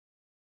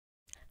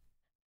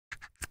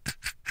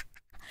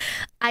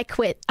 I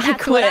quit. I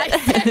quit.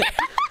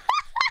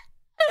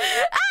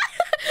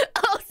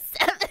 Oh,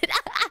 7.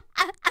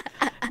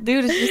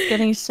 Dude is just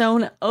getting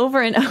shown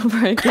over and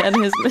over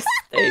again his mistakes.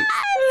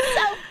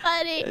 So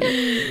funny.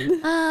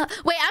 Wait,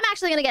 I'm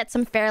actually going to get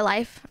some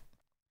Fairlife.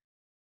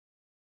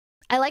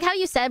 I like how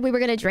you said we were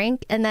going to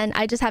drink, and then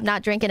I just have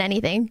not drinking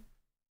anything.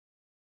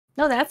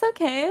 No, that's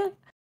okay.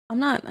 I'm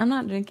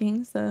not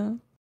drinking, so...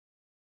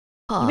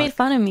 You made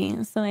fun of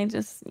me, so I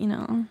just,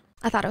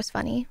 I thought it was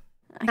funny.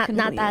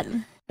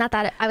 Not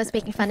that I was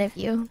making fun of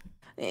you.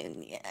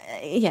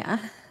 Yeah.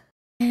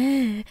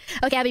 Okay,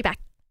 I'll be back.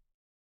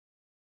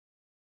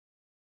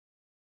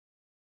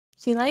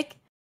 She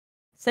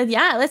said,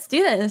 yeah, let's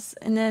do this.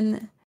 And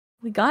then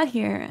we got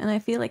here and I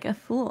feel like a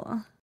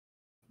fool.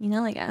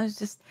 I was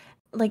just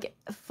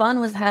fun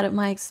was had at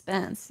my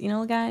expense,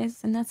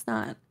 guys, and that's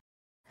not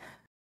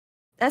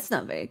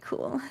very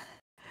cool.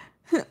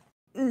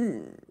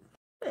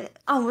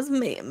 I was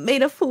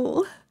made a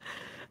fool.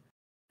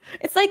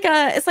 It's like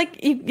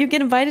you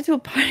get invited to a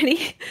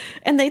party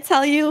and they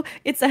tell you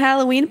it's a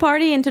Halloween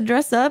party and to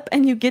dress up,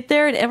 and you get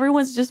there and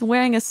everyone's just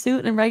wearing a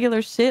suit and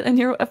regular shit and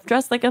you're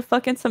dressed like a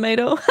fucking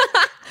tomato.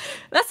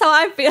 That's how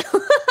I feel.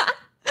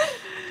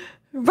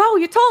 Bro,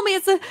 you told me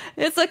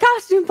it's a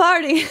costume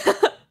party.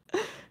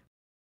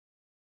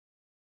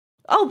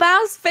 Oh,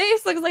 Bao's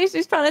face looks like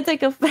she's trying to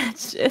take a fat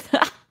shit.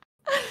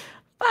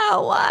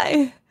 Bao,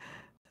 why?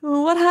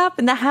 What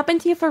happened? That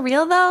happened to you for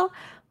real though?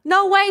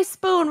 No way,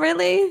 Spoon,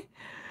 really?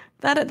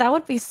 That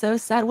would be so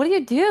sad. What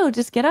do?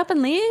 Just get up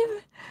and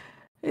leave?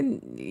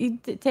 And you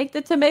take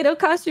the tomato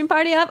costume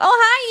party up? Oh,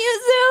 hi,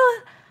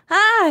 Yuzu!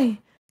 Hi!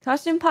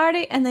 Costume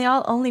party, and they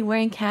all only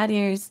wearing cat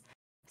ears.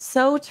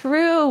 So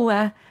true.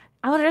 I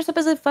want to dress up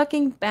as a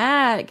fucking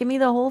bat. Give me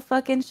the whole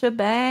fucking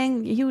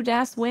shebang. Huge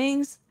ass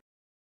wings.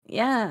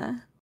 Yeah.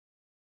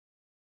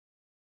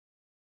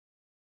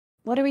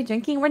 What are we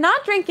drinking? We're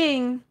not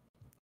drinking!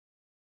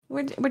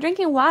 We're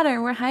drinking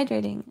water. We're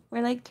hydrating.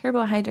 We're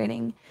turbo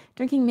hydrating.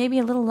 Drinking maybe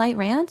a little light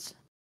ranch.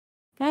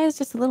 Guys,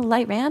 just a little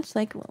light ranch.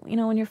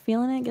 When you're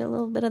feeling it, get a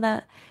little bit of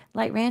that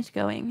light ranch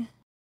going.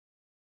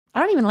 I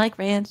don't even like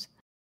ranch.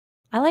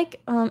 I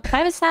like, if I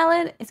have a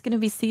salad, it's going to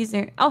be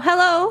Caesar. Oh,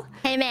 hello.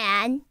 Hey,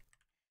 man.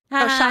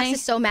 Hi. Oh, Shox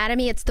is so mad at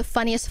me. It's the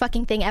funniest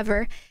fucking thing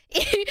ever.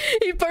 He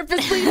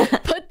purposely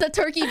put the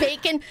turkey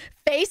bacon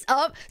face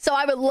up so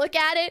I would look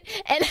at it,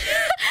 and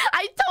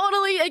I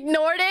totally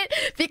ignored it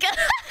because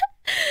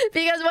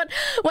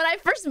when I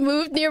first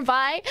moved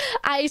nearby,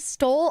 I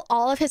stole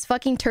all of his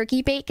fucking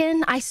turkey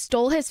bacon. I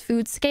stole his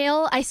food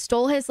scale. I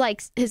stole his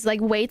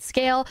weight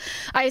scale.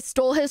 I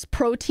stole his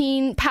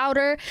protein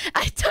powder.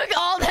 I took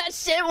all that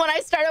shit when I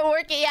started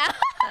working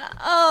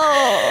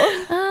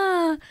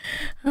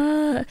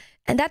out.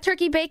 And that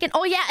turkey bacon.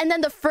 Oh yeah, and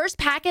then the first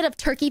packet of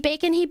turkey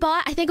bacon he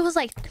bought, I think it was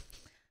like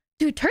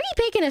Dude, turkey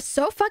bacon is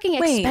so fucking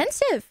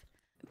expensive.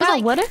 But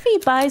Like, what if he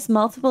buys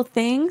multiple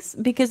things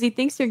because he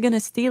thinks you're gonna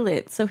steal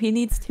it, so he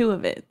needs 2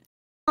 of it?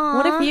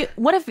 What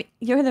if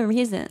you're the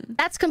reason?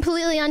 That's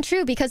completely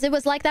untrue because it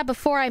was like that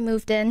before I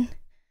moved in.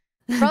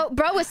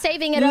 Bro was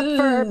saving it up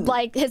for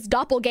like his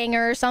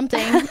doppelganger or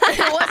something.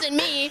 It wasn't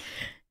me.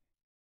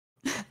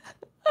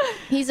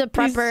 He's a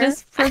prepper. He's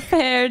just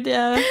prepared,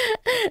 yeah.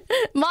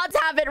 Mods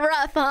have it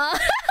rough, huh?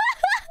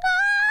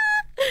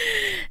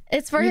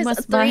 It's for You his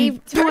must 3 buy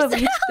 2 of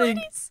each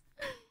thing.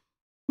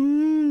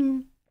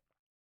 personalities.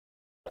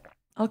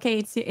 Okay,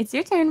 it's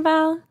your turn,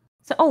 Val.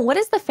 So, what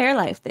is the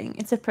Fairlife thing?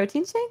 It's a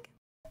protein shake?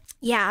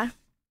 Yeah.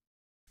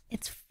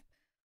 It's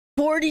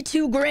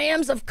 42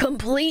 grams of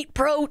complete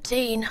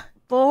protein.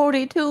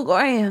 42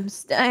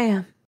 grams.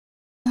 Damn.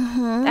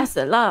 That's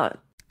a lot.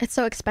 It's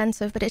so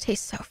expensive, but it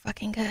tastes so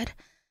fucking good.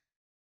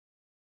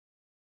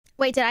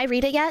 Wait, did I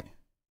read it yet?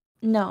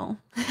 No.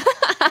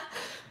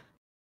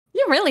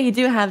 You really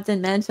do have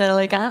dementia.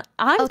 Like, I'm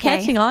Okay.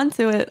 catching on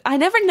to it. I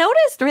never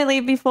noticed really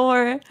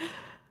before.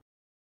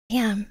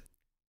 Damn.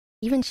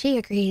 Even she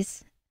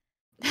agrees.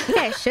 I think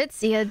I should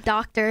see a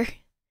doctor.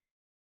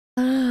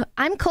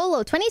 I'm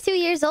Colo, 22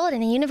 years old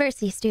and a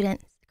university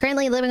student.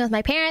 Currently living with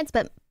my parents,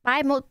 but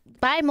buy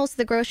most of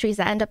the groceries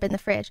that end up in the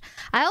fridge.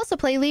 I also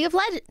play League of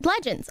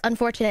Legends,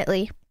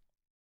 unfortunately.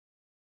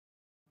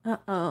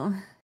 Uh-oh.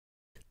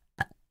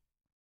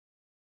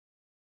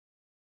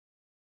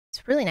 It's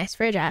a really nice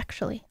fridge,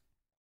 actually.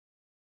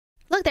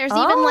 Look, there's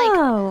even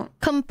like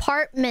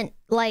compartment,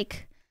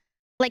 like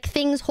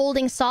things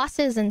holding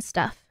sauces and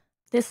stuff.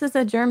 This is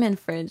a German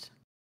fridge.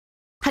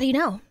 How do you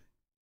know?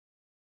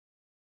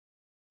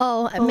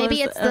 Oh,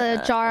 maybe it's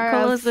the jar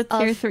Cola's of the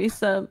tier 3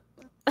 sub.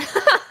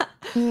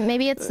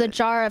 Maybe it's the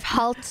jar of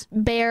Halt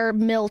Bear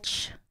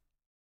Milch.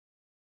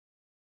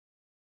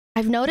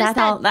 I've noticed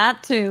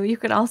that too. You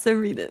could also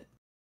read it.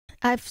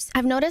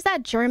 I've noticed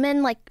that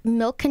German like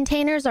milk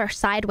containers are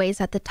sideways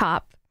at the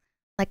top,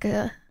 like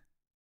a.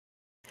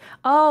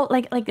 Oh,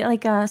 like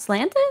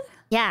slanted?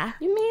 Yeah.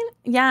 You mean?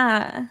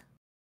 Yeah.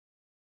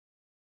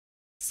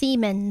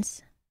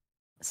 Siemens.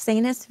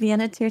 Sanus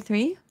Vienna tier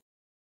 3?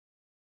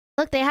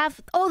 Look, they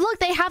have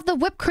the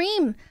whipped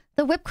cream.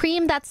 The whipped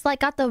cream that's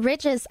like got the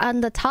ridges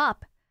on the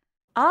top.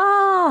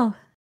 Oh.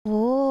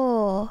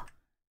 Oh.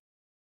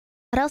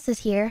 What else is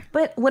here?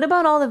 But what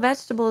about all the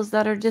vegetables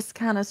that are just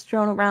kind of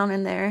strewn around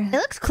in there? It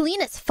looks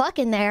clean as fuck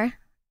in there.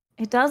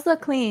 It does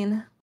look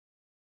clean.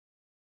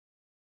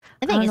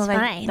 I think it's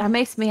fine. That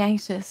makes me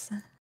anxious.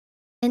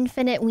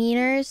 Infinite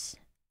wieners.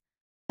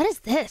 What is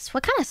this?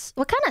 What kind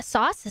of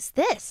sauce is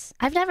this?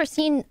 I've never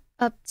seen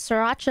a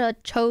sriracha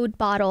chode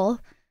bottle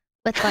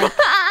with like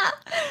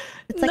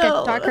it's like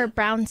a darker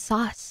brown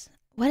sauce.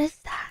 What is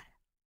that?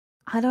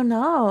 I don't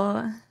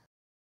know.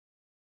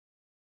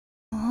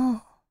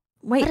 Oh,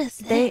 wait, what is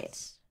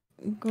this?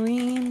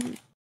 Green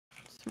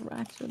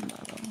sriracha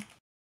bottle.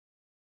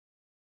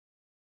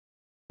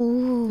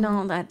 Ooh,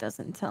 No, that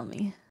doesn't tell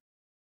me.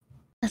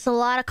 that's a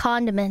lot of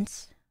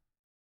condiments.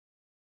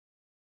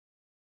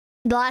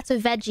 Lots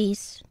of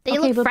veggies. They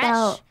look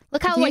fresh.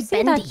 Look how do you like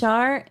see bendy. that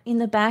jar in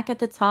the back at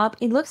the top?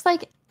 It looks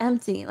like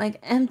empty,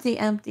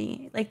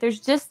 empty. Like there's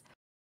just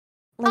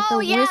like oh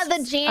the yeah, the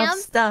wisps jam of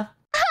stuff.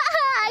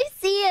 I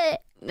see it.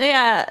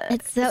 Yeah.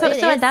 It's so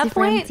so at that super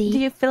point, empty. do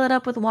you fill it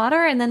up with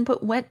water and then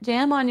put wet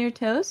jam on your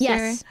toast?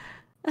 Yes.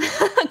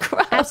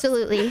 Gross.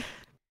 Absolutely.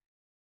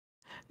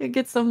 You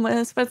get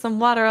spread some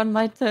water on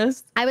my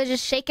toast. I would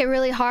just shake it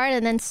really hard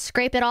and then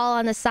scrape it all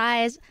on the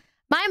sides.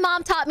 My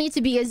mom taught me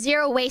to be a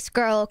zero waste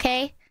girl,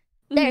 okay?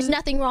 There's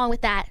nothing wrong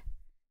with that.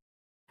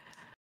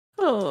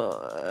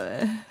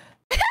 Oh.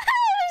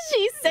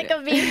 She's sick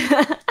of me.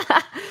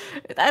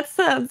 That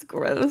sounds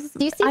gross.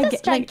 Do you see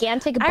this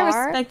gigantic I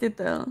bar respect it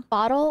though.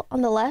 bottle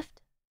on the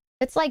left?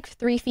 It's like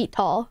 3 feet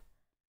tall.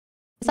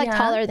 It's like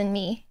taller than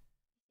me.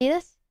 See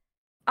this?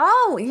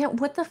 Oh, yeah.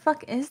 What the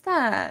fuck is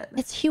that?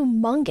 It's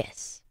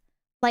humongous.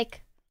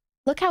 Like,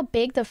 look how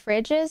big the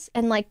fridge is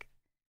and like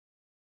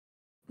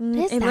what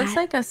is it looks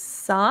like a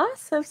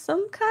sauce of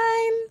some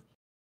kind.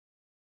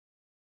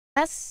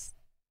 That's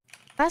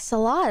a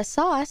lot of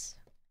sauce.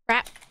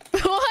 What?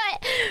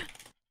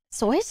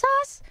 Soy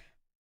sauce?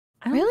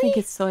 I don't think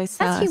it's soy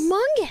sauce. That's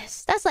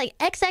humongous. That's like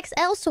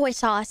XXL soy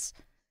sauce.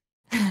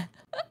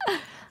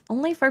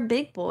 Only for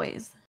big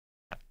boys.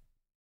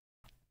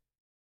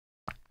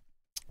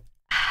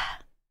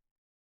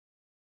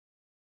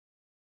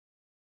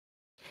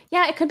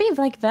 Yeah, it could be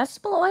like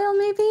vegetable oil,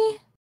 maybe.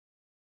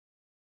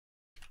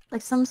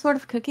 Like some sort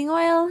of cooking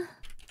oil.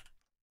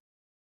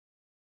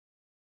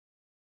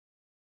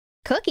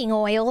 Cooking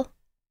oil?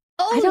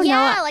 Oh, I don't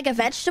know. like a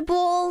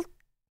vegetable.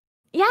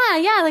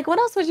 Yeah. Like, what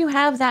else would you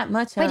have that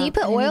much Wait, of? do you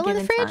put at any oil in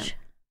the given fridge? time?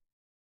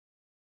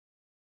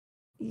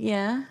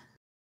 Yeah.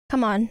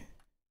 Come on.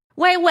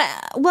 Wait, what?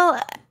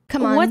 Well,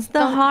 Come on. What's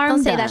the harm?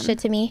 Don't say that done? shit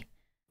to me.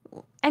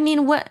 I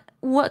mean, what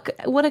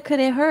could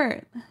it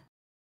hurt?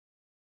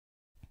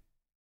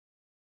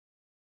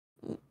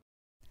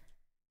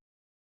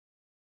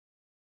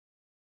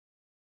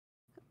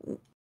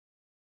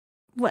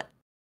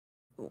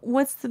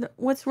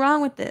 what's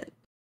wrong with it?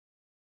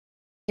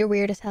 You're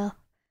weird as hell.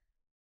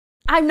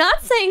 I'm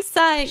not saying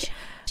psych.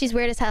 She's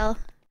weird as hell.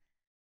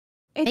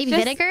 It's Maybe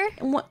just,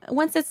 vinegar?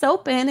 Once it's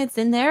open, it's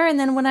in there, and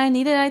then when I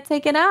need it, I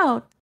take it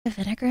out. The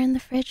vinegar in the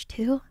fridge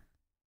too?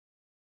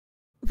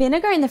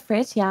 Vinegar in the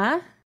fridge, yeah.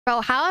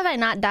 Bro, how have I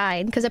not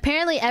died? Because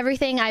apparently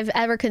everything I've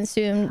ever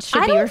consumed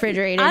should be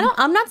refrigerated.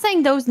 I'm not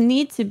saying those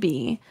need to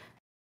be.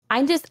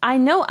 I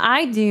know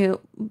I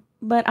do,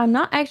 but I'm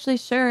not actually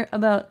sure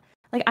about,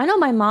 like, I know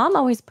my mom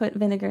always put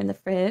vinegar in the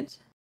fridge.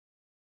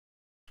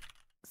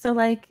 So,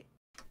 like,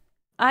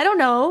 I don't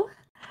know.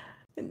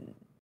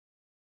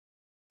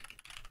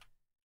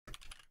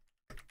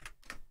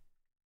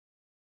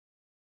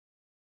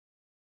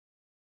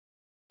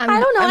 I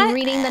don't know. I'm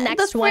reading the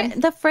next one.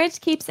 The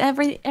fridge keeps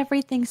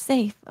everything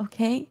safe,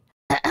 okay?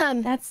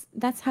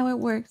 That's how it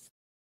works.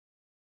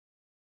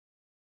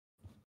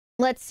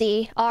 Let's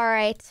see. All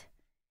right.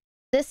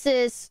 This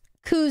is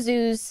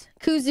Kuzu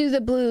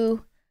the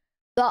Blue.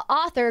 The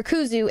author,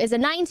 Kuzu, is a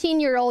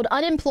 19-year-old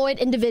unemployed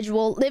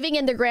individual living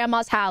in their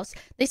grandma's house.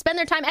 They spend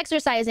their time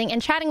exercising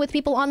and chatting with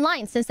people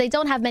online since they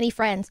don't have many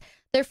friends.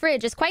 Their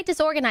fridge is quite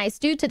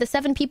disorganized due to the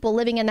 7 people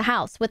living in the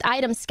house, with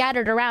items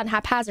scattered around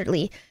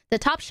haphazardly. The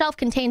top shelf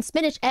contains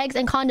spinach, eggs,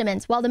 and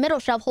condiments, while the middle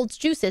shelf holds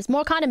juices,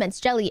 more condiments,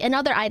 jelly, and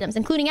other items,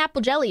 including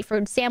apple jelly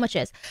for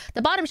sandwiches.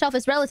 The bottom shelf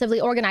is relatively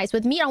organized,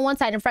 with meat on one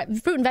side and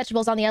fruit and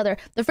vegetables on the other.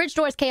 The fridge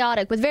door is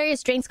chaotic, with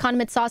various drinks,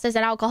 condiments, sauces,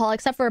 and alcohol,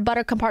 except for a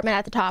butter compartment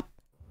at the top.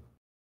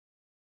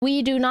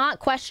 We do not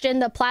question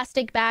the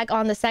plastic bag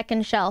on the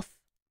second shelf.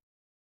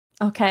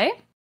 Okay.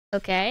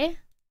 Okay.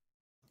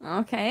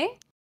 Okay.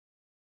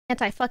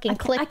 Can't I fucking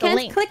click the can't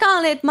link? Click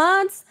on it,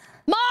 mods.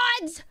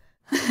 Mods!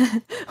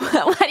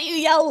 Why do you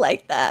yell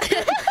like that?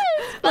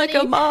 Like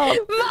a mom.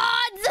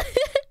 Mods!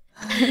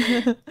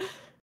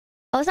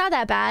 Oh, it's not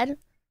that bad.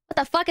 What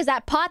the fuck is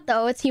that pot,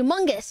 though? It's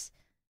humongous.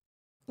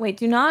 Wait,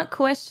 do not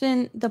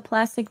question the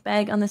plastic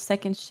bag on the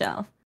second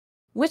shelf.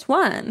 Which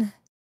one?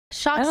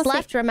 Shocks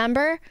left,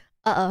 remember?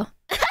 Uh-oh.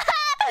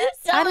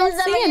 I don't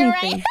see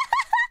anything. Right.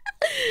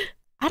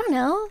 I don't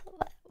know.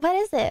 What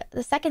is it?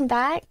 The second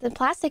bag? The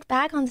plastic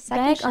bag on the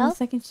second shelf? On the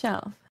second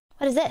shelf.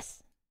 What is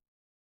this?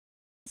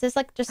 Is this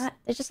like just...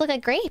 They just look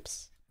like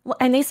grapes. Well,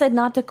 and they said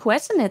not to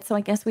question it, so I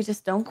guess we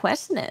just don't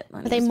question it.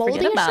 Are they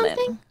moldy or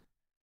something?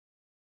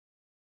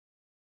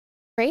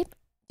 Grape?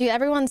 Dude,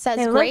 everyone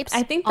says grapes.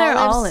 I think they're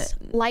olives,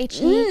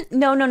 lychee.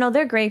 No,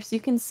 they're grapes. You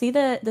can see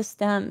the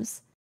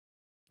stems.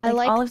 I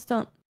like olives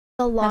don't.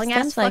 The long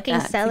ass fucking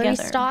celery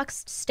together.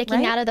 stalks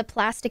sticking out of the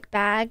plastic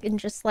bag and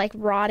just like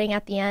rotting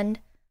at the end.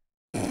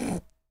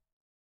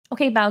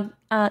 Okay, about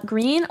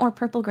green or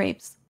purple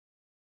grapes.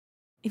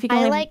 If you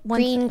can I like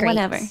green grapes.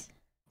 Whatever.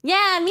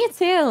 Yeah, me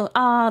too.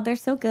 Oh, they're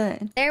so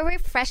good. They're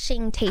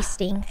refreshing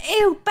tasting.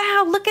 Ew,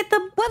 bow, look at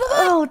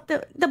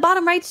the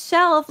bottom right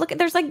shelf. Look at,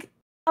 there's like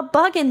a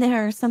bug in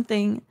there or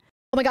something.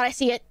 Oh my god, I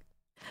see it.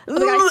 Oh my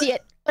god, I see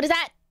it. What is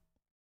that?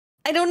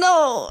 I don't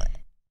know.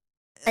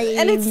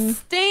 And it's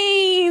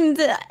stained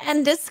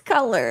and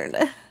discolored.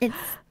 It's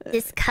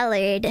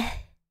discolored.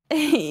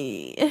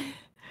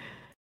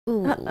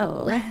 Ooh.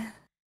 Uh-oh.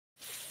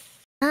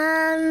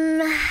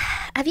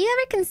 Have you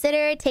ever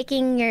considered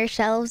taking your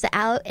shelves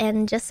out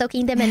and just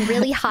soaking them in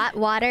really hot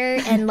water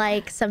and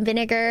like some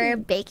vinegar,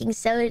 baking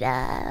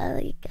soda,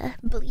 like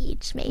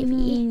bleach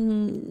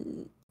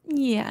maybe?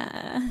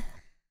 Yeah.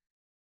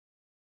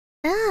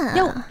 Ah.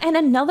 No, and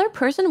another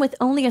person with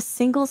only a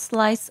single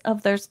slice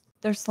of their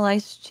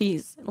sliced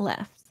cheese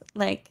left.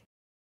 Like,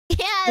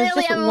 yeah, there's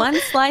just one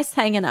slice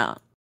hanging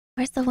out.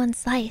 Where's the one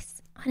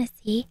slice? I want to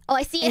see. Oh,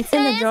 I see it. It's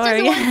in the drawer.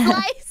 Just one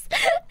slice.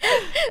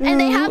 And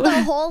they have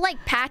the whole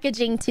like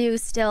packaging too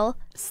still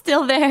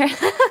there.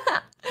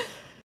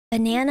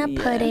 Banana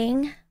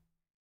pudding,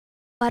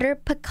 butter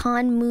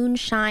pecan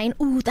moonshine.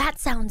 Ooh, that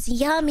sounds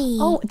yummy.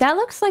 Oh, that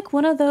looks like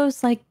one of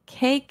those like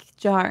cake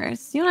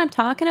jars. You know what I'm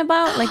talking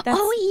about? Like that's,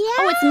 oh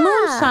yeah, it's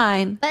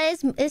moonshine. But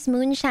it's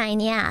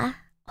moonshine, yeah.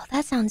 Oh,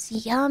 that sounds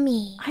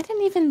yummy. I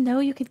didn't even know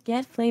you could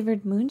get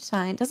flavored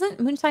moonshine. Doesn't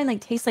moonshine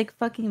like taste like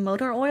fucking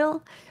motor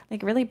oil?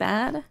 Like really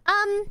bad?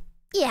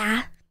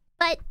 Yeah,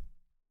 but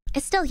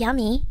it's still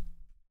yummy.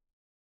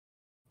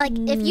 Like,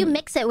 if you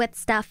mix it with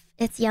stuff,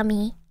 it's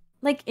yummy.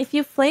 Like, if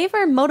you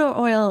flavor motor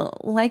oil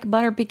like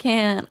butter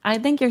pecan, I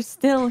think you're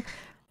still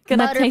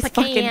gonna taste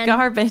fucking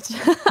garbage.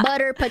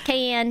 Butter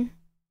pecan.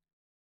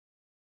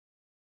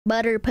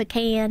 Butter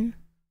pecan.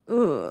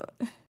 Ooh.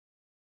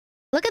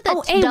 Look at the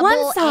A1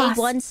 double sauce.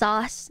 A1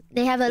 sauce.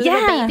 They have a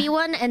little baby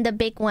one and the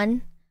big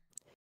one.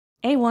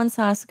 A1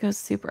 sauce goes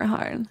super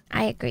hard.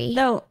 I agree.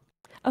 Though,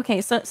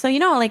 okay, so you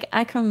know, like,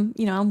 I come,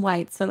 you know, I'm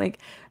white, so, like,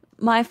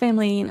 my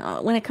family, you know,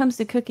 when it comes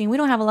to cooking, we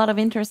don't have a lot of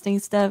interesting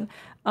stuff.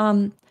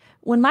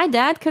 When my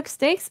dad cooks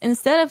steaks,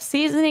 instead of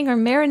seasoning or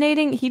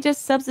marinating, he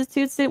just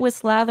substitutes it with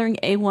slathering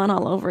A1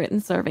 all over it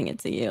and serving it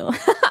to you.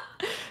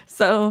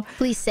 So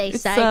please say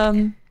psych.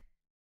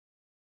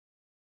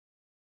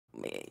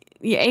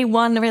 Yeah,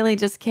 A1 really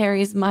just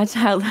carries my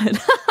childhood.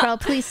 Bro,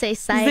 please say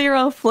psych.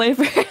 Zero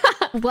flavor.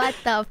 What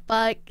the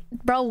fuck?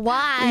 Bro,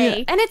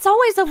 why? And it's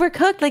always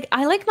overcooked. Like,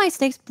 I like my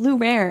steaks blue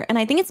rare, and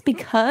I think it's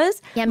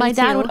because my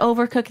dad would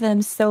overcook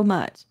them so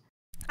much.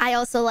 I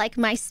also like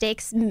my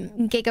steaks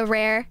giga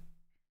rare.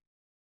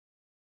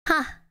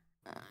 Huh.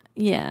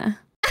 Yeah.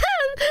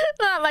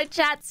 My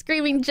chat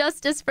screaming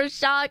justice for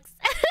Shocks.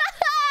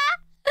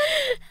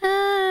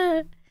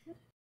 I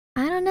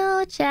don't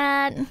know,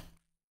 chat.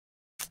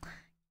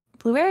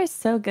 Blueberry is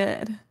so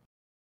good.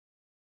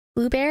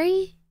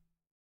 Blueberry?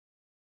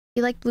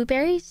 You like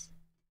blueberries?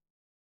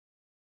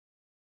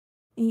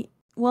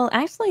 Well,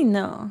 actually,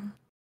 no.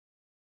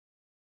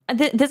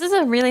 This is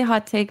a really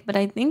hot take, but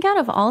I think out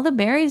of all the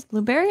berries,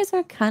 blueberries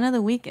are kind of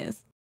the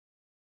weakest.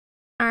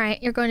 All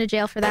right, you're going to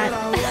jail for that.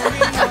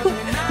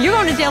 You're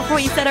going to jail for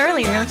what you said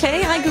earlier,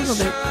 okay? I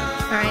googled it.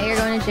 All right, you're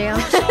going to jail.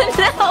 No,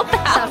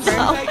 Suffer.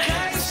 no.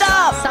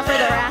 Stop. Suffer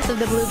the wrath of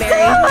the blueberry.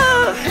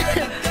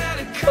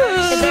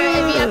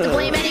 If you have to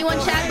blame anyone,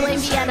 chat, blame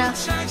Vienna.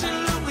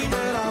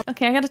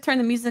 Okay, I gotta turn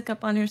the music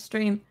up on your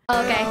stream.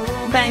 Okay.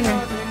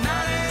 Banger.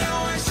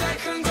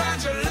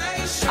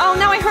 Oh,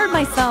 now I heard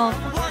myself.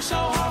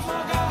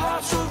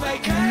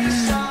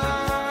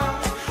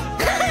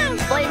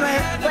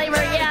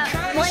 Flavor, yeah,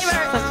 flavor.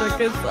 Such a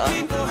good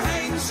song.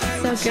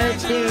 So good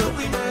too.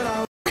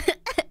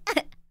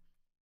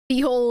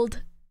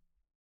 Behold.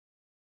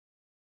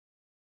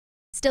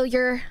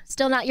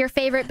 Still not your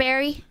favorite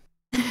berry?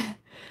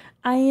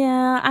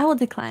 I will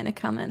decline to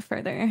comment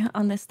further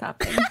on this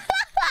topic.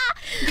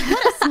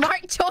 What a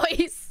smart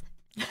choice.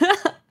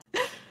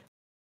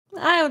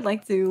 I would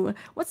like to.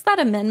 What's that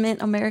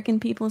amendment American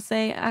people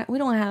say? We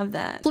don't have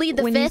that. Plead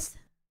the fifth?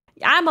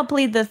 I'm a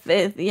plead the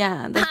fifth.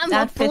 Yeah. I'm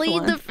a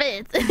plead the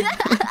fifth.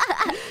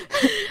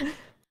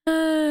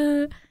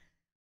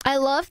 I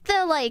love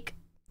the like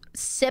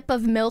sip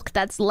of milk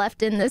that's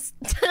left in this,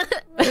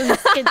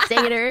 this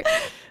container.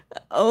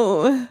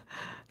 Oh,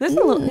 there's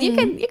a little. You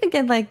could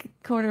get like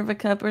quarter of a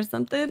cup or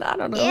something. I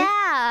don't know.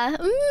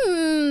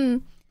 Yeah.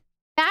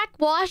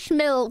 Backwash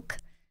milk,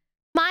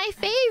 my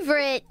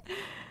favorite.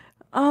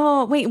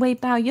 Oh wait,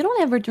 Bao. You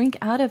don't ever drink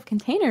out of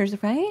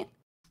containers, right?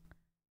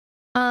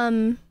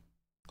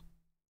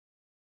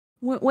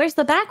 Where's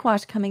the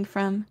backwash coming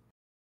from?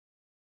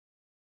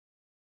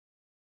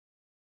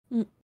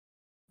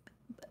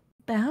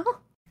 Bao?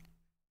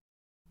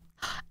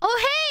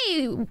 Oh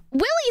hey,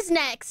 Willie's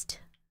next.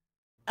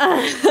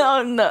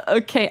 Oh no.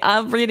 Okay,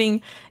 I'm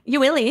reading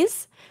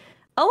Uilli's.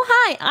 Oh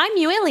hi, I'm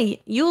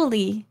Uilli.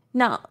 Yuli.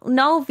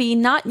 No V,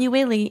 not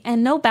Uilli,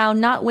 and no Bao,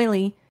 not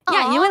Willie.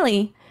 Yeah,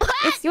 Uilli.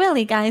 It's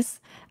Uilli, guys.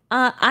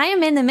 I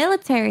am in the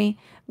military.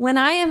 When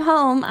I am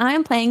home, I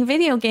am playing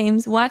video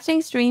games,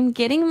 watching stream,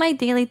 getting my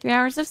daily 3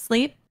 hours of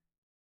sleep.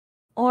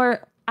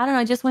 Or, I don't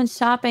know, just went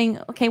shopping.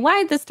 Okay, why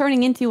is this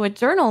turning into a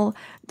journal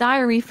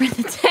diary for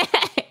the day?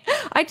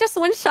 I just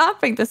went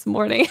shopping this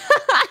morning.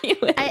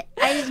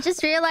 I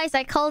just realized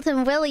I called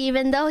him Willie,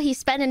 even though he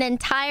spent an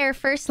entire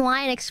first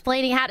line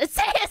explaining how to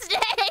say his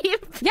name.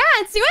 Yeah,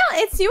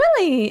 it's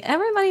Uilli.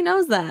 Everybody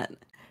knows that.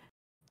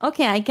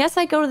 Okay, I guess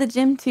I go to the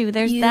gym too.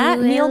 There's that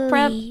meal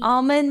prep,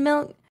 almond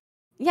milk.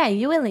 Yeah,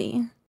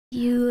 Uilli.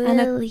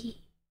 Uilli.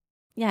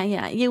 Yeah,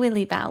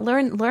 Uilli Bao.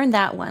 Learn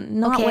that one.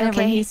 Not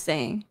whatever he's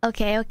saying.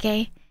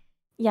 Okay.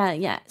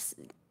 Yeah.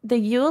 The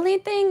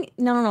Uilli thing?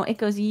 No. It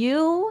goes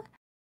Uilli.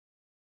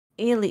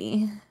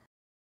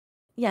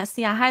 Yeah,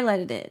 see, I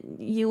highlighted it.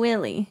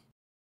 Uilli.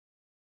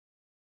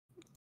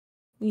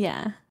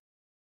 Yeah.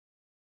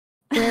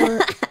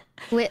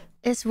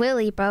 It's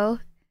Willie, bro.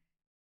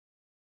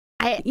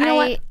 You know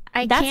what?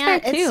 I That's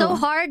can't. fair too. It's so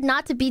hard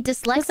not to be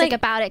dyslexic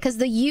about it because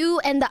the U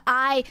and the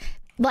I,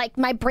 like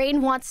my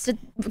brain wants to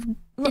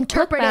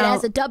interpret it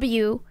as a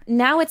W.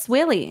 Now it's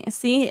Willie.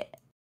 See,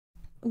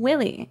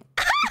 Willie.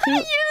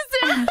 Use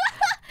it.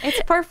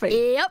 It's perfect.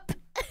 Yep.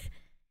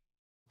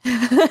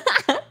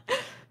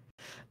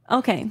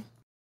 Okay.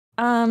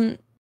 What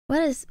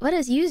does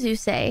Yuzu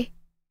say?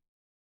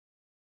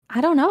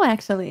 I don't know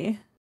actually.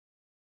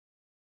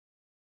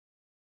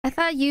 I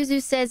thought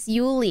Yuzu says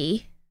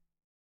Yuli.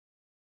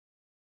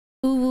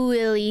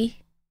 Uili.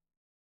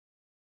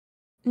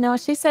 No,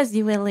 she says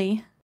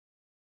Uilli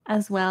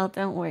as well.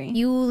 Don't worry.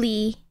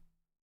 Yuli.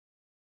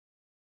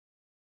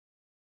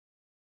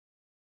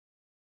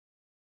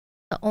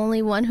 The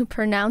only one who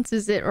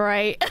pronounces it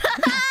right.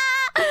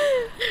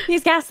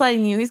 He's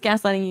gaslighting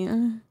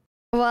you.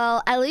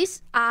 Well, at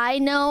least I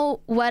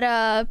know what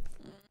is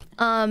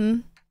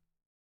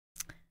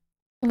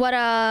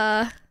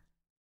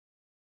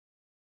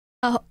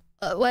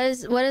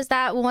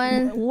that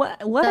one?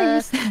 What are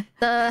you saying?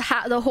 The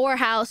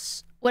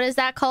whorehouse. What is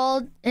that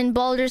called in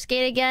Baldur's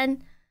Gate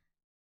again?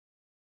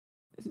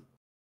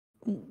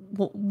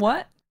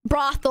 What?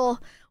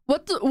 Brothel.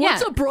 What's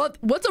a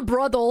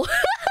brothel?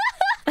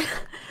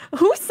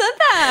 Who said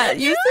that?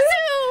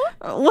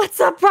 Yuzu. What's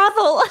a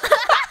brothel?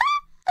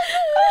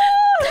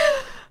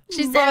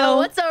 She said,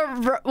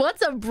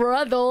 "What's a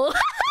brothel?"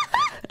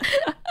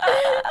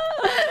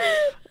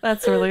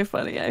 That's really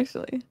funny,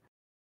 actually.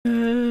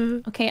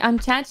 Okay, I'm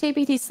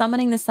ChatGPT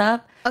summoning this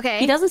up. Okay.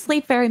 He doesn't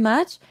sleep very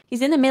much.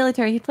 He's in the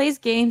military. He plays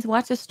games,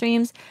 watches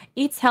streams,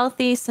 eats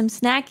healthy, some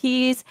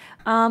snackies,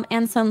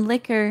 and some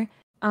liquor,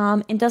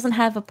 and doesn't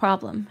have a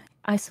problem.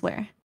 I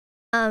swear.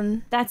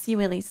 That's you,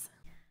 Willies.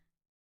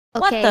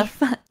 Okay. What the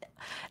fuck?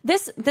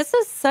 This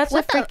is such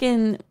a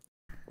freaking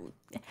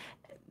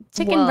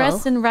chicken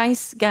breast and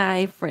rice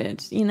guy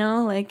fridge, you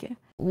know? Like,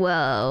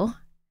 whoa.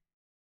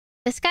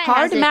 This guy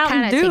hard has it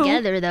Mountain kind of Dew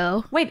together,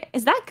 though. Wait,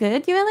 is that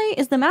good, Yuli?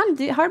 Is the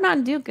hard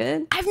Mountain Dew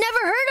good? I've never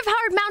heard of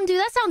hard Mountain Dew.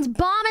 That sounds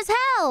bomb as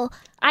hell.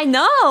 I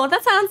know.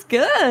 That sounds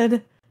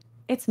good.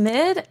 It's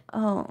mid?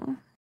 Oh.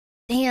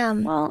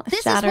 Damn. Well,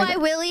 this is why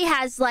Willie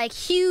has, like,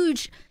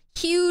 huge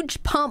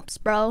pumps,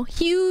 bro.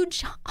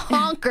 Huge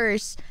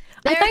honkers.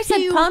 I thought you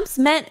said pumps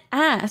meant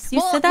ass.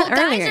 You said that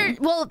earlier.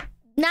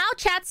 Now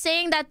chat's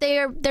saying that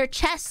they're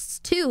chests,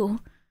 too.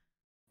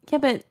 Yeah,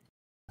 but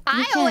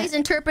I always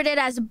interpret it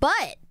as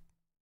butt.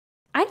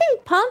 I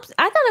think pumps,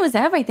 I thought it was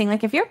everything.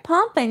 Like, if you're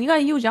pumping, you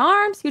got huge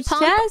arms, huge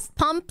chest.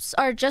 Pumps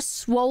are just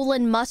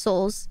swollen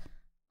muscles.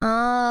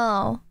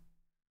 Oh.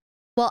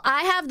 Well,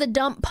 I have the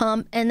dump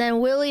pump, and then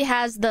Willie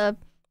has the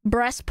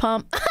breast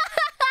pump.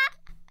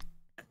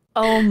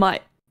 Oh my.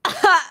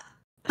 What?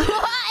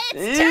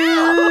 It's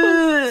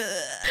true.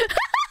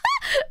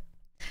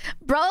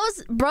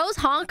 Bro's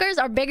honkers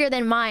are bigger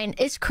than mine.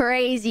 It's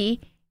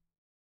crazy.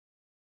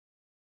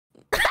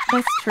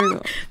 That's true.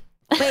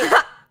 Wait.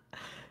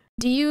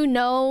 Do you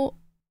know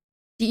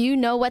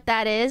what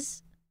that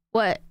is?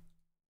 What?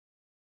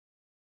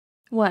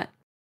 What?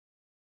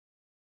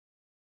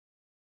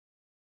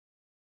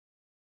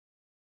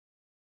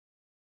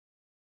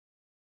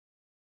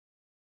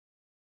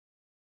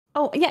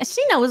 Oh, yeah,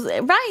 she knows.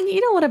 Ryan,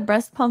 you know what a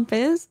breast pump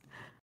is?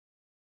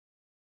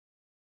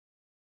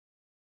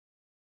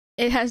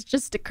 It has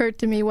just occurred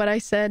to me what I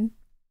said.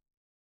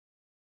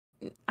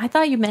 I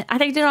thought you did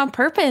it on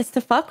purpose to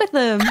fuck with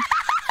them.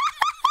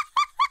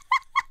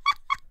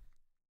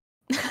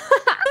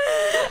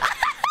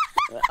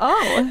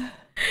 Oh.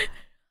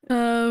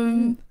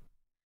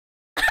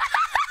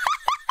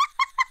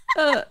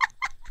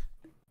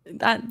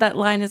 That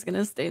line is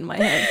gonna stay in my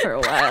head for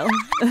a while.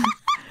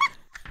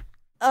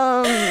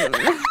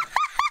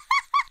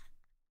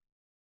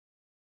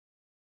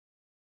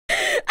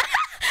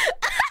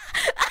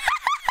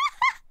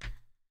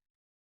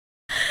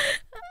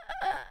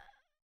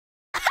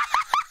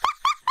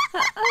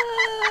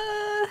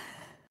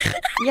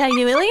 Yeah,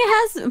 you really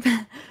has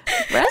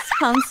breast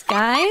pumps,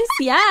 guys.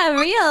 Yeah,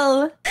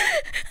 real.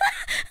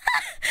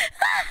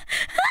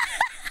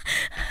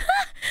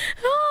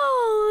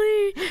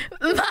 Holy,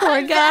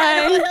 poor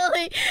guy.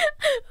 Willie.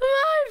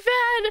 My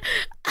bad.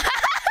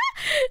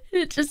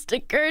 It just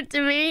occurred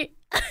to me.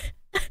 That's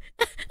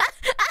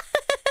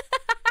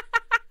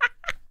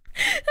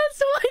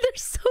why they're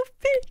so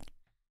big.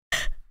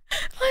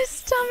 My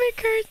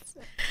stomach hurts.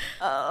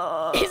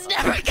 Oh. He's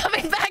never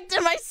coming back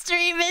to my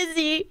stream, is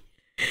he?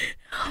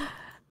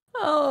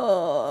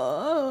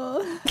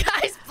 Oh.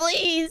 Guys,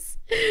 please.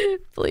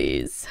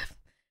 Please.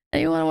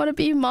 Anyone want to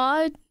be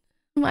mod?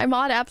 My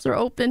mod apps are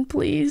open,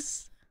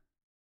 please.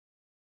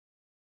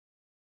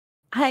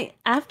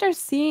 After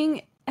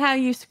seeing how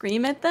you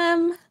scream at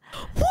them.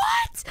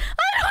 What?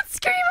 I don't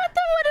scream at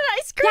them. When did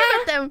I scream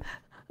at them?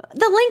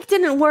 The link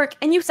didn't work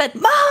and you said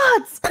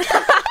mods.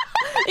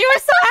 You were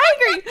so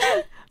angry.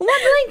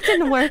 What link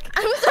didn't work?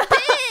 It was a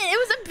bit. It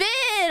was a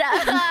bit.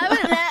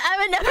 I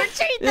would never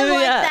treat them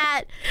like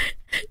that.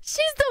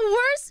 She's the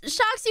worst.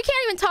 Shocks, you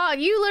can't even talk.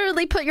 You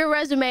literally put your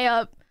resume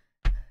up.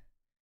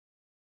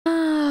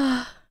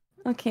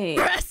 Okay.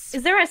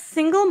 Is there a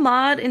single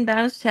mod in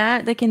Bao's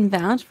chat that can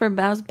vouch for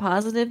Bao's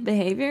positive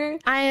behavior?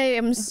 I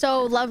am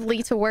so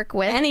lovely to work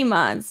with. Any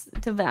mods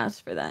to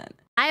vouch for that?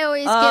 I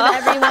always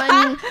give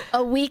everyone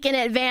a week in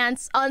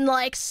advance,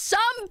 unlike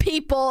some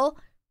people.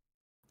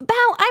 Bao,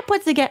 I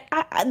put together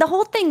the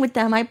whole thing with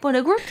them. I put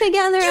a group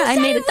together. I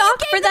made a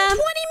doc for them. 20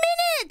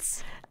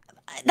 minutes.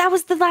 That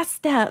was the last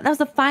step. That was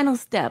the final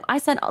step. I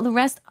set all the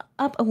rest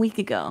up a week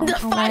ago. The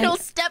final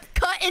step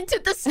cut into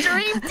the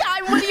stream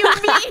time. What do you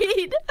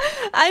mean?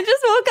 I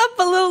just woke up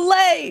a little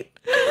late.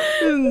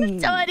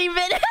 20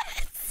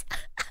 minutes.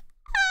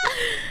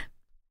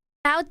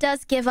 Bao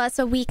does give us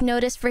a week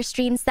notice for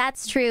streams.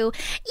 That's true.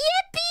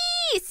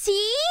 Yippee!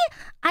 See?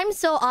 I'm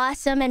so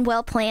awesome and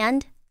well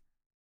planned.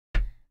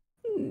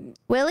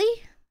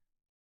 Willie?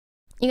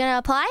 You gonna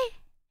apply?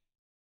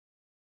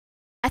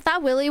 I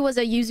thought Willie was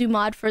a Yuzu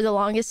mod for the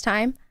longest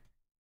time.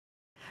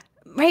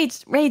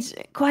 Rage,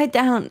 quiet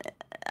down.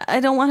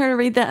 I don't want her to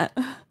read that.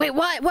 Wait,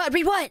 what? What?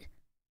 Read what? Wait,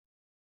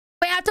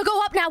 I have to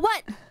go up now.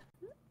 What?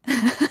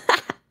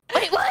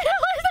 Wait, what?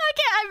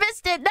 I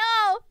missed it.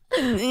 No.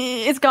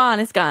 It's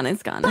gone. It's gone.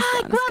 It's gone.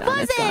 It's gone. What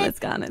was it? It's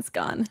gone. It's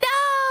gone.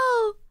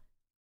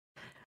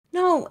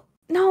 No.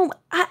 No.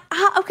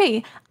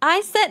 Okay.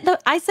 I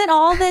set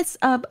all this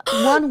up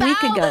 1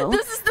 week ago.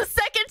 This is the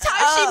second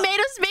time she made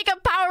us make a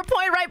PowerPoint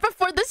PowerPoint right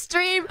before the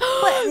stream.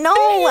 But no,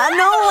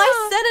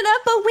 I set it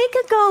up a week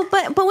ago,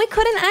 but we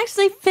couldn't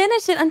actually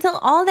finish it until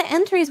all the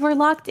entries were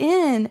locked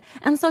in.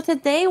 And so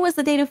today was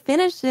the day to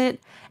finish it,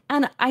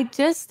 and I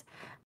just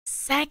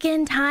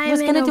second time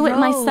was going to do it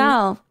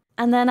myself.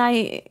 And then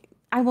I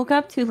woke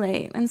up too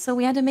late, and so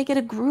we had to make it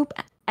a group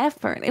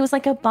effort. It was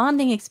like a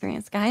bonding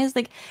experience, guys.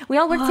 Like we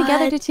all worked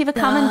together to achieve a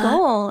common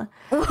goal.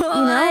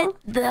 What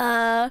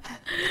the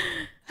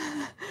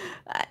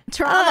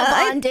trauma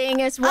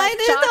bonding is what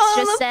Josh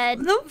just said.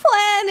 The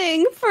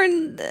planning for I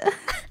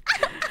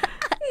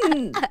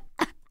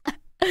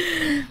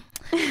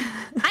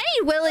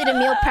need Willie to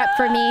meal prep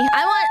for me.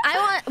 I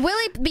want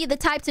Willie to be the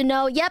type to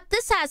know, yep,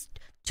 this has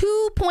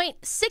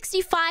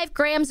 2.65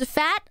 grams of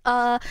fat,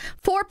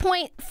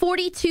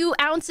 4.42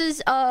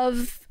 ounces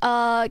of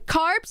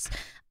carbs,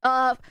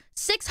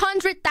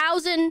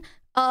 600,000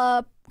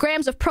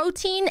 grams of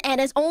protein,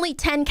 and is only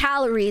 10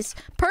 calories.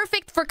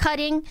 Perfect for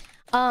cutting.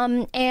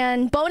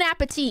 And bon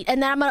appetit.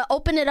 And then I'm gonna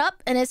open it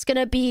up, and it's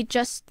gonna be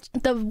just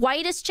the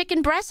whitest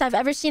chicken breast I've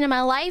ever seen in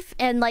my life,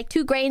 and like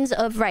 2 grains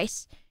of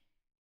rice.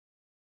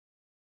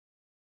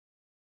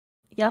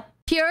 Yep.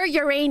 Pure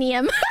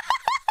uranium.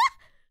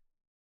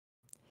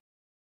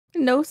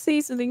 No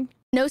seasoning.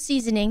 No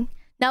seasoning.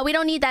 No, we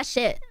don't need that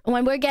shit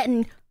when we're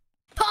getting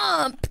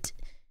pumped.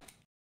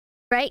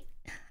 Right?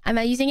 Am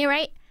I using it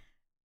right?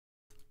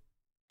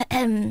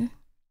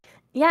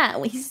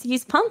 Yeah,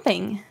 he's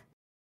pumping.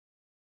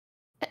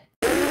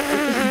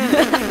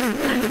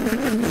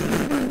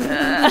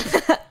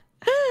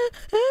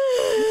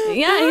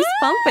 Yeah, he's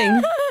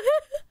pumping.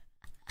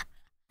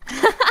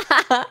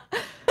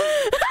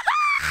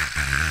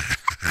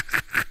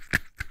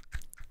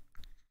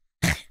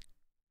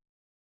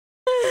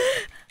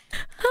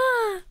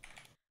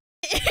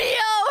 Yo,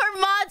 her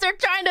mods are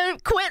trying to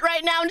quit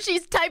right now, and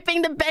she's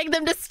typing to beg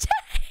them to stay.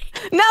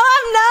 No,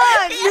 I'm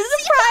not. This is a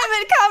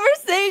private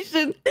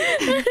conversation.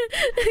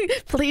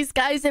 Please,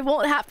 guys, it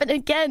won't happen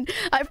again.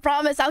 I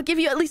promise. I'll give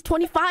you at least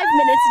 25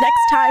 minutes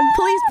next time.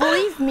 Please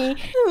believe me.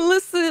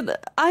 Listen,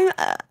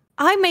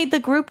 I made the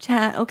group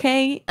chat,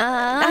 okay?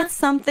 That's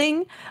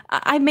something.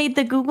 I made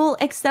the Google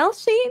Excel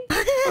sheet,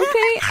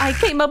 okay? I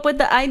came up with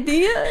the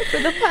idea for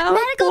the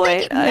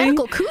PowerPoint.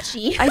 Medical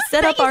coochie. I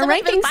set up our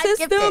ranking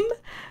system.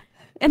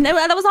 And then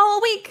that was all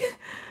a week.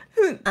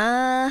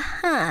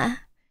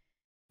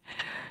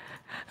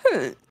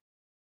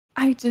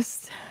 I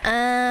just...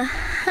 You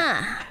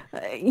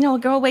know, a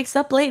girl wakes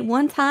up late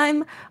one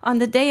time on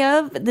the day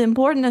of the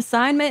important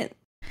assignment,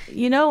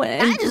 you know,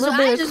 and I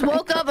just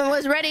woke up and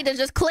was ready to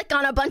just click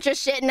on a bunch of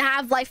shit and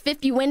have like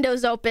 50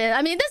 windows open.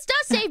 I mean, this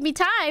does save me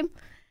time.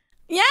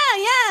 Yeah,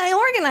 I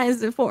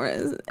organized it for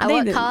us. At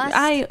what cost?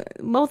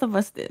 Both of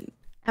us did.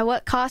 At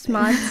what cost,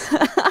 mods?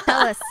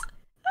 Tell us.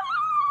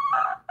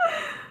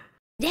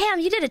 Damn,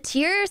 you did a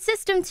tier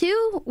system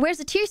too? Where's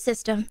the tier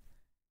system?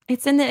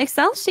 It's in the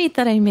Excel sheet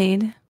that I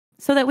made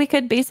so that we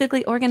could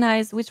basically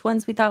organize which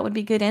ones we thought would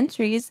be good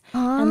entries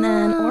and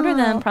then order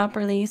them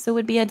properly so it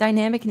would be a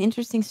dynamic and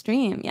interesting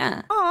stream.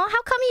 Yeah. Oh,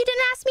 how come you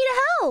didn't ask me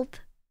to help?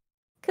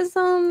 Because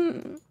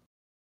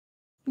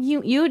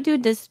you do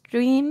the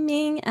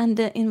streaming and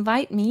the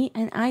invite me,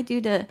 and I do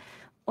the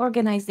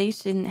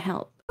organization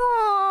help.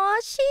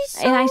 Oh, she's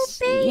so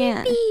baby.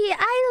 Yeah.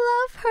 I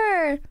love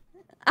her.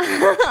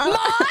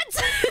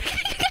 Mods!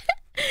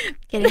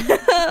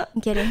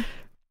 Kidding.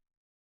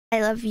 I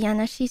love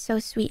Vienna. She's so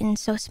sweet and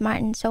so smart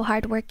and so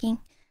hardworking.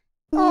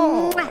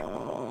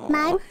 Oh,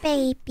 my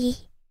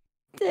baby.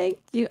 Thank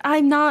you.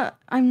 I'm not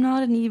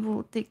an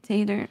evil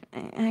dictator,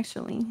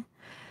 actually.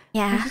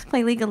 Yeah. I just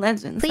play League of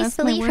Legends. Please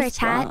believe her,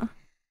 chat.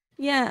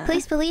 Yeah.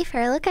 Please believe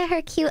her. Look at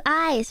her cute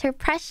eyes. Her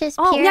precious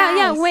pure eyes.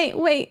 Yeah.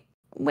 Wait.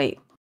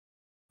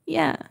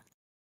 Yeah.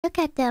 Look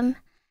at them.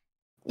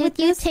 Would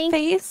you think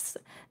face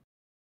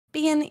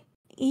be an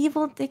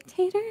evil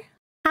dictator?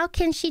 How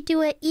can she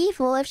do it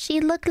evil if she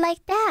look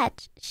like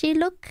that? She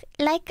look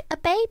like a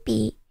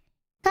baby.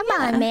 Come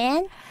on,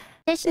 man.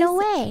 There's no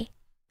way.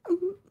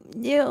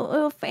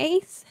 Little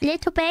face?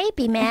 Little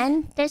baby,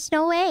 man. There's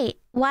no way.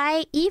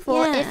 Why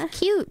evil if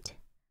cute?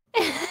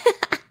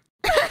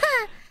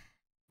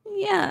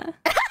 Yeah.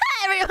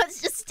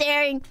 Everyone's just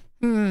staring.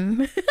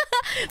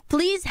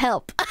 Please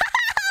help.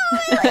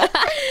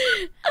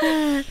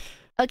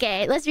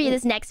 Okay, let's read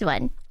this next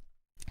one.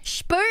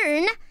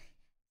 Spurn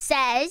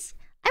says,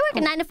 I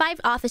work a 9-to-5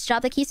 office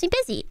job that keeps me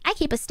busy. I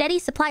keep a steady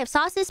supply of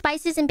sauces,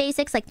 spices, and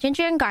basics like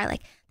ginger and garlic.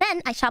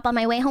 Then I shop on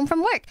my way home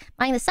from work,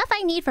 buying the stuff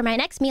I need for my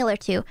next meal or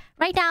two.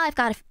 Right now, I've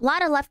got a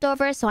lot of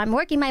leftovers, so I'm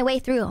working my way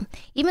through them.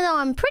 Even though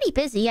I'm pretty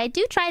busy, I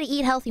do try to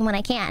eat healthy when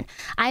I can.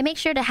 I make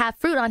sure to have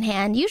fruit on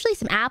hand, usually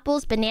some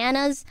apples,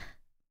 bananas,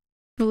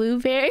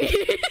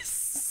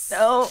 blueberries.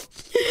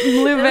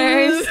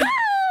 Blueberries.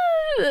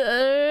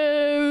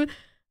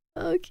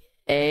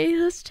 Okay,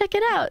 let's check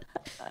it out.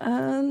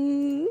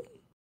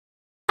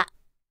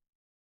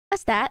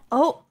 What's that?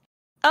 Oh,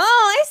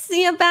 I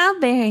see a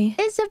bowberry.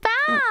 It's a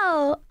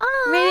bow.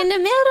 Oh, right in the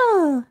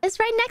middle. It's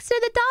right next to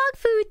the dog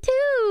food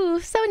too.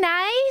 So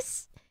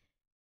nice.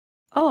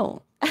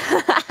 Oh.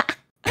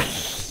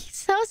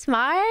 So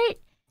smart.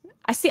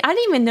 I see. I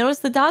didn't even notice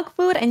the dog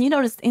food, and you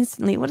noticed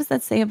instantly. What does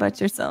that say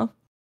about yourself?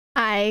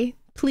 I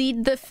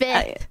plead the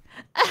fifth.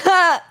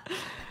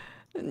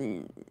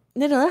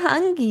 Little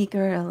hungry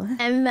girl.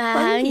 I'm a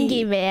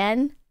hungry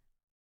man.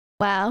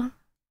 Wow.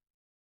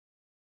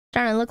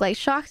 Starting to look like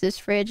Shox's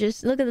fridge.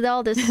 Just look at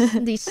all this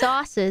these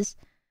sauces.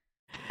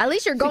 At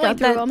least you're going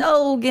through them.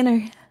 Oh,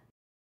 Ginner.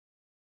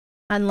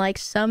 Unlike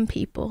some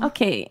people.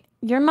 Okay,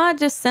 your mod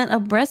just sent a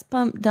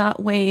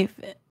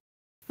breastpump.wave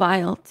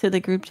file to the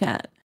group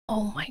chat.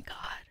 Oh my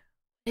god.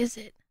 What is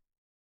it?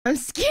 I'm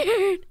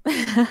scared.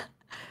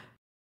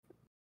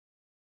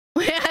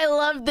 I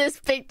love this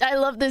pic. I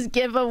love this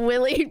gif of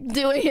Willie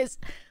doing his.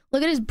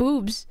 Look at his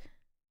boobs.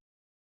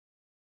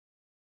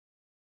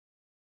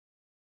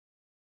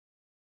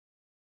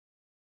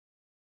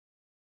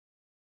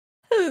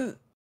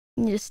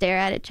 You just stare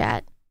at it,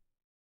 chat.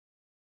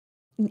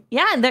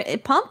 Yeah, they're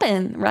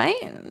pumping, right?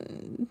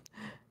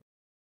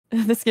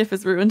 This gif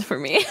is ruined for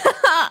me.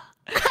 What?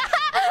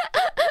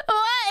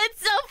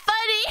 It's so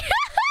funny.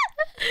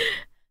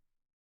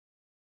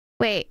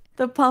 Wait.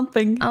 The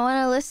pumping. I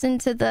want to listen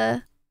to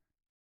the.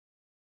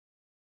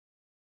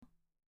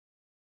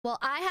 Well,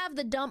 I have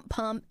the dump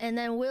pump, and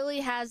then Willie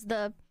has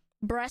the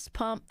breast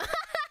pump.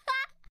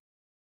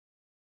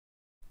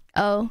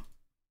 Oh.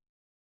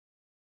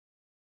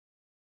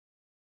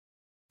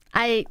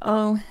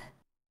 Oh.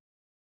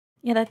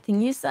 Yeah, that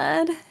thing you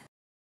said?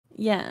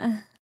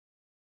 Yeah.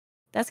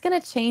 That's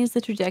gonna change the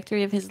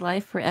trajectory of his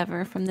life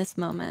forever from this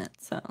moment,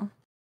 so.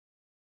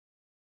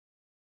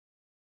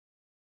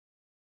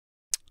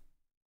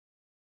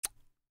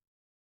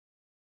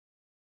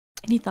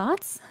 Any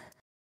thoughts?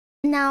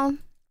 Now,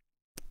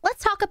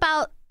 let's talk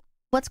about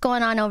what's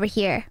going on over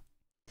here.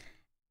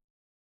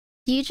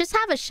 Do you just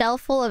have a shelf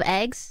full of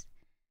eggs?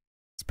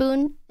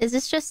 Spoon? Is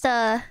this just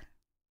a...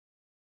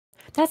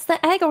 That's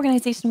the egg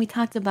organization we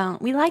talked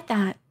about. We like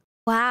that.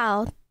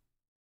 Wow.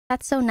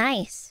 That's so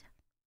nice.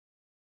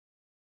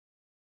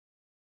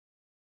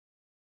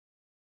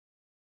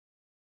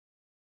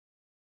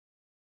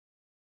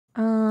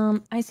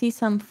 I see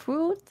some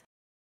fruit.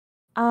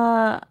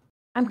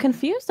 I'm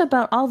confused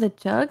about all the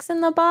jugs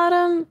in the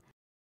bottom.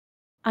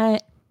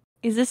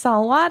 Is this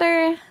all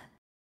water?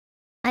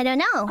 I don't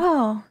know.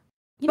 Oh.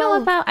 You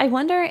know about, I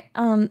wonder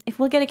if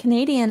we'll get a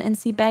Canadian and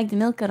see bagged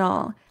milk at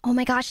all. Oh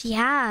my gosh,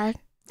 yeah.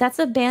 That's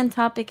a banned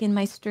topic in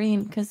my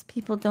stream because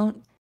people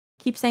don't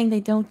keep saying they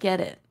don't get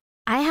it.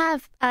 I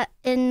have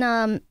in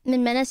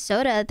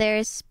Minnesota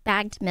there's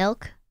bagged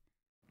milk.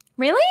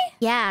 Really?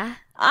 Yeah.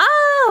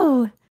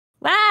 Oh,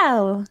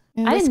 wow.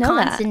 In I didn't know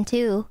that. Wisconsin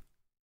too.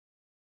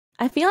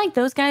 I feel like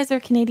those guys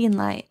are Canadian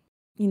light,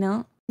 you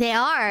know? They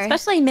are.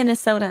 Especially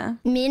Minnesota.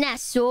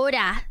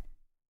 Minnesota.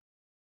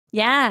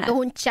 Yeah.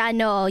 Don't ya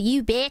know?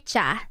 You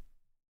betcha.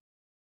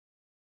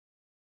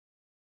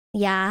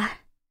 Yeah.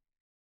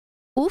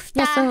 Oofta.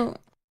 Yeah, so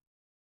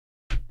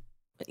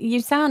you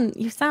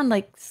sound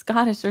like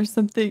Scottish or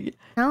something.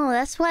 No,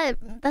 that's what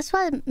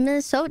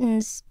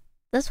Minnesotans,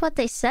 that's what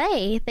they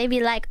say. They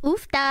be like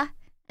oofta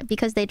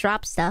because they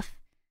drop stuff.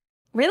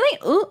 Really?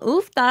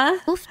 Oofta.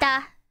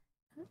 Oofta.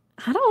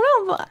 I don't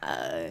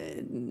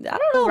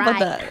know about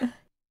that.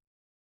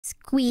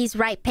 Squeeze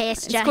right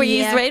past ya.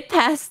 Squeeze right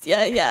past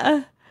ya,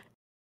 yeah.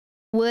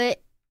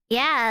 What?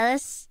 Yeah,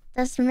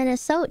 that's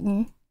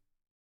Minnesotan.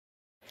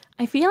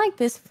 I feel like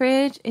this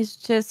fridge is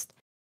just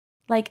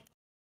like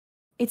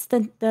it's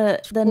the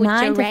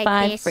 9 to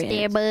 5 fridge.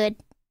 There, bud.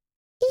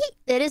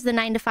 It is the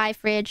 9 to 5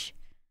 fridge.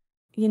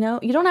 You know,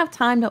 you don't have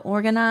time to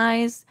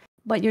organize,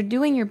 but you're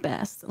doing your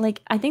best.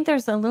 Like I think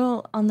there's a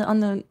little on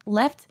the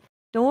left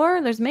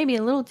door. There's maybe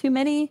a little too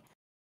many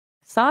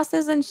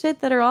sauces and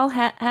shit that are all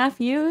half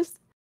used.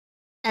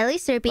 At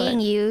least they're being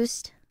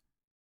used.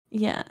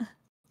 Yeah,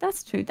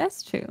 that's true.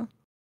 That's true.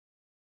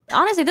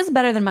 Honestly, this is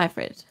better than my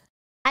fridge.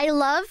 I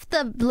love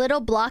the little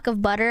block of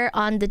butter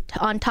on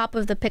top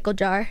of the pickle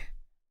jar.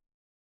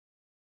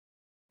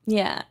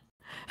 Yeah.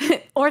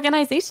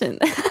 Organization.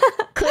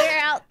 Clear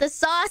out the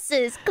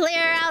sauces.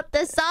 Clear out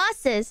the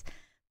sauces.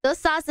 Those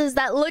sauces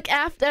that look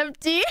half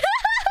empty.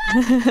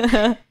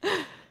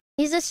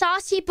 He's a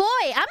saucy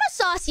boy. I'm a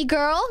saucy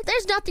girl.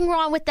 There's nothing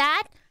wrong with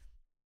that.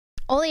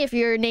 Only if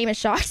your name is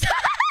Shox.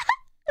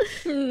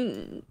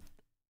 Look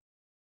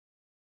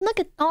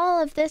at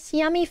all of this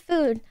yummy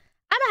food.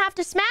 I'm gonna have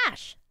to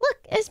smash. Look,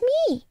 it's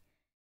me.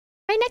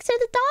 Right next to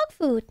the dog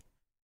food.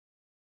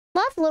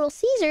 Love Little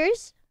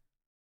Caesars.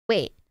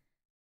 Wait.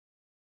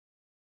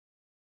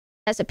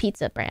 That's a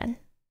pizza brand.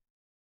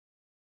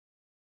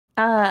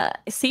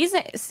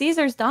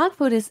 Caesar's dog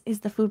food is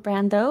the food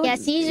brand though. Yeah,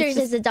 Caesar's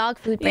is the dog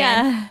food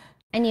brand. Yeah.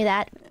 I knew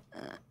that.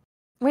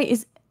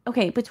 Wait,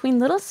 between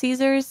Little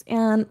Caesars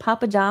and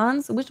Papa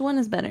John's, which one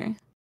is better?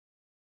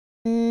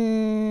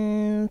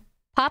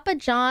 Papa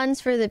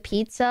John's for the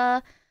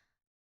pizza.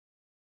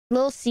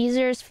 Little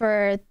Caesars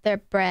for their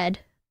bread.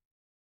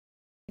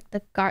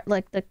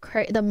 Like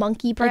the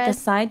monkey bread. Like the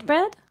side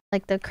bread?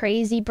 Like the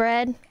crazy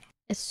bread.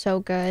 It's so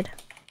good.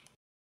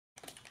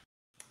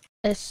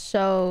 It's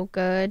so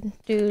good.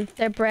 Dude,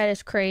 their bread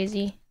is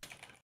crazy.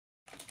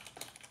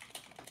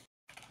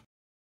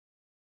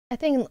 I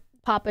think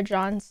Papa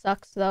John's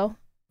sucks though,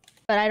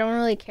 but I don't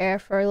really care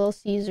for Little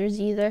Caesars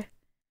either.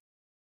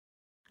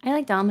 I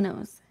like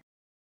Domino's.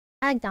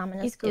 I like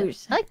Domino's It's too. good.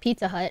 I like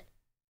Pizza Hut.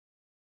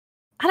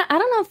 I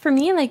don't know. For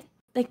me, like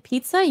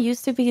pizza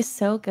used to be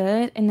so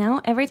good, and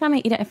now every time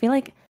I eat it, I feel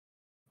like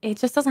it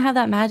just doesn't have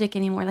that magic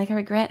anymore. Like I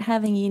regret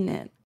having eaten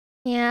it.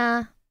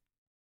 Yeah.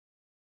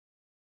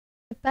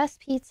 The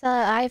best pizza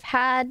I've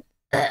had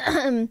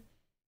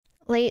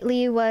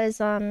lately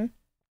was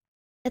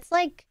it's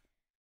like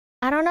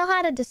I don't know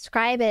how to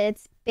describe it.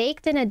 It's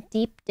baked in a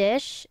deep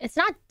dish. It's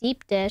not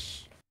deep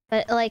dish,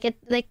 but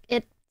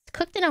it's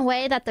cooked in a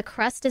way that the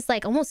crust is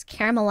like almost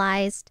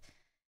caramelized,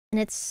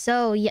 and it's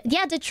so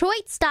yeah,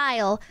 Detroit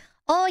style.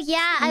 Oh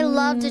yeah, I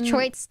love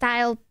Detroit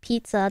style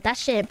pizza. That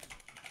shit.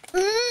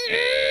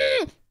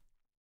 Mm.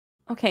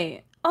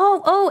 Okay.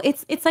 Oh,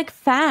 it's like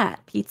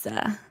fat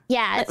pizza.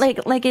 Yeah, it's,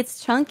 like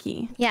it's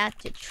chunky. yeah,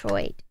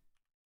 Detroit.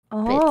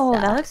 Oh,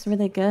 Pizza that looks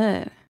really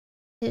good.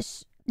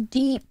 is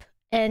deep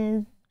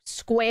and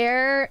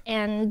square,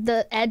 and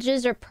the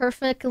edges are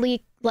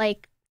perfectly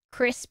like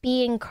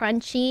crispy and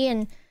crunchy,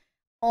 and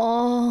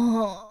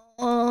oh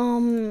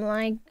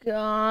my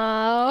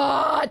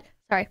god.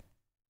 Sorry.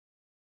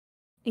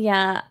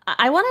 Yeah,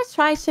 I want to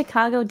try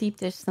Chicago deep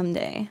dish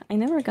someday. I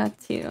never got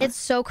to. It's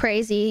so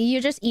crazy.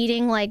 You're just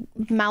eating like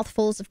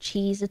mouthfuls of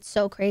cheese. It's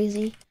so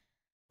crazy.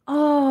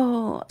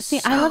 Oh, see,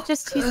 So I love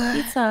just cheese good.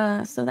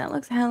 pizza, so that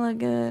looks hella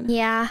good.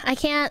 Yeah, I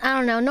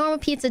don't know. Normal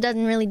pizza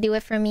doesn't really do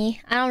it for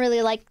me. I don't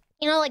really like,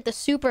 like the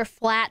super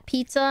flat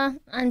pizza.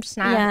 I'm just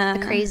not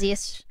the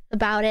craziest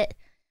about it.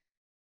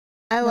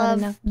 I Not love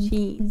enough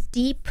cheese.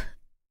 deep,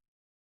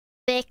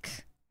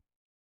 thick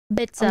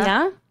pizza. Oh,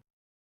 yeah?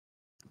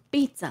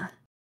 Pizza.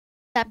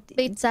 That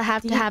pizza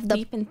have to have the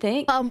deep and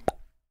thick. pump.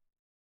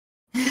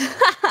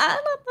 Not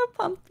the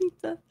pump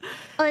pizza.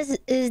 Oh, is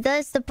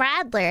this the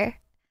Bradler?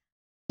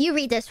 You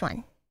read this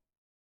one.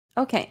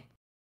 Okay.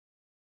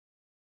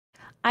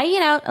 I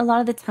eat out a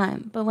lot of the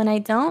time, but when I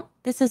don't,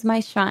 this is my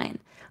shrine.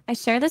 I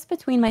share this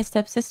between my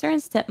stepsister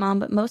and stepmom,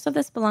 but most of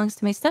this belongs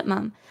to my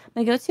stepmom.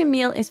 My go-to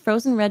meal is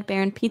frozen Red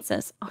Baron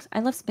pizzas. Oh,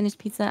 I love spinach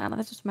pizza. Oh,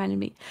 that just reminded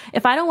me.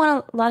 If I don't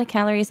want a lot of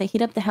calories, I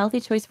heat up the Healthy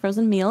Choice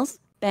frozen meals.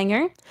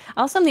 Banger.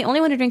 Also, I'm the only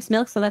one who drinks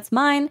milk, so that's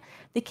mine.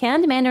 The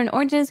canned mandarin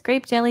oranges,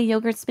 grape jelly,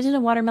 yogurt, spinach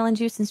and watermelon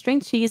juice, and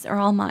string cheese are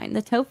all mine.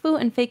 The tofu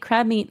and fake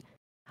crab meat,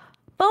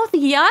 both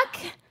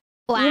yuck.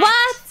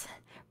 What?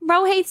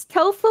 Bro hates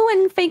tofu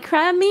and fake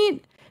crab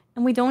meat?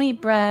 And we don't eat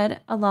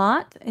bread a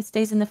lot. It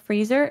stays in the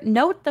freezer.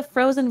 Note the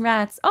frozen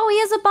rats. Oh, he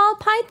has a ball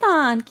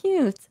python.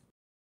 Cute.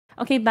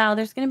 Okay, Bao,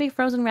 there's going to be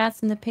frozen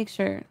rats in the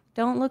picture.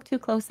 Don't look too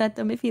close at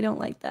them if you don't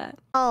like that.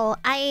 Oh,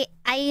 I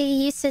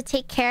used to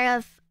take care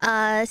of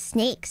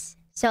snakes,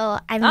 so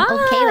I'm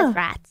okay with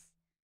rats.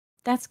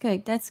 That's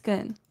good. That's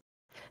good.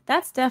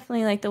 That's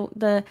definitely like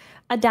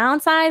a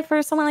downside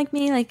for someone like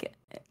me. Like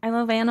I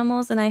love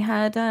animals, and I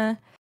had a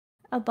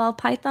ball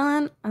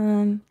python.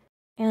 And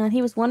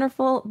he was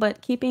wonderful,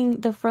 but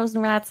keeping the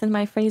frozen rats in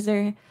my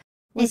freezer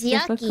was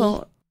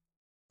difficult.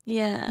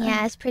 Yeah.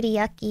 Yeah, it's pretty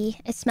yucky.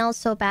 It smells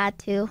so bad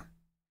too.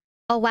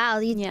 Oh wow,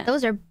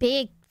 those are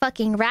big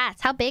fucking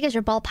rats. How big is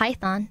your ball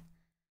python?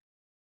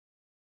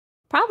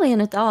 Probably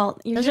an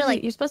adult. Those are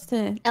like you're supposed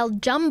to El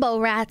Jumbo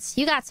rats.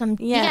 You got some.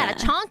 You got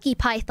a chonky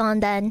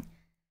python then.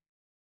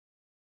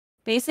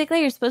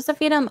 Basically, you're supposed to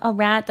feed them a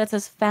rat that's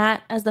as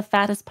fat as the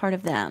fattest part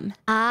of them.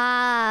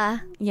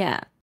 Ah. Yeah.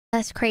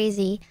 That's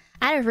crazy.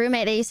 I had a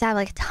roommate that used to have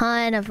like a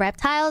ton of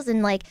reptiles,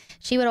 and like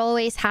she would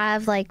always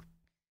have like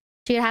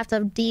she'd have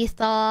to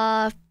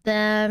de-thaw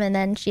them, and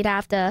then she'd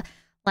have to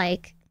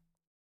like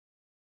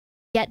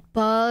get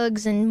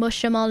bugs and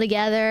mush them all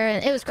together,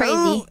 and it was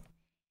crazy.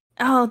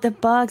 Oh, the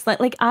bugs!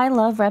 Like I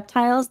love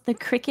reptiles. The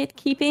cricket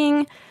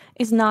keeping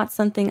is not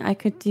something I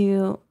could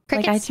do.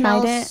 Crickets like I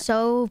tried it.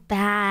 So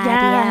bad.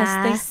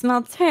 Yes, they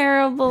smell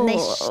terrible. And they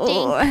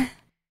stink.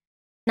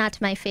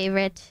 Not my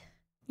favorite.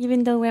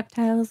 Even though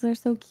reptiles are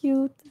so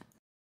cute.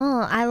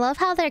 Oh, I love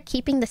how they're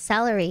keeping the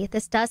celery.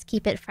 This does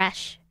keep it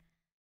fresh.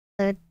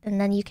 And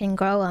then you can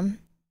grow them.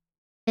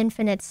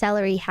 Infinite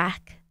celery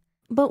hack.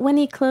 But when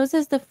he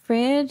closes the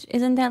fridge,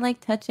 isn't that like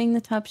touching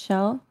the top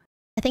shelf?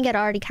 I think it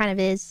already kind of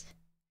is.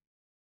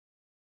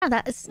 Oh,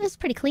 it's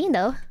pretty clean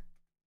though.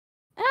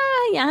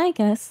 Yeah, I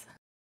guess.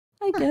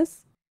 I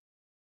guess.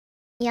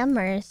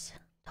 Yummers.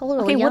 Totally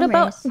okay, yummers. What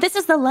about... This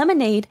is the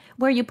lemonade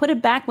where you put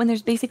it back when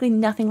there's basically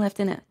nothing left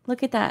in it.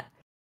 Look at that.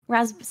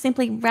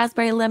 Simply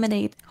raspberry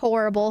lemonade.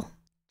 Horrible.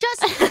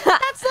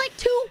 That's like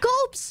 2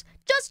 gulps.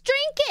 Just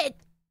drink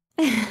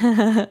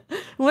it.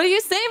 What are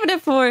you saving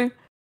it for?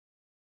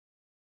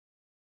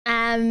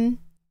 I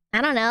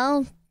don't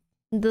know.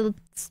 The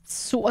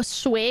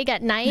swig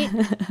at night.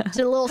 It's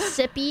a little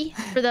sippy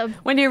for the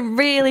when you're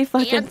really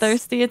fucking ants.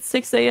 Thirsty at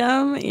 6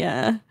 a.m.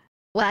 Yeah.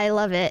 Well, I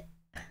love it.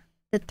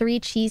 The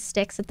 3 cheese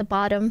sticks at the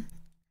bottom.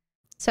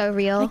 So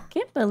real. I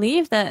can't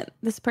believe that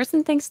this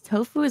person thinks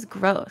tofu is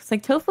gross.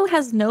 Like tofu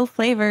has no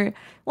flavor.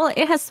 Well,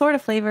 it has sort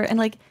of flavor, and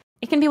like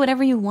it can be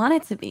whatever you want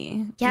it to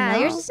be. Yeah, you know?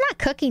 You're just not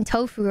cooking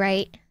tofu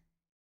right.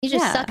 You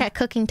just suck at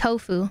cooking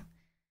tofu.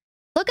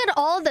 Look at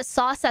all the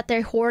sauce that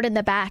they hoard in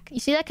the back. You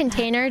see that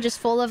container just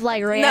full of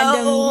like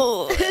random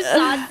No.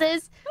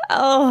 sauces?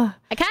 Oh,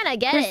 I kind of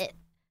get it.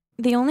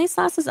 the only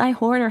sauces I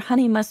hoard are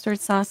honey mustard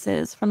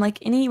sauces from like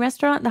any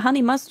restaurant. The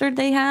honey mustard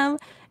they have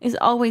is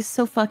always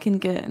so fucking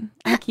good.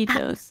 I keep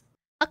those.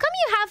 How come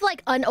you have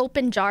like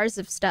unopened jars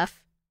of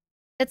stuff?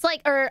 It's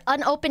like, or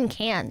unopened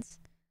cans.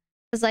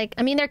 It's like,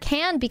 I mean, they're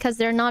canned because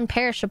they're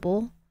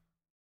non-perishable.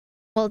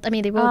 Well, I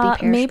mean, they will be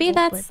perishable. Maybe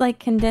that's like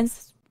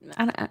condensed.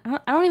 I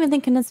don't even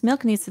think condensed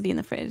milk needs to be in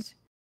the fridge.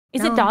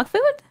 Is it dog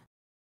food?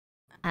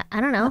 I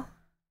don't know.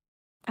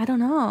 I don't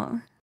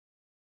know.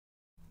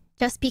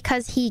 Just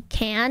because he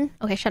can?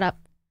 Okay, shut up.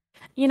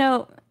 You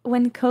know,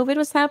 when COVID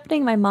was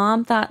happening, my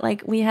mom thought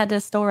like we had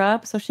to store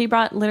up. So she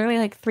brought literally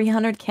like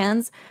 300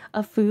 cans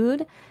of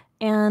food.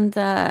 And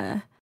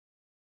I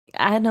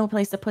had no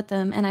place to put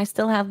them. And I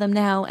still have them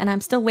now. And I'm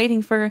still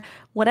waiting for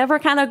whatever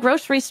kind of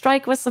grocery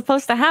strike was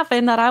supposed to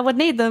happen that I would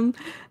need them.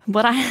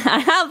 But I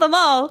have them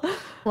all.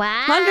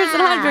 Wow. Hundreds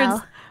and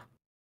hundreds.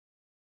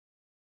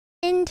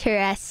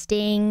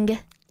 Interesting.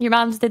 Your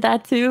mom's did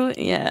that too?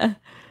 Yeah.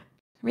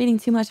 Reading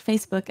too much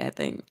Facebook, I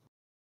think.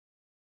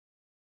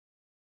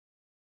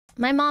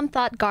 My mom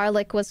thought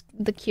garlic was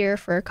the cure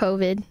for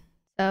COVID,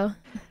 so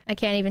I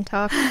can't even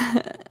talk.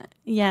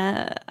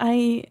 Yeah,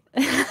 I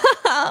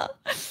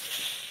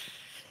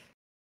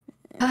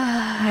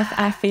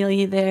feel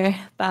you there,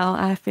 Bao.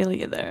 I feel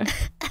you there.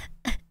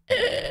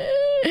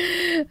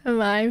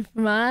 my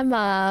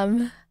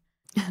mom.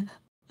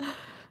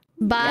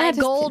 Buy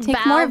gold,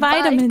 take more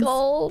vitamins. Buy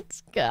gold.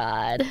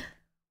 God.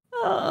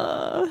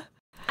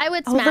 I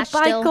would smash the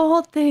buy still.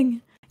 gold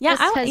thing. Yeah,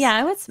 Just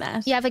I would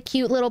smash. You have a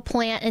cute little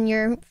plant in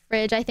your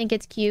fridge. I think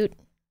it's cute.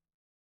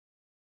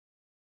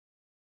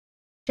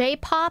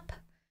 J-pop.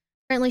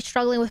 Currently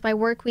struggling with my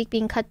work week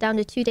being cut down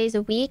to 2 days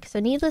a week. So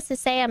needless to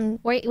say, I'm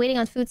waiting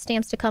on food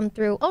stamps to come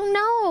through. Oh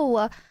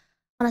no!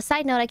 On a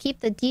side note, I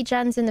keep the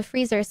D-gens in the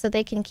freezer so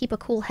they can keep a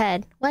cool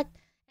head. What?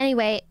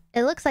 Anyway,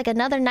 it looks like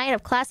another night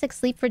of classic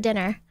sleep for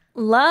dinner.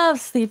 Love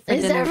sleep for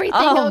dinner. Is everything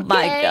okay? okay?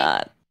 My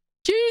God.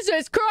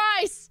 Jesus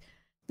Christ!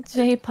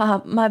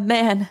 J-pop, my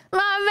man.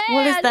 My man!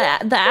 What is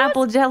that? The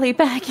apple jelly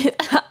packet.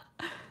 The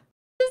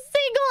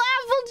single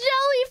apple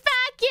jelly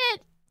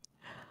packet!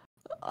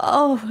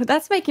 Oh,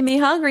 that's making me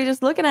hungry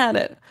just looking at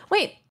it.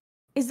 Wait,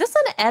 is this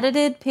an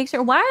edited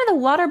picture? Why are the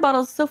water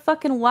bottles so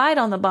fucking wide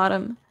on the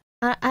bottom?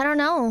 I don't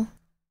know.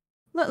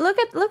 Look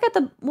at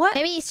the what?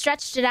 Maybe he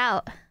stretched it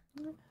out.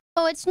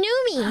 Oh, it's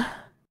Numi.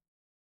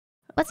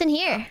 What's in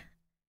here?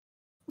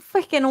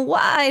 Freaking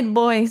wide,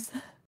 boys.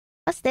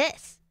 What's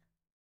this?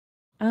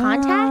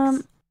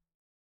 Contacts?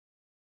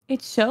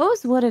 It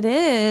shows what it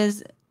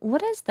is.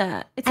 What is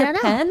that? It's a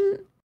pen?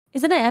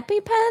 Is it an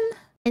EpiPen?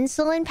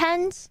 Insulin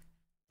pens?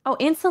 Oh,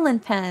 insulin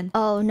pen.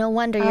 Oh, no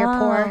wonder you're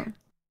poor.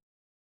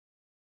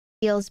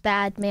 Feels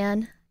bad,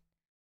 man.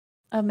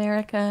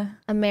 America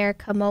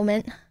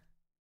moment.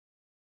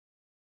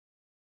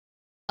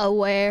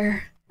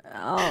 Aware.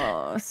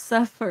 Oh,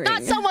 suffering.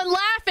 Not someone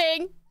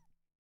laughing!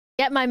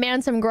 Get my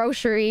man some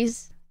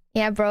groceries.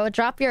 Yeah, bro,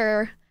 drop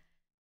your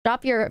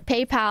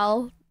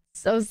PayPal.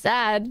 So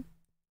sad.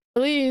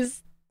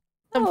 Please.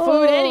 Some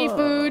food, any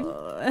food.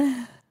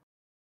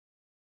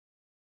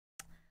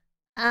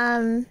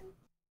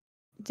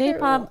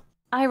 J-pop,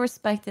 I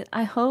respect it.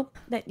 I hope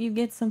that you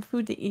get some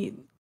food to eat.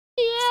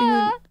 Yeah.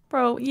 Soon.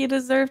 Bro, you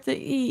deserve to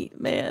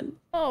eat, man.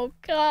 Oh,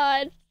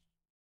 God.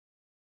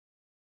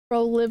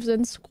 Bro lives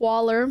in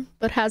squalor,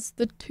 but has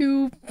the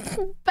two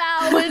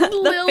Bao and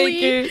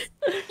Lily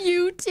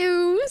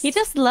U2s. He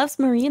just loves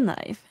marine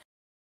life.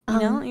 You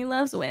know, he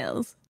loves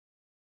whales.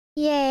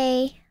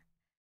 Yay.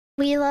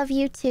 We love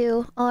you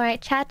too.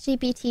 Alright,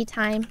 ChatGPT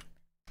time.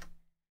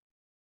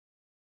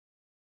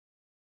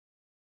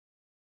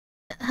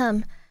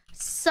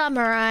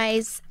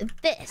 Summarize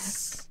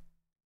this.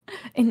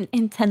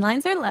 In 10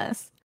 lines or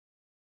less.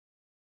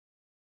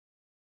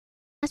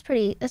 That's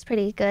pretty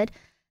good.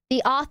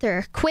 The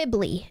author,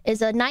 Quibbly,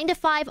 is a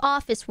 9-to-5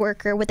 office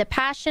worker with a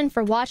passion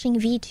for watching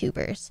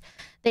VTubers.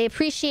 They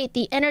appreciate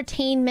the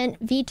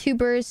entertainment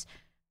VTubers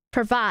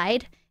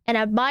provide and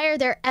admire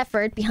their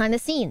effort behind the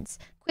scenes.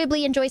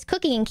 Quibbly enjoys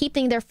cooking and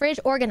keeping their fridge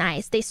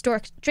organized. They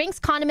store drinks,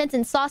 condiments,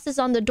 and sauces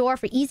on the door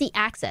for easy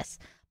access.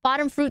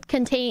 Bottom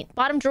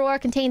drawer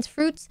contains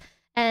fruits,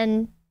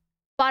 and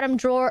bottom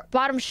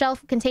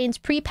shelf contains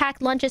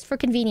pre-packed lunches for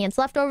convenience.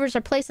 Leftovers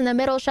are placed in the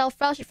middle shelf.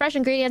 Fresh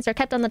ingredients are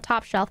kept on the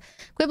top shelf.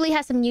 Quibbly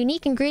has some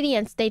unique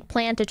ingredients they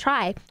plan to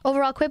try.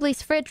 Overall,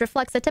 Quibbly's fridge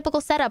reflects a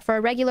typical setup for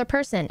a regular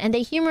person, and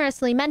they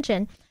humorously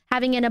mention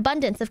having an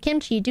abundance of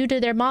kimchi due to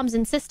their mom's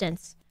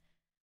insistence.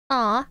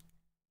 Aww.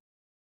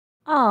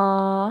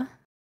 Aww.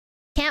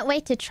 Can't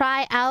wait to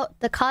try out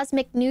the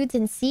cosmic nudes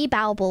and sea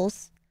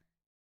baubles.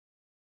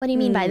 What do you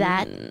mean by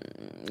that?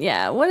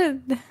 Yeah, what is...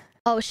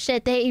 Oh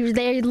shit, they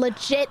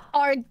legit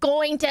are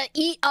going to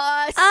eat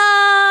us.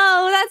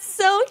 Oh, that's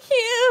so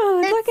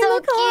cute. That's Look so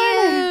in the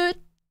corner. cute.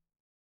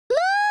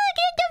 Look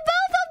at the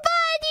boba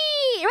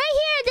buddy. Right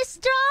here, the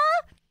straw.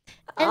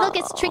 And look,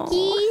 it's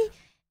tricky.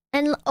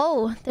 And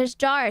oh, there's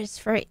jars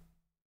for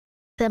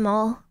them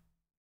all.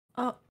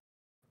 Oh,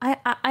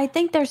 I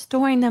think they're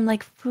storing them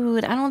like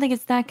food. I don't think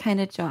it's that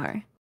kind of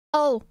jar.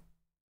 Oh.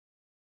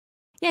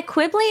 Yeah,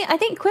 Quibbly. I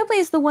think Quibbly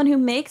is the one who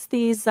makes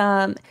these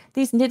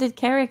knitted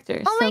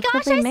characters. Oh my So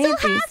gosh, Quibbly I made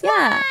still these.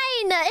 have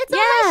mine! It's on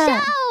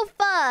my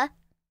shelf!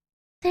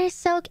 They're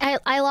so...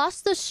 I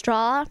lost the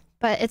straw,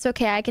 but it's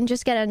okay. I can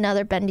just get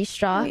another bendy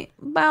straw. Wait,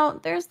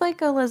 there's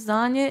like a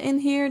lasagna in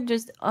here,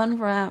 just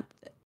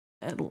unwrapped.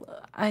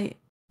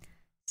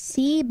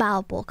 Sea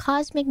bauble,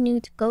 cosmic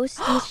newts,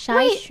 ghosties,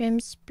 shy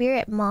shrimps,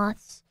 spirit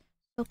moths.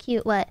 So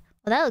cute. What?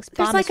 Well, that looks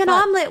bomb There's like an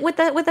omelet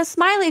with a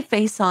smiley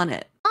face on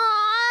it.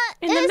 Aw!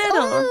 In the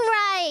middle.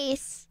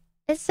 Rice!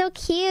 It's so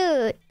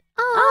cute.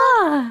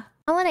 Ah!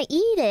 I want to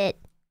eat it.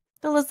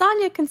 The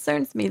lasagna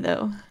concerns me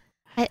though.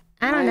 I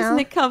don't know. Isn't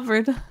it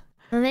covered?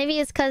 Well, maybe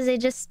it's because they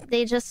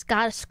just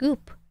got a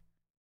scoop.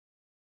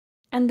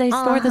 And they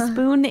store the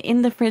spoon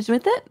in the fridge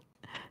with it?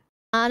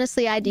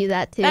 Honestly, I do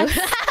that too.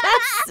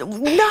 That's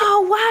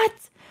no, what?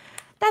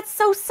 That's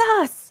so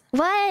sus.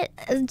 What?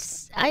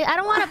 I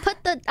don't want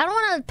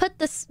to put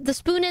the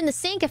spoon in the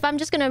sink if I'm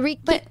just gonna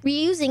keep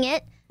reusing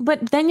it.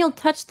 But then you'll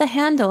touch the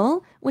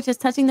handle, which is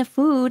touching the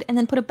food, and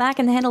then put it back,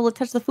 and the handle will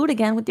touch the food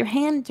again with your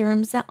hand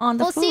germs on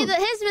the food. Well,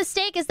 see, his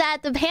mistake is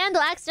that the handle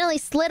accidentally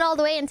slid all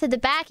the way into the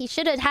back. He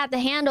should have had the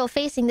handle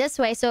facing this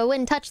way so it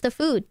wouldn't touch the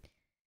food.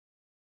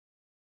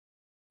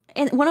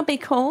 And won't it be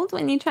cold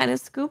when you try to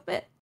scoop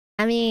it?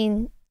 I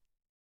mean,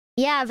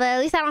 yeah, but at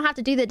least I don't have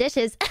to do the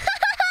dishes.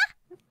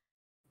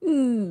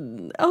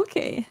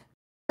 Okay.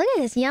 Look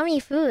at this yummy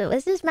food.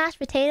 Was this mashed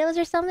potatoes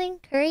or something?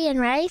 Curry and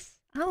rice?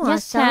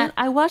 Yes, Chat.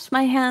 I wash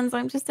my hands.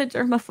 I'm just a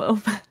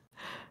germaphobe.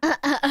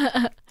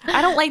 I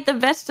don't like the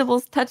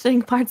vegetables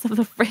touching parts of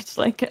the fridge.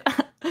 Like,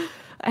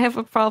 I have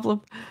a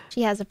problem.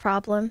 She has a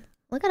problem.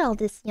 Look at all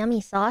this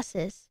yummy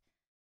sauces.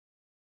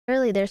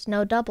 Surely there's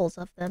no doubles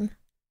of them.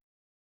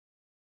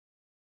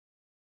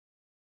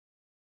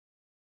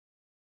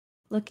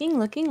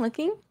 Looking. I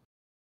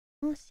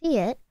don't see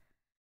it.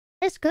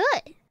 It's good.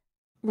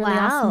 Really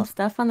awesome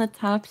stuff on the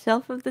top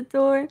shelf of the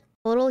door.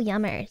 Total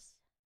yummers.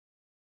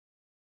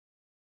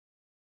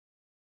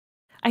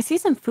 I see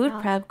some food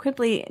prep.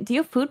 Quickly, do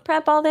you food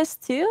prep all this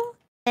too?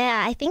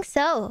 Yeah, I think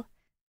so.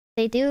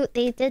 They do.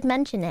 They did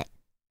mention it.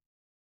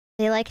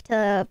 They like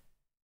to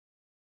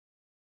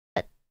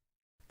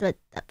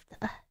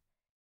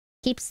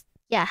keeps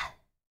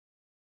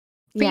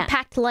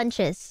pre-packed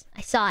lunches.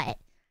 I saw it.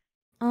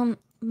 I'm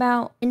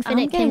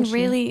infinite getting kimchi.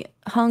 really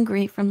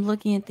hungry from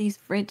looking at these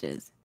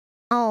fridges.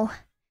 Oh,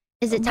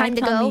 is it time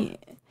to go?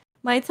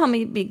 My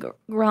tummy be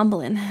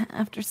grumbling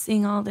after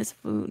seeing all this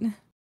food.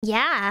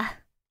 Yeah.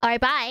 All right,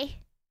 bye.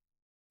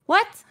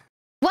 What?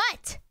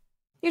 What?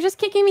 You're just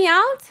kicking me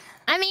out?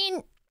 I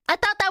mean, I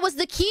thought that was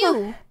the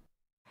cue.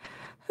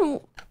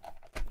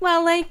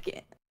 Well,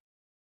 like,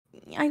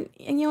 I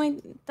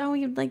thought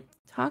you'd like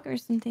talk or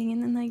something,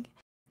 and then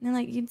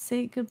you'd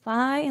say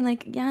goodbye,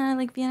 and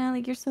Vienna,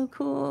 you're so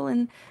cool,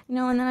 and and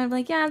then I'm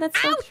like, yeah,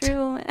 that's so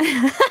true.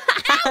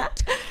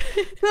 Out!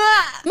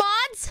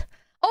 Mods,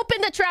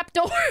 open the trap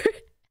door.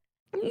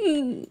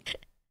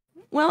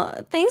 Well,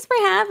 thanks for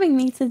having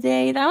me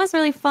today. That was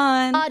really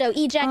fun. Auto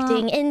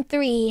ejecting in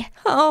 3,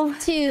 2. No,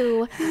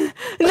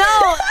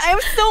 I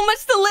have so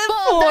much to live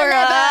for.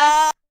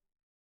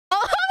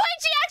 Oh, wait,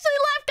 she actually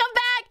left. Come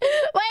back.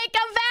 Wait,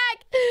 come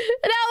back.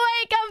 No,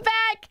 wait, come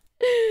back.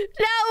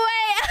 No,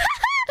 wait.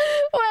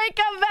 Wait,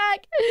 come back.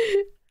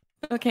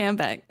 Okay, I'm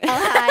back. Oh,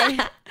 hi.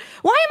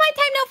 Why am I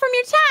timed out from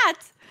your chat?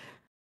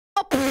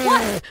 Oh,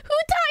 what? Who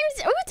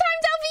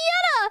timed out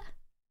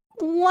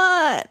Vienna?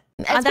 What?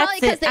 It's probably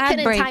because they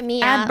couldn't time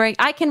me out. Ad break.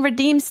 I can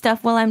redeem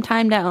stuff while I'm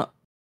timed out.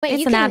 Wait,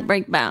 it's an ad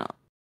break bout.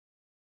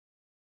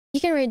 You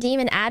can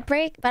redeem an ad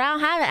break, but I don't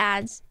have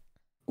ads.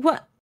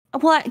 What?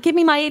 Well, give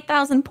me my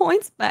 8,000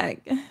 points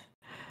back.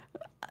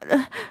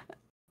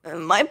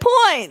 My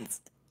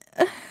points.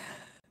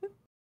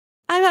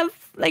 I have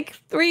like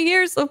 3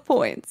 years of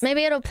points.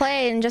 Maybe it'll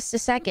play in just a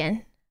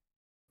second.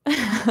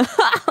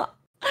 Oh,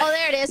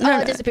 there it is. No,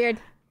 it disappeared.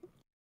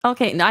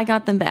 Okay, no, I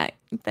got them back.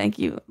 Thank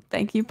you,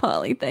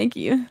 Polly. Thank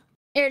you.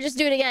 Here, just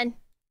do it again.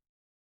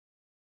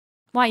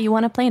 Why, you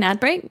want to play an ad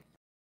break?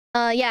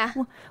 Yeah.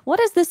 What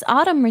is this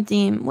autumn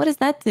redeem? What does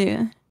that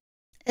do?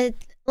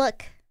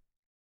 Look,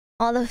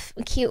 all the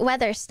cute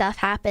weather stuff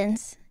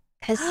happens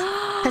because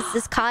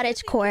this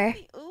cottage core.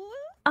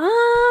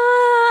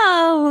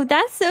 Oh,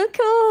 that's so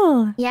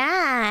cool.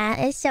 Yeah,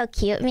 it's so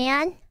cute,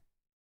 man.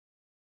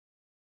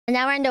 And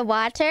now we're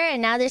underwater,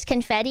 and now there's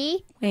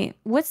confetti. Wait,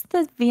 what's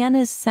the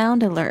Vienna's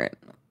sound alert?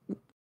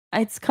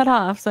 It's cut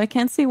off, so I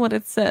can't see what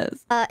it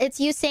says. It's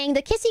you saying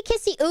the kissy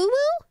kissy ooh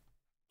woo.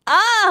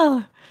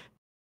 Oh,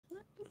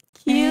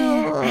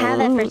 cute. I have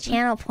it for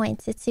channel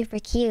points. It's super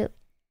cute.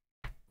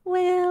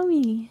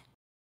 Wowie.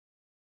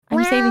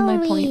 I'm saving my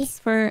points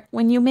for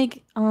when you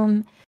make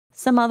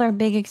some other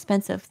big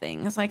expensive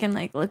thing, so I can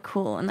look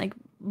cool and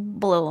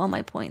blow all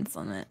my points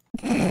on it.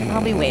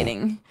 I'll be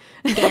waiting.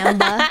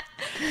 Gamba.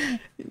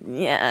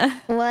 Yeah.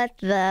 What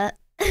the?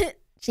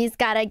 She's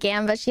got a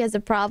gamba. She has a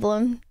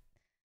problem.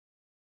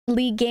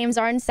 League games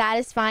aren't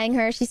satisfying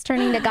her. She's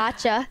turning to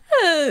gotcha.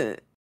 I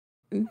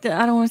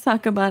don't want to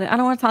talk about it. I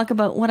don't want to talk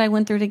about what I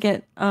went through to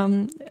get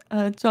Jung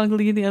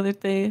Lee the other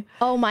day.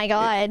 Oh my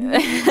god.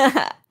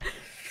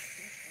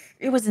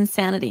 It was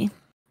insanity.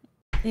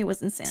 It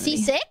was insanity.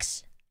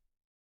 C6?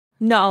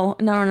 No.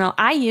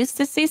 I used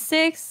to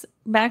C6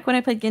 back when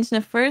I played Genshin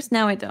at first.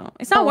 Now I don't.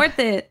 It's not worth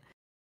it.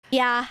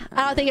 Yeah,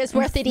 I don't think it's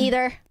worth it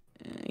either.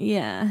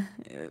 Yeah.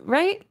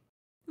 Right?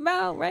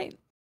 About right.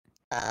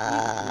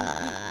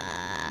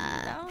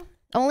 No.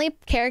 Only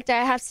character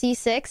I have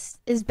C6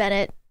 is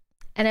Bennett,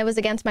 and it was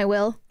against my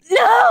will.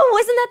 No,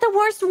 wasn't that the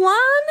worst one?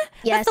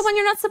 Yes. That's the one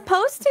you're not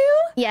supposed to?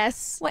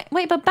 Yes.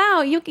 Wait, but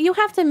Bao, you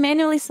have to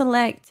manually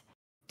select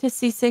to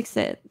C6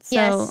 it. So.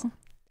 Yes.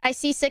 I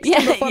C6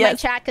 him before my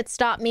chat could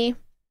stop me.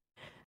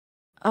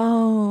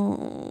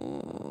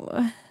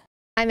 Oh.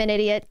 I'm an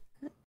idiot.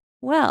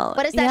 Well,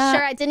 what is that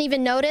shirt? I didn't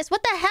even notice.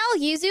 What the hell,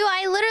 Yuzu?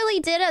 I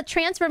literally did a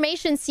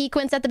transformation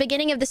sequence at the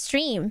beginning of the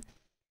stream.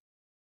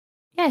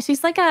 Yeah,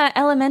 she's like a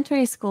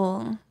elementary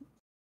school.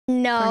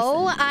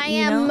 No, person, I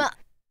am,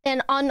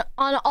 and on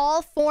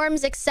all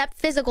forms except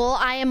physical,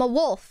 I am a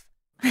wolf.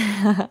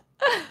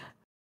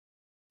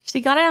 She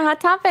got it on Hot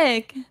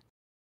Topic.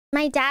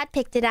 My dad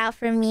picked it out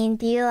for me.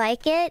 Do you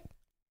like it?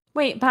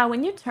 Wait, Bao,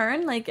 when you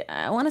turn, like,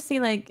 I want to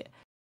see, like,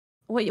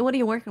 what are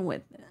you working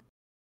with?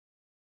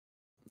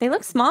 They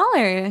look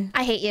smaller.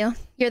 I hate you.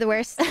 You're the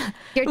worst.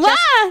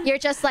 You're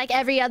just like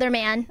every other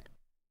man.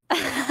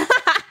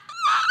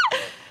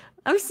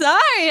 I'm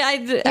sorry.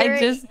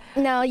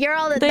 No, you're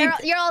all the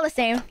you're all the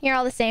same. You're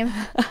all the same.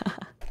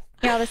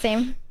 You're all the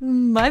same.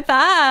 My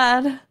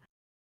bad.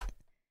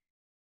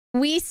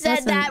 We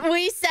said that.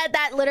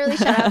 Literally,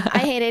 shut up. I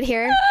hate it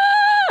here.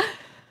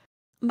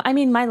 I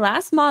mean, my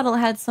last model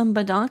had some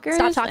badonkers.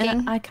 Stop talking.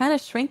 And I kind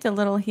of shrinked a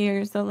little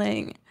here, so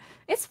like,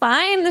 it's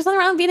fine. There's nothing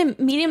wrong with being a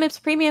medium ips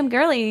premium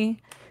girly,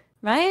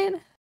 right?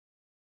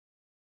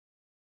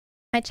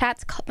 My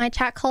chat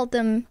called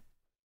them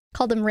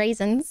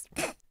raisins.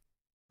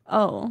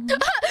 Oh.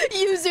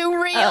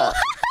 Yuzu real.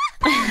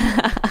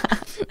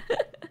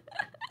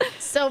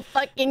 So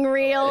fucking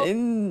real.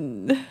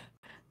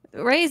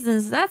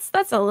 Raisins, that's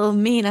a little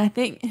mean, I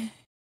think.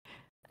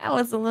 That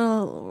was a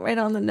little right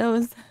on the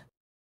nose.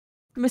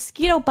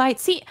 Mosquito bite.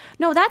 See,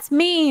 no, that's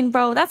mean,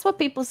 bro. That's what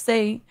people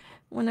say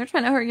when they're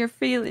trying to hurt your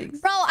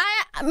feelings. Bro,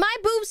 my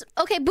boobs,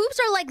 okay, boobs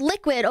are like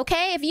liquid,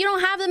 okay? If you don't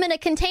have them in a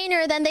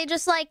container, then they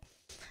just like,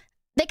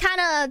 they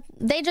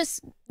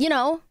just, you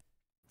know.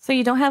 So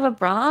you don't have a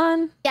bra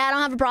on? Yeah, I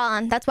don't have a bra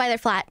on. That's why they're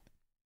flat.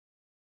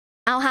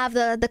 I don't have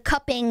the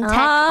cupping tech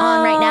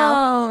on right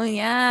now. Oh,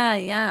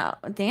 yeah.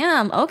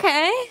 Damn,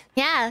 okay.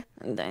 Yeah.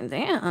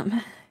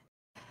 Damn.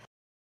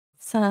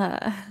 It's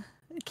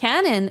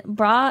canon.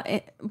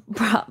 Bao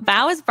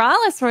is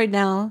braless right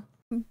now.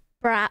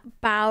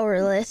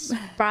 Braless.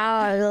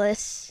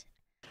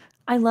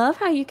 I love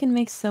how you can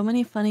make so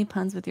many funny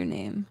puns with your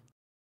name.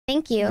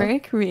 Thank you. Very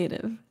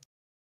creative.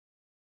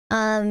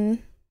 Yeah.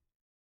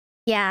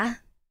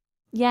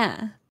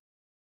 Yeah.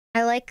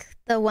 I like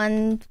the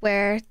one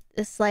where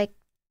it's like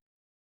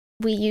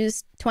we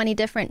used 20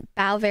 different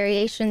bow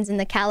variations in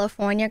the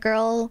California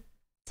Girl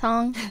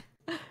song.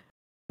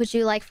 Would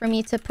you like for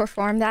me to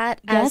perform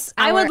that? Yes, as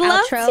I would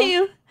love outro?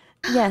 to.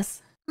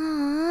 Yes.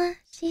 Aw,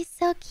 she's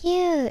so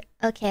cute.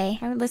 Okay.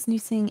 I would listen to you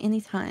sing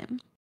anytime.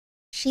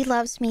 She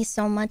loves me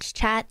so much,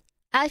 chat.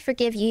 I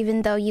forgive you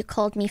even though you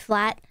called me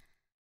flat.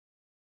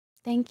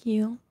 Thank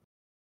you.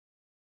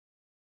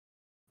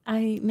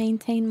 I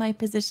maintain my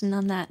position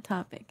on that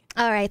topic.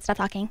 All right, stop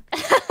talking.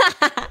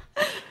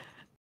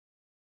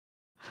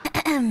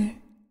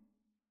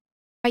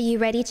 Are you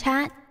ready,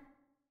 chat?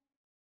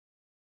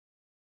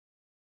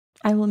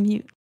 I will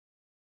mute.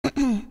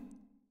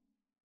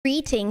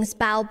 Greetings,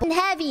 bow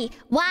heavy,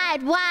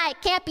 wide,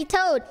 can't be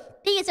towed.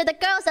 These are the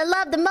girls I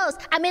love the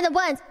most. I mean the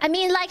ones,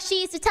 like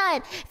she's a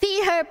ton.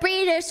 Feed her,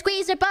 breed her,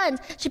 squeeze her buns.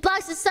 She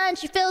blocks the sun,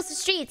 she fills the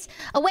streets.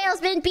 A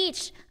whale's been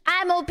beached,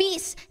 I'm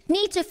obese.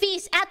 Need to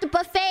feast at the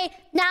buffet.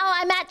 Now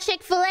I'm at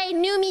Chick-fil-A,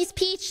 Numi's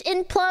Peach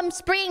in Plum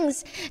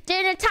Springs.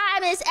 Dinner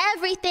time is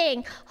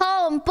everything.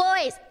 Home,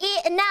 boys,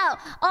 eating out.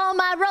 All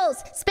my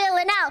rolls,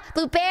 spilling out.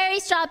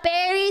 Blueberries,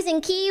 strawberries,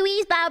 and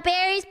kiwis.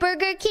 Blueberries,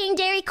 Burger King,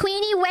 Dairy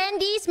Queenie,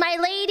 Wendy's, my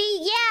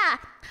lady, yeah.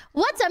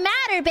 What's the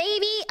matter,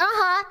 baby?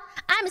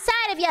 I'm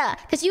inside of ya,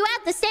 cause you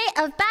at the state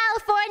of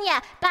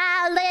California.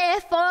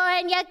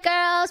 California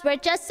girls, we're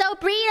just so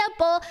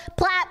breedable.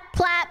 Plap,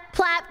 plap,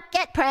 plap,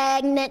 get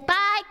pregnant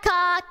by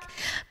cock.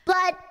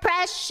 Blood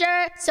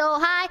pressure so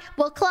high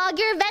will clog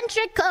your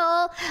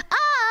ventricle.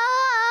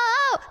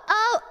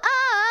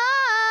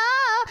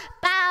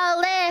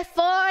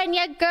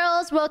 California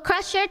girls will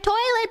crush your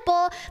toilet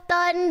bowl.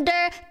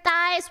 Thunder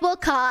thighs will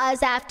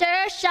cause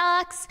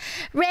aftershocks.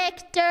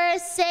 Richter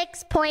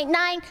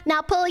 6.9.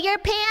 Now pull your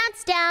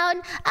pants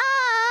down.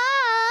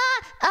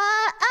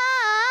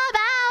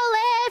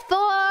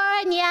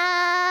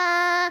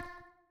 California.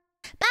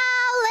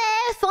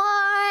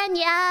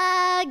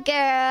 California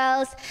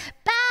girls.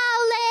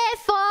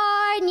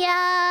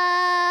 California.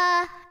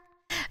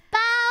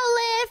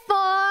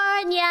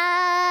 California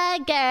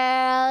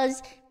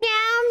girls.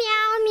 Meow,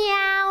 meow,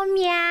 meow,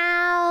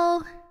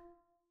 meow.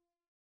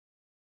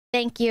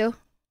 Thank you.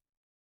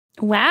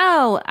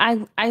 Wow,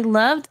 I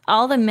loved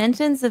all the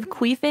mentions of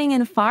queefing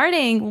and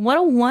farting. What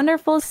a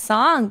wonderful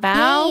song,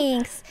 Bao.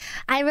 Thanks.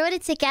 I wrote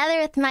it together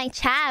with my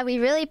chat. We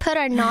really put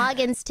our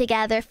noggins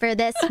together for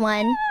this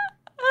one.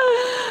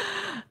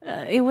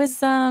 It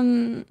was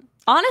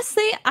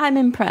honestly, I'm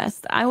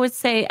impressed. I would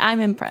say I'm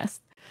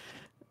impressed.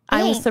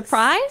 I was Thanks.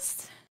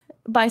 surprised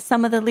by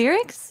some of the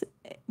lyrics,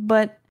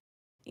 but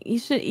you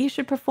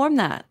should perform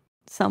that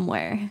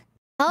somewhere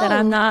that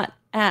I'm not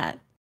at.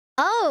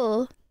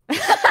 Oh.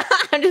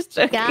 I'm just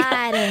joking.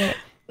 Got it.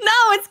 No,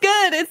 it's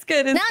good. It's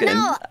good. It's good.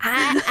 No,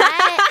 I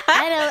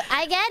know.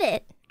 I get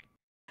it.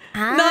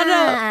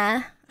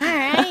 No. All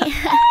right.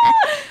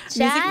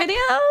 Music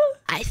video?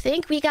 I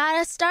think we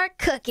gotta start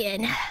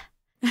cooking.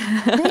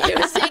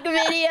 Music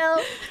video.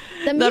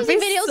 The music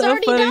video's so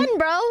already funny. done,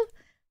 bro.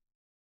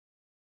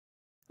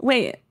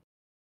 Wait,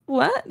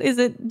 what? Is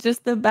it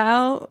just the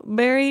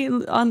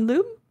Bowberry on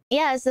loop?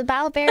 Yeah, it's the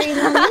Bowberry.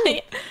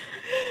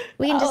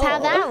 We can just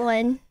have that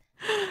one.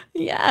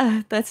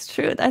 Yeah, that's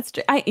true. That's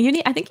true. I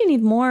think you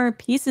need more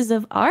pieces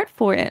of art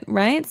for it,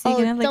 right? So you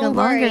can have like a don't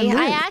longer worry. loop.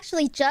 I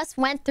actually just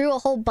went through a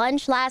whole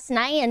bunch last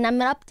night, and I'm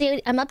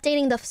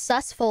updating the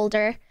sus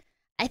folder.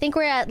 I think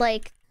we're at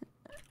like.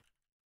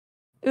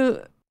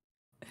 Ooh.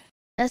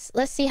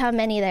 Let's see how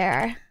many there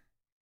are.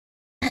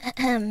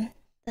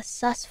 The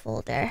sus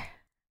folder.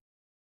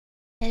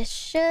 It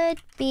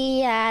should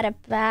be at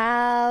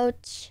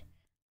about.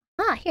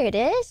 Here it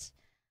is.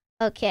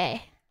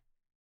 Okay.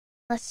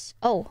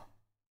 Oh,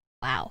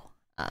 wow.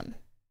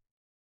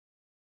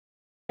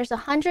 There's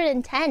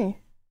 110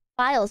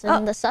 files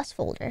in the sus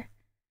folder.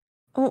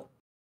 Oh,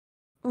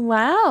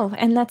 wow!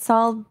 And that's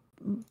all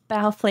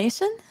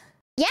Bowflation?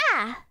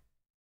 Yeah.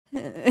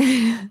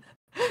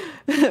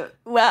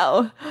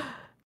 Wow.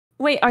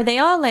 Wait, are they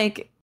all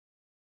like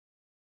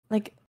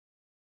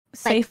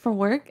safe for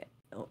work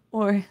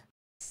or?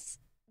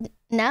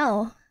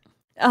 No.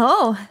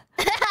 Oh.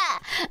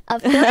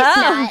 Of course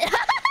not.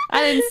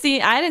 I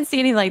didn't see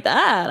any like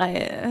that.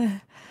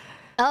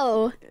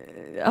 About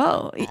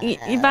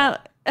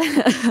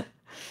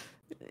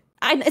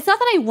it's not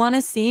that I want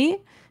to see.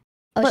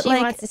 Oh, but she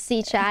wants to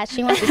see, chat.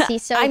 She wants to see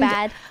so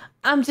bad.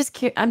 I'm just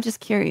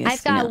curious.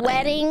 I've got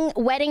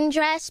wedding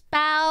dress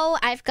bow.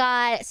 I've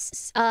got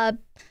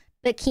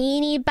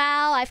bikini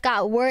bow. I've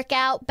got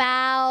workout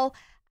bow.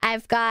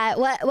 I've got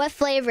what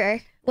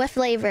flavor? What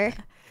flavor?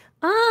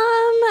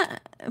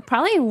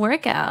 Probably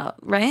workout,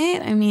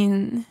 right? I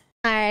mean,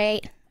 all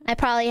right. I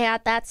probably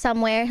got that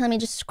somewhere. Let me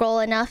just scroll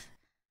enough.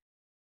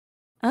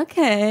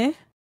 Okay.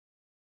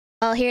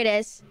 Oh, here it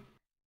is.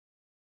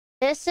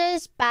 This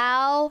is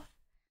bow.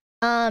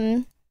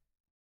 In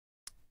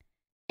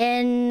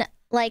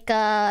like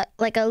a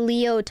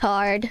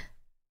leotard.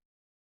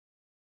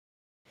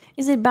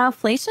 Is it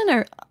Bowflation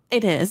or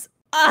it is?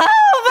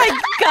 Oh my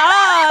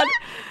god!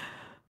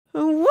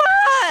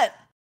 What?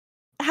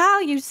 How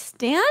are you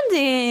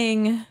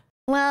standing?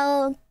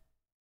 Well,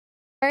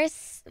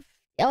 first,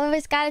 you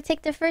always gotta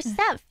take the first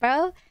step,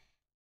 bro.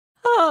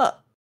 Oh,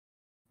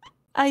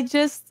 I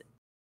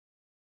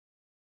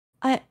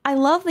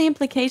love the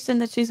implication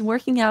that she's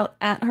working out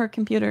at her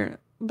computer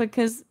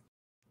because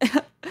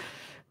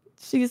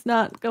she's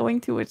not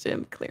going to a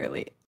gym,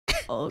 clearly.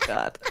 Oh,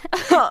 God.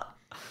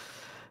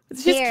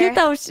 She's cute,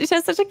 though. She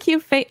has such a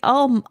cute face.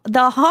 Oh,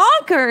 the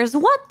honkers.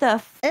 What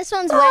the This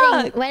one's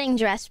wedding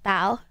dress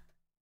bow.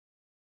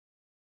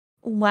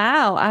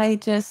 Wow. I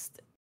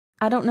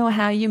don't know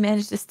how you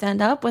managed to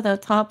stand up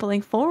without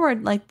toppling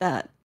forward like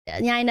that.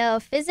 Yeah, I know.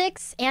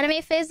 Physics,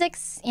 anime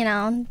physics,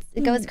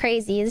 it goes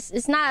crazy.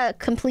 It's not a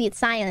complete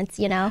science,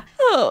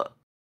 Oh.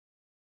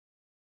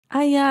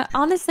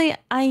 Honestly,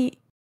 I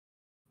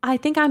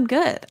think I'm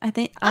good. I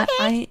think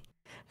okay.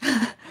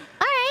 All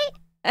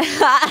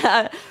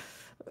right.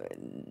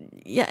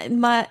 Yeah,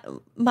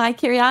 my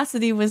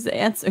curiosity was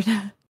answered.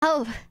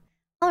 Oh,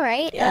 all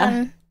right.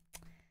 Yeah.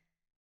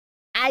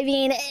 I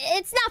mean,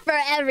 it's not for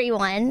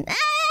everyone.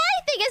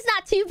 I think it's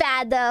not too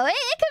bad, though. It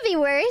could be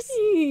worse.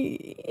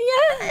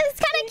 Yeah. It's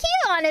kind of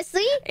cute,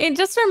 honestly. It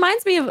just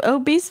reminds me of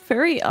obese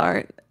furry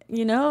art.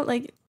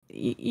 Like,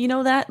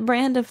 that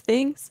brand of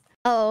things?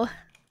 Oh,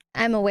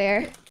 I'm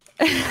aware.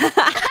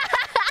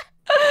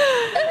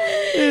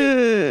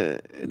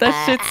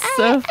 That shit's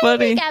so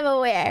funny. I think I'm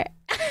aware.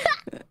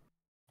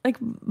 Like,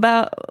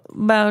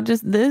 about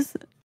just this?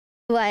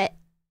 What?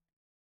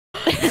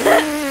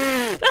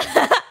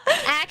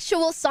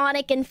 Actual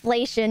Sonic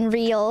inflation,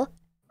 real.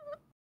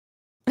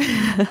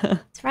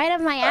 It's right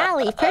up my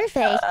alley. Perfect.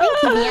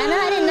 Thank you, Vienna.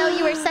 I didn't know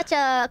you were such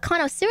a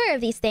connoisseur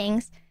of these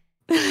things.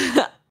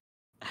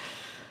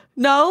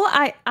 No,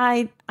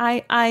 I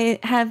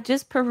have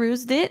just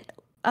perused it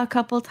a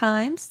couple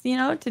times,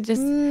 to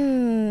just,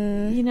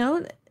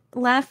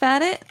 laugh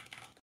at it,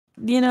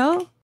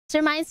 This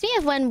reminds me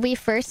of when we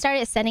first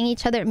started sending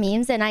each other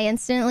memes and I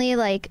instantly,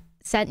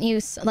 sent you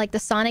like the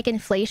Sonic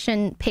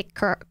inflation pic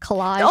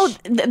collage. Oh,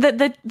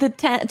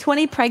 the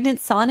 20 pregnant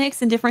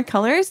Sonics in different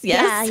colors.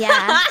 Yes.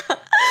 Yeah.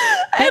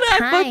 And I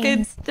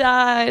fucking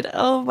died.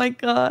 Oh my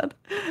god.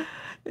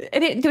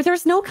 And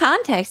there's no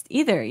context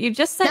either. You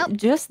just sent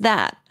just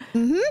that.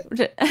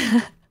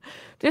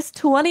 Just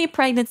 20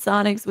 pregnant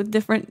Sonics with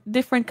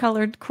different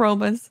colored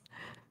chromas.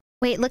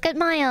 Wait, look at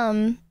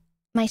my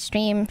my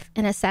stream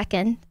in a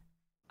second.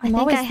 I'm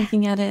always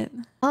looking at it.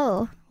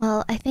 Oh,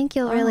 well, I think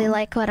you'll really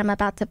like what I'm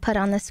about to put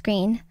on the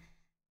screen.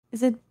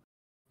 Is it?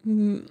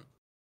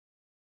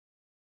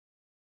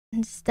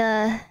 Just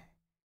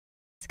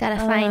gotta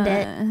find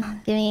it.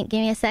 Give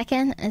me a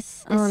second.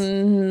 Oh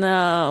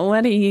no!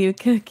 What are you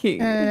cooking?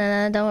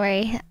 No, don't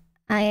worry.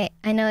 I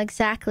know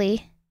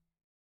exactly.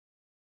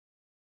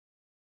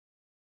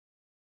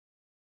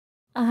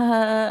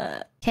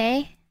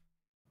 Okay.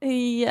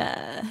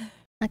 Yeah.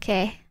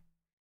 Okay.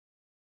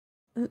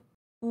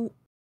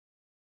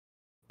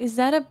 Is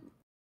that a?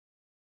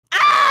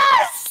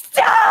 Ah!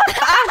 Stop!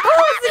 I'm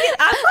closing it.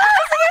 I'm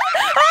closing it.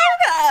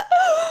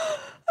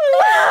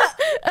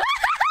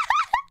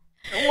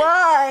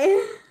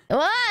 Why?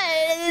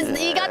 What?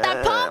 You got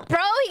that pump, bro.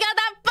 You got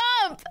that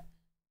pump.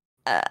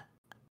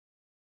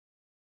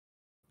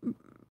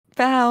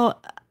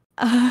 Val.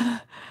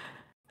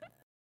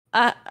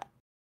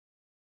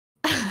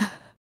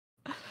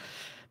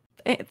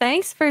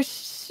 Thanks for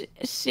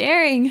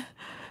sharing.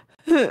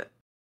 No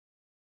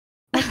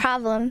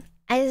problem.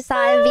 I just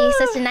thought it'd be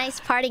such a nice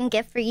parting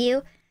gift for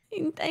you.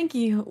 Thank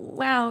you.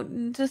 Wow,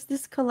 just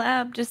this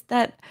collab, just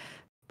that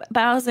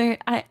Bowser.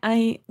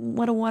 I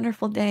what a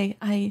wonderful day.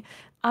 I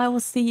will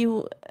see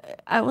you.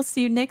 I will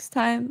see you next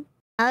time.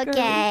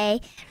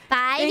 Okay.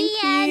 Bye, Thank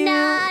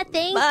Deanna. you.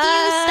 Thank Bye.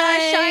 you, Star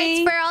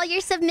Sharks, for all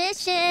your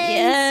submissions.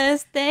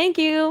 Yes, thank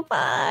you.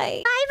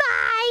 Bye. Bye.